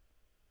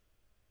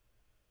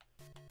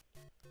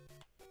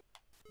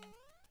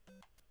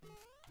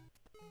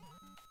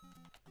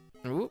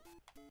 Ooh,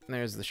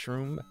 there's the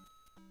shroom.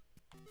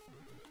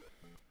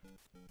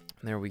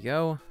 There we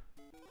go.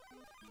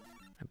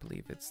 I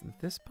believe it's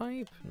this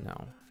pipe?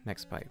 No,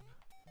 next pipe.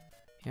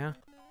 Yeah?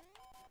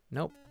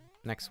 Nope.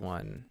 Next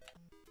one.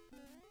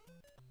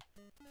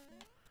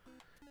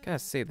 Gotta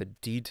say, the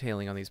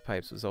detailing on these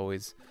pipes was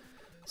always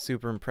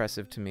super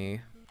impressive to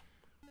me.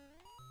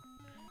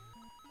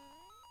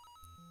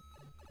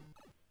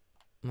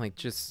 Like,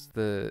 just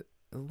the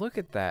look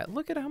at that.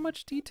 Look at how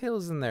much detail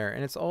is in there,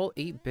 and it's all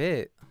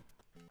 8-bit.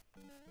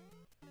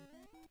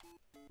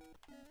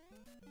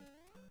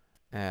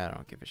 I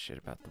don't give a shit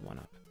about the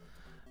 1-up.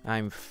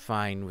 I'm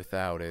fine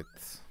without it.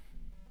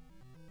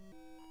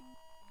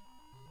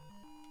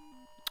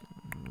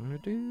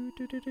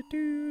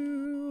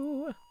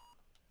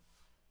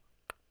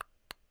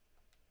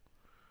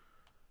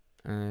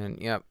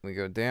 And yep, we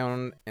go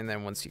down, and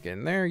then once you get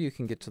in there, you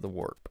can get to the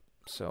warp.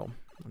 So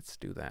let's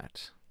do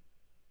that.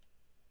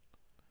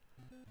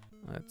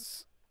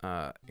 Let's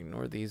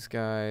ignore these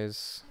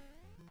guys.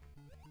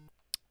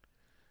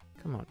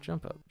 Come on,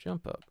 jump up,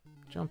 jump up,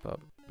 jump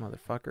up,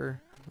 motherfucker.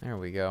 There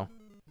we go.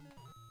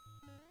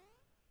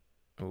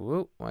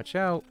 Whoa, watch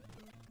out.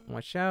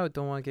 Watch out,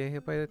 don't want to get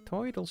hit by the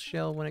turtle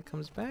shell when it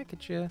comes back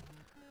at you.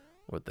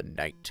 Or the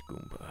night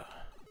Goomba.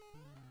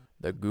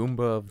 The Goomba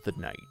of the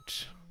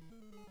night.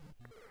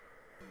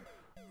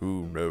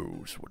 Who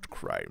knows what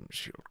crimes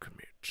he'll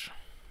commit.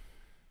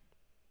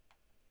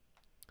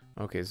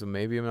 Okay, so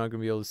maybe I'm not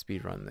going to be able to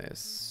speedrun this.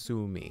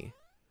 Sue me.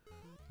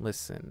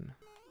 Listen.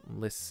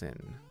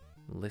 Listen.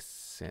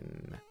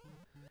 Listen.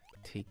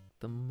 Take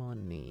the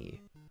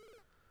money.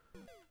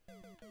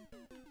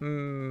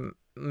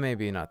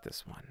 Maybe not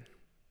this one.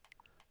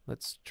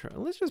 Let's try.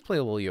 Let's just play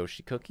a little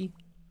Yoshi Cookie.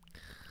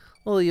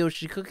 Little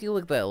Yoshi Cookie,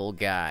 look at that little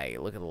guy.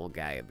 Look at the little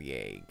guy at the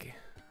egg.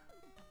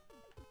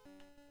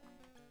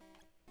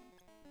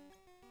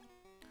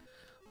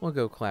 We'll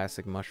go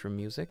classic mushroom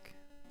music.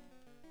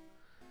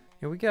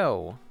 Here we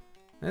go.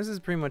 This is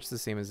pretty much the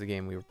same as the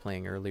game we were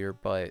playing earlier,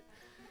 but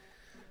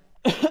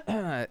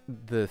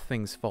the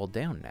things fall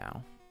down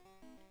now.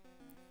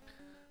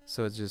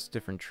 So it's just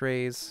different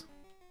trays.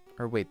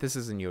 Or wait, this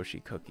isn't Yoshi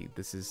Cookie.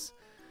 This is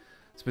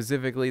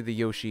specifically the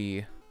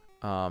Yoshi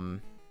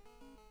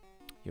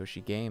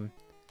Yoshi game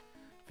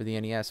for the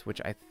NES,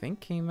 which I think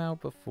came out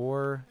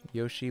before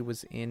Yoshi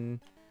was in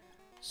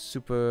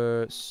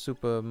Super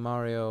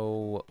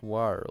Mario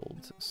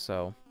World.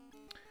 So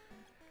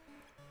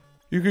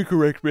you can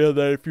correct me on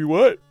that if you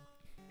want.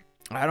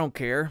 I don't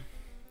care.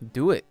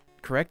 Do it.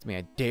 Correct me.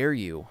 I dare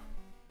you.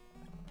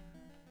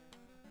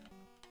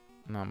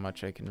 Not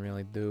much I can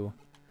really do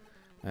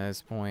at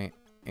this point.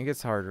 It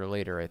gets harder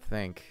later, I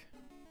think.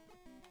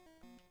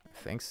 I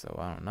think so.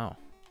 I don't know.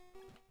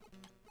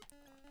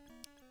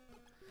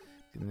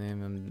 You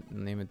can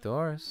name it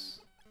Doris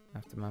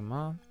after my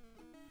mom,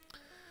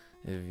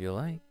 if you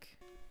like.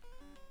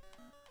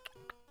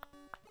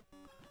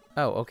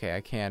 Oh, okay.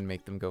 I can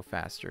make them go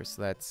faster,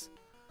 so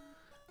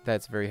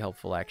that's very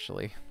helpful,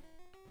 actually.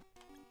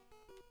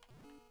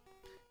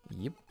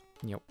 Yep.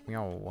 Yep.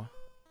 Yo.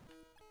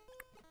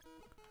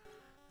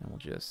 And we'll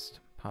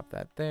just pop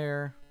that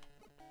there.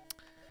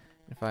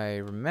 If I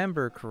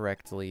remember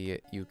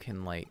correctly, you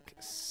can like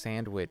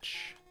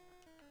sandwich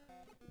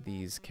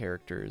these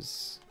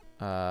characters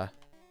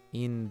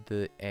in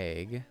the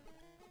egg.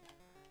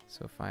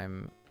 So if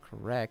I'm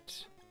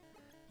correct,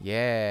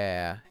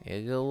 yeah,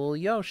 you get a little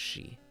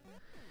Yoshi.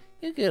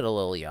 You get a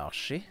little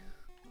Yoshi.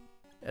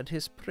 And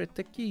he's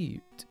pretty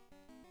cute.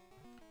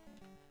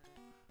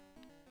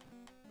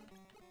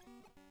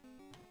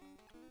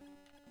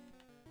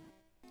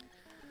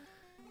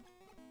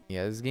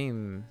 Yeah, this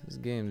game's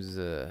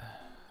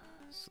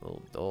it's a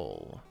little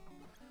dull,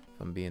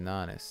 if I'm being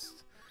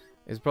honest.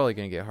 It's probably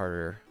gonna get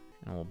harder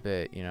in a little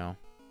bit, you know,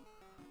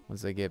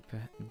 once I get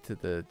to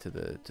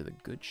the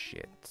good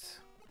shit.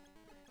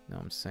 You know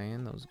what I'm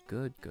saying? Those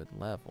good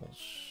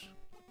levels.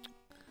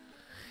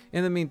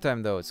 In the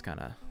meantime, though, it's kind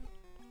of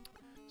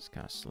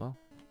slow,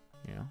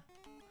 you know.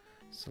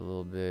 It's a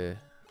little bit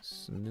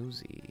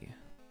snoozy.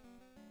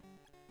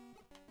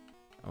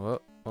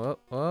 Whoa, whoa,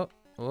 whoa.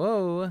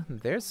 Whoa,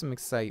 there's some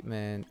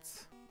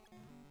excitement.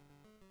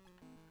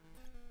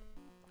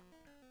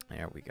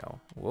 There we go.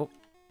 Whoa,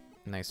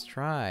 nice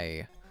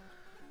try,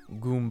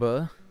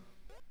 Goomba.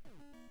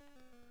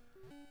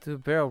 The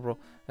barrel roll.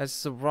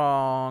 That's the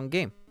wrong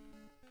game.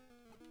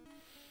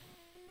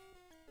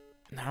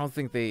 I don't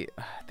think they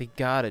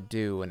gotta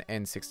do an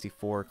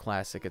N64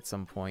 classic at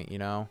some point, you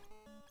know?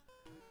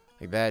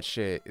 Like, that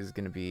shit is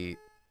gonna be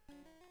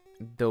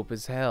dope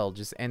as hell.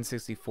 Just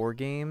N64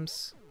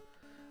 games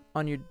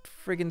on your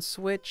friggin'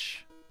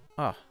 Switch.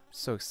 Oh,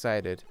 so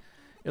excited.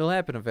 It'll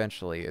happen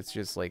eventually. It's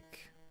just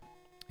like,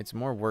 it's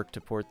more work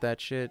to port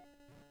that shit,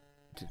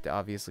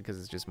 obviously, because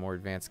it's just more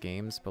advanced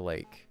games, but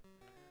like,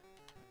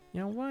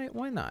 you know,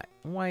 why not?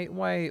 Why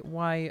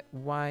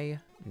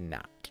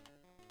not?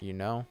 You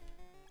know?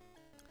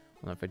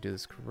 I don't know if I do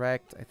this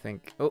correct. I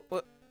think,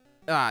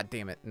 ah,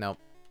 damn it, nope.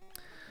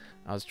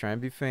 I was trying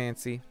to be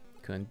fancy,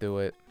 couldn't do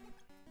it.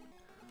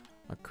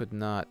 I could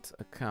not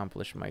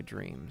accomplish my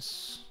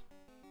dreams.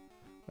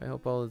 I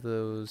hope all of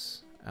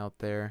those out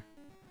there,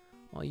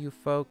 all you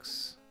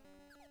folks,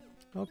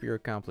 I hope you're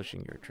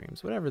accomplishing your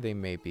dreams, whatever they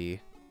may be.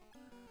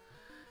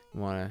 You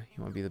wanna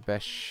be the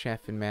best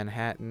chef in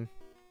Manhattan?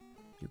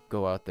 You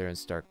go out there and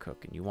start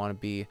cooking. You wanna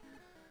be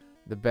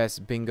the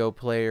best bingo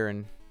player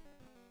in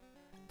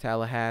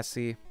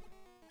Tallahassee?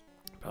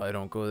 Probably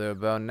don't go there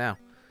about now.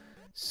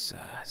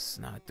 It's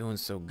not doing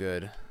so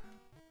good.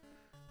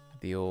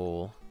 the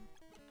old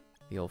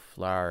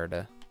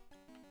Florida.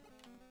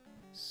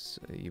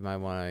 So you might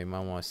want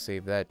to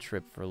save that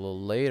trip for a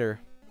little later.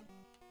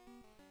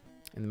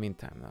 In the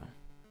meantime, though,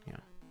 you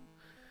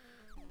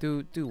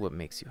know, do what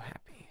makes you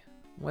happy,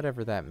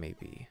 whatever that may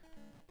be.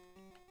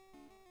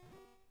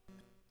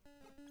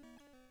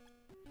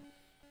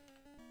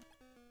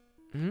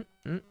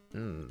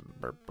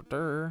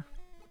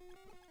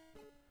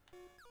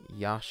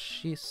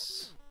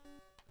 Yashis.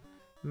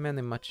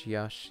 Many much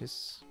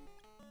yashis.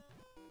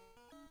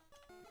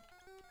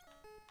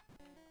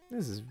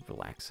 This is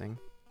relaxing.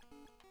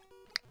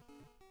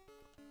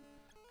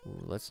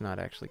 Ooh, let's not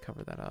actually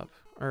cover that up.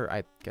 Or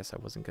I guess I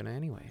wasn't gonna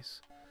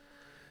anyways.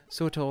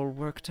 So it all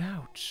worked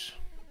out.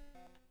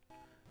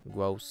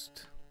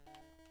 Ghost.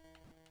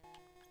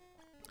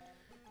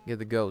 Get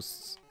the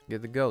ghosts.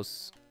 Get the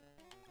ghosts.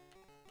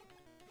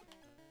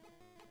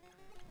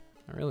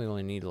 I really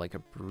only need like a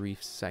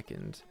brief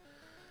second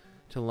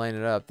to line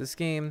it up. This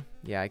game,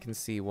 yeah, I can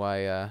see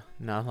why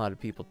not a lot of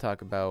people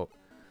talk about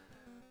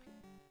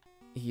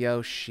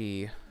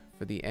Yoshi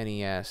for the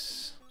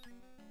NES.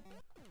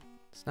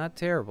 It's not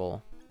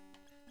terrible.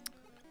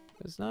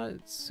 It's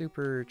not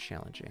super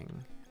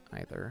challenging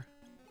either.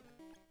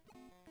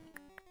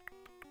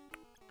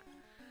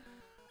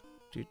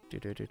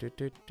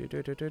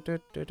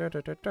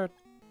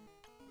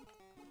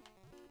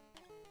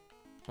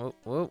 Whoa,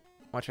 whoa,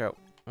 watch out.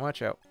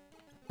 Watch out.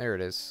 There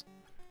it is.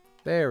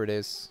 There it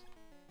is.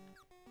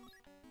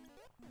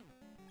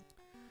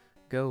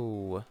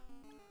 Go.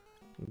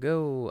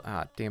 Go.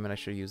 Ah, damn it. I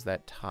should use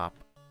that top.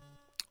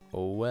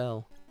 Oh,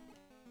 well.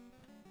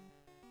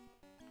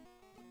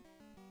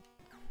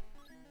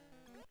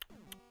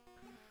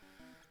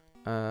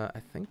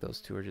 I think those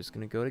two are just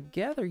going to go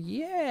together.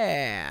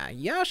 Yeah.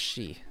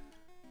 Yoshi.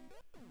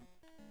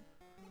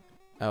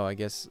 Oh, I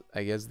guess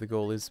the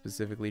goal is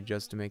specifically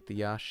just to make the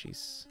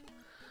Yoshis.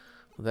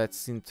 Well,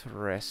 that's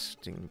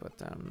interesting, but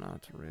I'm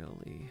not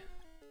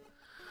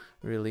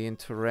really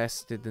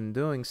interested in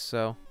doing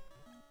so.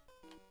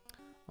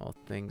 All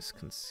things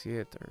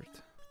considered.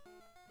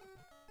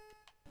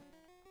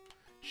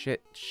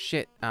 Shit.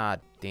 Ah,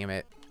 damn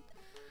it.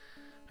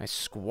 I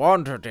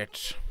squandered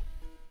it.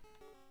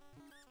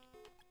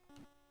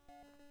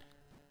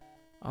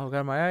 Oh,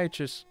 God, my eye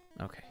just...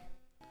 Okay.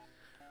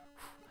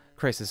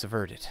 Crisis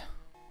averted.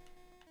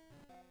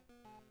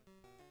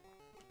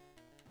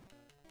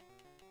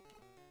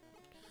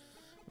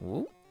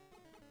 Whoa.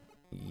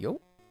 Yo.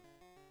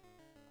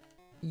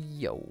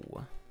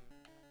 Yo.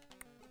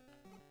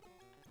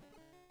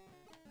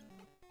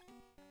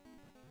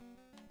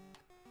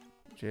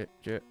 Just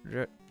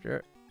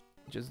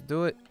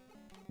do it.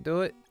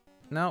 Do it.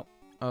 No.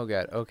 Oh,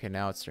 God. Okay,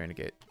 now it's starting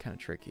to get kind of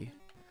tricky.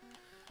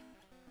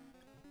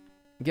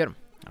 Get him.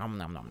 Nom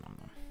nom nom nom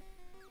nom.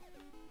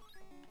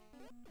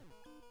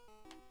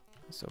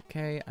 It's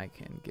okay. I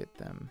can get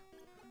them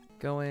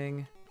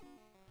going.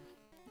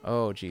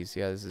 Oh, geez.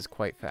 Yeah, this is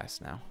quite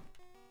fast now.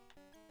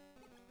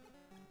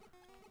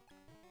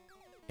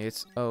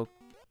 It's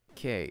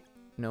okay.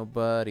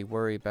 Nobody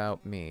worry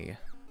about me.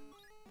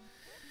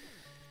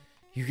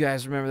 You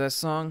guys remember that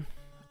song?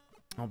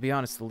 I'll be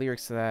honest, the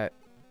lyrics to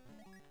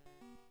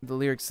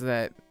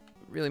that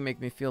really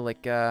make me feel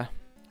like,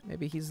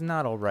 maybe he's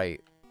not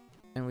alright.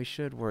 And we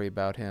should worry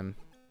about him.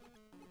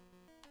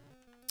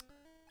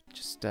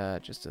 Just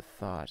a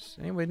thought.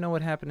 Anybody know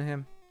what happened to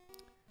him?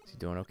 Is he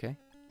doing okay?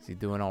 Is he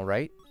doing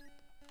alright?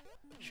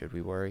 Should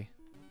we worry?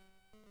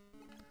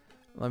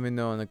 Let me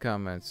know in the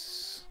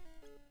comments.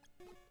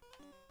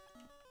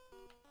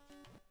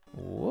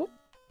 Whoop.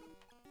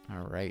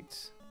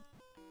 Alright.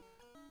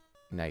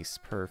 Nice,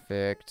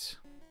 perfect.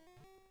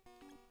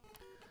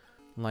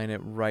 Line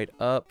it right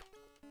up.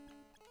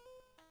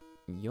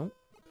 Yup.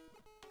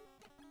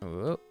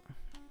 Whoop.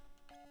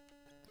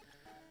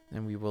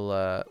 And we will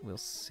we'll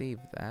save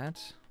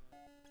that.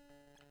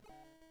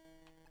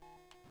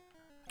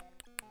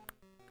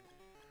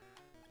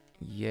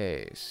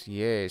 Yes,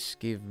 yes,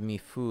 give me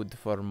food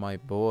for my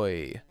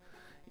boy,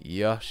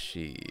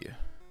 Yoshi.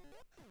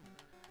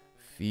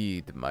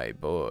 Feed my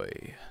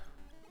boy.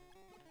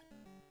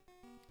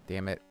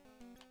 Damn it.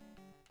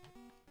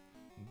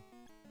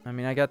 I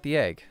mean, I got the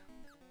egg.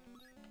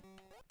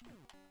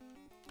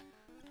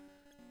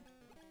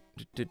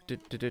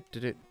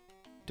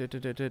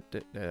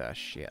 Ah,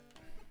 shit.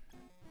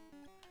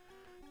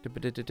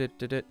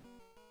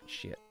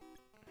 Shit.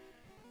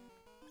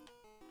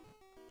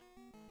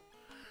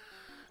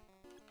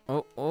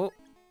 Oh.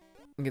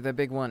 Get that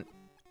big one.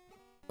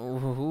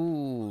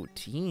 Ooh,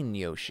 teen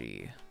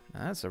Yoshi.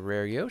 That's a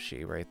rare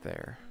Yoshi right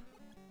there.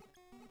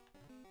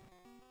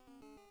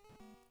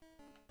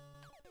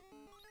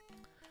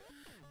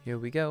 Here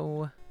we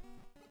go.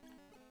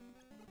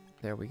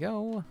 There we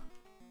go.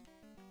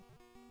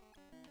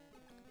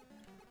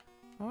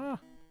 Ah!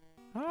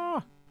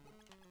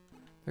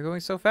 They're going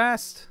so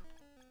fast.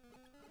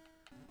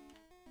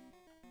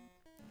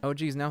 Oh,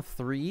 geez, now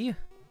 3?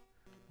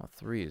 Oh,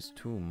 3 is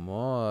too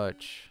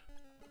much.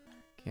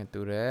 Can't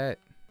do that.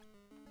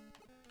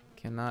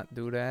 Cannot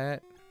do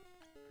that.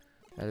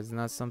 That is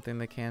not something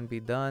that can be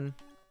done.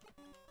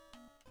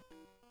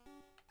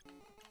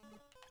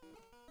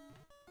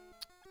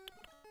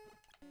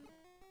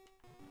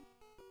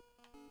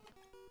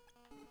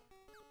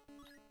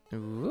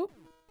 Whoop.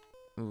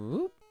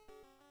 Whoop.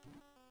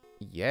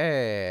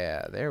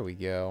 Yeah, there we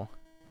go.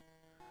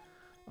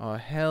 Oh,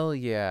 hell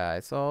yeah.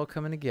 It's all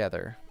coming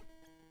together.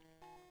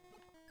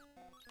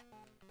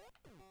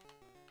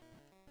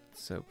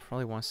 So,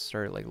 probably want to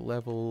start at, like,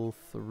 level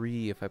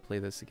 3 if I play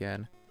this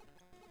again.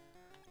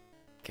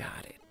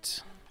 Got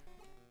it.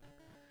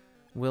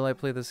 Will I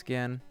play this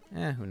again?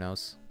 Who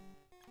knows.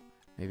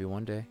 Maybe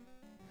one day.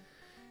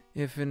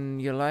 If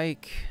you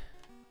like...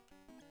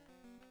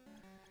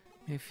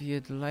 If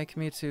you'd like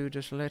me to,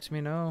 just let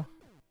me know.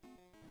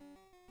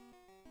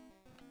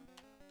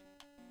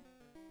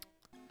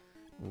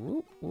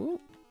 Whoop,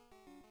 whoop.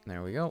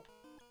 There we go.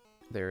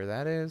 There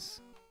that is.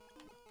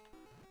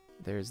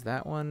 There's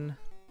that one.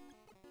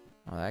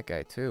 Oh, that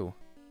guy too.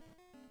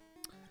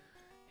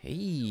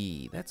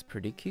 Hey, that's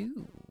pretty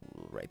cool.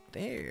 Right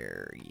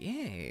there.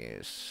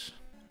 Yes.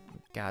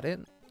 Got it.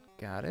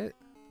 Got it.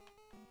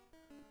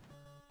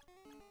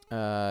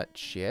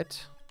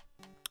 Shit.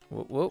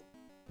 Whoop, whoop.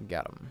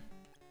 Got him.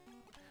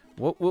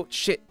 Whoop, whoop,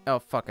 shit. Oh,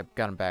 fuck, I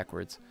got him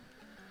backwards.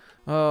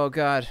 Oh,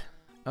 God.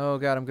 Oh,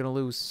 God, I'm gonna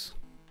lose.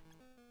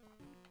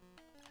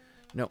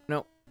 No,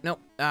 no, no.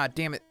 Ah,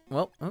 damn it.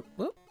 Well,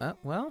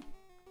 well,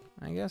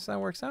 I guess that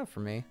works out for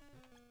me.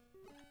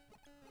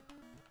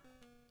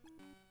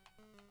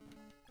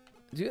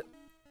 Yeah.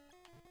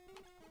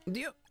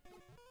 Yeah.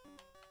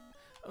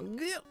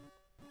 Yeah.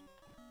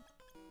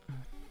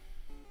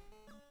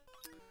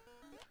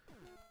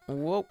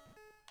 Whoa.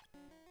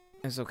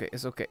 It's okay,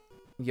 it's okay.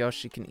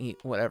 Yoshi can eat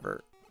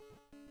whatever.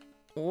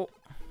 Whoa.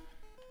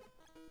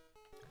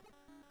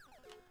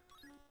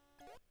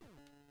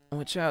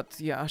 Watch out,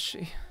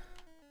 Yoshi.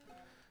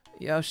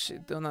 Yoshi,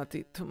 do not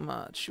eat too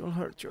much. You'll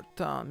hurt your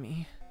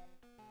tummy.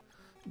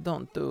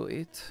 Don't do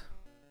it.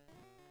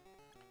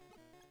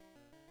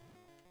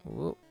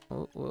 Whoa,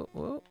 whoa, whoa,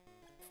 whoa.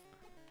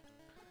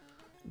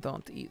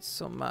 Don't eat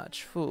so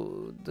much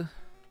food.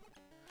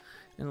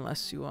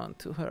 Unless you want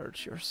to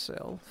hurt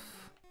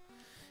yourself.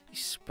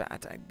 It's a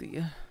bad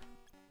idea.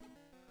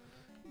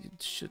 You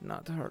should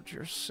not hurt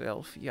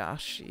yourself,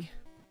 Yoshi.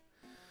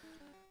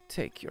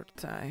 Take your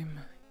time.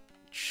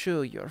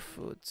 Chew your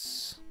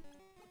foods.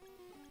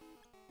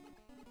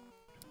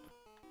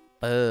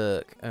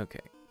 Ugh. Okay.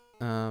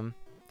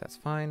 That's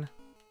fine.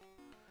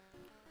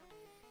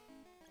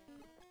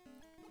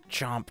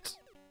 Chomped.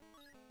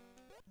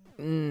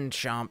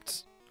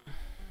 Chomped.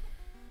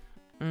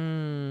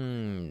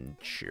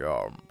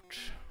 Chomped.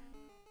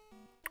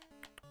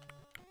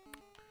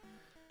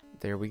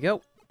 There we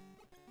go.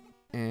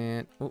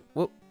 And whoop,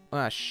 whoop.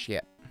 Ah,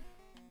 shit.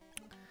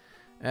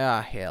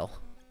 Ah, hell.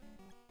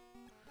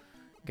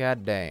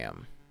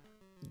 Goddamn.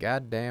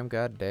 Goddamn,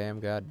 goddamn,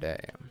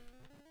 goddamn.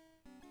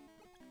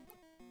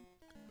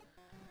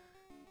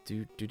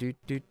 Do do do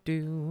do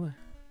do.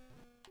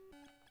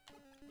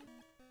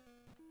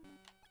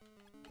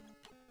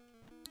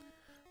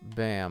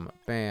 Bam,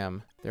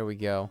 bam. There we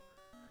go.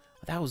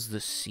 That was the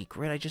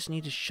secret. I just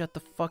need to shut the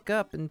fuck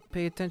up and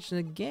pay attention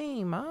to the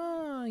game.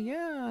 Ah,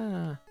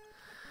 yeah.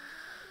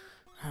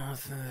 Oh,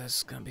 this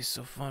is gonna be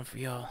so fun for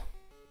y'all.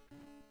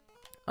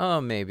 Oh,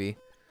 maybe.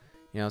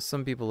 You know,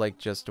 some people like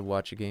just to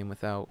watch a game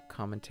without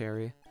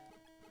commentary.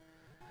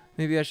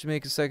 Maybe I should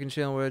make a second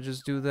channel where I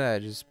just do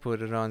that. Just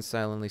put it on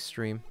silently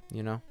stream,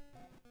 you know?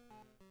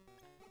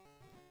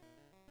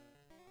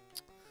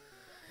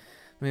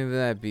 Maybe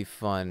that'd be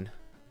fun.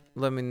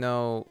 Let me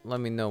know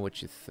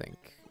what you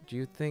think. Do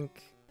you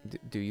think?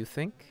 Do you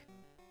think?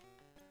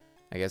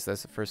 I guess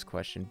that's the first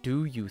question.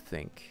 Do you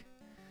think?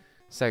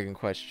 Second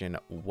question,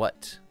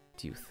 what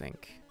do you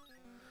think?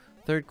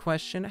 Third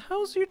question,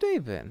 how's your day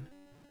been?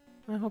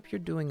 I hope you're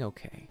doing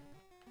okay.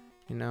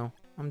 You know,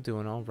 I'm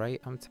doing all right.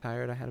 I'm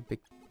tired. I had a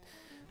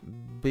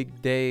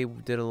big day.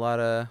 Did a lot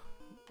of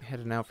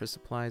heading out for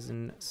supplies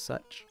and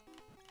such.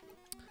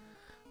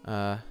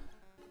 Been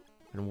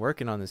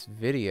working on this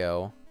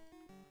video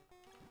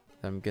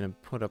that I'm gonna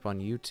put up on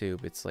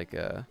YouTube. It's like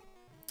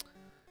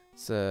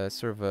it's a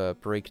sort of a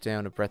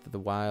breakdown of Breath of the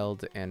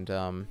Wild and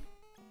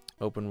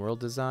open world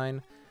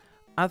design.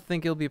 I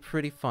think it'll be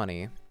pretty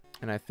funny,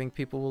 and I think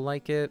people will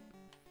like it.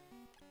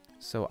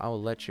 So I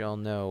will let y'all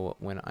know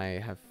when I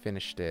have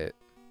finished it,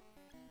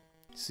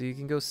 so you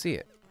can go see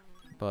it.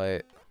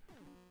 But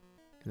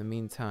in the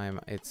meantime,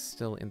 it's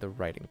still in the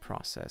writing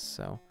process,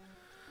 so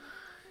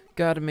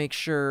gotta make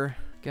sure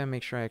I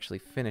actually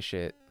finish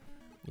it,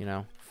 you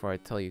know, before I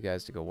tell you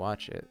guys to go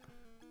watch it.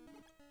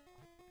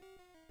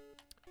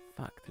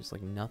 Fuck, there's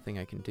like nothing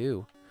I can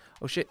do.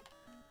 Oh shit.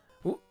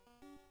 Ooh.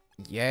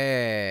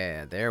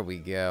 Yeah, there we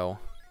go.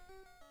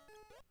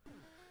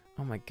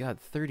 Oh my god,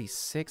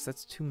 36?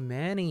 That's too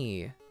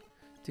many.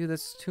 Dude,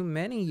 that's too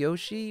many,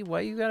 Yoshi.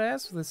 Why you gotta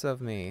ask this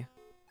of me?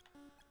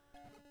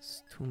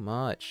 It's too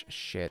much.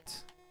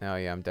 Shit. Oh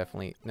yeah, I'm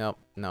definitely... Nope,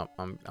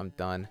 I'm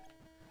done.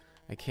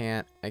 I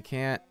can't.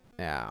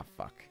 Ah,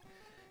 fuck.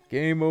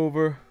 Game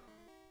over.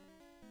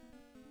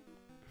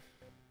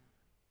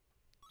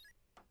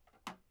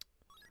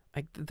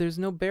 There's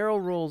no barrel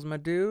rolls, my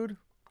dude.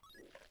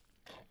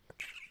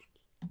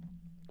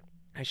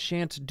 I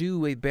shan't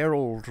do a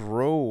barrel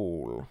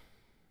roll.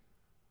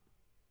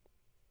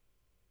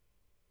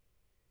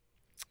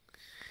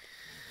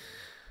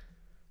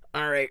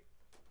 Alright,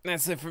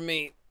 that's it for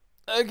me.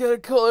 I gotta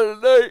call it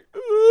a night.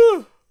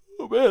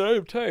 Oh man, I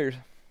am tired.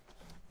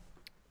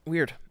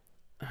 Weird.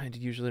 I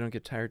usually don't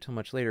get tired till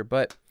much later,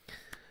 but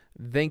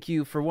thank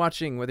you for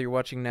watching, whether you're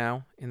watching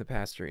now, in the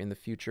past, or in the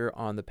future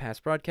on the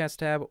past broadcast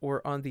tab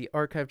or on the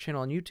archive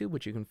channel on YouTube,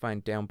 which you can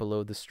find down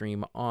below the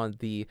stream on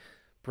the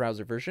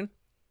browser version,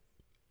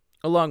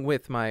 along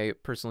with my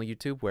personal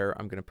YouTube, where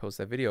I'm going to post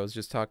that video I was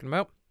just talking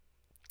about,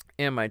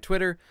 and my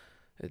Twitter.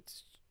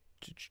 It's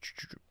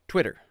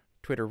Twitter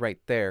right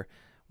there,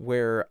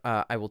 where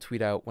I will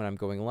tweet out when I'm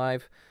going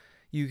live.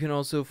 You can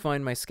also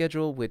find my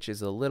schedule, which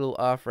is a little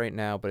off right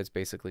now, but it's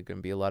basically going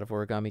to be a lot of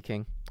Origami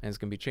King, and it's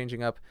going to be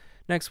changing up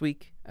next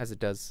week, as it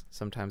does.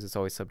 Sometimes it's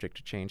always subject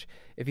to change.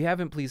 If you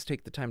haven't, please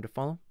take the time to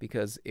follow,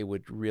 because it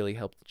would really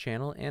help the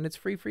channel, and it's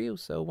free for you,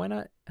 so why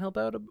not help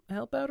out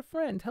a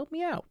friend? Help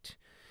me out.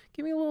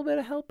 Give me a little bit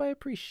of help. I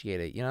appreciate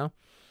it, you know?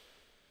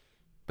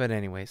 But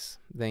anyways,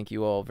 thank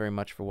you all very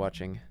much for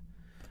watching.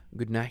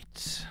 Good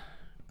night.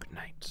 Good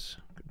night.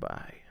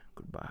 Goodbye.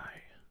 Goodbye.